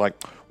 someone's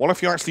like, "What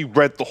if you actually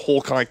read the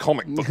Hawkeye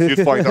comic book?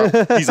 You'd find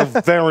out he's a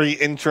very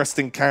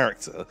interesting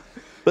character."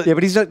 But yeah,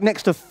 but he's like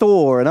next to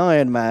Thor and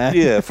Iron Man.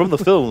 yeah, from the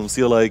films,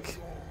 you're like,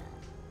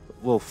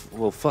 well,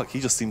 fuck. He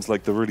just seems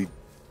like the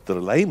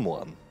lame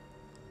one.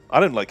 I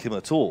don't like him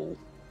at all,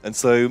 and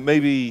so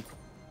maybe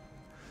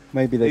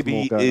Maybe he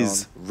more going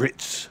is on.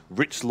 rich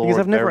Because lore,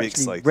 I've never very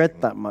actually exciting.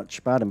 read that much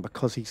about him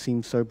because he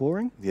seems so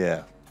boring.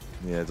 Yeah,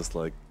 just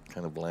like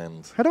kind of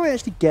bland. How do I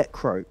actually get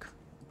Croak?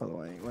 By the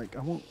way, like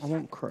I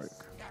want Croak.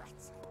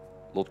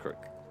 Lord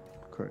Croak.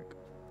 Croak.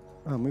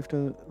 Oh, move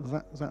to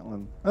that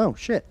one. Oh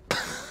shit.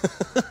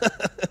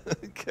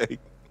 Okay.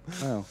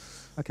 Wow.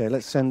 Okay,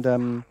 let's send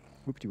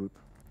whoopty whoop.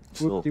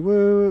 Sure. Whoopty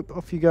whoop.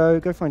 Off you go.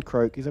 Go find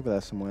Croak. He's over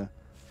there somewhere.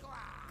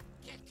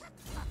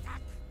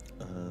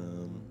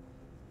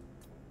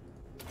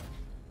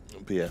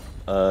 But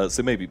yeah,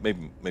 so maybe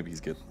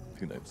he's good.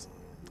 Who knows?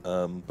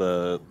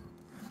 But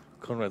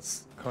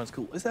Conrad's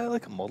cool. Is there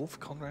like a model for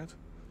Conrad?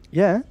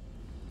 Yeah.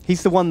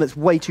 He's the one that's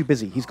way too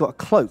busy. He's got a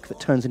cloak that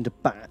turns into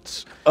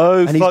bats. Oh,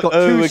 and he's got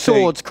two okay.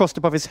 swords crossed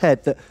above his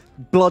head that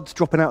blood's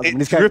dropping out of him.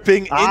 And It's he's going,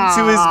 dripping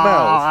into his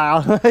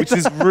mouth, which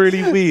is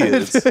really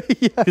weird.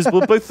 Because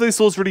both of those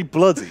swords really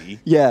bloody.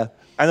 Yeah.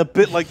 And a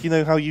bit like, you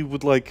know, how you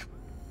would like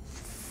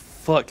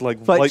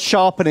like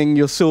sharpening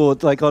your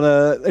sword, like on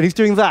a, and he's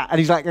doing that, and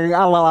he's like, going,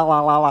 ah, la, la,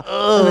 la, la, la.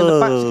 And then the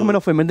bat's coming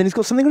off him, and then he's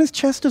got something on his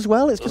chest as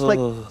well. It's just like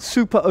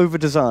super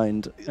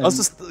over-designed. I was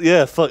just,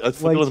 yeah, fuck, I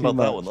forgot too about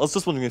that much. one. I was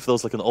just wondering if there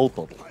was like an old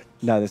model.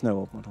 No, there's no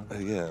old model. Oh,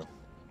 yeah.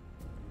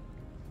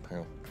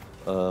 Hang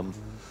on.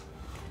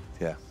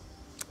 Yeah.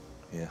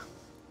 Yeah.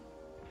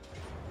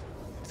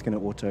 It's going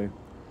to auto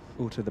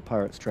the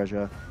pirate's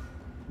treasure.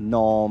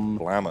 Nom.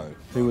 Blammo.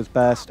 Who was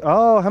best?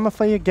 Oh,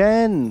 Hammerfey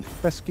again.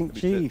 Best skink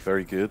chief.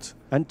 Very good.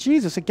 And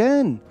Jesus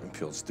again.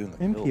 Impiod's doing that.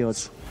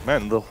 Impiod.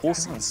 Man, the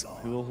horses.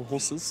 Who are the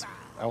horses?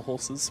 Our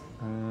horses?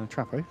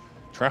 Trappo.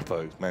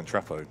 Trappo. Man,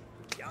 Trappo.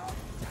 Good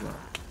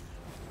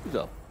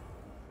job.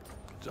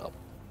 Good job.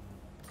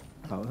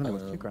 Oh, I was only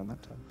worth £2,000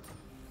 that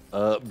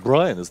time.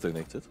 Brian has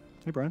donated.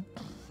 Hey, Brian.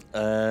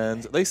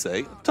 And they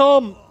say,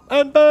 Tom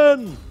and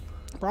Ben!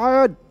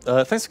 Brian!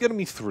 Thanks for getting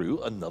me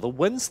through another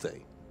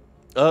Wednesday.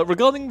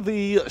 Regarding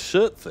the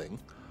shirt thing,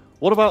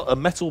 what about a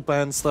metal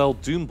band style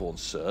Doomborn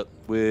shirt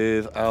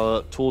with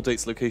our tour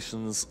dates,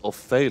 locations of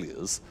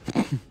failures?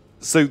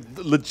 So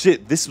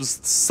legit, this was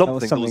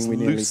something that was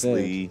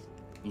we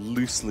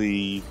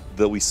loosely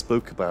that we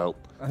spoke about.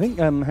 I think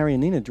Harry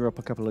and Nina drew up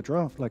a couple of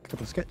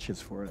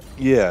sketches for it.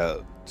 Yeah,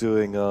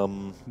 doing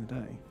in the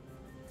day.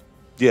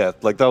 Yeah,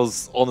 like that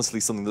was honestly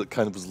something that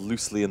kind of was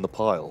loosely in the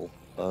pile.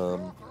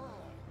 Can't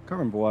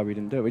remember why we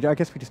didn't do it. I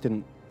guess we just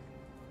didn't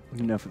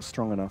know if it was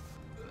strong enough.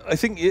 I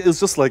think it was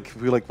just like,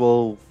 we were like,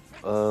 well,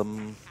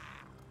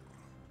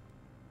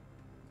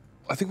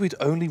 I think we'd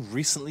only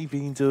recently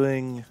been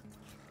doing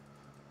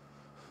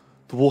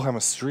the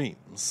Warhammer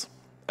streams,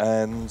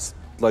 and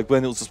like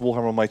when it was just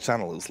Warhammer on my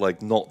channel, it was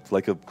like not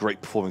like a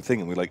great performing thing,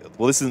 and we're like,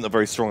 well, this isn't a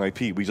very strong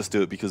IP, we just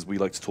do it because we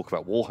like to talk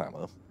about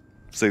Warhammer,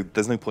 so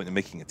there's no point in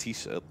making a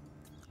t-shirt.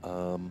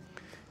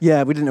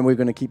 Yeah, we didn't know we were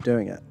going to keep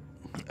doing it.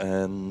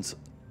 And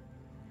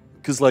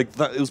because like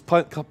that, it was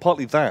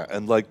partly that,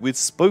 and like we'd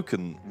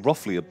spoken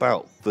roughly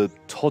about the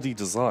Toddy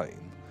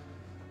design,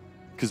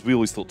 because we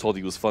always thought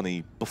Toddy was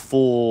funny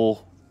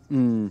before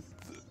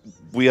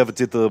we ever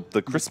did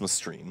the Christmas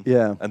stream.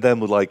 Yeah, and then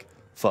we're like,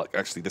 fuck,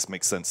 actually, this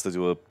makes sense to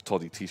do a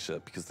Toddy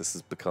T-shirt because this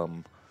has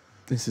become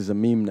a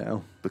meme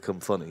now. Become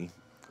funny.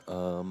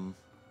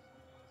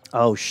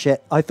 Oh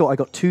shit! I thought I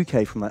got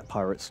 2K from that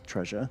pirate's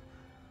treasure.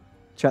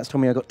 Chat's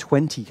told me I got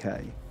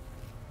 20K.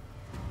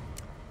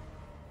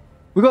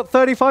 We got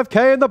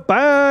 35K in the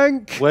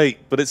bank. Wait,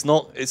 but it's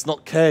not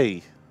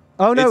K.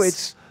 Oh no,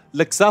 it's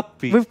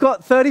Lexapi. We've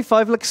got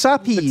 35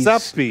 Lexapis.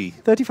 Lexapi.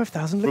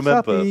 35,000 Lexapis.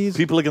 Remember,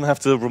 people are going to have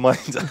to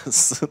remind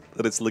us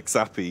that it's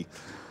Lexapi.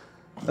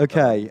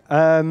 Okay.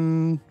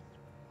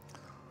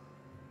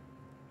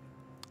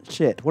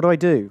 Shit. What do I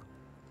do?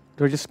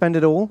 Do I just spend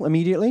it all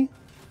immediately?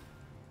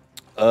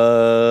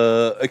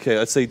 Okay,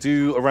 I'd say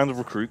do a round of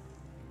recruit.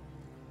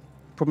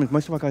 Problem is,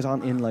 most of our guys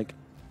aren't in like.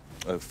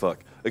 Oh fuck.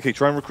 Okay,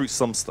 try and recruit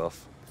some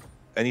stuff.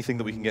 Anything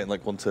that we can get in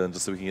like one turn,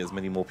 just so we can get as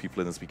many more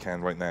people in as we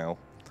can right now.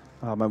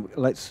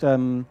 Let's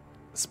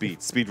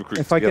speed recruit.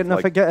 If I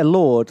get a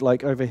lord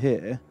like over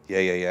here.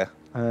 Yeah.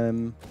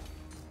 Then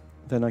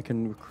I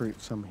can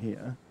recruit some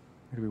here.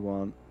 Who do we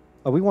want?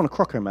 Oh, we want a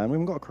Croco Man. We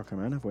haven't got a Croco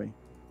Man, have we?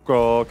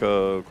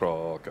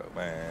 Croco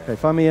Man. Okay,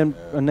 find me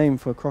a name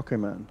for a Croco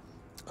Man.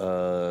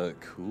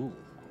 Cool.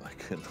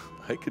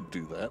 I could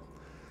do that.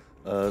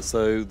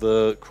 So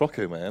the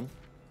Croco Man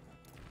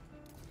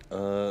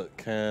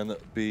can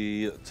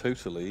be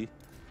totally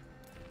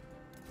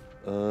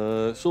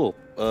sure.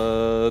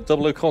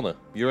 Double O'Connor,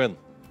 you're in.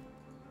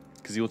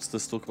 Because you wanted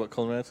us to talk about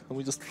Conrad, and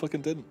we just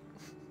fucking didn't.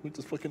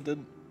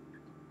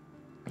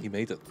 You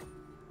made it.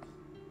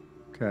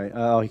 Okay.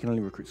 Oh, he can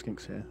only recruit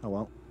skinks here. Oh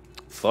well.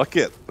 Fuck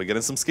it. We're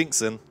getting some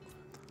skinks in.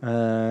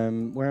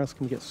 Where else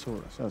can we get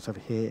Saurus? Oh, it's over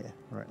here.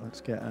 Right. Let's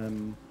get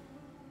Oh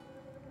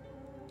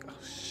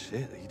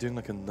shit! Are you doing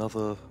like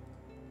another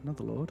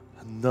lord?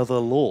 Another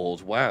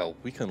lord. Wow.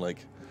 We can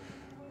like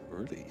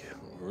really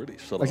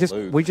shot our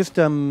load. We just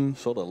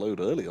shot our load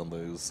early on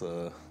those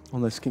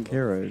skink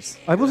heroes.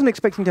 I wasn't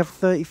expecting to have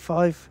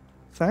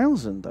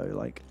 35,000 though.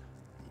 Like.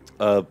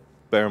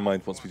 Bear in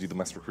mind, once we do the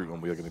mass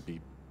recruitment, we are going to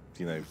be,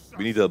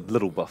 we need a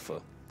little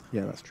buffer.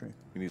 Yeah, that's true.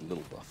 We need a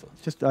little buffer.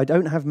 It's just I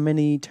don't have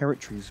many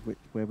territories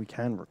where we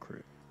can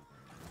recruit.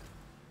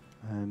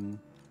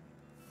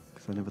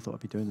 Because I never thought I'd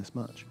be doing this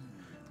much.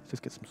 Let's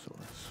just get some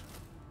Saurus.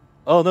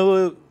 Oh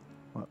no!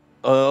 What?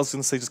 I was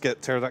going to say just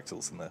get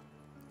pterodactyls in there.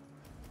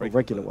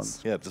 Regular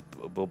ones. Yeah, just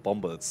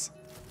bombirds.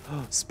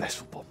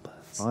 Special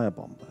bombirds. Fire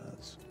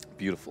bombirds.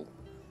 Beautiful.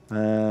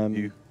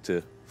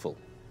 Beautiful.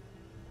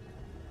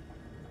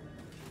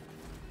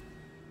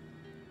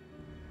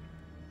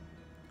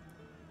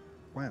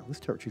 Wow, this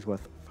territory's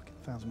worth fucking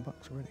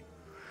 $1,000 already.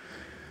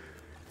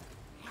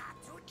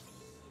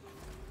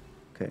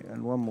 Okay,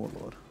 and one more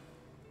lord.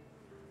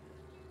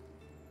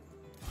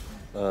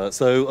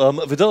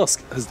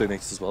 Vidask has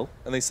donated as well,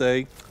 and they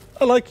say,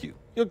 I like you.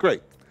 You're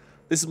great.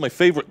 This is my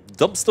favorite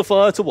dumpster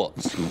fire to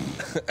watch,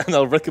 and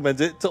I'll recommend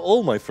it to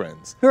all my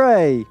friends.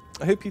 Hooray!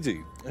 I hope you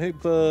do. I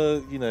hope,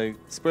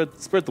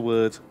 spread the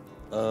word.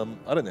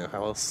 I don't know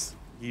how else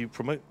you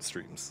promote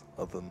streams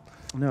other than...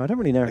 No, I don't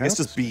really know I how guess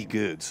to just be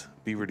good.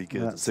 Be really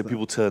good. That's So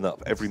people turn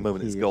up. Every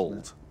moment is key,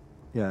 gold.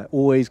 Yeah,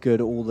 always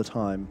good all the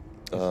time.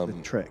 That's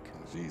the trick.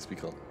 Jeez, we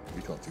can't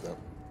do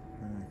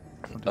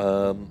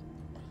that.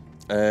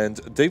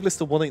 And Dave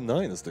Lister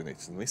 189 has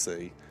donated, and they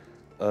say,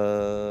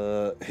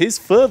 here's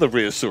further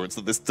reassurance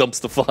that this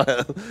dumpster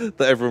fire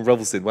that everyone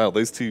revels in. Wow,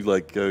 those two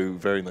go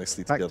very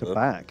nicely Back together. to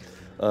back.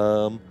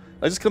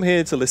 I just come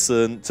here to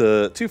listen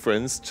to two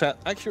friends chat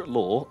accurate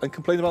lore and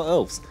complain about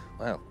elves.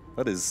 Wow,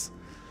 that is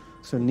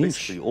So niche.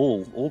 basically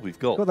all we've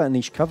got. Got that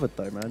niche covered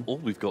though, man. All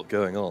we've got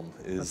going on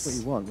That's what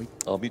is you want.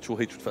 our mutual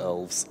hatred for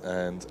elves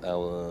and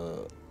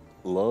our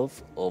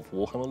love of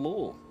Warhammer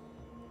lore,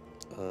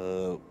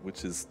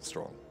 which is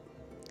strong.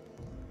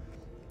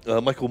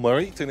 Michael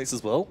Murray donates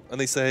as well, and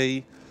they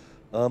say,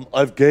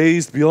 I've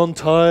gazed beyond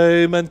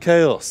time and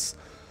chaos.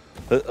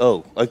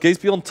 I've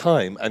gazed beyond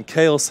time, and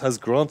chaos has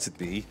granted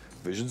me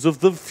visions of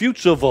the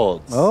future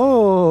VODs.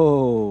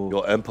 Oh.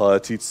 Your empire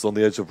teeters on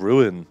the edge of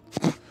ruin.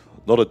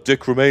 Not a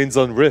dick remains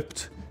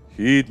unripped.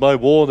 Heed my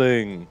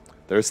warning.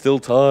 There is still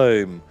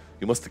time.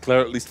 You must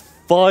declare at least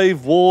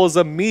 5 wars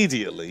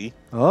immediately.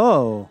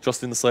 Oh.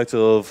 Just in the sight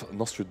of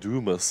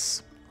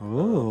Nostradamus.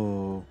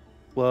 Oh.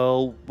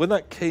 Well, when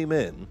that came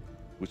in,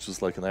 which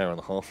was like an hour and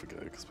a half ago,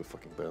 because we're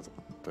fucking bad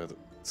at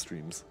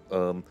streams,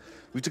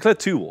 we declared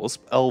 2 wars,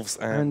 elves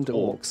and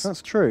orcs.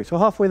 That's true. So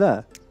halfway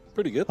there.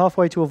 Pretty good.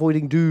 Halfway to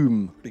avoiding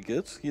doom. Pretty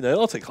good. You know,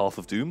 I'll take half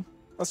of Doom.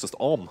 That's just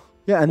Om.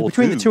 Yeah, and Or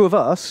between the Doom. two of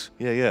us,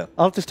 Yeah.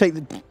 I'll just take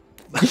the...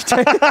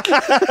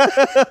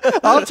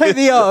 I'll take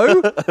the O.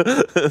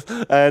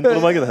 And what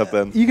am I going to have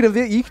then? You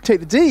can take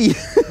the D.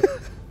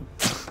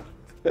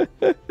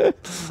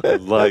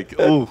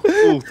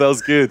 That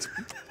was good.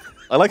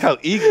 I like how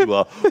eager you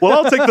are. Well,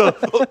 I'll take the...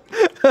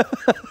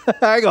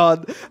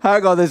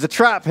 hang on, there's a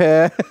trap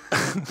here.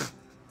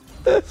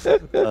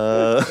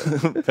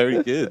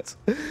 Very good.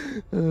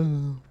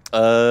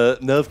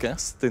 Nerve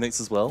Gas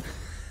donates as well.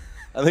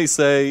 And they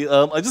say,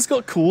 I just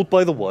got called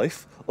by the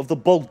wife of the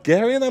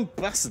Bulgarian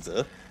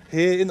ambassador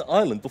here in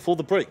Ireland before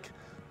the break.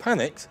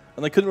 Panicked,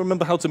 and I couldn't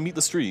remember how to mute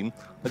the stream.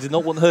 I did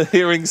not want her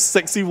hearing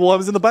sexy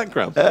Warhammers in the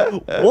background.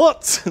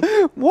 What?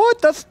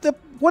 What?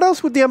 What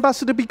else would the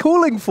ambassador be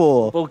calling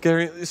for?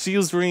 Bulgarian, she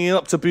was ringing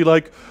up to be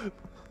like,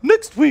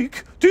 next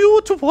week, do you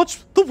want to watch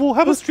the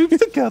Warhammer streams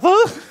together?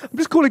 I'm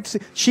just calling to see.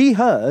 She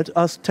heard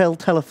us tell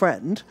a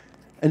friend,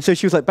 and so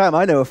she was like, bam,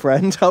 I know a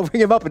friend. I'll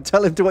ring him up and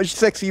tell him to watch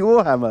Sexy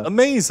Warhammer.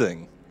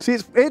 Amazing. See,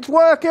 it's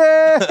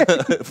working!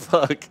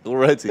 Fuck,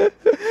 already.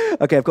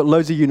 Okay, I've got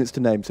loads of units to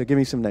name, so give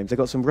me some names. I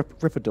got some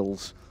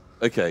Ripperdols.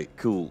 Okay,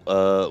 cool.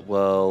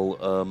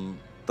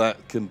 That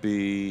can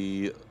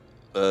be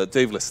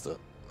Dave Lister,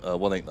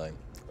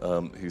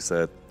 189, who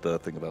said the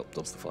thing about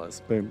dumpster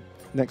fires. Boom.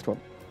 Next one.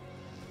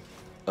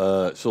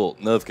 Sure,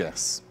 Nerve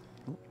Gas.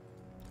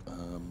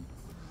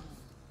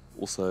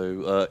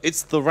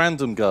 It's the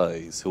random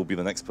guys who'll be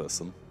the next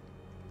person.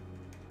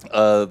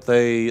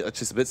 They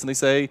choose some bits and they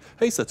say,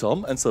 hey Sir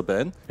Tom and Sir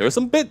Ben, here are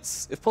some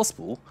bits. If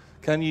possible,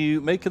 can you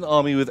make an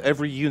army with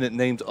every unit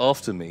named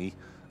after me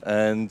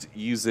and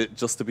use it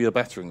just to be a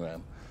battering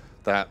ram?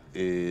 That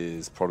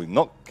is probably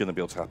not going to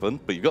be able to happen,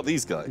 but you've got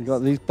these guys. You've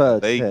got these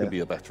birds They here. can be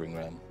a battering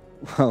ram.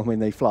 Well, I mean,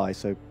 they fly,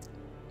 so...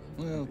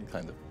 Well,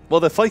 kind of. Well,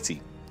 they're fighty.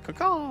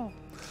 Caw-caw.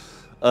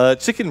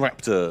 Chicken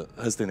Raptor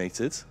has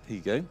donated. Here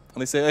you go. And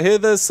they say, I hear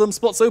there's some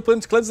spots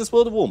open to cleanse this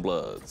world of warm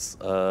bloods.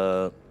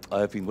 I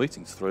have been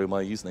waiting to throw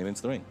my username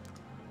into the ring.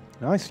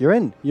 Nice, you're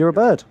in. You're a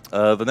bird.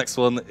 The next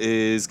one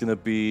is going to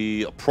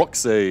be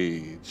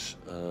Proxage.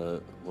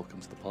 Welcome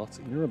to the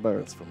party. You're a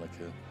bird. That's from like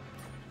a...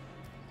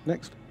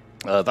 Next.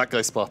 That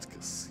guy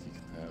Spartacus, you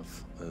can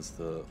have as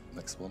the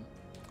next one.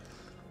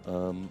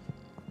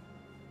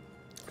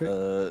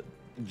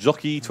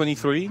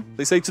 Jockey23,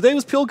 they say, today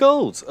was pure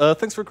gold.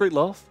 Thanks for a great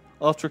laugh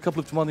after a couple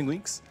of demanding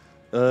weeks.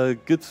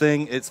 Good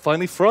thing it's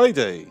finally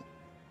Friday.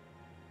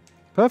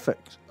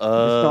 Perfect. It's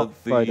not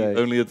Friday.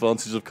 The only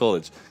advantage of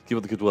college. Keep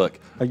up the good work.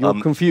 Are you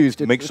confused?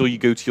 Make sure you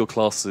go to your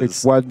classes.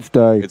 It's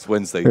Wednesday. It's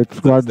Wednesday.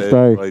 It's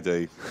Wednesday.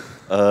 Friday.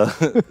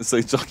 So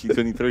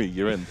Jockey23,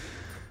 you're in.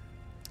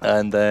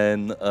 And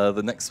then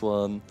the next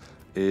one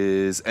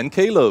is NK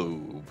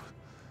Loeb.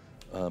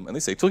 And they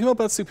say, talking about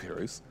bad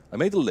superheroes, I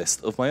made a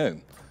list of my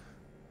own.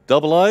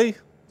 Double I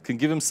can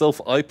give himself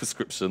eye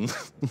prescription.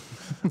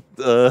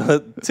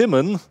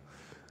 Timon,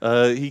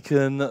 he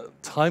can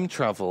time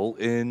travel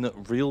in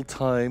real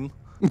time.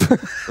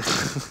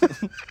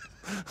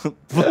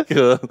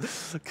 Booker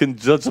can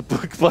judge a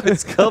book by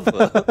its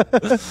cover.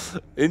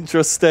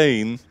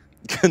 Intrastain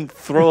can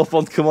throw up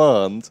on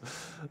command.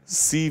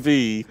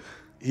 CV,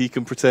 he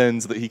can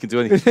pretend that he can do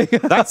anything.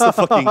 That's a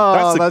fucking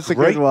that's a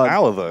great good one.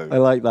 power though. I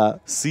like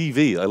that.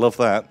 CV, I love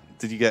that.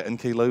 Did you get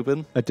NK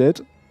Lobin? I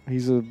did.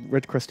 He's a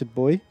red-crested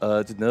boy.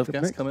 Did Nerve Good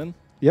Gas mix. come in?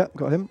 Yeah,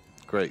 got him.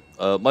 Great.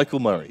 Michael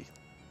Murray.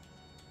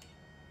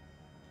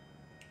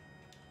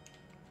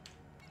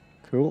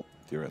 Cool.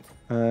 You're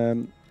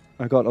in.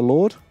 I got a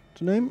lord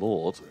to name.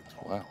 Lord.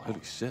 Wow,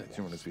 holy shit.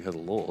 Didn't realize we had a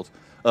Lord.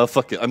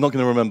 Fuck it. I'm not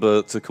going to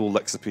remember to call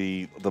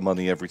Lexapy the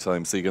money every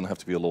time, so you're going to have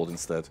to be a Lord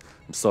instead.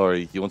 I'm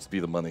sorry. You want to be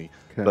the money.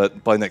 Okay.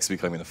 But by next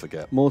week, I'm going to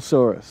forget.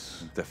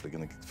 Morsaurus. I'm definitely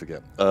going to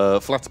forget.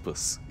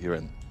 Platypus. You're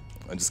in.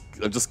 I'm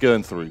just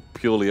going through,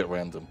 purely at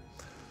random.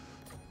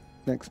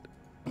 Next.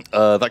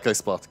 That guy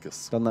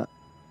Spartacus. Done that.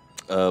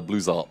 Blue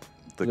Zarp.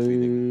 The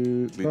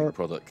Blue cleaning Zarp.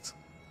 product.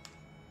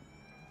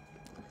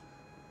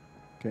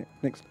 Okay,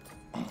 next.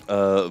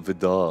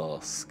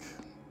 Vidarsk.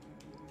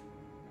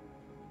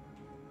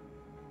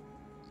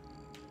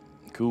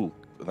 Cool.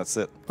 And that's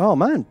it. Oh,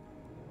 man.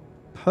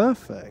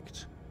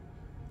 Perfect.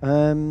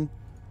 So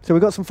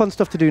we've got some fun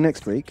stuff to do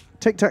next week.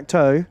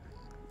 Tic-tac-toe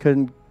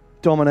can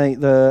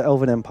dominate the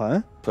Elven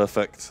Empire.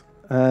 Perfect.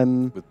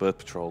 Um, With Bird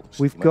Patrol.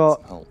 we've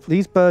got...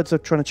 These birds are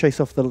trying to chase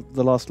off the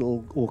last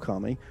little orc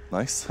army.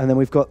 Nice. And then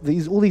we've got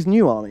all these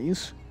new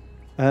armies.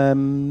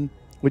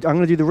 Which I'm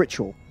going to do the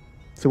ritual.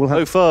 So we'll have...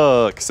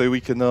 Oh, fuck. So we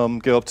can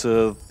go up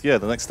to, the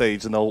next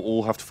stage and they'll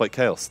all have to fight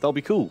Chaos. That'll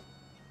be cool.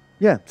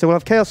 Yeah, so we'll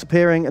have Chaos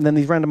appearing, and then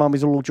these random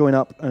armies will all join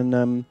up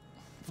and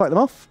fight them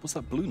off. What's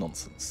that blue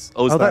nonsense?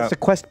 That's a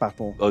quest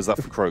battle. Oh, is that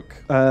for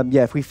Croak?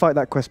 Yeah, if we fight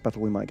that quest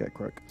battle, we might get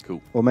Croak.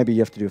 Cool. Or maybe you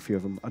have to do a few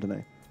of them. I don't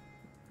know.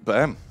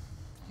 But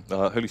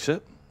holy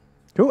shit.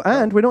 Cool,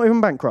 and we're not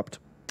even bankrupt.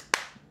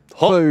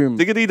 Hot Boom.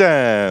 diggity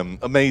damn.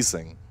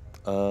 Amazing.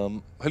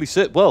 Holy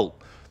shit. Well,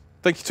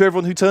 thank you to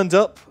everyone who turned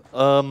up.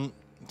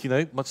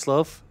 Much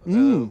love.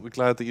 We're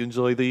glad that you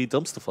enjoy the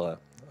dumpster fire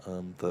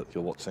that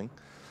you're watching.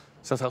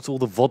 Shout out to all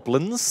the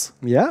Vodblins.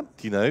 Yeah.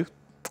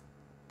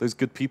 Those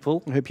good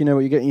people. I hope you know what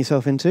you're getting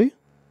yourself into.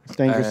 It's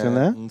dangerous in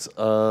there.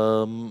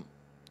 And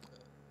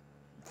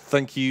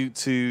thank you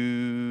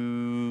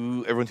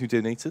to everyone who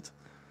donated.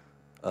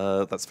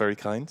 That's very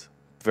kind.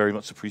 Very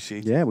much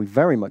appreciated. Yeah, we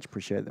very much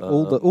appreciate that.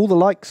 All the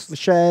likes, the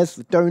shares,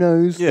 the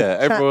donos. Yeah,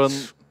 the everyone.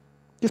 chats.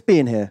 Just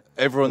being here.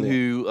 Everyone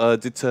who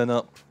did turn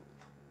up,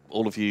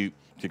 all of you,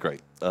 you're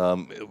great.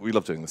 We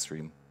love doing the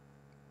stream.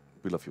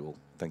 We love you all.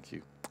 Thank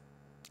you.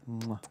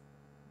 Mwah.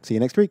 See you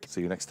next week.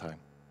 See you next time.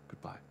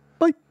 Goodbye.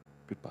 Bye.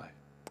 Goodbye.